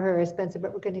 Councilmember Herrera Spencer,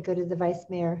 but we're going to go to the Vice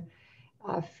Mayor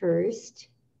first.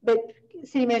 But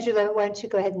City Manager Levitt, why don't you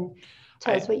go ahead and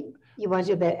tell us what you want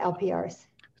to do about LPRs?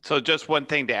 So just one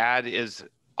thing to add is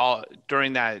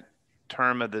during that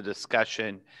term of the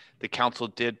discussion, the council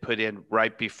did put in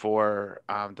right before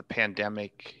the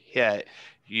pandemic hit,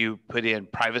 you put in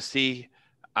privacy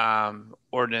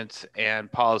ordinance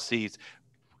and policies,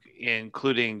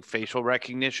 including facial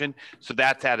recognition. So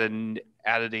that's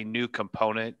added a new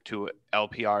component to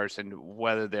LPRs and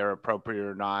whether they're appropriate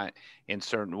or not in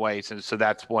certain ways. And so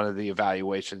that's one of the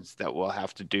evaluations that we'll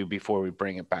have to do before we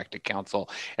bring it back to council.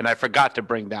 And I forgot to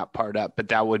bring that part up, but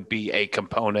that would be a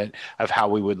component of how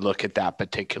we would look at that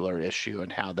particular issue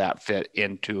and how that fit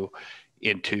into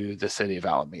the city of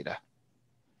Alameda.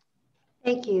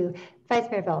 Thank you.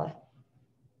 Vice Mayor Bella.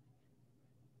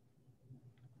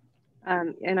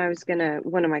 And I was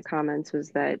one of my comments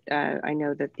was that I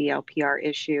know that the LPR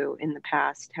issue in the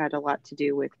past had a lot to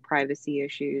do with privacy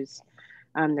issues.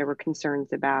 There were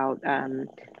concerns about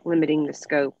limiting the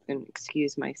scope, and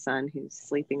excuse my son who's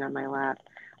sleeping on my lap.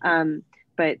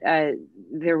 But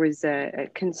there was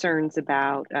concerns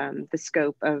about the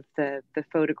scope of the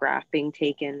photograph being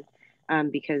taken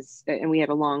because, and we had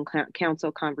a long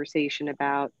council conversation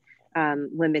about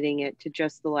limiting it to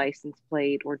just the license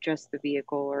plate or just the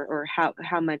vehicle, or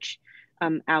how much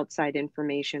outside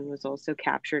information was also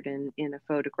captured in a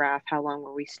photograph, how long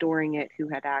were we storing it, who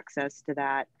had access to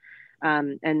that.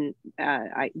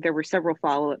 There were several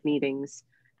follow-up meetings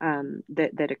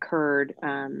that occurred.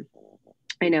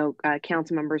 I know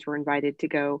council members were invited to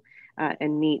go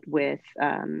and meet with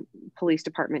police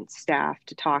department staff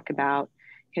to talk about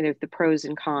kind of the pros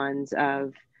and cons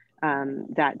of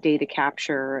that data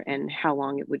capture and how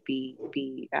long it would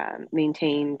be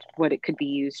maintained, what it could be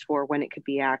used for, when it could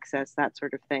be accessed, that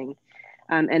sort of thing.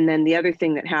 And then the other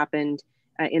thing that happened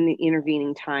in the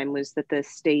intervening time was that the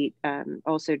state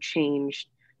also changed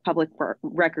public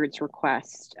records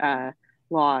request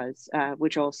laws,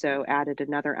 which also added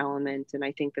another element. And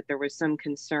I think that there was some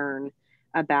concern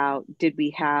about, did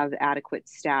we have adequate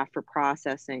staff for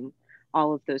processing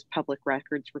all of those public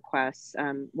records requests?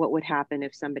 What would happen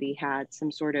if somebody had some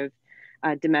sort of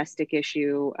domestic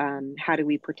issue? How do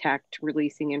we protect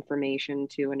releasing information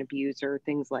to an abuser,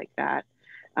 things like that?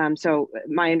 So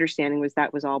my understanding was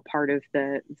that was all part of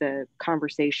the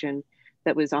conversation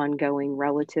that was ongoing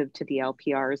relative to the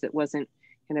LPRs. It wasn't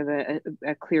kind of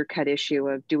a clear-cut issue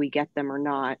of do we get them or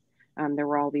not. there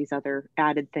were all these other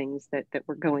added things that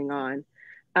were going on.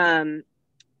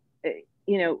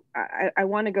 You know, I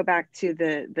want to go back to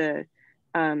the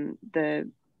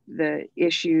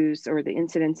issues or the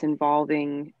incidents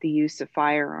involving the use of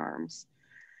firearms.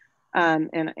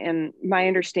 And my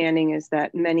understanding is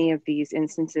that many of these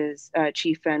instances,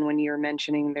 Chief Fenn, when you were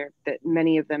mentioning there, that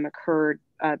many of them occurred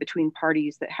between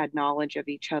parties that had knowledge of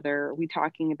each other. Are we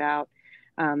talking about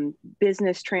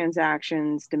business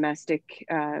transactions, domestic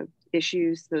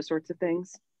issues, those sorts of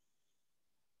things?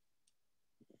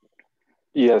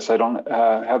 Yes, I don't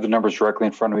have the numbers directly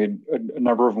in front of me. A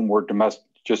number of them were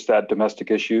domestic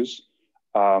issues.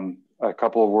 A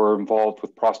couple were involved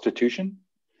with prostitution,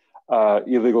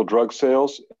 illegal drug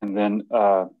sales, and then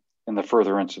in the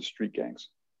furtherance of street gangs.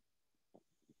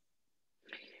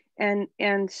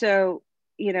 And so,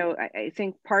 you know, I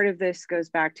think part of this goes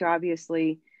back to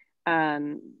obviously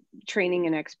training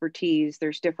and expertise.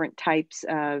 There's different types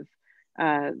of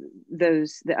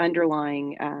the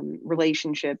underlying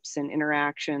relationships and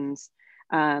interactions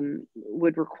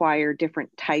would require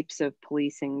different types of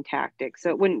policing tactics. So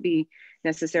it wouldn't be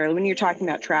necessarily, when you're talking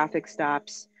about traffic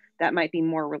stops, that might be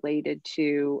more related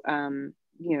to, you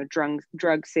know,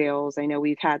 drug sales. I know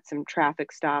we've had some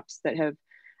traffic stops that have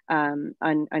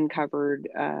uncovered,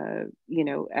 you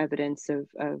know, evidence of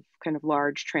kind of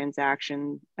large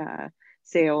transaction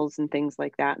sales and things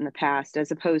like that in the past, as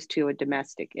opposed to a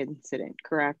domestic incident,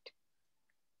 correct?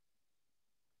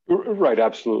 Right,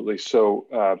 absolutely.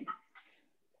 So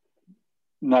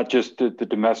not just the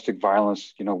domestic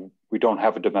violence, you know, we don't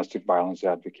have a domestic violence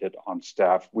advocate on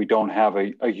staff. We don't have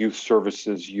a youth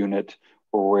services unit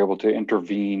where we're able to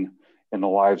intervene in the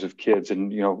lives of kids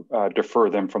and, you know, defer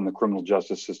them from the criminal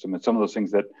justice system. And some of those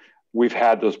things that we've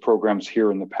had those programs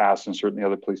here in the past, and certainly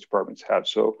other police departments have.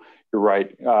 So you're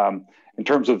right. In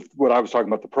terms of what I was talking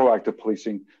about, the proactive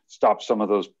policing stops some of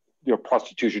those, you know,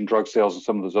 prostitution, drug sales, and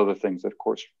some of those other things that, of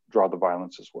course, draw the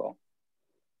violence as well.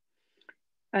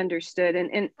 Understood.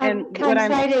 And what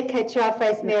I'm sorry to cut you off,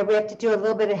 Vice Mayor. We have to do a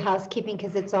little bit of housekeeping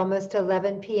because it's almost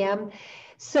 11 p.m.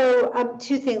 So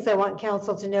two things I want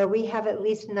council to know. We have at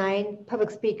least 9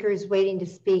 public speakers waiting to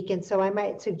speak. And so I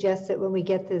might suggest that when we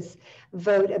get this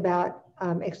vote about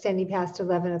extending past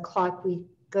 11 o'clock, we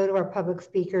go to our public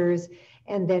speakers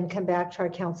and then come back to our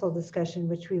council discussion,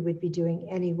 which we would be doing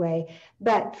anyway.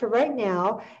 But for right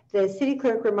now, the city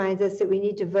clerk reminds us that we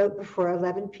need to vote before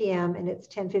 11 p.m. and it's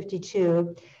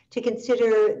 10:52 to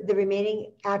consider the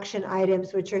remaining action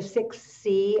items, which are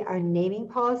 6C, our naming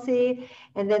policy.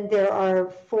 And then there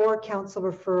are 4 council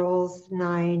referrals,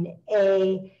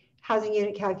 9A, housing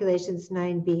unit calculations,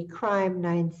 9B, crime,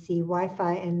 9C,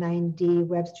 Wi-Fi, and 9D,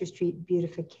 Webster Street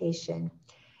beautification.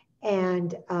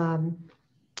 And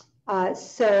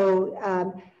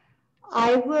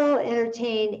I will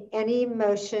entertain any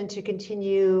motion to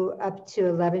continue up to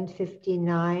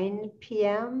 11:59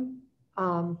 p.m.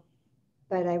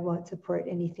 But I won't support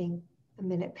anything a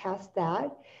minute past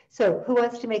that. So who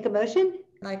wants to make a motion?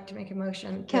 I'd like to make a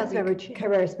motion. Councilmember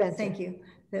Herrera-Spencer. Thank you.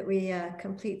 That we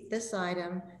complete this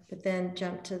item, but then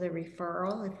jump to the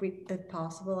referral if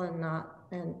possible,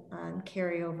 and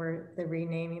carry over the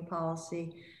renaming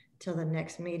policy till the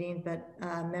next meeting. But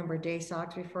member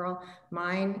Daysog's referral,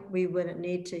 mine we wouldn't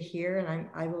need to hear, and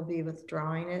I will be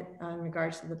withdrawing it in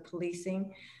regards to the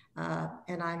policing.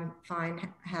 And I'm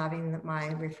fine having my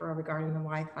referral regarding the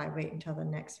Wi-Fi wait until the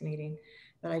next meeting.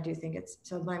 But I do think it's,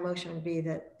 so my motion would be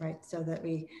that, right, so that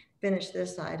we finish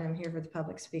this item here for the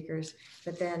public speakers,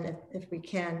 but then if we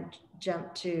can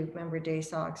jump to member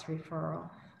Daysog's referral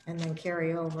and then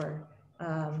carry over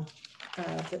the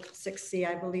 6C,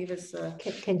 I believe is the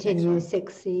continue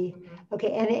 6C.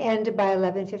 Okay, and end by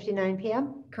 11:59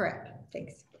 p.m. Correct.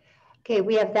 Thanks. Okay,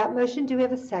 we have that motion. Do we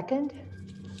have a second?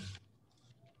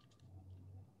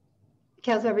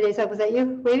 Councilmember Daysog, was that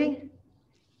you waving?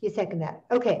 You second that.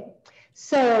 Okay.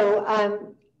 So,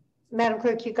 Madam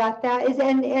Clerk, you got that?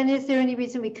 And is there any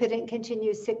reason we couldn't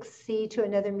continue 6C to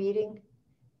another meeting?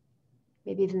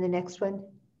 Maybe even the next one?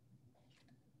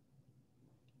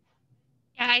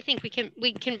 Yeah, I think we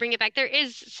can bring it back. There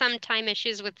is some time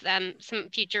issues with some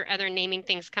future other naming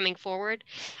things coming forward,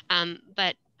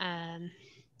 but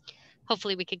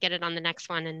hopefully we could get it on the next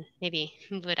one and maybe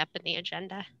move it up in the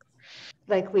agenda.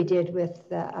 Like we did with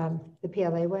the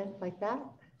PLA one, like that?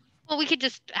 Well, we could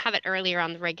just have it earlier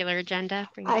on the regular agenda.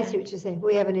 I see what you're saying.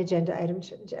 We have an agenda item,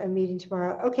 a meeting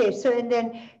tomorrow. Okay, so and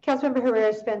then Councilmember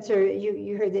Herrera-Spencer,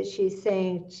 you heard that she's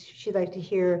saying she'd like to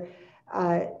hear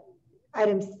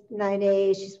items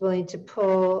 9A, she's willing to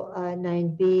pull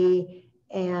 9B,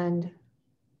 and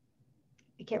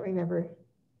I can't remember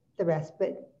the rest,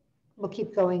 but we'll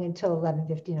keep going until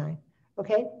 11:59.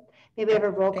 Okay, may we have a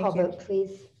roll call vote,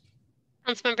 please?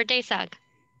 Councilmember Daysog.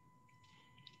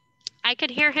 I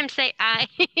could hear him say aye.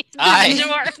 Aye.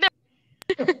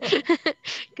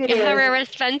 Herrera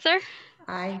Spencer.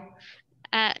 Aye.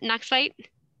 Knox White.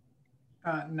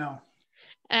 No.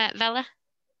 Vela.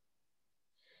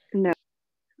 No.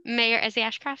 Mayor Ezzy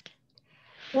Ashcraft.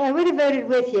 Well, I would have voted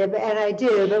with you, and I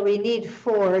do, but we need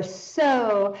 4.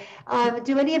 So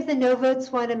do any of the no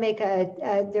votes want to make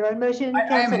their own motion?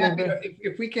 I am happy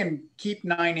if we can keep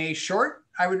 9A short,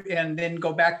 I would, and then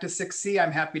go back to 6C.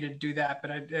 I'm happy to do that,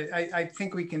 but I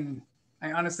think we can.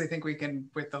 I honestly think we can,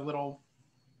 with a little,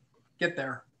 get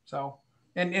there. So,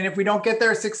 and if we don't get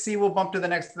there, 6C will bump to the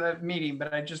next meeting.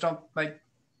 But I just don't like.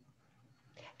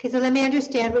 Okay, so let me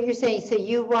understand what you're saying. So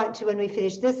you want to, when we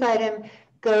finish this item,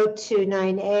 go to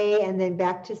 9A and then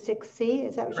back to 6C?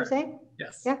 Is that what you're saying?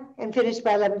 Yes. Yeah, and finish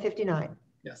by 11:59.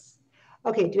 Yes.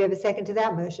 Okay, do we have a second to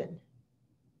that motion?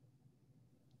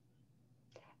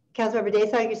 Councilmember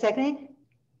Daysog, you're seconding?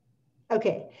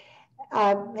 Okay.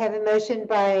 We have a motion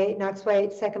by Knox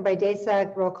White, second by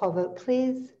Daysog. Roll call vote,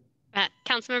 please.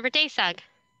 Councilmember Daysog.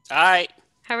 Aye.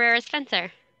 Herrera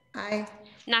Spencer. Aye.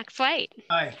 Knox White.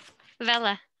 Aye.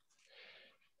 Vela.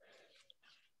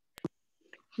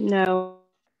 No.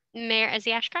 Mayor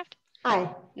Ezzy Ashcraft.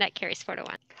 Aye. That carries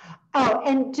 4-1. Oh,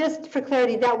 and just for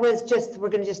clarity, that was just, we're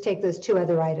going to just take those 2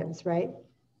 other items, right?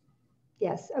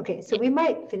 Yes. Okay. So we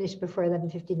might finish before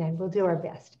 11:59. We'll do our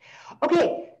best.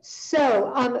 Okay.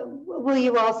 So will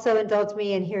you also indulge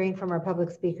me in hearing from our public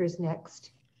speakers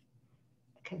next?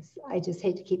 Because I just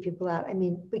hate to keep people out. I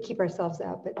mean, we keep ourselves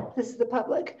out, but this is the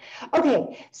public.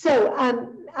 Okay. So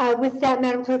with that,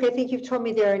 Madam Clerk, I think you've told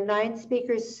me there are 9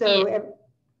 speakers. So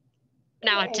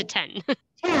now up to 10.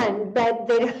 10, but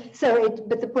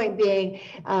but the point being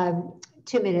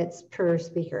 2 minutes per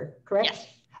speaker, correct? Yes.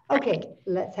 Okay,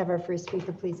 let's have our first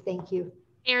speaker, please. Thank you.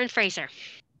 Aaron Fraser.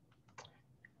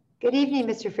 Good evening,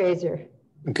 Mr. Fraser.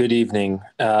 Good evening.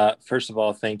 First of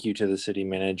all, thank you to the city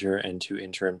manager and to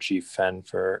Interim Chief Fenn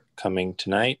for coming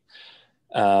tonight.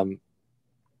 I'm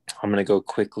going to go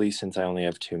quickly since I only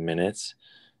have 2 minutes.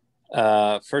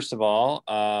 First of all,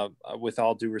 with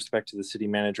all due respect to the city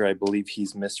manager, I believe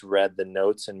he's misread the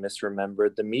notes and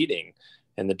misremembered the meeting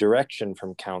and the direction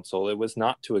from council. It was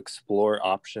not to explore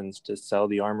options to sell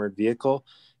the armored vehicle.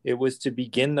 It was to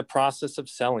begin the process of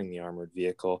selling the armored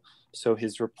vehicle. So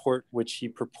his report, which he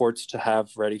purports to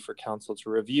have ready for council to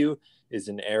review, is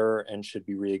an error and should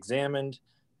be re-examined.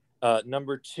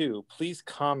 Number 2, please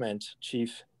comment,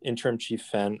 Interim Chief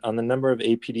Fenn, on the number of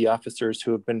APD officers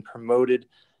who have been promoted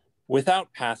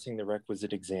without passing the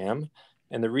requisite exam,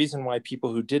 and the reason why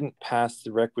people who didn't pass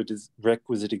the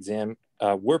requisite exam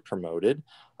were promoted.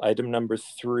 Item number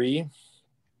 3,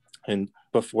 and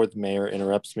before the mayor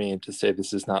interrupts me and to say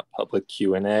this is not public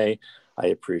Q&A, I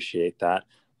appreciate that.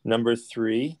 Number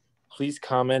 3, please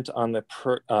comment on the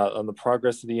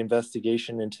progress of the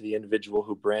investigation into the individual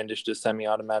who brandished a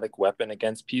semi-automatic weapon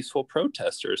against peaceful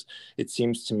protesters. It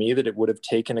seems to me that it would have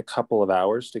taken a couple of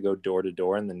hours to go door to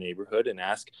door in the neighborhood and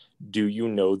ask, do you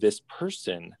know this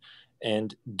person?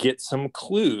 And get some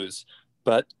clues.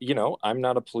 But, you know, I'm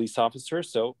not a police officer,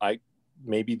 so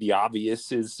maybe the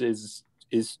obvious is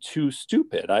too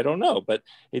stupid. I don't know. But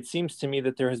it seems to me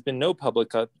that there has been no public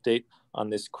update on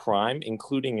this crime,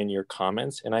 including in your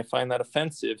comments, and I find that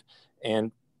offensive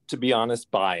and, to be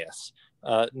honest, bias.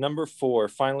 Number 4,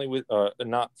 finally,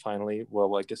 not finally,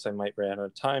 well, I guess I might run out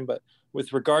of time, but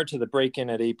with regard to the break-in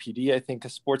at APD, I think a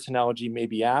sports analogy may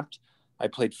be apt. I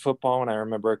played football, and I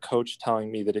remember a coach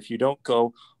telling me that if you don't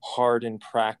go hard in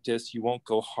practice, you won't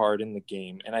go hard in the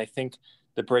game. And I think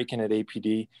the break-in at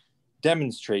APD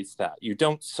demonstrates that. You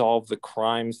don't solve the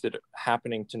crimes that are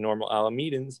happening to normal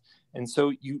Alamedans, and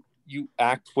so you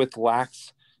act with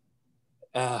lax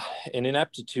and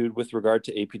ineptitude with regard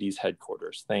to APD's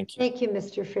headquarters. Thank you. Thank you,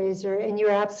 Mr. Fraser. And you're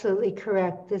absolutely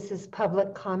correct. This is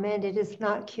public comment. It is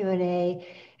not Q&A.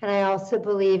 And I also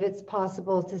believe it's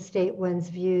possible to state one's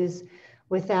views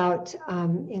without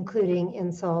including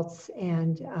insults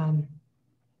and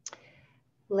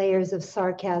layers of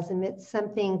sarcasm. It's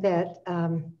something that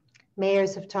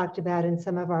mayors have talked about in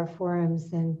some of our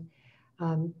forums, and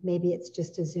maybe it's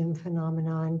just a Zoom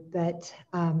phenomenon, but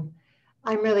I'm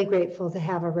really grateful to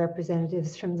have our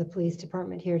representatives from the police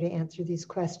department here to answer these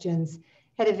questions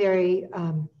at a very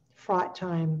fraught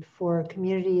time for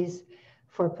communities,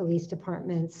 for police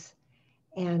departments,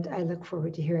 and I look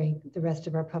forward to hearing the rest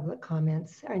of our public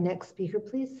comments. Our next speaker,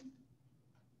 please.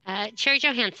 Chair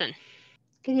Johansson.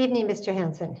 Good evening, Mr.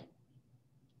 Hanson.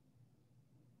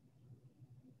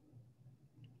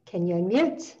 Can you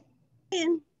unmute?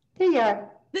 There you are.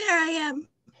 There I am,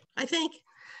 I think.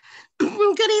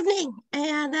 Good evening,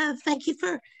 and thank you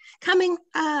for coming,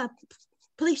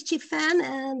 Police Chief Fenn,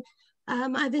 and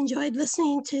I've enjoyed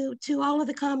listening to all of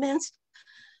the comments.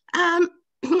 I'm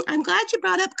glad you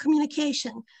brought up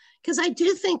communication, because I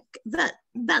do think that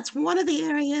that's one of the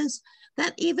areas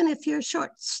that even if you're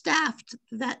short-staffed,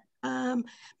 that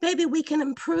maybe we can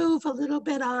improve a little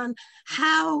bit on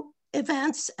how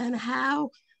events and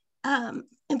how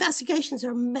investigations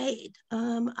are made.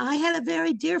 I had a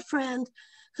very dear friend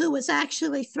who was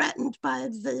actually threatened by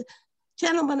the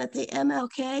gentleman at the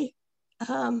MLK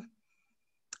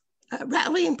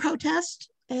rally and protest,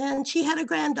 and she had a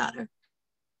granddaughter.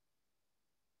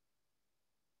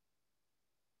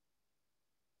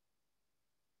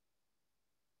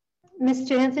 Ms.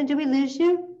 Johansson, did we lose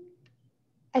you?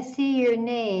 I see your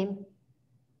name.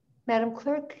 Madam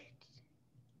Clerk?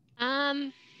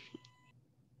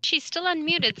 She's still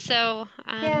unmuted, so.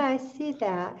 Yeah, I see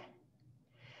that.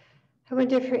 I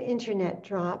wonder if her internet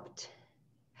dropped.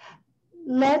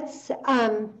 Let's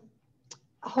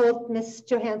hold Ms.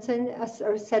 Johansson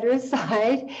or set her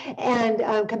aside and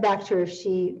come back to her if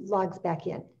she logs back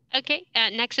in. Okay,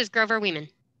 next is Grover Weeman.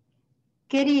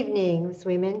 Good evening, Ms.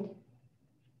 Wayman.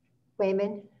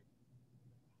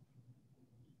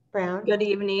 Brown. Good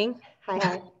evening.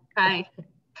 Hi.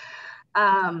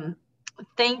 Hi.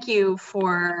 Thank you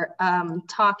for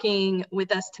talking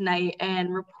with us tonight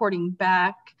and reporting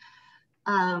back,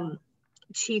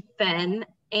 Chief Fenn.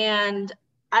 And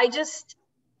I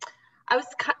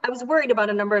was worried about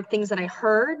a number of things that I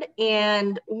heard.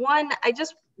 And one, I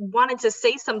just wanted to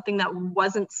say something that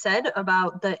wasn't said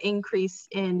about the increase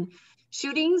in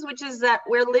shootings, which is that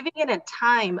we're living in a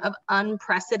time of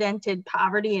unprecedented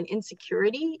poverty and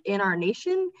insecurity in our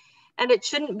nation. And it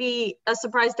shouldn't be a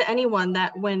surprise to anyone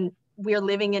that when we're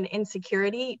living in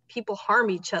insecurity, people harm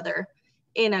each other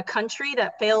in a country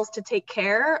that fails to take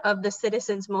care of the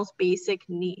citizens' most basic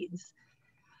needs.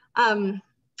 The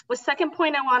second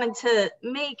point I wanted to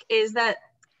make is that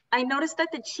I noticed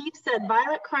that the chief said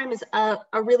violent crime is a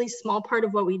really small part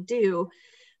of what we do,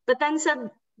 but then said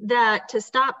that to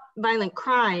stop violent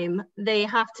crime, they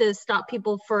have to stop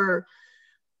people for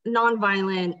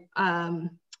nonviolent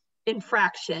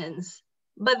infractions,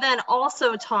 but then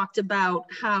also talked about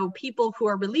how people who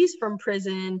are released from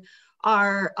prison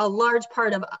are a large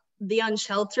part of the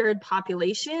unsheltered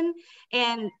population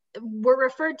and were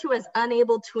referred to as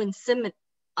unable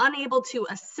to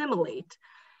assimilate.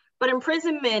 But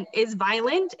imprisonment is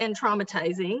violent and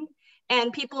traumatizing,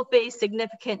 and people face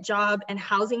significant job and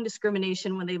housing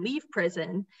discrimination when they leave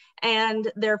prison,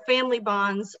 and their family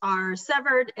bonds are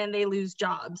severed and they lose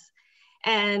jobs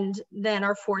and then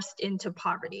are forced into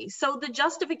poverty. So the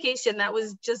justification that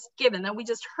was just given, that we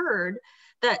just heard,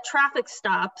 that traffic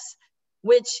stops,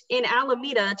 which in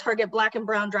Alameda target Black and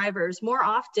brown drivers more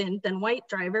often than white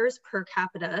drivers per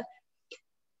capita,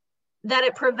 that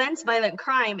it prevents violent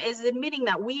crime, is admitting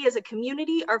that we as a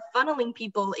community are funneling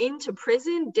people into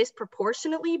prison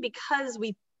disproportionately because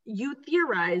you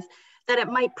theorize that it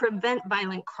might prevent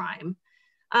violent crime.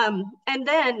 And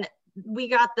then we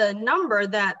got the number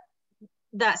that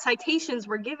citations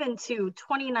were given to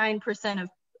 29% of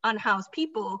unhoused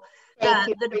people. Thank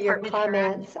you for your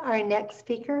comments. Our next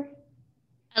speaker.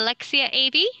 Alexia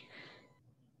Aby.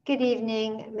 Good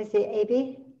evening, Ms.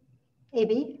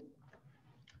 Aby.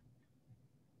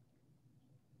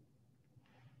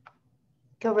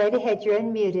 Go right ahead, you're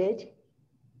unmuted.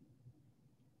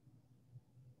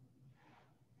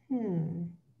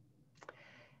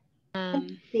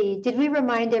 Let's see. Did we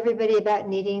remind everybody about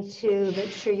needing to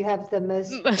make sure you have the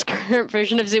most current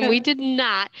version of Zoom? We did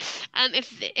not.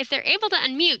 If they're able to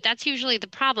unmute, that's usually the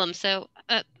problem. So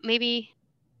maybe,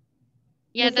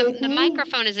 yeah, the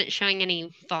microphone isn't showing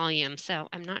any volume, so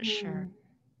I'm not sure.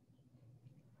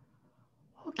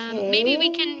 Okay. Maybe we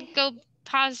can go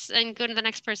pause and go to the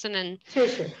next person and. Sure.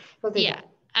 We'll do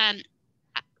that.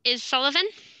 Is Sullivan?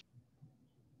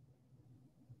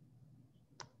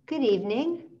 Good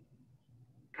evening.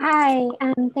 Hi,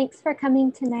 thanks for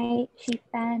coming tonight, Chief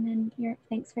Fenn, and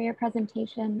thanks for your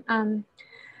presentation.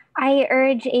 I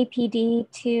urge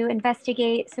APD to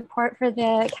investigate support for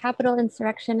the Capitol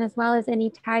insurrection as well as any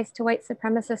ties to white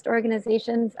supremacist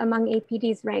organizations among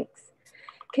APD's ranks.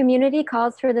 Community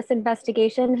calls for this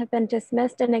investigation have been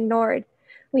dismissed and ignored.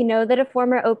 We know that a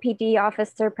former OPD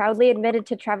officer proudly admitted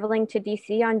to traveling to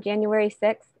DC on January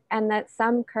 6th, and that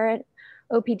some current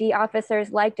OPD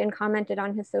officers liked and commented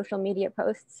on his social media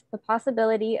posts. The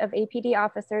possibility of APD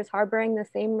officers harboring the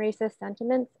same racist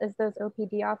sentiments as those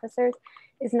OPD officers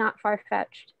is not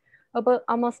far-fetched.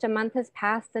 Almost a month has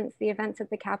passed since the events at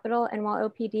the Capitol, and while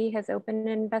OPD has opened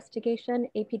an investigation,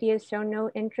 APD has shown no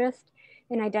interest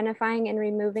in identifying and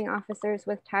removing officers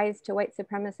with ties to white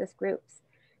supremacist groups.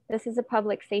 This is a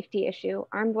public safety issue.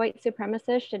 Armed white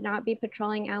supremacists should not be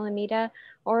patrolling Alameda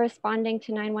or responding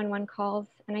to 911 calls,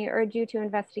 and I urge you to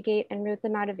investigate and root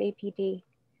them out of APD.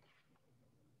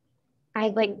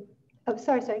 I'd like... Oh,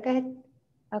 sorry, go ahead.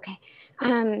 Okay.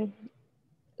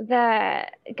 The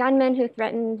gunman who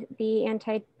threatened the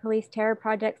Anti-Police Terror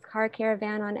Project's car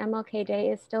caravan on MLK Day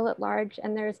is still at large,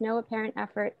 and there is no apparent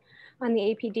effort on the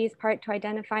APD's part to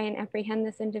identify and apprehend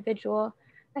this individual.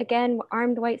 Again,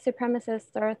 armed white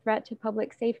supremacists are a threat to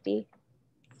public safety.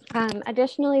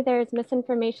 Additionally, there is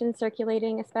misinformation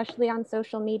circulating, especially on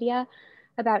social media,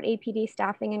 about APD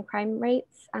staffing and crime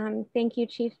rates. Thank you,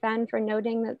 Chief Fenn, for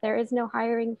noting that there is no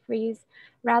hiring freeze,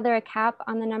 rather a cap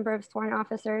on the number of sworn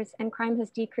officers, and crime has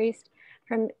decreased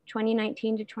from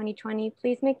 2019 to 2020.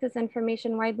 Please make this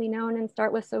information widely known and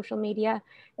start with social media,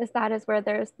 as that is where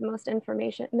there's the most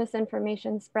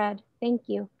misinformation spread. Thank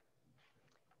you.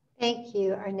 Thank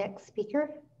you. Our next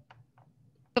speaker.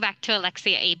 Go back to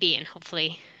Alexia AB, and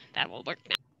hopefully that will work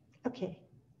now. Okay.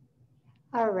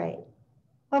 All right.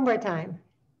 One more time.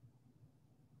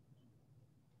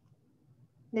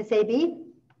 Miss AB?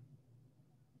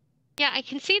 Yeah, I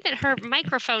can see that her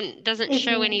microphone doesn't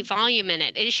show any volume in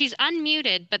it. She's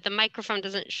unmuted, but the microphone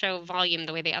doesn't show volume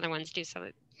the way the other ones do. So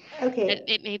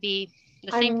it may be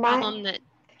the same problem that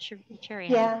Sherry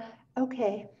had. Yeah,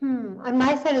 okay. On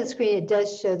my side of the screen, it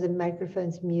does show the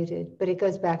microphone's muted, but it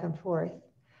goes back and forth.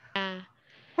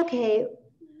 Okay,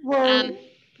 well,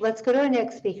 let's go to our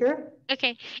next speaker.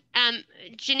 Okay,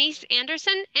 Janice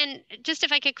Anderson, and just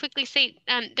if I could quickly say,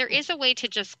 there is a way to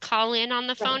just call in on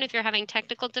the phone if you're having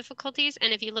technical difficulties,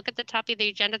 and if you look at the top of the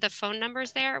agenda, the phone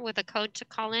number's there with a code to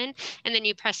call in, and then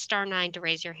you press *9 to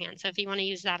raise your hand. So if you want to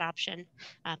use that option,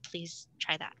 please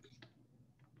try that.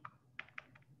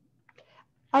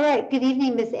 All right, good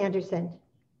evening, Ms. Anderson.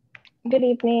 Good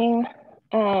evening.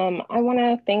 I want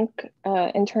to thank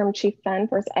Interim Chief Fenn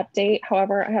for his update.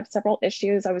 However, I have several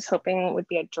issues I was hoping would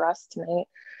be addressed tonight.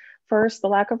 First, the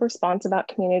lack of response about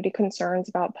community concerns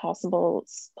about possible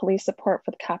police support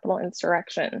for the Capitol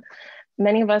insurrection.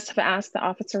 Many of us have asked the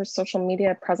officer's social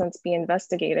media presence be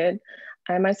investigated.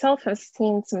 I myself have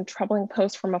seen some troubling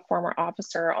posts from a former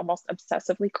officer, almost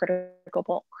obsessively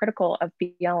critical of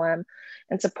BLM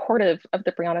and supportive of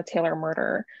the Breonna Taylor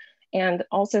murder, and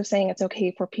also saying it's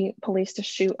okay for police to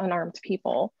shoot unarmed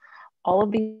people. All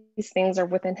of these things are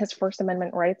within his First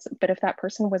Amendment rights, but if that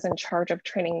person was in charge of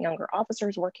training younger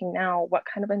officers working now, what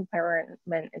kind of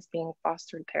environment is being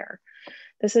fostered there?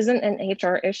 This isn't an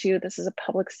HR issue, this is a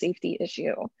public safety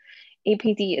issue.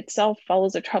 APD itself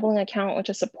follows a troubling account which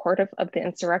is supportive of the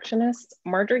insurrectionists,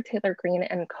 Marjorie Taylor Greene,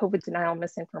 and COVID denial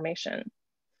misinformation.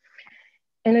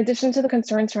 In addition to the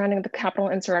concerns surrounding the Capitol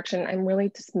insurrection, I'm really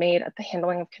dismayed at the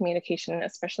handling of communication,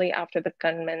 especially after the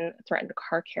gunman threatened a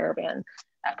car caravan.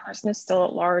 That person is still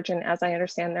at large, and as I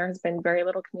understand, there has been very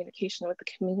little communication with the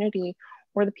community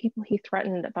or the people he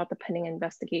threatened about the pending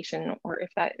investigation, or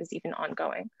if that is even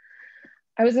ongoing.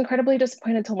 I was incredibly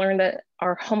disappointed to learn that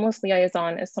our homeless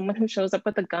liaison is someone who shows up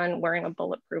with a gun wearing a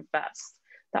bulletproof vest.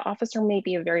 The officer may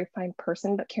be a very fine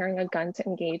person, but carrying a gun to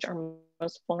engage our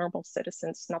most vulnerable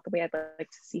citizens is not the way I'd like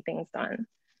to see things done.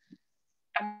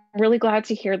 I'm really glad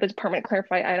to hear the department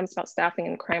clarify items about staffing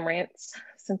and crime rates,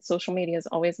 since social media is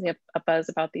always a buzz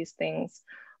about these things.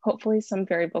 Hopefully some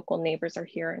very vocal neighbors are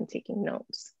here and taking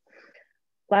notes.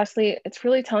 Lastly, it's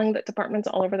really telling that departments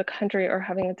all over the country are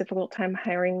having a difficult time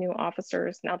hiring new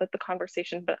officers now that the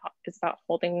conversation is about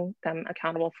holding them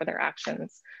accountable for their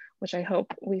actions, which I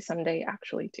hope we someday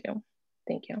actually do.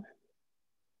 Thank you.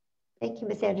 Thank you,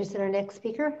 Ms. Anderson. Our next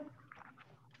speaker.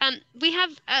 We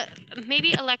have,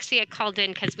 maybe Alexia called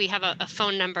in because we have a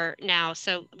phone number now.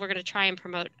 So we're going to try and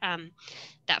promote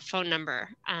that phone number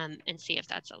and see if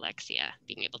that's Alexia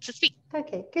being able to speak.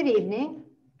 Okay, good evening.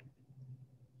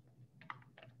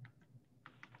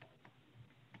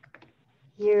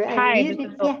 You're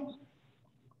unmuted.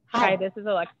 Hi, this is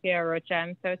Alexia Rocha.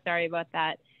 I'm so sorry about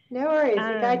that. No worries,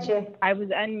 we got you. I was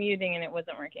unmuting and it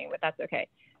wasn't working, but that's okay.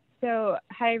 So,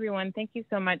 hi everyone. Thank you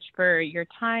so much for your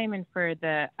time and for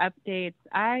the updates.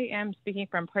 I am speaking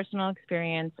from personal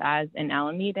experience as an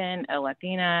Alamedan, a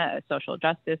Latina, a social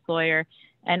justice lawyer,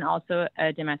 and also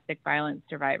a domestic violence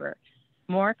survivor.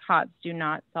 More cops do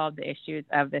not solve the issues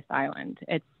of this island.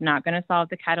 It's not going to solve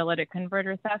the catalytic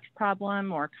converter theft problem.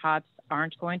 More cops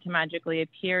aren't going to magically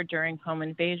appear during home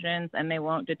invasions, and they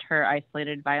won't deter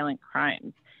isolated violent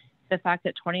crimes. The fact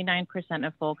that 29%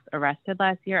 of folks arrested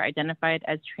last year identified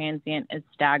as transient is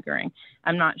staggering.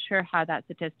 I'm not sure how that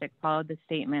statistic followed the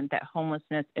statement that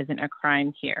homelessness isn't a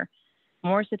crime here.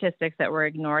 More statistics that were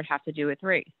ignored have to do with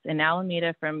race. In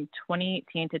Alameda, from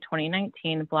 2018 to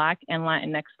 2019, Black and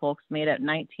Latinx folks made up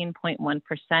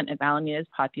 19.1% of Alameda's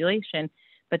population,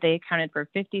 but they accounted for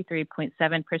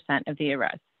 53.7% of the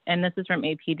arrests. And this is from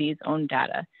APD's own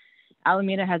data.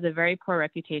 Alameda has a very poor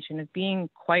reputation of being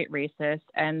quite racist,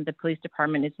 and the police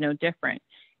department is no different.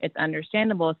 It's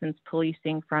understandable since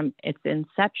policing from its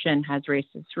inception has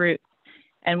racist roots.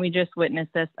 And we just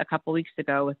witnessed this a couple weeks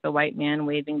ago with the white man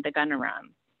waving the gun around.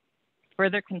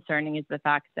 Further concerning is the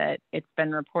fact that it's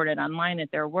been reported online that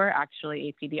there were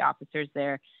actually APD officers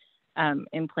there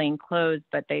in plain clothes,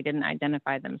 but they didn't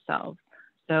identify themselves.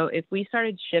 So if we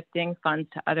started shifting funds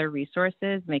to other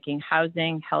resources, making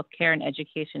housing, healthcare, and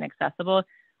education accessible,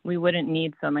 we wouldn't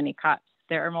need so many cops.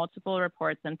 There are multiple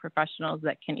reports and professionals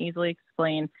that can easily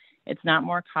explain it's not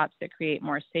more cops that create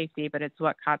more safety, but it's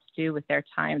what cops do with their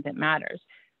time that matters,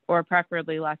 or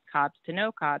preferably less cops to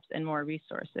no cops and more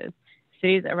resources.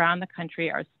 Cities around the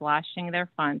country are slashing their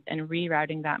funds and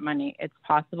rerouting that money. It's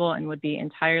possible and would be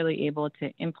entirely able to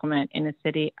implement in a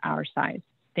city our size.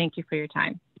 Thank you for your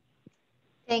time.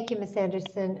 Thank you, Ms.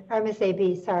 Anderson, or Ms.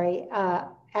 AB, sorry.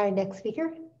 Our next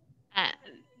speaker?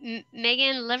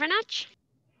 Megan Livernoch.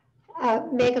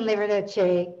 Megan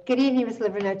Livernoche. Good evening, Ms.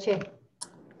 Livernoche.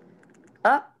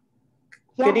 Yeah.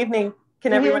 Good evening.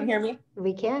 Can everyone hear me?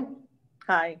 We can.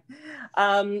 Hi.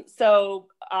 So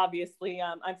obviously,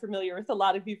 I'm familiar with a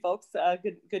lot of you folks.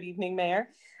 Good evening, Mayor.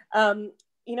 You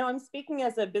know, I'm speaking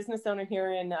as a business owner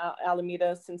here in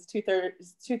Alameda since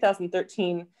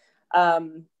 2013.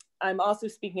 I'm also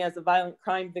speaking as a violent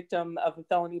crime victim of a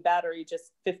felony battery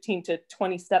just 15 to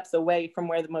 20 steps away from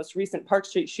where the most recent Park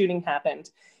Street shooting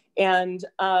happened. And,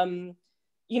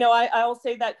 you know, I'll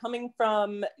say that coming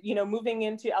from, you know, moving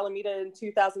into Alameda in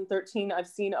 2013, I've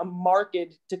seen a marked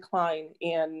decline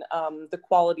in the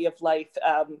quality of life,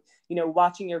 you know,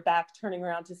 watching your back, turning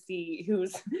around to see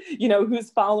who's, you know, who's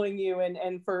following you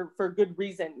and for good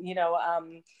reason, you know.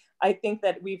 I think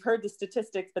that we've heard the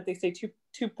statistics, but they say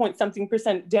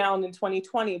 2.something% down in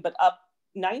 2020, but up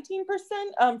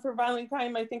 19% for violent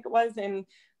crime, I think it was in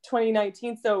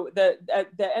 2019. So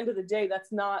at the end of the day,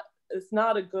 it's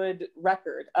not a good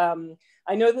record.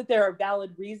 I know that there are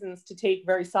valid reasons to take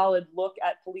very solid look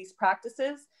at police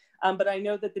practices, but I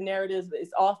know that the narrative is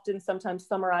often sometimes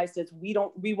summarized as we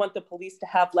want the police to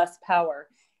have less power.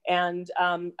 And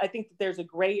I think that there's a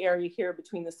gray area here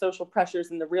between the social pressures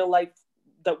and the real life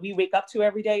that we wake up to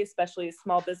every day, especially as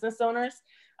small business owners.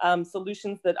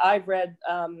 Solutions that I've read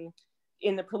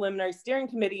in the preliminary steering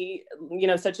committee, you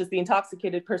know, such as the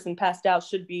intoxicated person passed out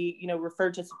should be, you know,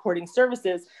 referred to supporting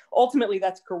services. Ultimately,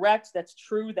 that's correct, that's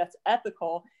true, that's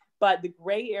ethical. But the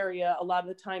gray area a lot of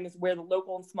the time is where the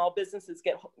local and small businesses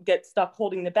get stuck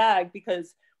holding the bag,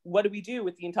 because what do we do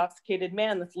with the intoxicated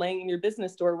man that's laying in your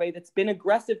business doorway that's been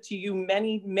aggressive to you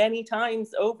many, many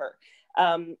times over?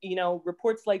 You know,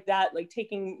 reports like that, like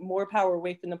taking more power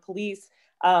away from the police.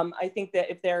 I think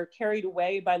that if they're carried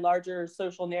away by larger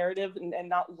social narrative and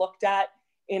not looked at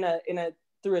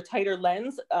through a tighter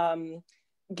lens,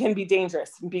 can be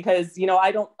dangerous, because, you know,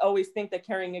 I don't always think that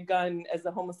carrying a gun as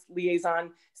a homeless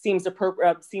liaison seems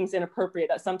inappropriate.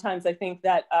 Sometimes I think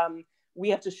that we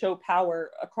have to show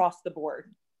power across the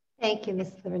board. Thank you,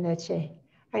 Ms. Livernoche.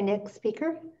 Our next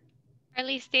speaker?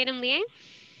 Carly Statham-Liang.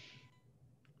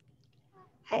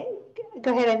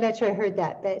 Go ahead, I'm not sure I heard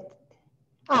that, but,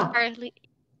 Carly.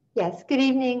 Yes, good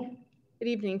evening. Good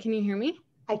evening, can you hear me?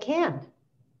 I can.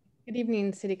 Good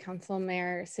evening, City Council,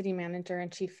 Mayor, City Manager,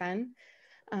 and Chief Fenn.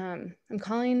 I'm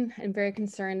calling and very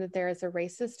concerned that there is a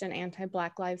racist and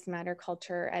anti-Black Lives Matter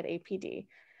culture at APD.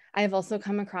 I have also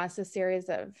come across a series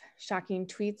of shocking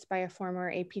tweets by a former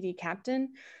APD captain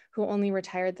who only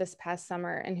retired this past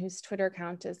summer and whose Twitter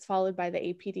account is followed by the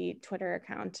APD Twitter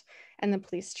account and the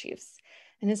police chiefs.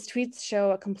 And his tweets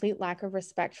show a complete lack of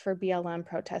respect for BLM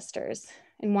protesters.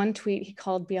 In one tweet, he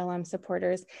called BLM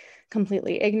supporters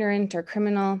completely ignorant or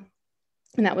criminal,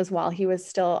 and that was while he was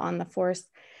still on the force.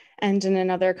 And in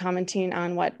another, commenting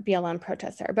on what BLM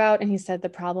protests are about, and he said the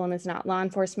problem is not law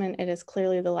enforcement, it is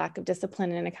clearly the lack of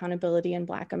discipline and accountability in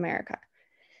Black America.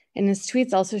 And his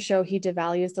tweets also show he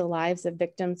devalues the lives of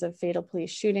victims of fatal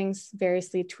police shootings,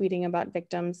 variously tweeting about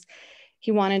victims.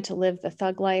 He wanted to live the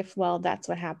thug life. Well, that's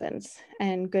what happens.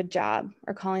 And good job.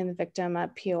 Or calling the victim a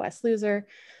POS loser,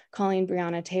 calling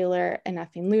Breonna Taylor an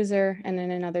effing loser. And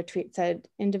in another tweet said,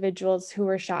 individuals who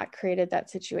were shot created that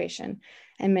situation.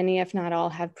 And many, if not all,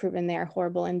 have proven they are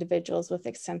horrible individuals with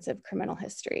extensive criminal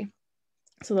history.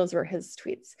 So those were his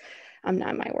tweets,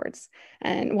 not my words.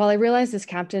 And while I realize this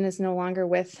captain is no longer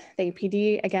with the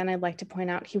APD, again, I'd like to point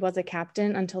out he was a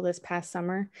captain until this past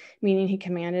summer, meaning he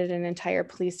commanded an entire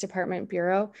police department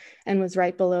bureau and was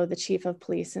right below the chief of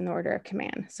police in the order of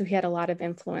command. So he had a lot of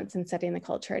influence in setting the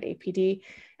culture at APD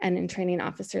and in training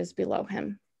officers below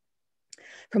him.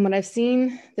 From what I've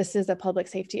seen, this is a public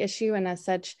safety issue, and as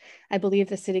such, I believe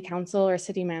the city council or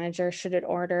city manager should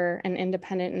order an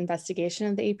independent investigation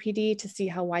of the APD to see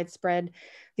how widespread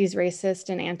these racist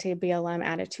and anti-BLM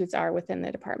attitudes are within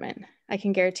the department. I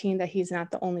can guarantee that he's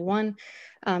not the only one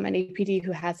at APD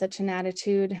who has such an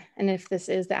attitude, and if this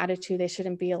is the attitude, they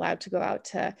shouldn't be allowed to go out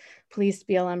to police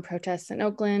BLM protests in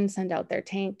Oakland, send out their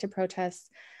tank to protest,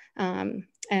 and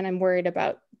I'm worried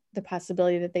about the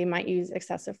possibility that they might use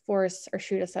excessive force or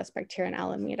shoot a suspect here in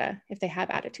Alameda if they have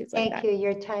attitudes like that. Thank you.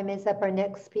 Your time is up. Our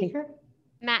next speaker.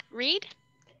 Matt Reed.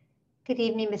 Good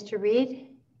evening, Mr. Reed.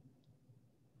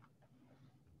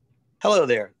 Hello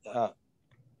there.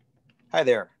 Hi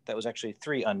there. That was actually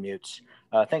 3 unmutes.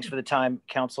 Thanks for the time,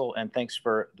 council, and thanks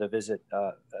for the visit,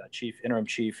 Chief, Interim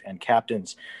Chief, and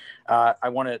captains. I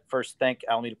want to first thank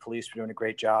Alameda Police for doing a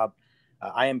great job.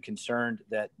 I am concerned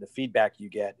that the feedback you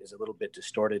get is a little bit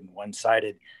distorted and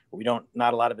one-sided.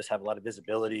 Not a lot of us have a lot of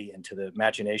visibility into the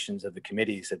machinations of the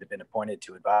committees that have been appointed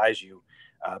to advise you.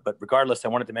 But regardless, I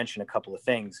wanted to mention a couple of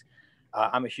things.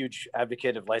 I'm a huge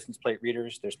advocate of license plate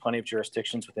readers. There's plenty of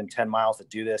jurisdictions within 10 miles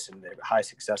that do this, and they have a high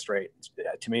success rate.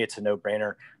 To me, it's a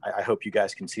no-brainer. I hope you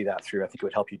guys can see that through. I think it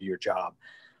would help you do your job.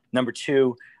 Number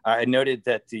 2, I noted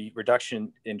that the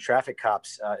reduction in traffic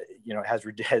cops,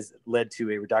 has led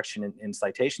to a reduction in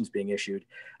citations being issued.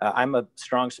 I'm a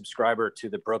strong subscriber to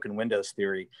the broken windows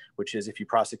theory, which is if you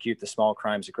prosecute the small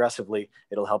crimes aggressively,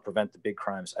 it'll help prevent the big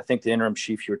crimes. I think the interim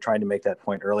chief, you were trying to make that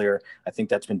point earlier. I think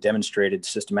that's been demonstrated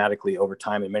systematically over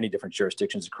time in many different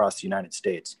jurisdictions across the United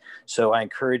States. So I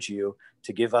encourage you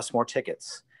to give us more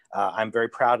tickets. I'm very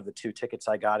proud of the 2 tickets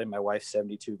I got in my wife's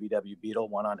 72 VW Beetle,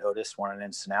 one on Otis, one on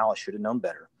Encinal. I should have known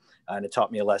better. And it taught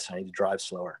me a lesson. I need to drive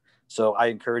slower. So I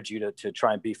encourage you to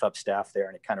try and beef up staff there.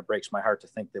 And it kind of breaks my heart to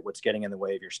think that what's getting in the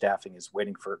way of your staffing is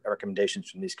waiting for recommendations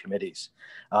from these committees.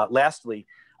 Lastly,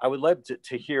 I would love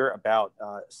to hear about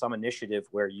some initiative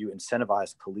where you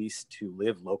incentivize police to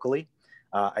live locally.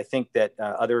 I think that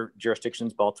other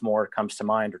jurisdictions, Baltimore comes to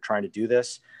mind, are trying to do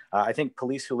this. I think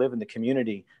police who live in the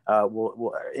community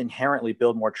will inherently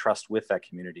build more trust with that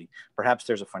community. Perhaps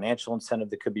there's a financial incentive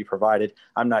that could be provided.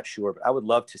 I'm not sure, but I would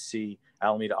love to see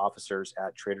Alameda officers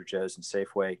at Trader Joe's and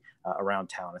Safeway around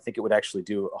town. I think it would actually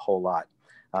do a whole lot.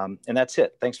 And that's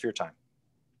it. Thanks for your time.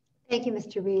 Thank you,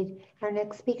 Mr. Reed. Our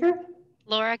next speaker.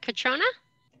 Laura Catrona.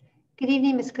 Good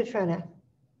evening, Ms. Catrona.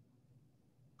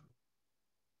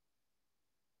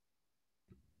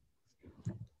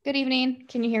 Good evening.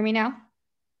 Can you hear me now?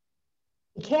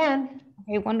 You can.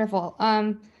 Okay, wonderful.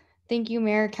 Thank you,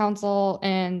 Mayor, Council,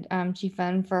 and Chief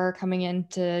Fenn for coming in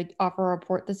to offer a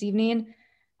report this evening.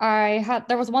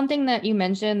 There was one thing that you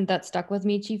mentioned that stuck with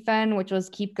me, Chief Fenn, which was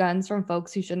keep guns from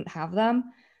folks who shouldn't have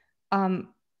them.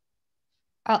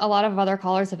 A lot of other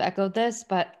callers have echoed this,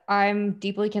 but I'm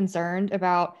deeply concerned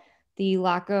about the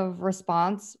lack of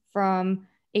response from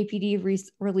APD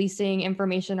releasing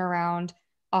information around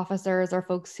officers or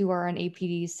folks who are on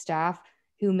APD staff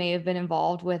who may have been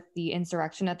involved with the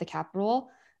insurrection at the Capitol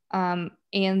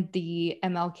and the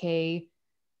MLK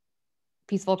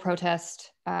peaceful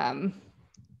protest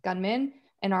gunmen,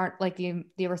 and aren't like the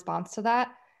response to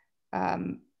that.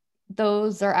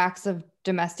 Those are acts of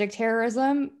domestic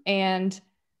terrorism, and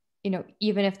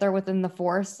even if they're within the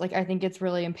force, like I think it's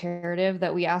really imperative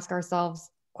that we ask ourselves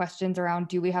questions around,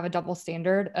 do we have a double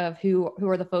standard of who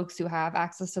are the folks who have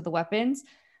access to the weapons?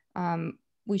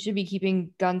 We should be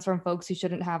keeping guns from folks who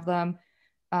shouldn't have them,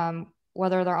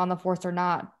 whether they're on the force or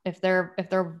not. If they're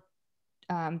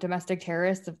domestic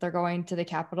terrorists, if they're going to the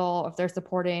Capitol, if they're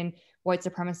supporting white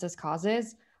supremacist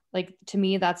causes, like to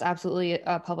me, that's absolutely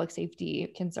a public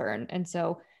safety concern. And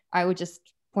so I would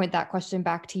just point that question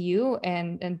back to you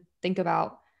and think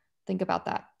about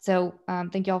that. So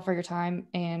thank you all for your time,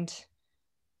 and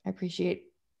I appreciate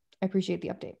the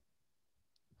update.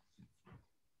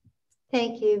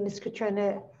 Thank you, Ms.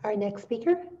 Catrona. Our next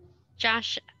speaker.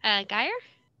 Josh Geyer.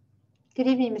 Good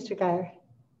evening, Mr. Geyer.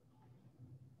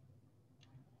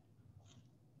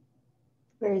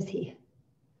 Where is he?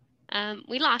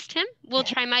 We lost him. We'll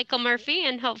try Michael Murphy,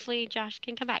 and hopefully Josh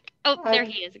can come back. Oh, there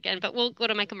he is again, but we'll go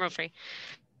to Michael Murphy.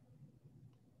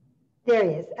 There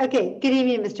he is. Okay, good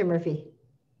evening, Mr. Murphy.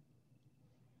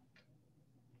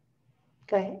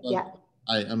 Go ahead. Yeah.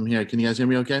 I'm here. Can you guys hear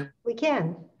me okay? We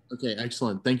can. Okay,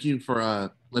 excellent. Thank you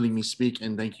for letting me speak,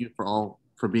 and thank you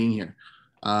for being here.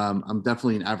 I'm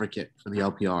definitely an advocate for the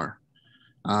LPR.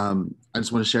 I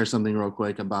just want to share something real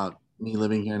quick about me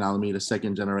living here in Alameda,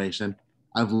 second generation.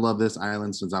 I've loved this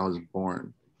island since I was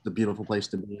born. It's a beautiful place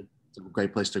to be. It's a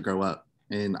great place to grow up.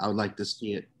 And I would like to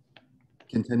see it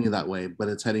continue that way, but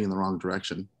it's heading in the wrong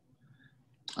direction.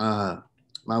 My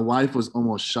wife was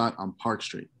almost shot on Park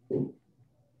Street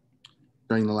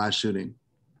during the last shooting.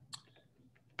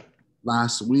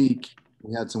 Last week,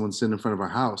 we had someone sit in front of our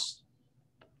house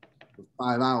for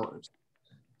 5 hours,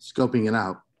 scoping it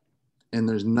out, and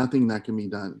there's nothing that can be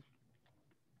done.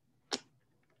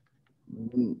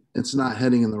 It's not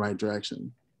heading in the right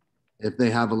direction. If they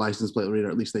have a license plate reader,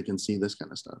 at least they can see this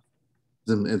kind of stuff.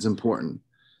 It's important.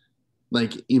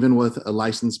 Like, even with a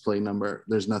license plate number,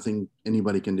 there's nothing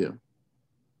anybody can do.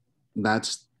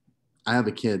 I have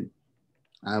a kid.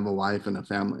 I have a wife and a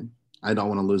family. I don't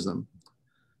want to lose them.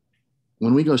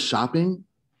 When we go shopping,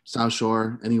 South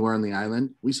Shore, anywhere on the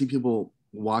island, we see people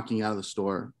walking out of the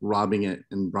store, robbing it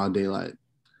in broad daylight,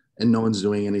 and no one's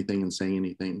doing anything and saying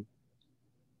anything.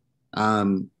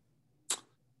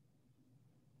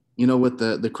 You know, with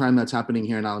the crime that's happening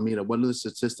here in Alameda, what are the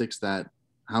statistics that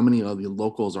how many of the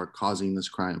locals are causing this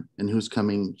crime, and who's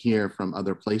coming here from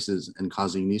other places and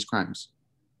causing these crimes?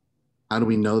 How do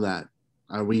we know that?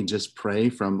 Are we just prey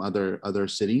from other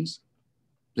cities?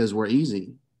 Because we're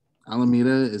easy.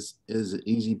 Alameda is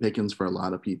easy pickings for a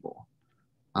lot of people.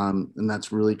 And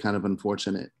that's really kind of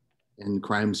unfortunate. And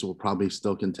crimes will probably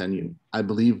still continue. I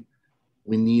believe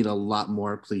we need a lot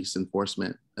more police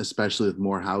enforcement, especially with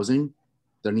more housing.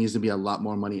 There needs to be a lot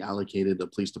more money allocated to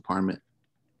the police department.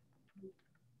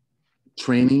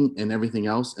 Training and everything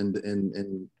else,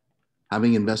 and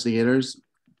having investigators,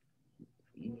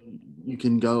 you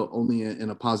can go only in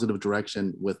a positive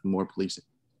direction with more policing.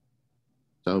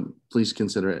 So please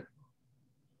consider it.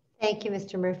 Thank you,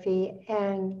 Mr. Murphy.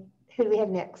 And who do we have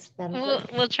next, Madam?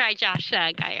 We'll try Josh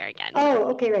Geyer again.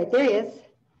 Oh, okay, right, there he is.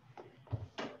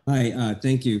 Hi,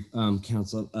 thank you,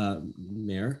 Council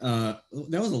Mayor. That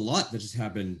was a lot that just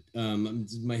happened.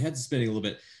 My head's spinning a little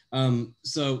bit.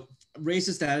 So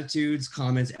racist attitudes,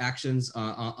 comments, actions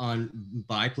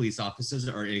by police officers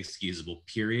are inexcusable,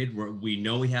 period. We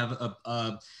know we have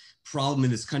a problem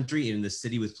in this country and in the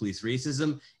city with police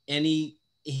racism. Any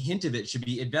hint of it should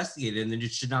be investigated, and then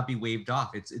it should not be waved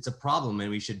off. It's a problem, and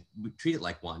we should treat it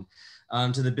like one.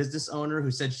 To the business owner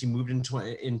who said she moved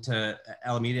into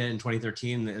Alameda in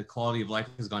 2013, the quality of life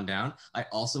has gone down. I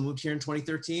also moved here in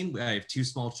 2013. I have 2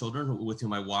 small children with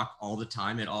whom I walk all the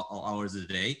time at all hours of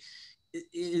the day.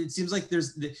 It seems like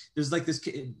there's like this,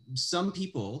 some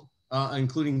people,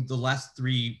 including the last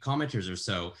 3 commenters or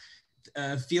so,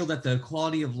 feel that the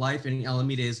quality of life in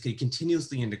Alameda is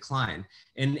continuously in decline.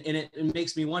 And it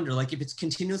makes me wonder, like, if it's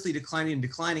continuously declining,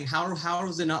 how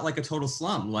is it not like a total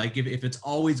slum? Like, if it's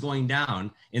always going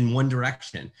down in one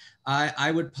direction?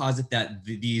 I would posit that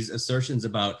these assertions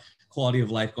about quality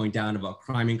of life going down, about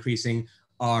crime increasing,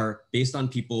 are based on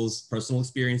people's personal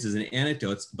experiences and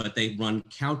anecdotes, but they run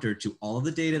counter to all of the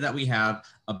data that we have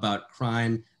about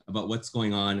crime, about what's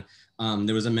going on.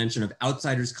 There was a mention of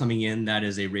outsiders coming in. That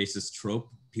is a racist trope.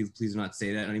 Please do not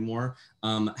say that anymore.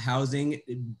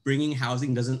 Bringing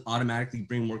housing doesn't automatically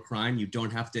bring more crime. You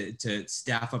don't have to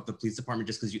staff up the police department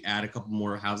just because you add a couple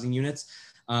more housing units.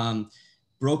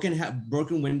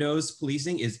 Broken windows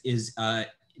policing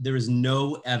there is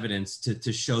no evidence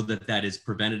to show that is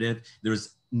preventative.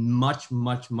 There's much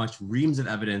reams of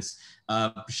evidence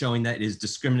showing that it is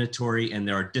discriminatory, and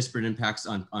there are disparate impacts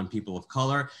on people of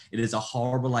color. It is a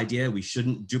horrible idea. We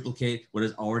shouldn't duplicate what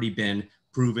has already been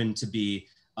proven to be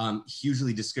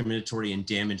hugely discriminatory and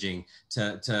damaging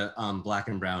to Black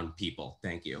and brown people.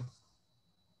 Thank you.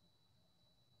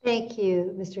 Thank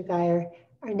you, Mr. Geyer.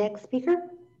 Our next speaker?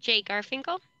 Jay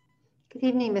Garfinkel. Good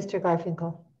evening, Mr.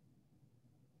 Garfinkel.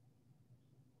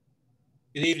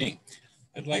 Good evening.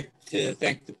 I'd like to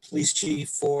thank the police chief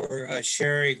for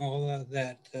sharing all of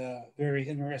that very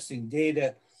interesting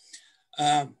data.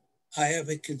 I have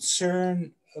a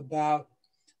concern about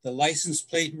the license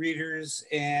plate readers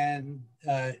and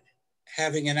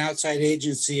having an outside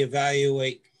agency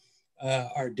evaluate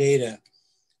our data.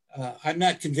 I'm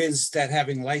not convinced that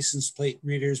having license plate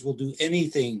readers will do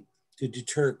anything to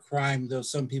deter crime, though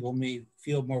some people may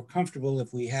feel more comfortable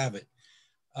if we have it.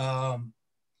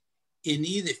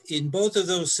 In both of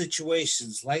those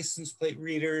situations, license plate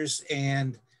readers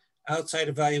and outside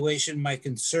evaluation, my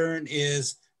concern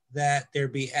is that there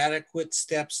be adequate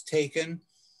steps taken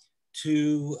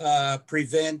to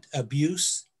prevent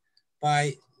abuse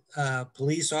by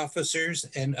police officers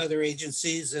and other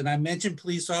agencies. And I mention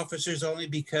police officers only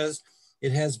because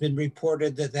it has been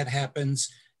reported that that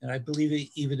happens And I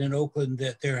believe even in Oakland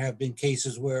that there have been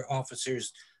cases where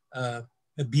officers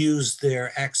abuse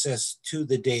their access to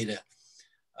the data.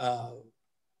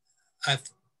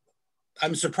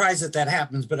 I'm surprised that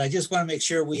happens, but I just want to make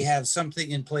sure we have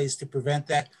something in place to prevent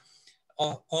that.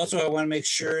 Also, I want to make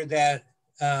sure that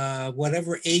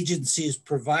whatever agencies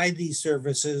provide these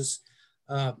services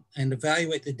and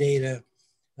evaluate the data,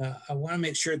 I want to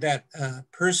make sure that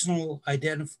personally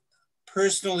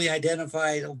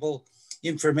identifiable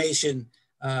information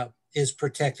is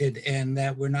protected and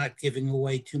that we're not giving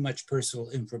away too much personal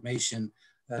information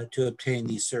to obtain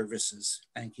these services.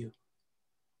 Thank you.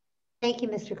 Thank you,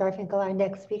 Mr. Garfinkel. Our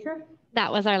next speaker.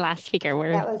 That was our last speaker.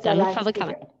 We're done with public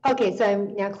comment. Okay, so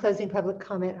I'm now closing public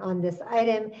comment on this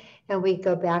item, and we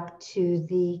go back to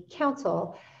the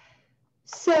council.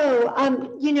 So,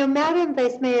 you know, Madam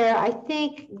Vice Mayor, I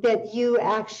think that you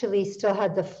actually still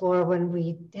had the floor when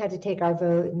we had to take our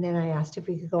vote, and then I asked if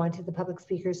we could go on to the public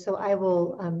speakers. So I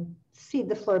will cede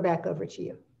the floor back over to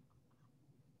you.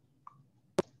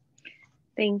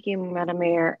 Thank you, Madam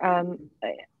Mayor.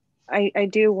 I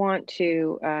do want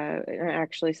to,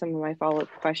 actually some of my follow-up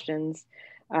questions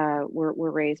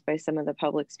were raised by some of the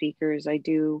public speakers. I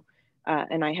do,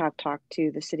 and I have talked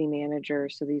to the city manager,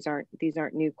 so these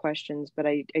aren't new questions, but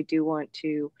I do want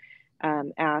to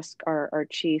ask our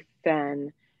Chief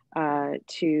Fenn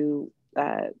to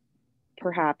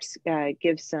perhaps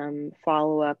give some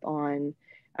follow-up on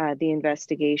the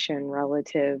investigation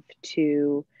relative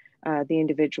to the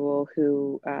individual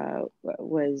who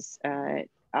was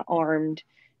armed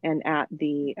and at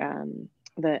the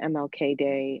MLK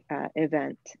Day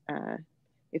event.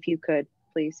 If you could,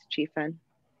 please, Chief Fenn.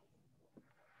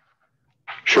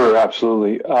 Sure,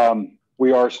 absolutely.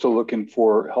 We are still looking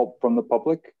for help from the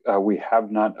public. We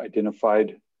have not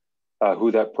identified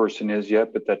who that person is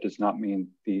yet, but that does not mean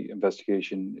the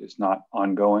investigation is not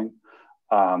ongoing.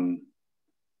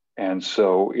 And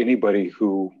so anybody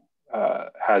who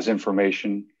has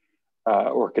information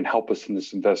or can help us in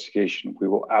this investigation, we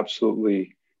will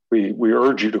absolutely, we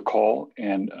urge you to call,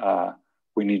 and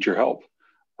we need your help.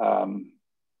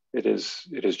 It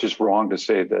is just wrong to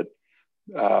say that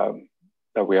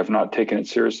that we have not taken it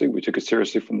seriously. We took it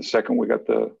seriously from the second we got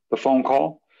the phone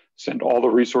call, sent all the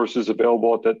resources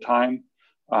available at that time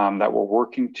that were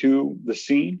working to the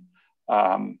scene.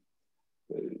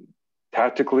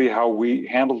 Tactically, how we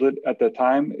handled it at that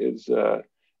time is a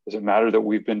matter that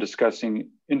we've been discussing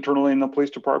internally in the police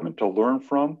department to learn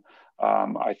from.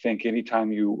 I think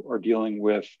anytime you are dealing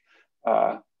with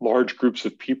large groups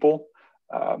of people,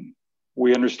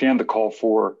 we understand the call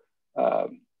for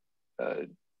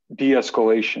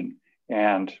de-escalation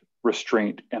and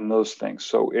restraint and those things.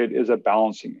 So it is a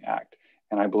balancing act.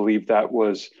 And I believe that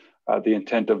was the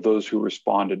intent of those who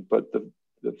responded. But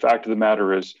the fact of the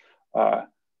matter is,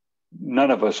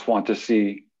 none of us want to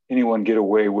see anyone get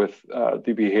away with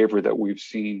the behavior that we've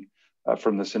seen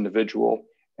from this individual.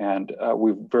 And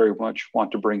we very much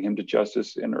want to bring him to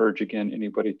justice and urge again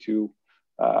anybody to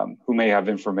who may have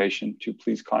information to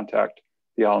please contact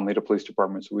the Alameda Police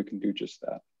Department so we can do just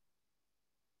that.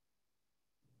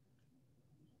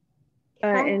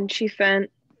 And Chief Fenn,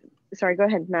 sorry, go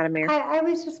ahead, Madam Mayor. I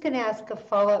was just going to ask a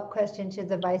follow-up question to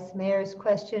the Vice Mayor's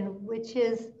question, which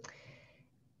is,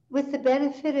 with the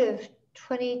benefit of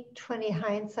 2020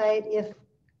 hindsight, if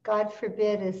God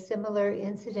forbid a similar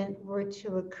incident were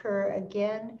to occur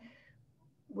again,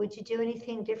 would you do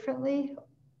anything differently?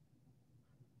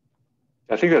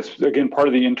 I think that's, again, part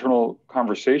of the internal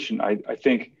conversation. I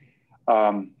think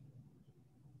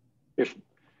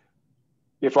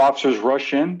if officers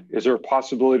rush in, is there a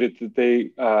possibility that they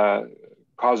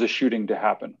cause a shooting to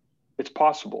happen? It's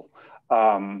possible.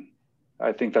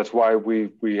 I think that's why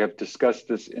we have discussed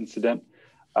this incident.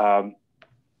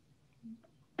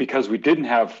 Because we didn't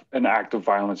have an act of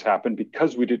violence happen,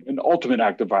 because we did an ultimate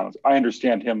act of violence. I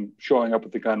understand him showing up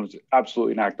with the gun was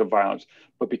absolutely an act of violence,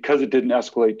 but because it didn't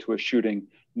escalate to a shooting,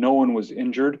 no one was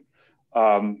injured.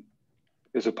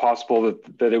 Is it possible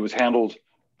that it was handled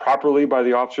properly by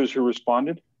the officers who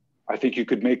responded? I think you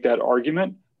could make that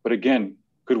argument, but again,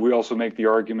 could we also make the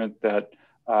argument that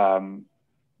the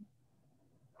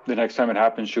next time it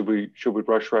happens, should we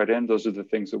rush right in? Those are the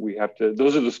things that we have to,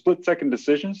 those are the split-second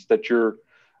decisions that you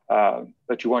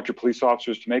want your police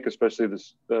officers to make, especially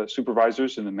the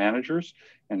supervisors and the managers.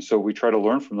 And so we try to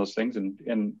learn from those things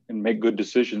and make good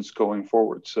decisions going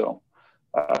forward. So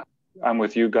I'm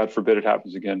with you. God forbid it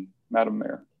happens again, Madam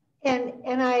Mayor.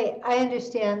 And I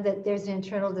understand that there's an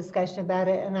internal discussion about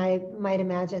it, and I might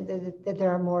imagine that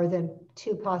there are more than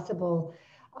two possible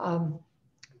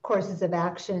courses of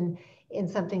action in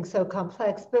something so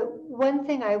complex. But one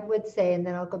thing I would say, and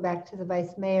then I'll go back to the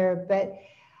Vice Mayor, but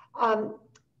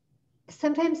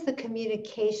Sometimes the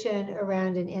communication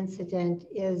around an incident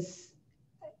is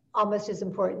almost as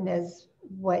important as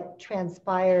what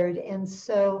transpired. And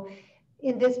so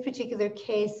in this particular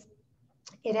case,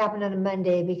 it happened on a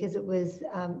Monday because it was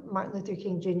Martin Luther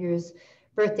King Jr.'s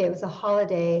birthday. It was a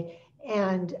holiday.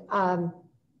 And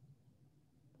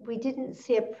we didn't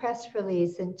see a press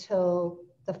release until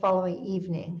the following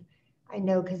evening. I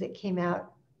know because it came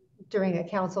out during a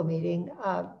council meeting,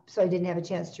 so I didn't have a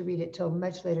chance to read it till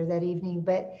much later that evening.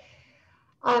 But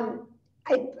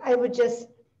I would just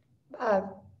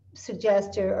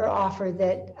suggest or offer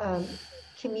that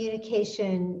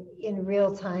communication in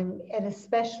real time, and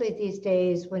especially these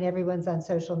days when everyone's on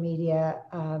social media,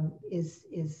 is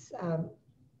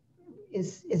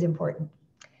important.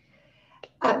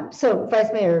 So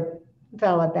Vice Mayor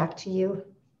Vella, back to you.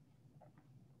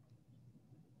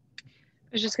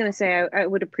 I was just going to say, I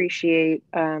would appreciate,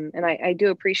 and I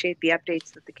do appreciate the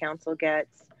updates that the council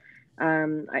gets.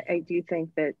 I do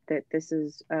think that this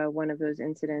is one of those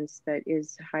incidents that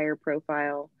is higher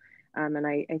profile, and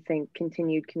I think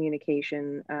continued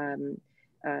communication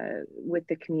with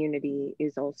the community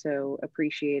is also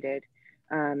appreciated,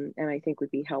 and I think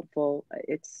would be helpful.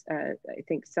 I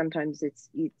think sometimes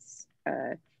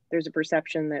there's a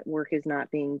perception that work is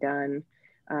not being done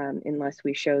unless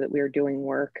we show that we are doing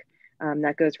work.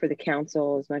 That goes for the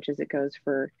council as much as it goes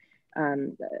for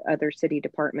other city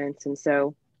departments. And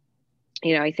so,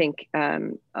 you know, I think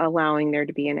allowing there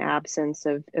to be an absence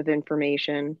of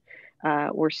information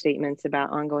or statements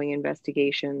about ongoing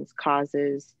investigations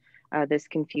causes this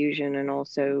confusion and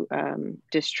also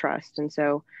distrust. And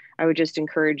so I would just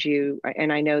encourage you,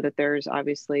 and I know that there's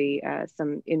obviously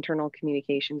some internal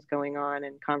communications going on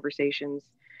and conversations,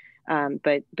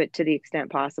 but to the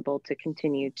extent possible to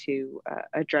continue to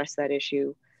address that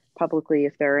issue publicly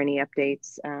if there are any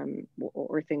updates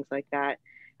or things like that.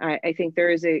 I think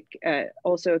there is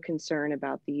also a concern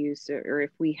about the use, or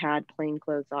if we had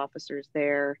plainclothes officers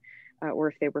there, or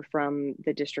if they were from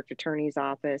the district attorney's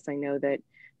office. I know that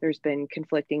there's been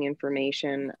conflicting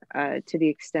information. To the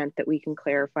extent that we can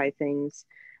clarify things,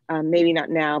 maybe not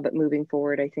now, but moving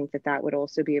forward, I think that would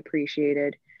also be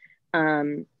appreciated.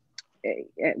 When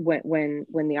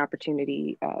the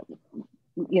opportunity,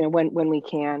 you know, when we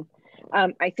can.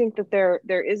 I think that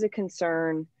there is a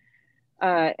concern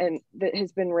and that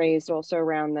has been raised also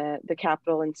around the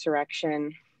Capitol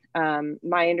insurrection.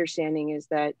 My understanding is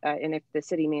that, and if the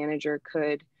city manager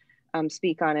could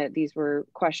speak on it, these were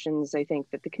questions I think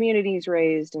that the community's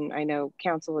raised, and I know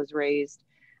council has raised,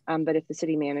 but if the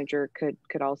city manager could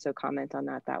also comment on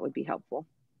that, that would be helpful.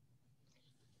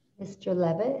 Mr.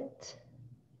 Levitt.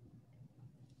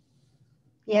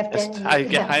 You have to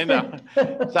I know.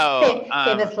 So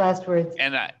famous last words.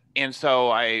 And so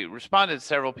I responded to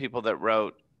several people that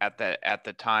wrote at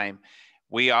the time.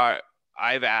 I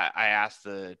asked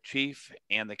the chief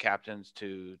and the captains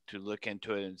to look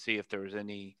into it and see if there was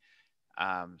any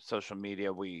social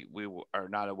media. We are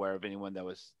not aware of anyone that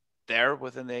was there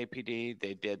within the APD.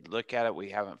 They did look at it. We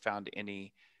haven't found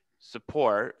any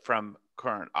support from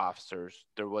current officers.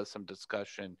 There was some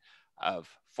discussion of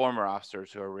former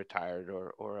officers who are retired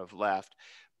or have left,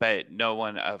 but no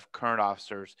one of current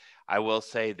officers. I will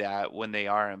say that when they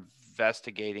are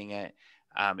investigating it,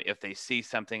 if they see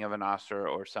something of an officer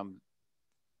or some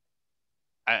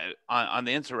on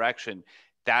the insurrection,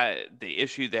 that the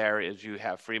issue there is you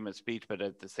have freedom of speech, but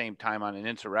at the same time on an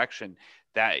insurrection,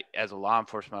 that as a law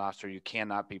enforcement officer, you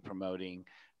cannot be promoting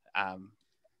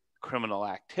criminal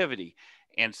activity.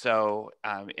 And so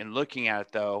in looking at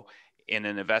it though, in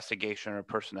an investigation or a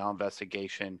personnel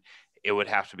investigation, it would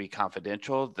have to be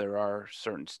confidential. There are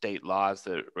certain state laws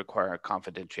that require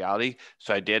confidentiality.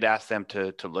 So I did ask them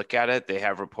to look at it. They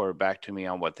have reported back to me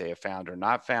on what they have found or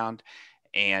not found.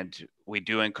 And we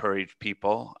do encourage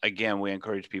people, again, we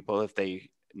encourage people if they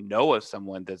know of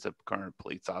someone that's a current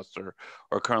police officer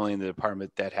or currently in the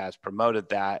department that has promoted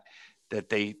that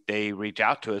they reach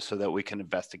out to us so that we can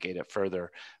investigate it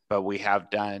further. But we have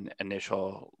done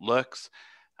initial looks,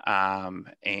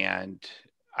 and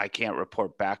I can't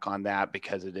report back on that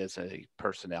because it is a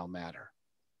personnel matter.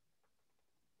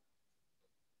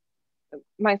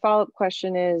 My follow-up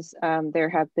question is, there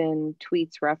have been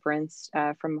tweets referenced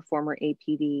from a former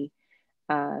APD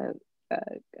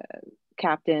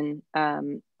captain.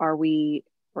 Are we,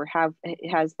 or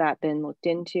has that been looked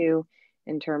into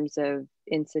in terms of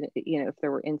incident, you know, if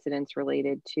there were incidents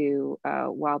related to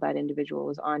while that individual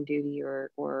was on duty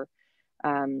or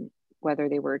whether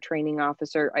they were a training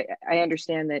officer? I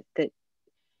understand that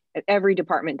every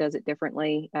department does it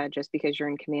differently. Just because you're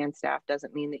in command staff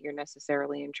doesn't mean that you're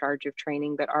necessarily in charge of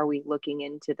training, but are we looking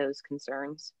into those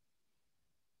concerns?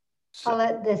 I'll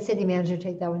let the city manager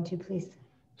take that one too, please.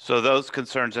 So those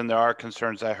concerns, and there are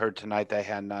concerns I heard tonight that I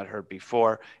had not heard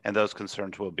before, and those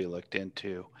concerns will be looked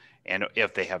into, and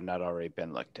if they have not already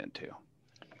been looked into.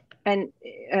 And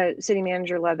City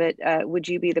Manager Levitt, would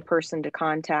you be the person to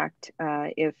contact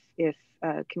if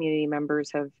community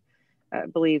members have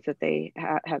believe that they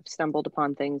have stumbled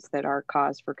upon things that are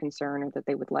cause for concern or that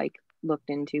they would like looked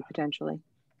into potentially?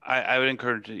 I would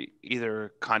encourage you to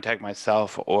either contact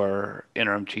myself or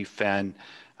Interim Chief Fenn,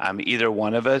 either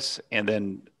one of us, and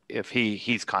then if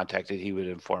he's contacted, he would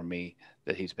inform me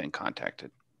that he's been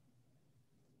contacted.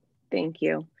 Thank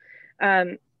you.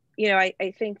 You know,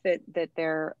 I think that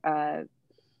there, I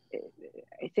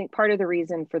think part of the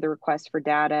reason for the request for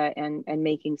data and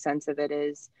making sense of it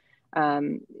is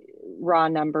raw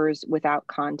numbers without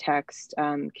context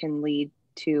can lead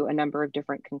to a number of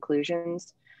different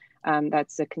conclusions.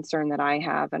 That's a concern that I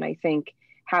have. And I think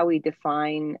how we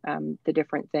define the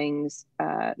different things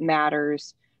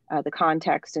matters. The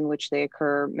context in which they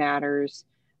occur matters,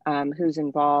 who's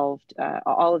involved,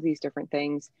 all of these different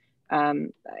things.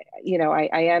 You know,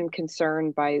 I am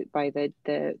concerned by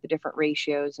the different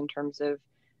ratios in terms of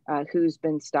who's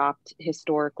been stopped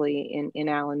historically in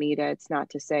Alameda. It's not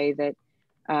to say that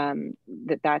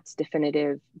that's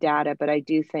definitive data, but I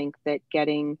do think that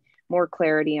getting more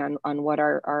clarity on what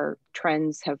our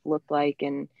trends have looked like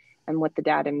and what the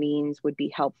data means would be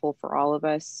helpful for all of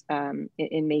us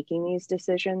in making these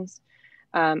decisions.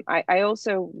 I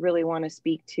also really want to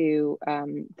speak to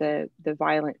the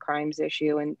violent crimes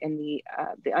issue and the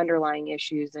underlying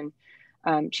issues. And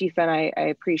Chief Fenn, I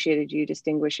appreciated you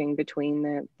distinguishing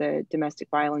between the domestic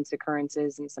violence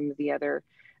occurrences and some of the other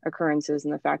occurrences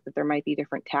and the fact that there might be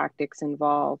different tactics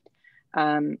involved.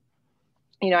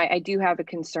 You know, I do have a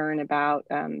concern about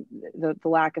the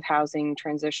lack of housing,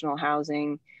 transitional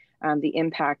housing, the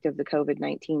impact of the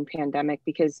COVID-19 pandemic,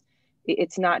 because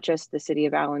it's not just the city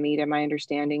of Alameda. My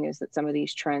understanding is that some of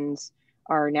these trends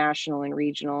are national and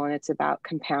regional, and it's about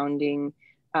compounding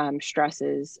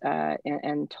stresses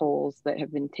and tolls that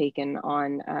have been taken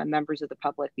on members of the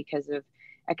public because of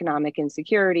economic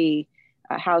insecurity,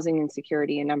 housing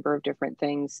insecurity, a number of different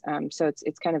things. So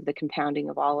it's kind of the compounding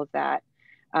of all of that.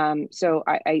 So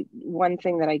one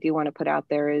thing that I do want to put out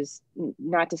there is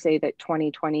not to say that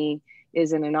 2020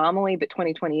 is an anomaly, but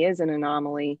 2020 is an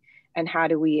anomaly. And how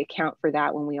do we account for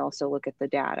that when we also look at the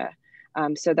data?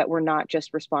 So that we're not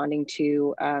just responding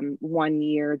to 1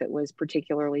 year that was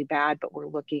particularly bad, but we're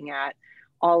looking at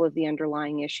all of the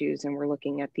underlying issues and we're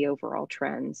looking at the overall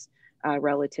trends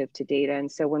relative to data.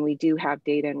 And so when we do have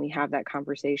data and we have that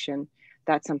conversation,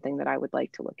 that's something that I would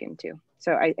like to look into.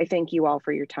 So I thank you all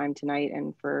for your time tonight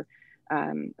and for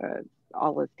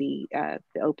all of the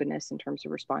openness in terms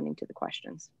of responding to the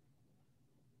questions.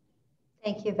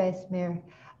 Thank you, Vice Mayor.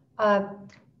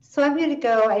 So I'm going to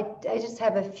go, I just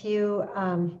have a few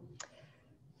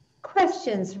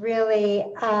questions really.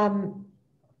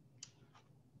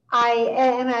 I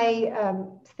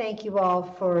thank you all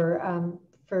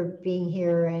for being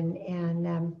here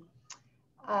and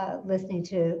listening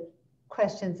to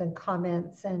questions and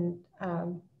comments and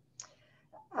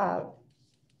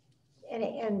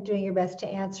doing your best to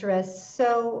answer us.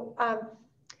 So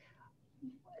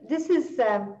this is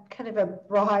kind of a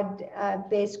broad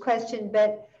based question,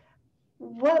 but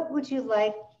what would you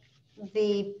like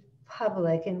the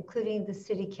public, including the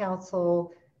City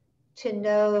Council, to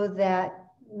know that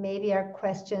maybe our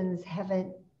questions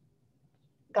haven't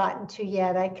gotten to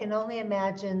yet? I can only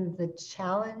imagine the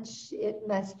challenge it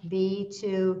must be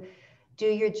to do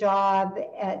your job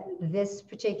at this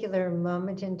particular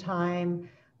moment in time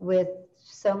with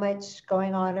so much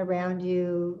going on around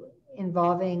you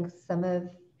involving some of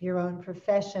your own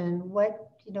profession.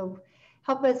 What,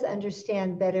 help us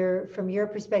understand better from your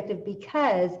perspective,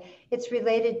 because it's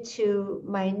related to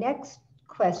my next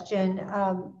question.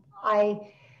 I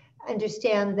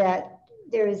understand that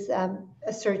there is a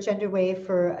search underway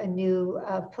for a new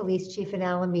police chief in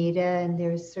Alameda, and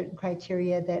there's certain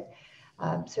criteria that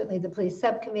certainly the police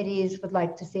subcommittees would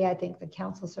like to see. I think the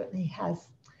council certainly has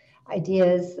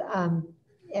ideas,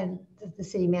 and the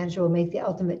city manager will make the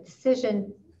ultimate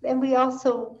decision. And we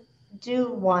also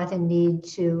do want and need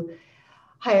to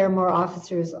hire more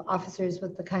officers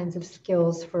with the kinds of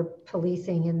skills for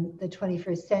policing in the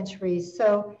 21st century.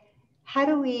 So how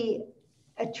do we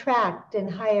attract and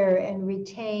hire and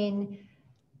retain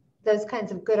those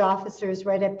kinds of good officers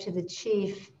right up to the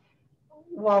chief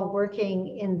while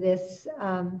working in this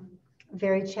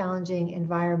very challenging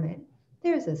environment?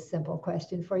 There's a simple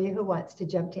question for you. Who wants to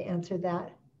jump to answer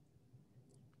that?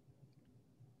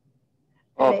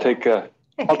 I'll take a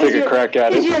crack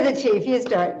at it. You're the chief. You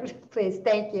start, please.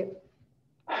 Thank you.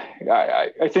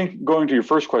 I think going to your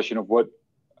first question of what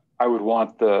I would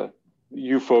want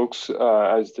you folks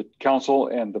as the council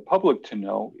and the public to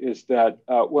know is that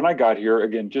when I got here,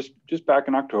 again, just back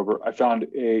in October, I found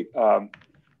a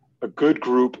good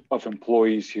group of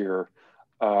employees here,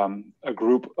 a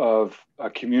group of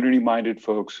community-minded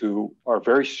folks who are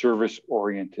very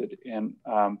service-oriented. And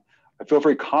I feel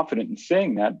very confident in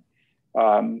saying that,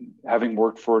 having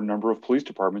worked for a number of police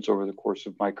departments over the course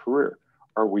of my career.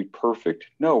 Are we perfect?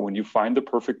 No. When you find the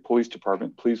perfect police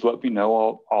department, please let me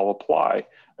know. I'll apply,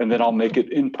 and then I'll make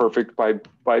it imperfect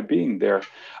by being there.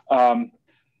 And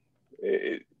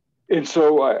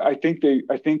so I think they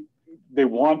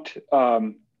want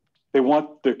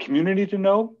the community to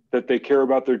know that they care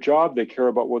about their job, they care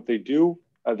about what they do.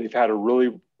 They've had a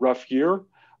really rough year.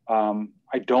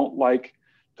 I don't like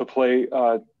to play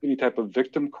any type of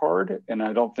victim card, and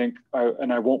I don't think,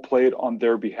 and I won't play it on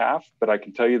their behalf, but I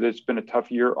can tell you that it's been a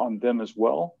tough year on them as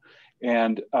well.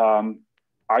 And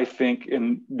I think,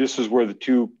 and this is where the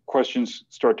two questions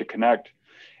start to connect,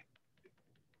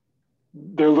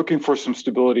 they're looking for some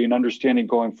stability and understanding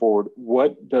going forward.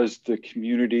 What does the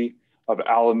community of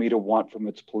Alameda want from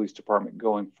its police department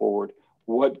going forward?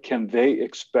 What can they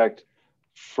expect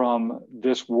from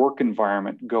this work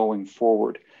environment going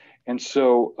forward? And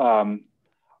so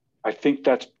I think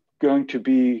that's going to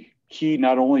be key,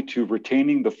 not only to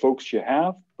retaining the folks you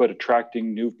have, but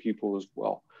attracting new people as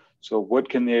well. So what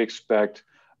can they expect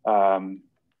going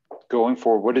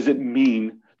forward? What does it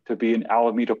mean to be an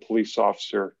Alameda police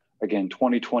officer, again,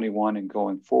 2021 and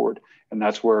going forward? And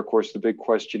that's where, of course, the big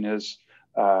question is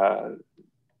the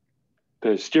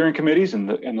steering committees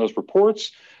and those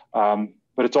reports, but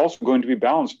it's also going to be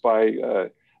balanced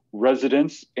by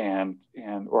residents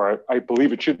or I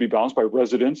believe it should be balanced by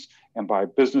residents and by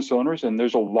business owners. And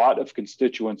there's a lot of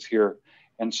constituents here.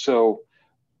 And so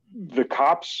the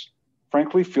cops,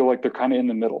 frankly, feel like they're kind of in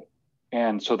the middle.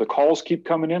 And so the calls keep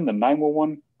coming in, the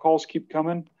 911 calls keep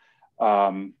coming.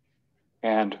 And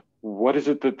what is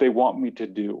it that they want me to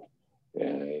do?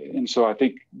 And so I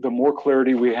think the more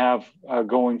clarity we have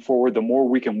going forward, the more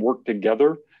we can work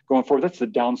together going forward. That's the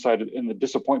downside and the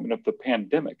disappointment of the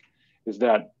pandemic, is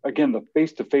that, again, the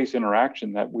face-to-face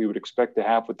interaction that we would expect to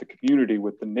have with the community,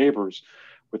 with the neighbors,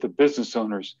 with the business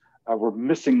owners, we're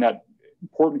missing that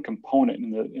important component.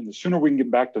 And the sooner we can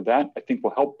get back to that, I think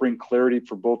will help bring clarity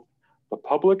for both the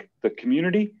public, the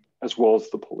community, as well as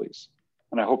the police.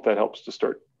 And I hope that helps to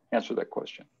start answer that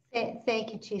question.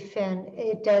 Thank you, Chief Finn.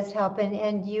 It does help.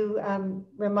 And you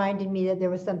reminded me that there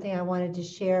was something I wanted to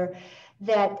share.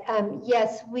 That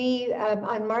yes, we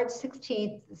on March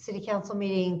 16th, the City Council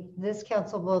meeting, this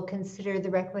council will consider the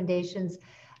recommendations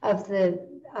of the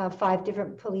 5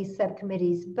 different police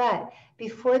subcommittees. But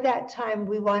before that time,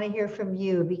 we want to hear from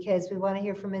you, because we want to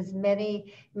hear from as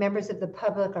many members of the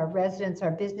public, our residents,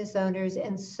 our business owners.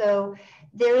 And so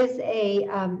there is a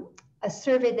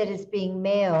survey that is being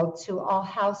mailed to all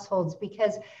households,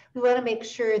 because we want to make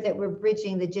sure that we're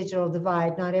bridging the digital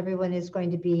divide. Not everyone is going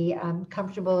to be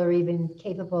comfortable or even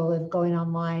capable of going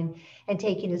online and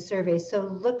taking a survey. So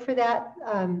look for that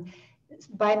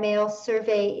by mail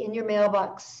survey in your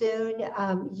mailbox soon.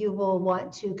 You will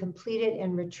want to complete it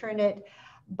and return it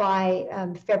by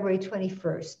February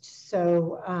 21st.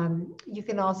 So you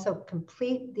can also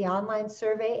complete the online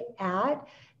survey at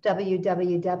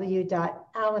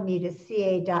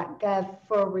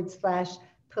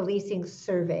www.alamedaca.gov/policing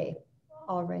survey,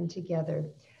 all run together.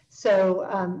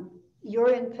 So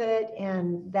your input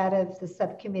and that of the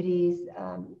subcommittees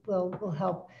will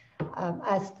help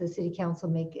us, the City Council,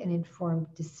 make an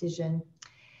informed decision.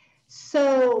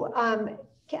 So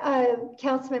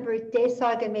Councilmember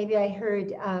Desog, and maybe I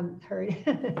heard I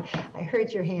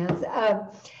heard your hands. I'll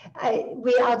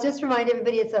just remind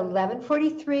everybody it's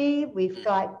 11:43. We've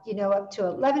got up to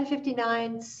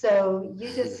 11:59. So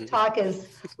you just talk as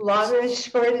long or as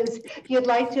short as you'd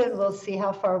like to, and we'll see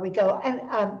how far we go.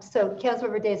 And so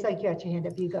Councilmember Desog, you got your hand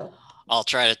up. You go. I'll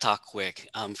try to talk quick.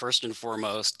 First and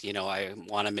foremost, I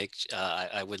want to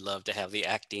I would love to have the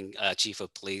acting chief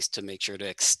of police to make sure to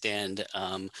extend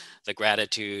the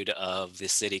gratitude of the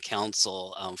City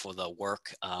Council for the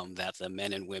work that the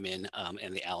men and women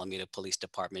in the Alameda Police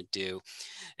Department do,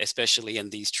 especially in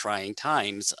these trying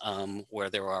times where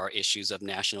there are issues of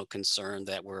national concern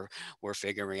that we're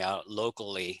figuring out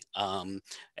locally, and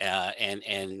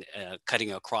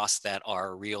cutting across that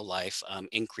are real life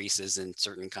increases in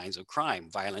certain kinds of crime,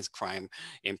 violence crime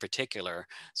in particular.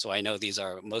 So I know these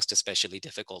are most especially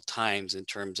difficult times in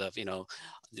terms of,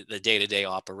 the day-to-day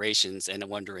operations, and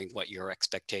wondering what your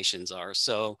expectations are.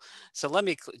 So let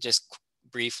me just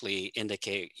briefly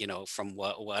indicate, from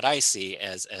what I see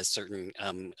as certain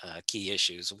key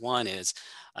issues. One is,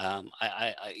 I'm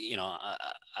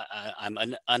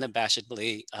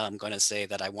unabashedly going to say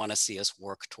that I want to see us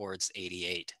work towards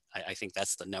 88. I think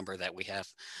that's the number that we have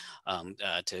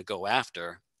to go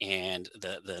after. And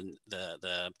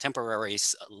the temporary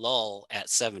lull at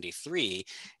 73,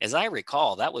 as I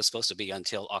recall, that was supposed to be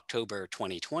until October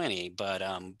 2020. But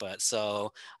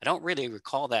so I don't really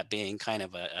recall that being kind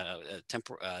of a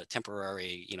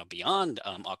temporary, beyond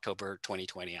October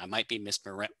 2020. I might be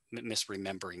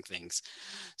misremembering things.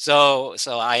 So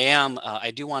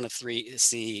I do want to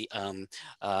see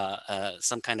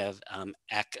some kind of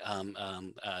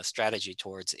strategy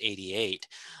towards 88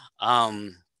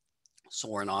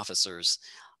 sworn officers.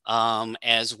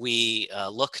 As we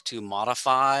look to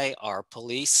modify our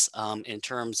police in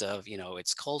terms of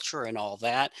its culture and all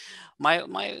that, my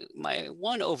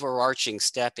one overarching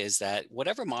step is that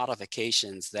whatever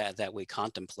modifications that we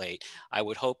contemplate, I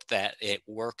would hope that it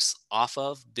works off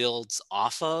of, builds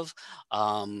off of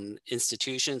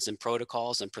institutions and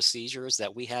protocols and procedures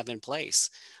that we have in place.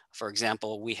 For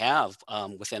example, we have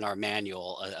within our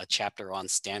manual a chapter on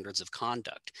standards of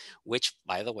conduct, which,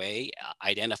 by the way,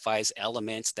 identifies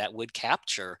elements that would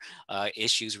capture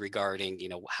issues regarding,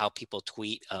 how people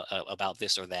tweet about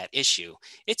this or that issue.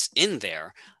 It's in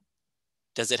there.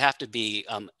 Does it have to be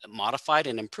modified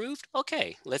and improved?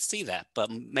 Okay, let's see that.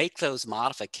 But make those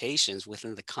modifications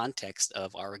within the context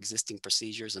of our existing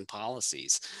procedures and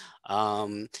policies.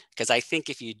 Because I think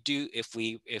if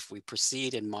we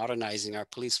proceed in modernizing our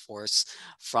police force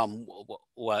from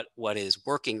what is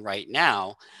working right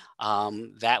now,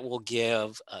 that will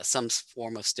give some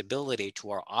form of stability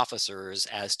to our officers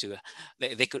as to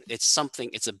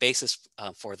it's a basis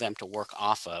for them to work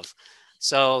off of.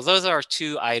 So those are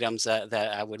two items that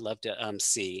I would love to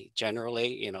see.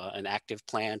 Generally, an active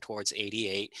plan towards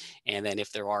 88, and then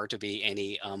if there are to be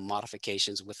any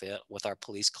modifications with our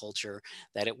police culture,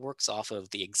 that it works off of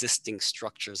the existing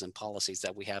structures and policies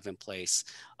that we have in place,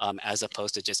 as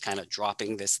opposed to just kind of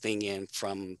dropping this thing in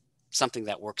from something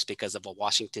that works because of a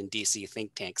Washington, D.C.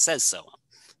 think tank says so,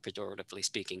 pejoratively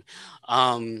speaking.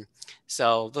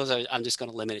 So I'm just going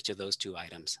to limit it to those two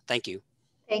items. Thank you.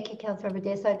 Thank you, Councilmember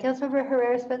Desai. Councilmember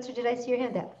Herrera Spencer, did I see your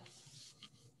hand up?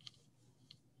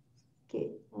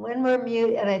 Okay, one more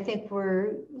mute, and I think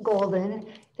we're golden.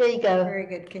 There you go. Very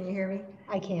good. Can you hear me?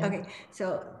 I can. Okay,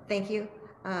 so thank you.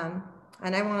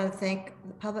 And I want to thank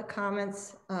the public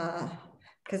comments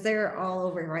because they're all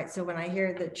over, right? So when I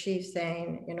hear the chief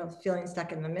saying, feeling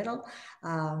stuck in the middle,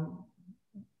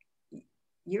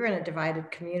 you're in a divided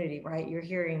community, right? You're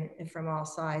hearing it from all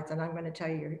sides. And I'm going to tell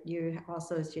you, you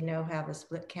also, as you know, have a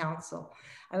split council.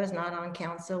 I was not on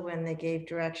council when they gave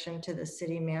direction to the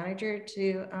city manager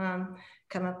to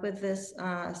come up with this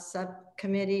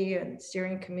subcommittee and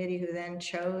steering committee, who then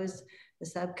chose the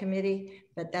subcommittee.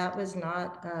 But that was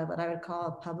not what I would call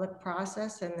a public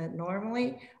process. And that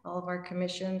normally all of our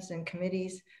commissions and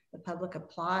committees, the public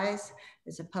applies.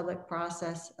 It's a public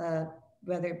process,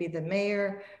 whether it be the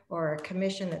mayor or a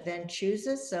commission that then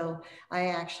chooses. So I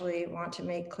actually want to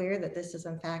make clear that this is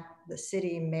in fact the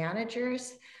city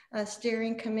manager's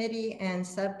steering committee and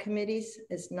subcommittees.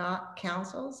 It's not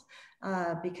council's,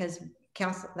 because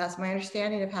council, that's my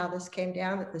understanding of how this came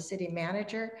down, that the city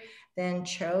manager then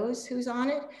chose who's on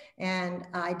it. And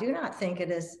I do not think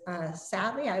it is,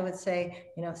 sadly, I would say,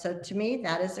 so to me,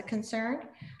 that is a concern.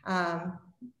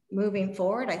 Moving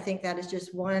forward, I think that is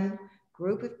just one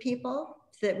group of people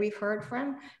that we've heard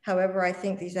from. However, I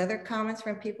think these other comments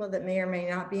from people that may or may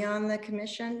not be on the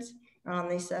commissions, on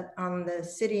the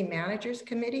city managers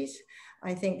committees,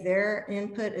 I think their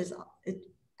input is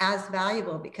as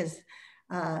valuable, because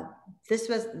this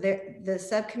was the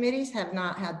subcommittees have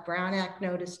not had Brown Act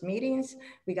noticed meetings.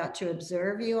 We got to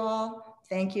observe you all.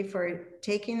 Thank you for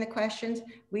taking the questions.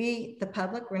 We, the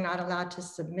public, were not allowed to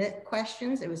submit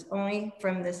questions. It was only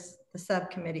from the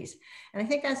subcommittees. And I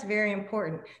think that's very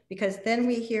important, because then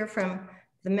we hear from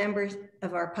the members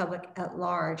of our public at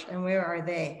large. And where are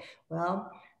they?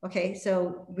 Well, okay,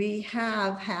 so we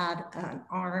have had an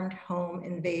armed home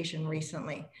invasion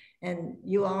recently, and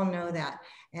you all know that.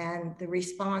 And the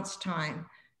response time,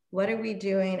 what are we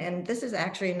doing? And this is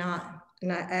actually not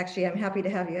actually, I'm happy to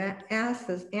have you ask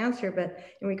this answer, but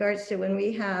in regards to when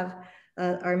we have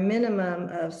our minimum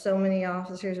of so many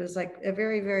officers, it was like a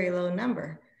very, very low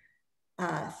number.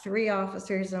 3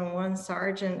 officers and 1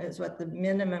 sergeant is what the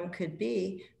minimum could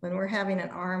be when we're having an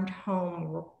armed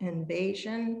home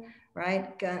invasion,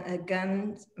 right?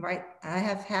 Guns, right? I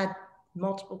have had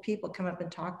multiple people come up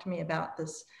and talk to me about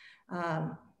this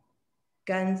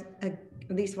guns, at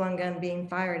least 1 gun being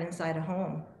fired inside a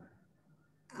home.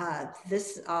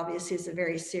 this obviously is a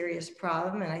very serious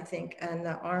problem. And I think in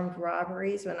the armed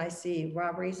robberies, when I see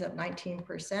robberies up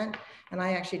 19%, and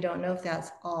I actually don't know if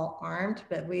that's all armed,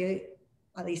 but at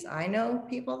least I know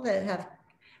people that have,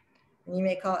 and you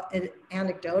may call it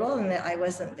anecdotal and that I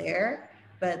wasn't there,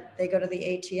 but they go to the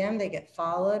ATM, they get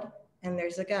followed, and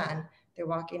there's a gun. They're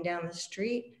walking down the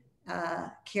street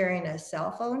carrying a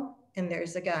cell phone, and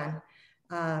there's a gun.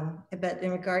 But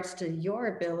in regards to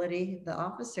your ability, the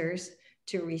officers,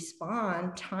 to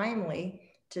respond timely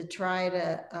to try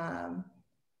to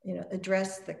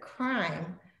address the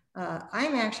crime,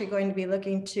 I'm actually going to be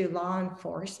looking to law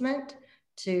enforcement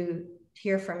to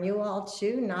hear from you all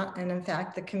too. And in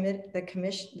fact,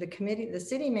 the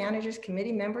city managers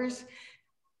committee members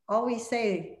always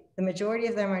say the majority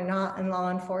of them are not in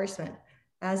law enforcement,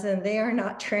 as in they are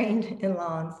not trained in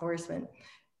law enforcement.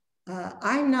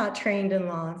 I'm not trained in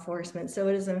law enforcement, so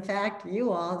it is in fact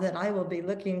you all that I will be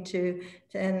looking to,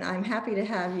 and I'm happy to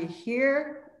have you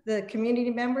hear the community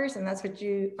members, and that's what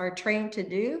you are trained to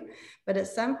do. But at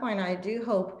some point, I do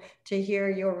hope to hear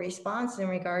your response in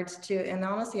regards to, and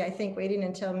honestly, I think waiting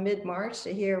until mid-March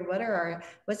to hear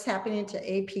what's happening to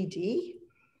APD.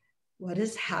 What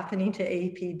is happening to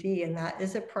APD? And that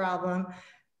is a problem.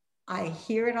 I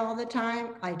hear it all the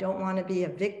time. I don't want to be a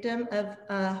victim of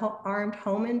armed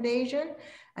home invasion.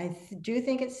 I do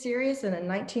think it's serious, and a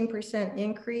 19%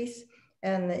 increase,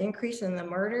 and the increase in the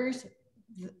murders,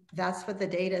 that's what the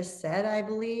data said, I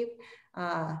believe.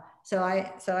 So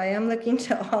I am looking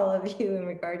to all of you in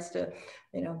regards to,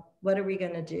 what are we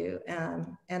going to do?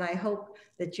 And I hope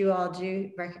that you all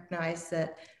do recognize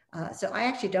that. So I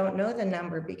actually don't know the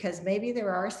number, because maybe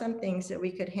there are some things that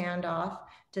we could hand off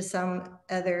to some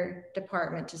other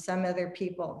department, to some other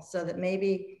people, so that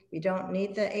maybe we don't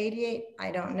need the 88. I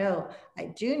don't know. I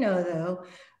do know though,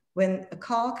 when a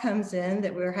call comes in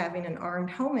that we're having an armed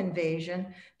home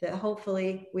invasion, that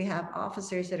hopefully we have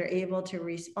officers that are able to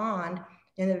respond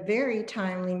in a very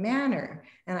timely manner.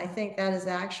 And I think that is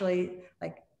actually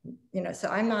so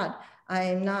I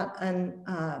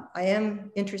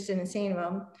am interested in seeing,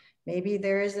 well, maybe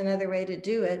there is another way to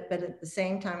do it, but at the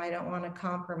same time, I don't want to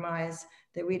compromise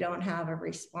that we don't have a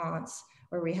response,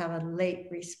 or we have a late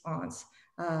response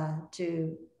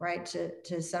to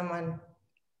someone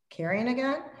carrying a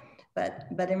gun.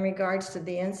 But in regards to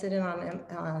the incident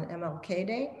on MLK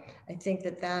Day, I think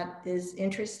that is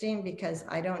interesting, because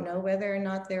I don't know whether or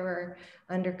not there were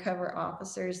undercover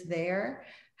officers there.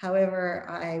 However,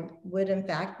 I would in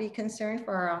fact be concerned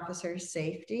for our officers'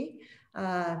 safety.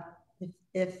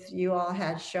 If you all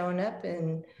had shown up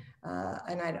in the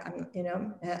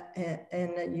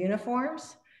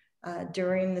uniforms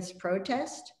during this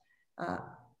protest,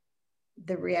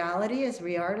 the reality is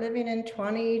we are living in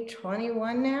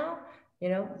 2021 now.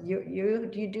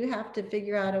 You do have to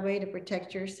figure out a way to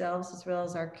protect yourselves as well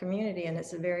as our community, and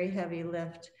it's a very heavy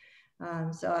lift.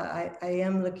 So I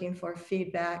am looking for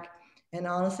feedback. And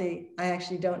honestly, I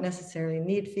actually don't necessarily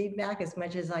need feedback as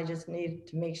much as I just need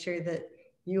to make sure that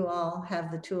you all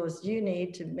have the tools you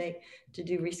need to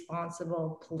do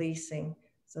responsible policing.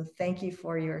 So thank you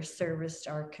for your service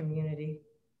to our community.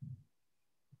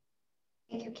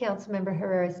 Thank you, Councilmember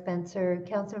Herrera Spencer.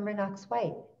 Councilmember Knox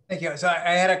White. Thank you. So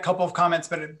I had a couple of comments,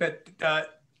 but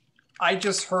I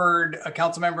just heard a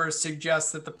council member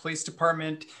suggest that the police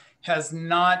department has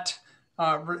not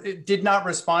did not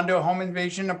respond to a home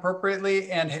invasion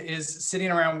appropriately and is sitting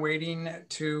around waiting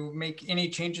to make any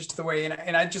changes to the way.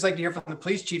 And I'd just like to hear from the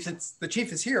police chief, since the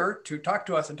chief is here to talk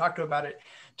to us and talk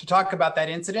about that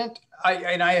incident.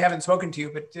 I haven't spoken to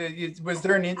you, but was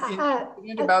there an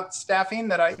incident about staffing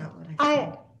that I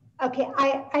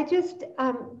just,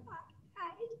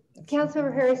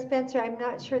 Councilmember Harris Spencer, I'm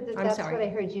not sure that's what I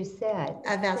heard you said.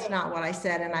 That's not what I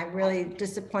said, and I'm really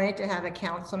disappointed to have a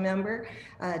council member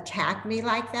attack me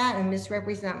like that and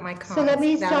misrepresent my comments. So let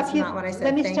me stop you. Not what I said.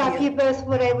 Let me stop you both.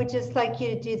 What I would just like you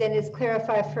to do then is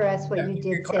clarify for us what you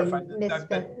did say,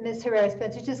 Ms. Herrera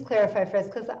Spencer. Just clarify for us,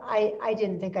 because I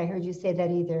didn't think I heard you say that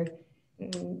either.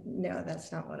 No,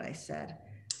 that's not what I said.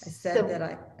 I said that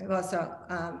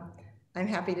I'm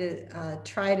happy to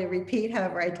try to repeat.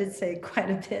 However, I did say quite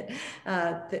a bit.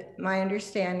 My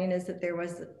understanding is that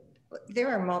there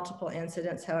are multiple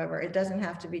incidents. However, it doesn't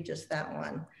have to be just that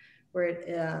one,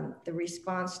 where the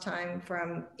response time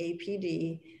from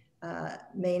APD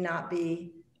may not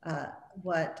be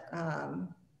what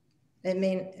it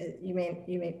may. You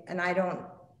may, and I don't.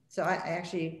 So I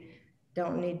actually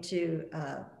don't need to.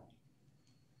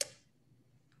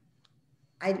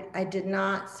 I did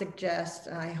not suggest,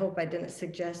 and I hope I didn't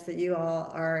suggest that you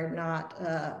all are not,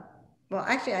 well,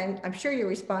 actually, I'm sure you're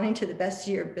responding to the best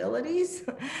of your abilities.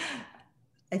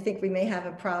 I think we may have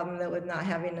a problem that with not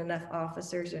having enough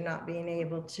officers or not being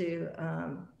able to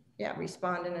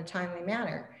respond in a timely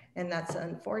manner. And that's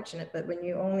unfortunate. But when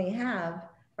you only have,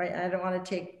 right, I don't want to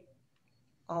take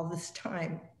all this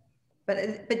time,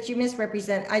 but you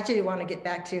misrepresent. I do want to get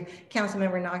back to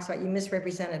Councilmember Knox, but you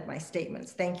misrepresented my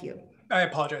statements. Thank you. I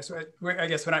apologize. I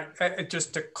guess when I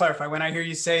just to clarify, when I hear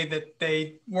you say that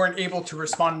they weren't able to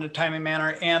respond in a timely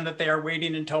manner and that they are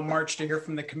waiting until March to hear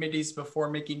from the committees before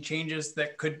making changes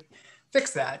that could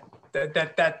fix that,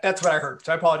 that's what I heard.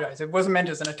 So I apologize. It wasn't meant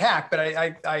as an attack, but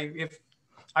if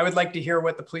I would like to hear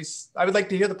what the police, I would like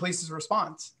to hear the police's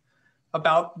response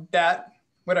about that.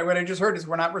 What I just heard is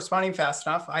we're not responding fast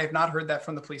enough. I have not heard that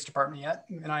from the police department yet.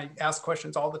 And I ask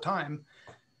questions all the time.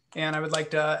 And I would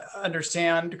like to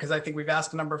understand, because I think we've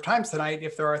asked a number of times tonight,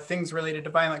 if there are things related to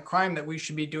violent crime that we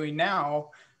should be doing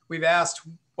now. We've asked,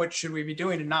 what should we be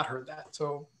doing, and not heard that.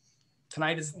 So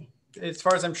tonight is, as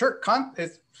far as I'm sure,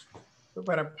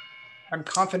 but I'm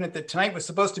confident that tonight was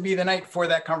supposed to be the night for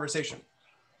that conversation.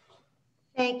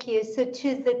 Thank you. So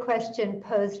to the question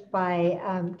posed by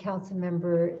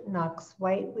Councilmember Knox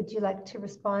White, would you like to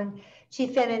respond?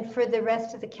 Chief Fenn, and for the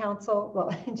rest of the council,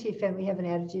 well, Chief Fenn, we haven't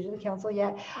added you to the council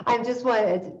yet. I just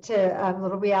wanted to a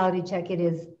little reality check. It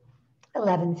is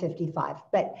 11:55,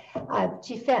 but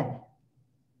Chief Fenn.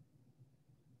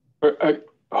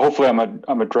 Hopefully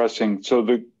I'm addressing, so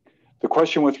the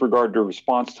question with regard to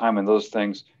response time and those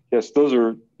things, yes, those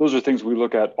are things we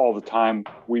look at all the time.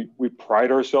 We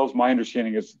pride ourselves. My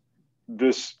understanding is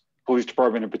this police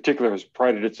department in particular has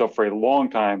prided itself for a long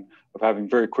time of having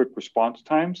very quick response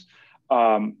times.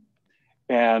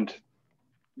 And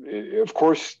of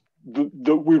course,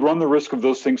 we run the risk of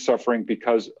those things suffering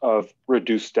because of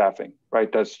reduced staffing, right?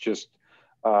 That's just,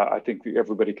 I think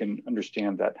everybody can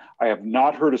understand that. I have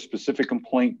not heard a specific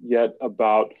complaint yet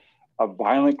about a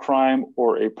violent crime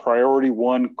or a priority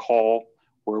one call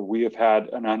where we have had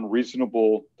an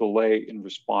unreasonable delay in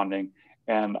responding.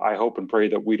 And I hope and pray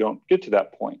that we don't get to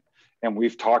that point. And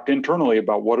we've talked internally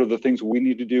about what are the things we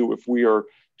need to do if we are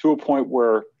to a point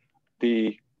where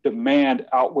the demand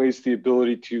outweighs the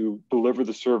ability to deliver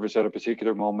the service at a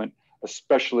particular moment,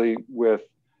 especially with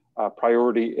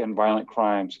priority and violent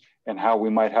crimes, and how we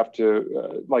might have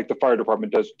to, like the fire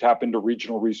department does, tap into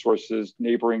regional resources,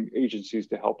 neighboring agencies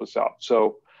to help us out.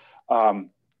 So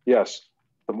yes,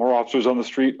 the more officers on the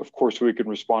street, of course, we can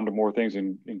respond to more things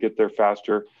and get there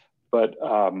faster. But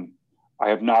I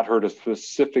have not heard a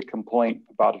specific complaint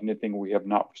about anything we have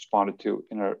not responded to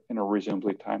in a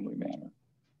reasonably timely manner.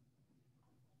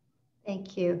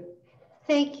 Thank you.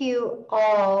 Thank you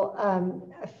all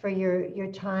for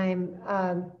your time.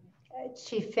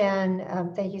 Chief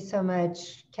Fenn, thank you so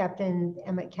much. Captain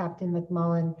Emmett, Captain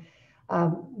McMullen,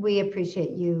 we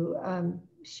appreciate you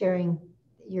sharing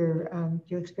your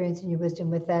experience and your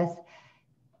wisdom with us.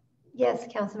 Yes,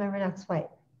 Councilmember Knox White,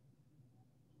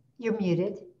 you're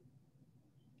muted.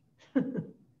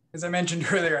 As I mentioned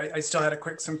earlier, I still had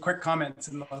some quick comments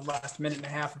in the last minute and a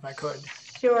half, if I could.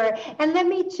 Sure. And let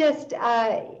me just,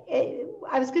 I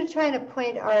was going to try and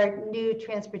appoint our new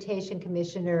transportation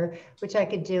commissioner, which I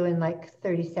could do in like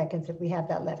 30 seconds if we have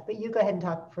that left. But you go ahead and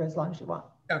talk for as long as you want.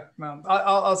 Yeah, well,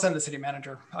 I'll send the city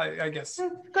manager, I guess.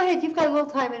 Go ahead. You've got a little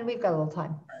time and we've got a little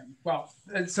time. Well,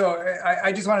 so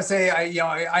I just want to say,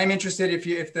 I'm interested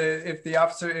if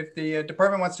the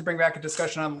department wants to bring back a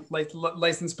discussion on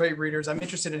license plate readers, I'm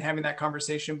interested in having that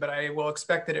conversation, but I will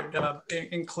expect that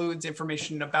it includes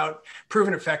information about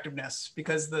proven effectiveness,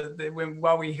 because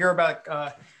while we hear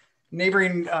about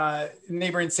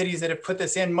neighboring cities that have put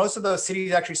this in, most of those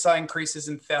cities actually saw increases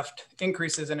in theft,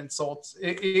 increases in insults,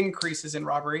 increases in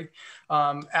robbery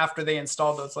after they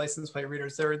installed those license plate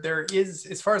readers. There is,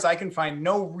 as far as I can find,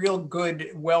 no real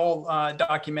good, well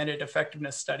documented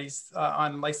effectiveness studies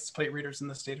on license plate readers in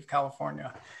the state of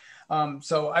California.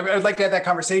 So I would like to have that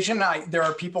conversation. There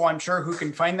are people, I'm sure, who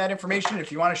can find that information.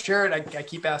 If you want to share it, I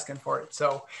keep asking for it.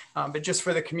 So, but just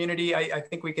for the community, I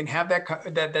think we can have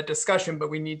that discussion, but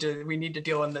we need to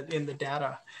deal in the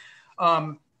data.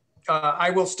 I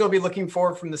will still be looking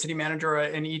for from the city manager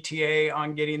an ETA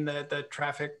on getting the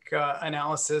traffic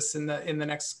analysis in the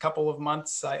next couple of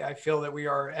months. I feel that we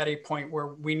are at a point where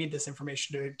we need this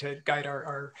information to guide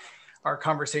our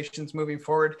conversations moving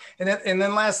forward. And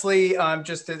then lastly,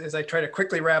 just as I try to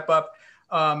quickly wrap up,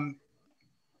 I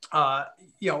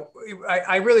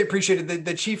really appreciated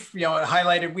the chief,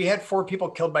 highlighted, we had 4 people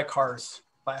killed by cars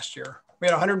last year. We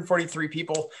had 143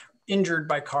 people injured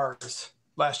by cars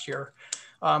last year.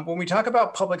 When we talk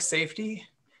about public safety,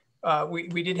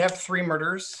 we did have 3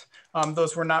 murders.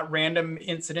 Those were not random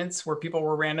incidents where people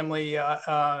were randomly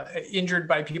injured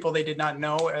by people they did not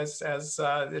know, as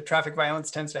the traffic violence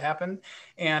tends to happen.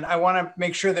 And I want to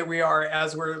make sure that we are,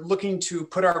 as we're looking to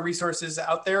put our resources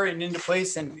out there and into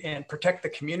place and protect the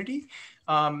community,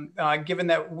 given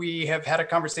that we have had a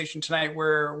conversation tonight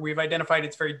where we've identified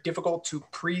it's very difficult to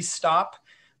pre-stop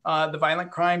the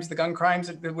violent crimes, the gun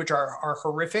crimes, which are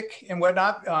horrific and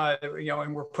whatnot,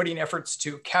 and we're putting efforts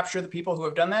to capture the people who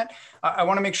have done that. I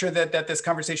want to make sure that this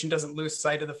conversation doesn't lose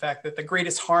sight of the fact that the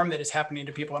greatest harm that is happening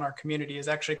to people in our community is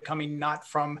actually coming not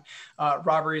from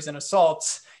robberies and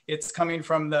assaults. It's coming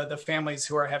from the families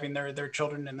who are having their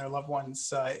children and their loved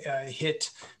ones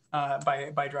hit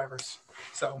by drivers.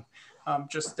 So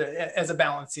just as a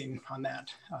balancing on that.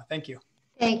 Thank you.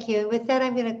 Thank you. With that,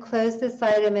 I'm going to close this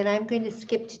item, and I'm going to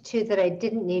skip to two that I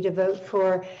didn't need to vote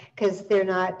for because they're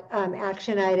not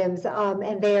action items,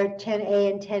 and they are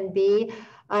 10A and 10B.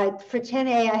 For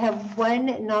 10A, I have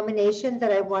one nomination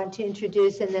that I want to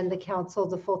introduce, and then the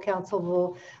full council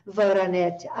will vote on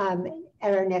it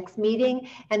at our next meeting,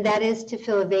 and that is to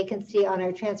fill a vacancy on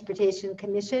our Transportation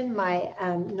Commission. My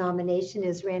nomination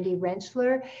is Randy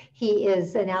Rentschler. He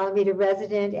is an Alameda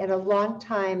resident and a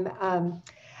longtime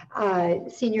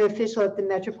senior official at the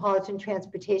Metropolitan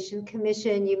Transportation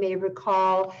Commission. You may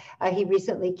recall he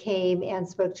recently came and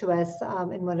spoke to us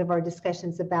in one of our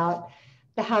discussions about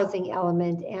the housing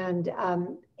element and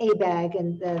ABAG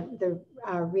and the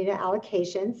RENA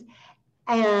allocations.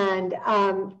 And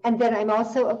then I'm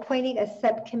also appointing a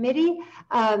subcommittee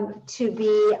to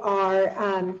be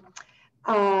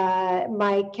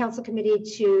my council committee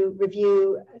to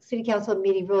review City Council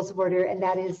meeting rules of order, and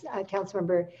that is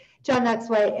Councilmember John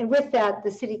Knox-White. And with that,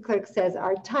 the city clerk says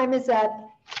our time is up.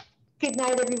 Good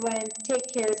night, everyone.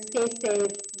 Take care, stay safe,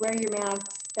 wear your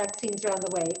masks, vaccines are on the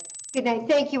way. Good night.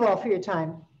 Thank you all for your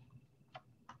time.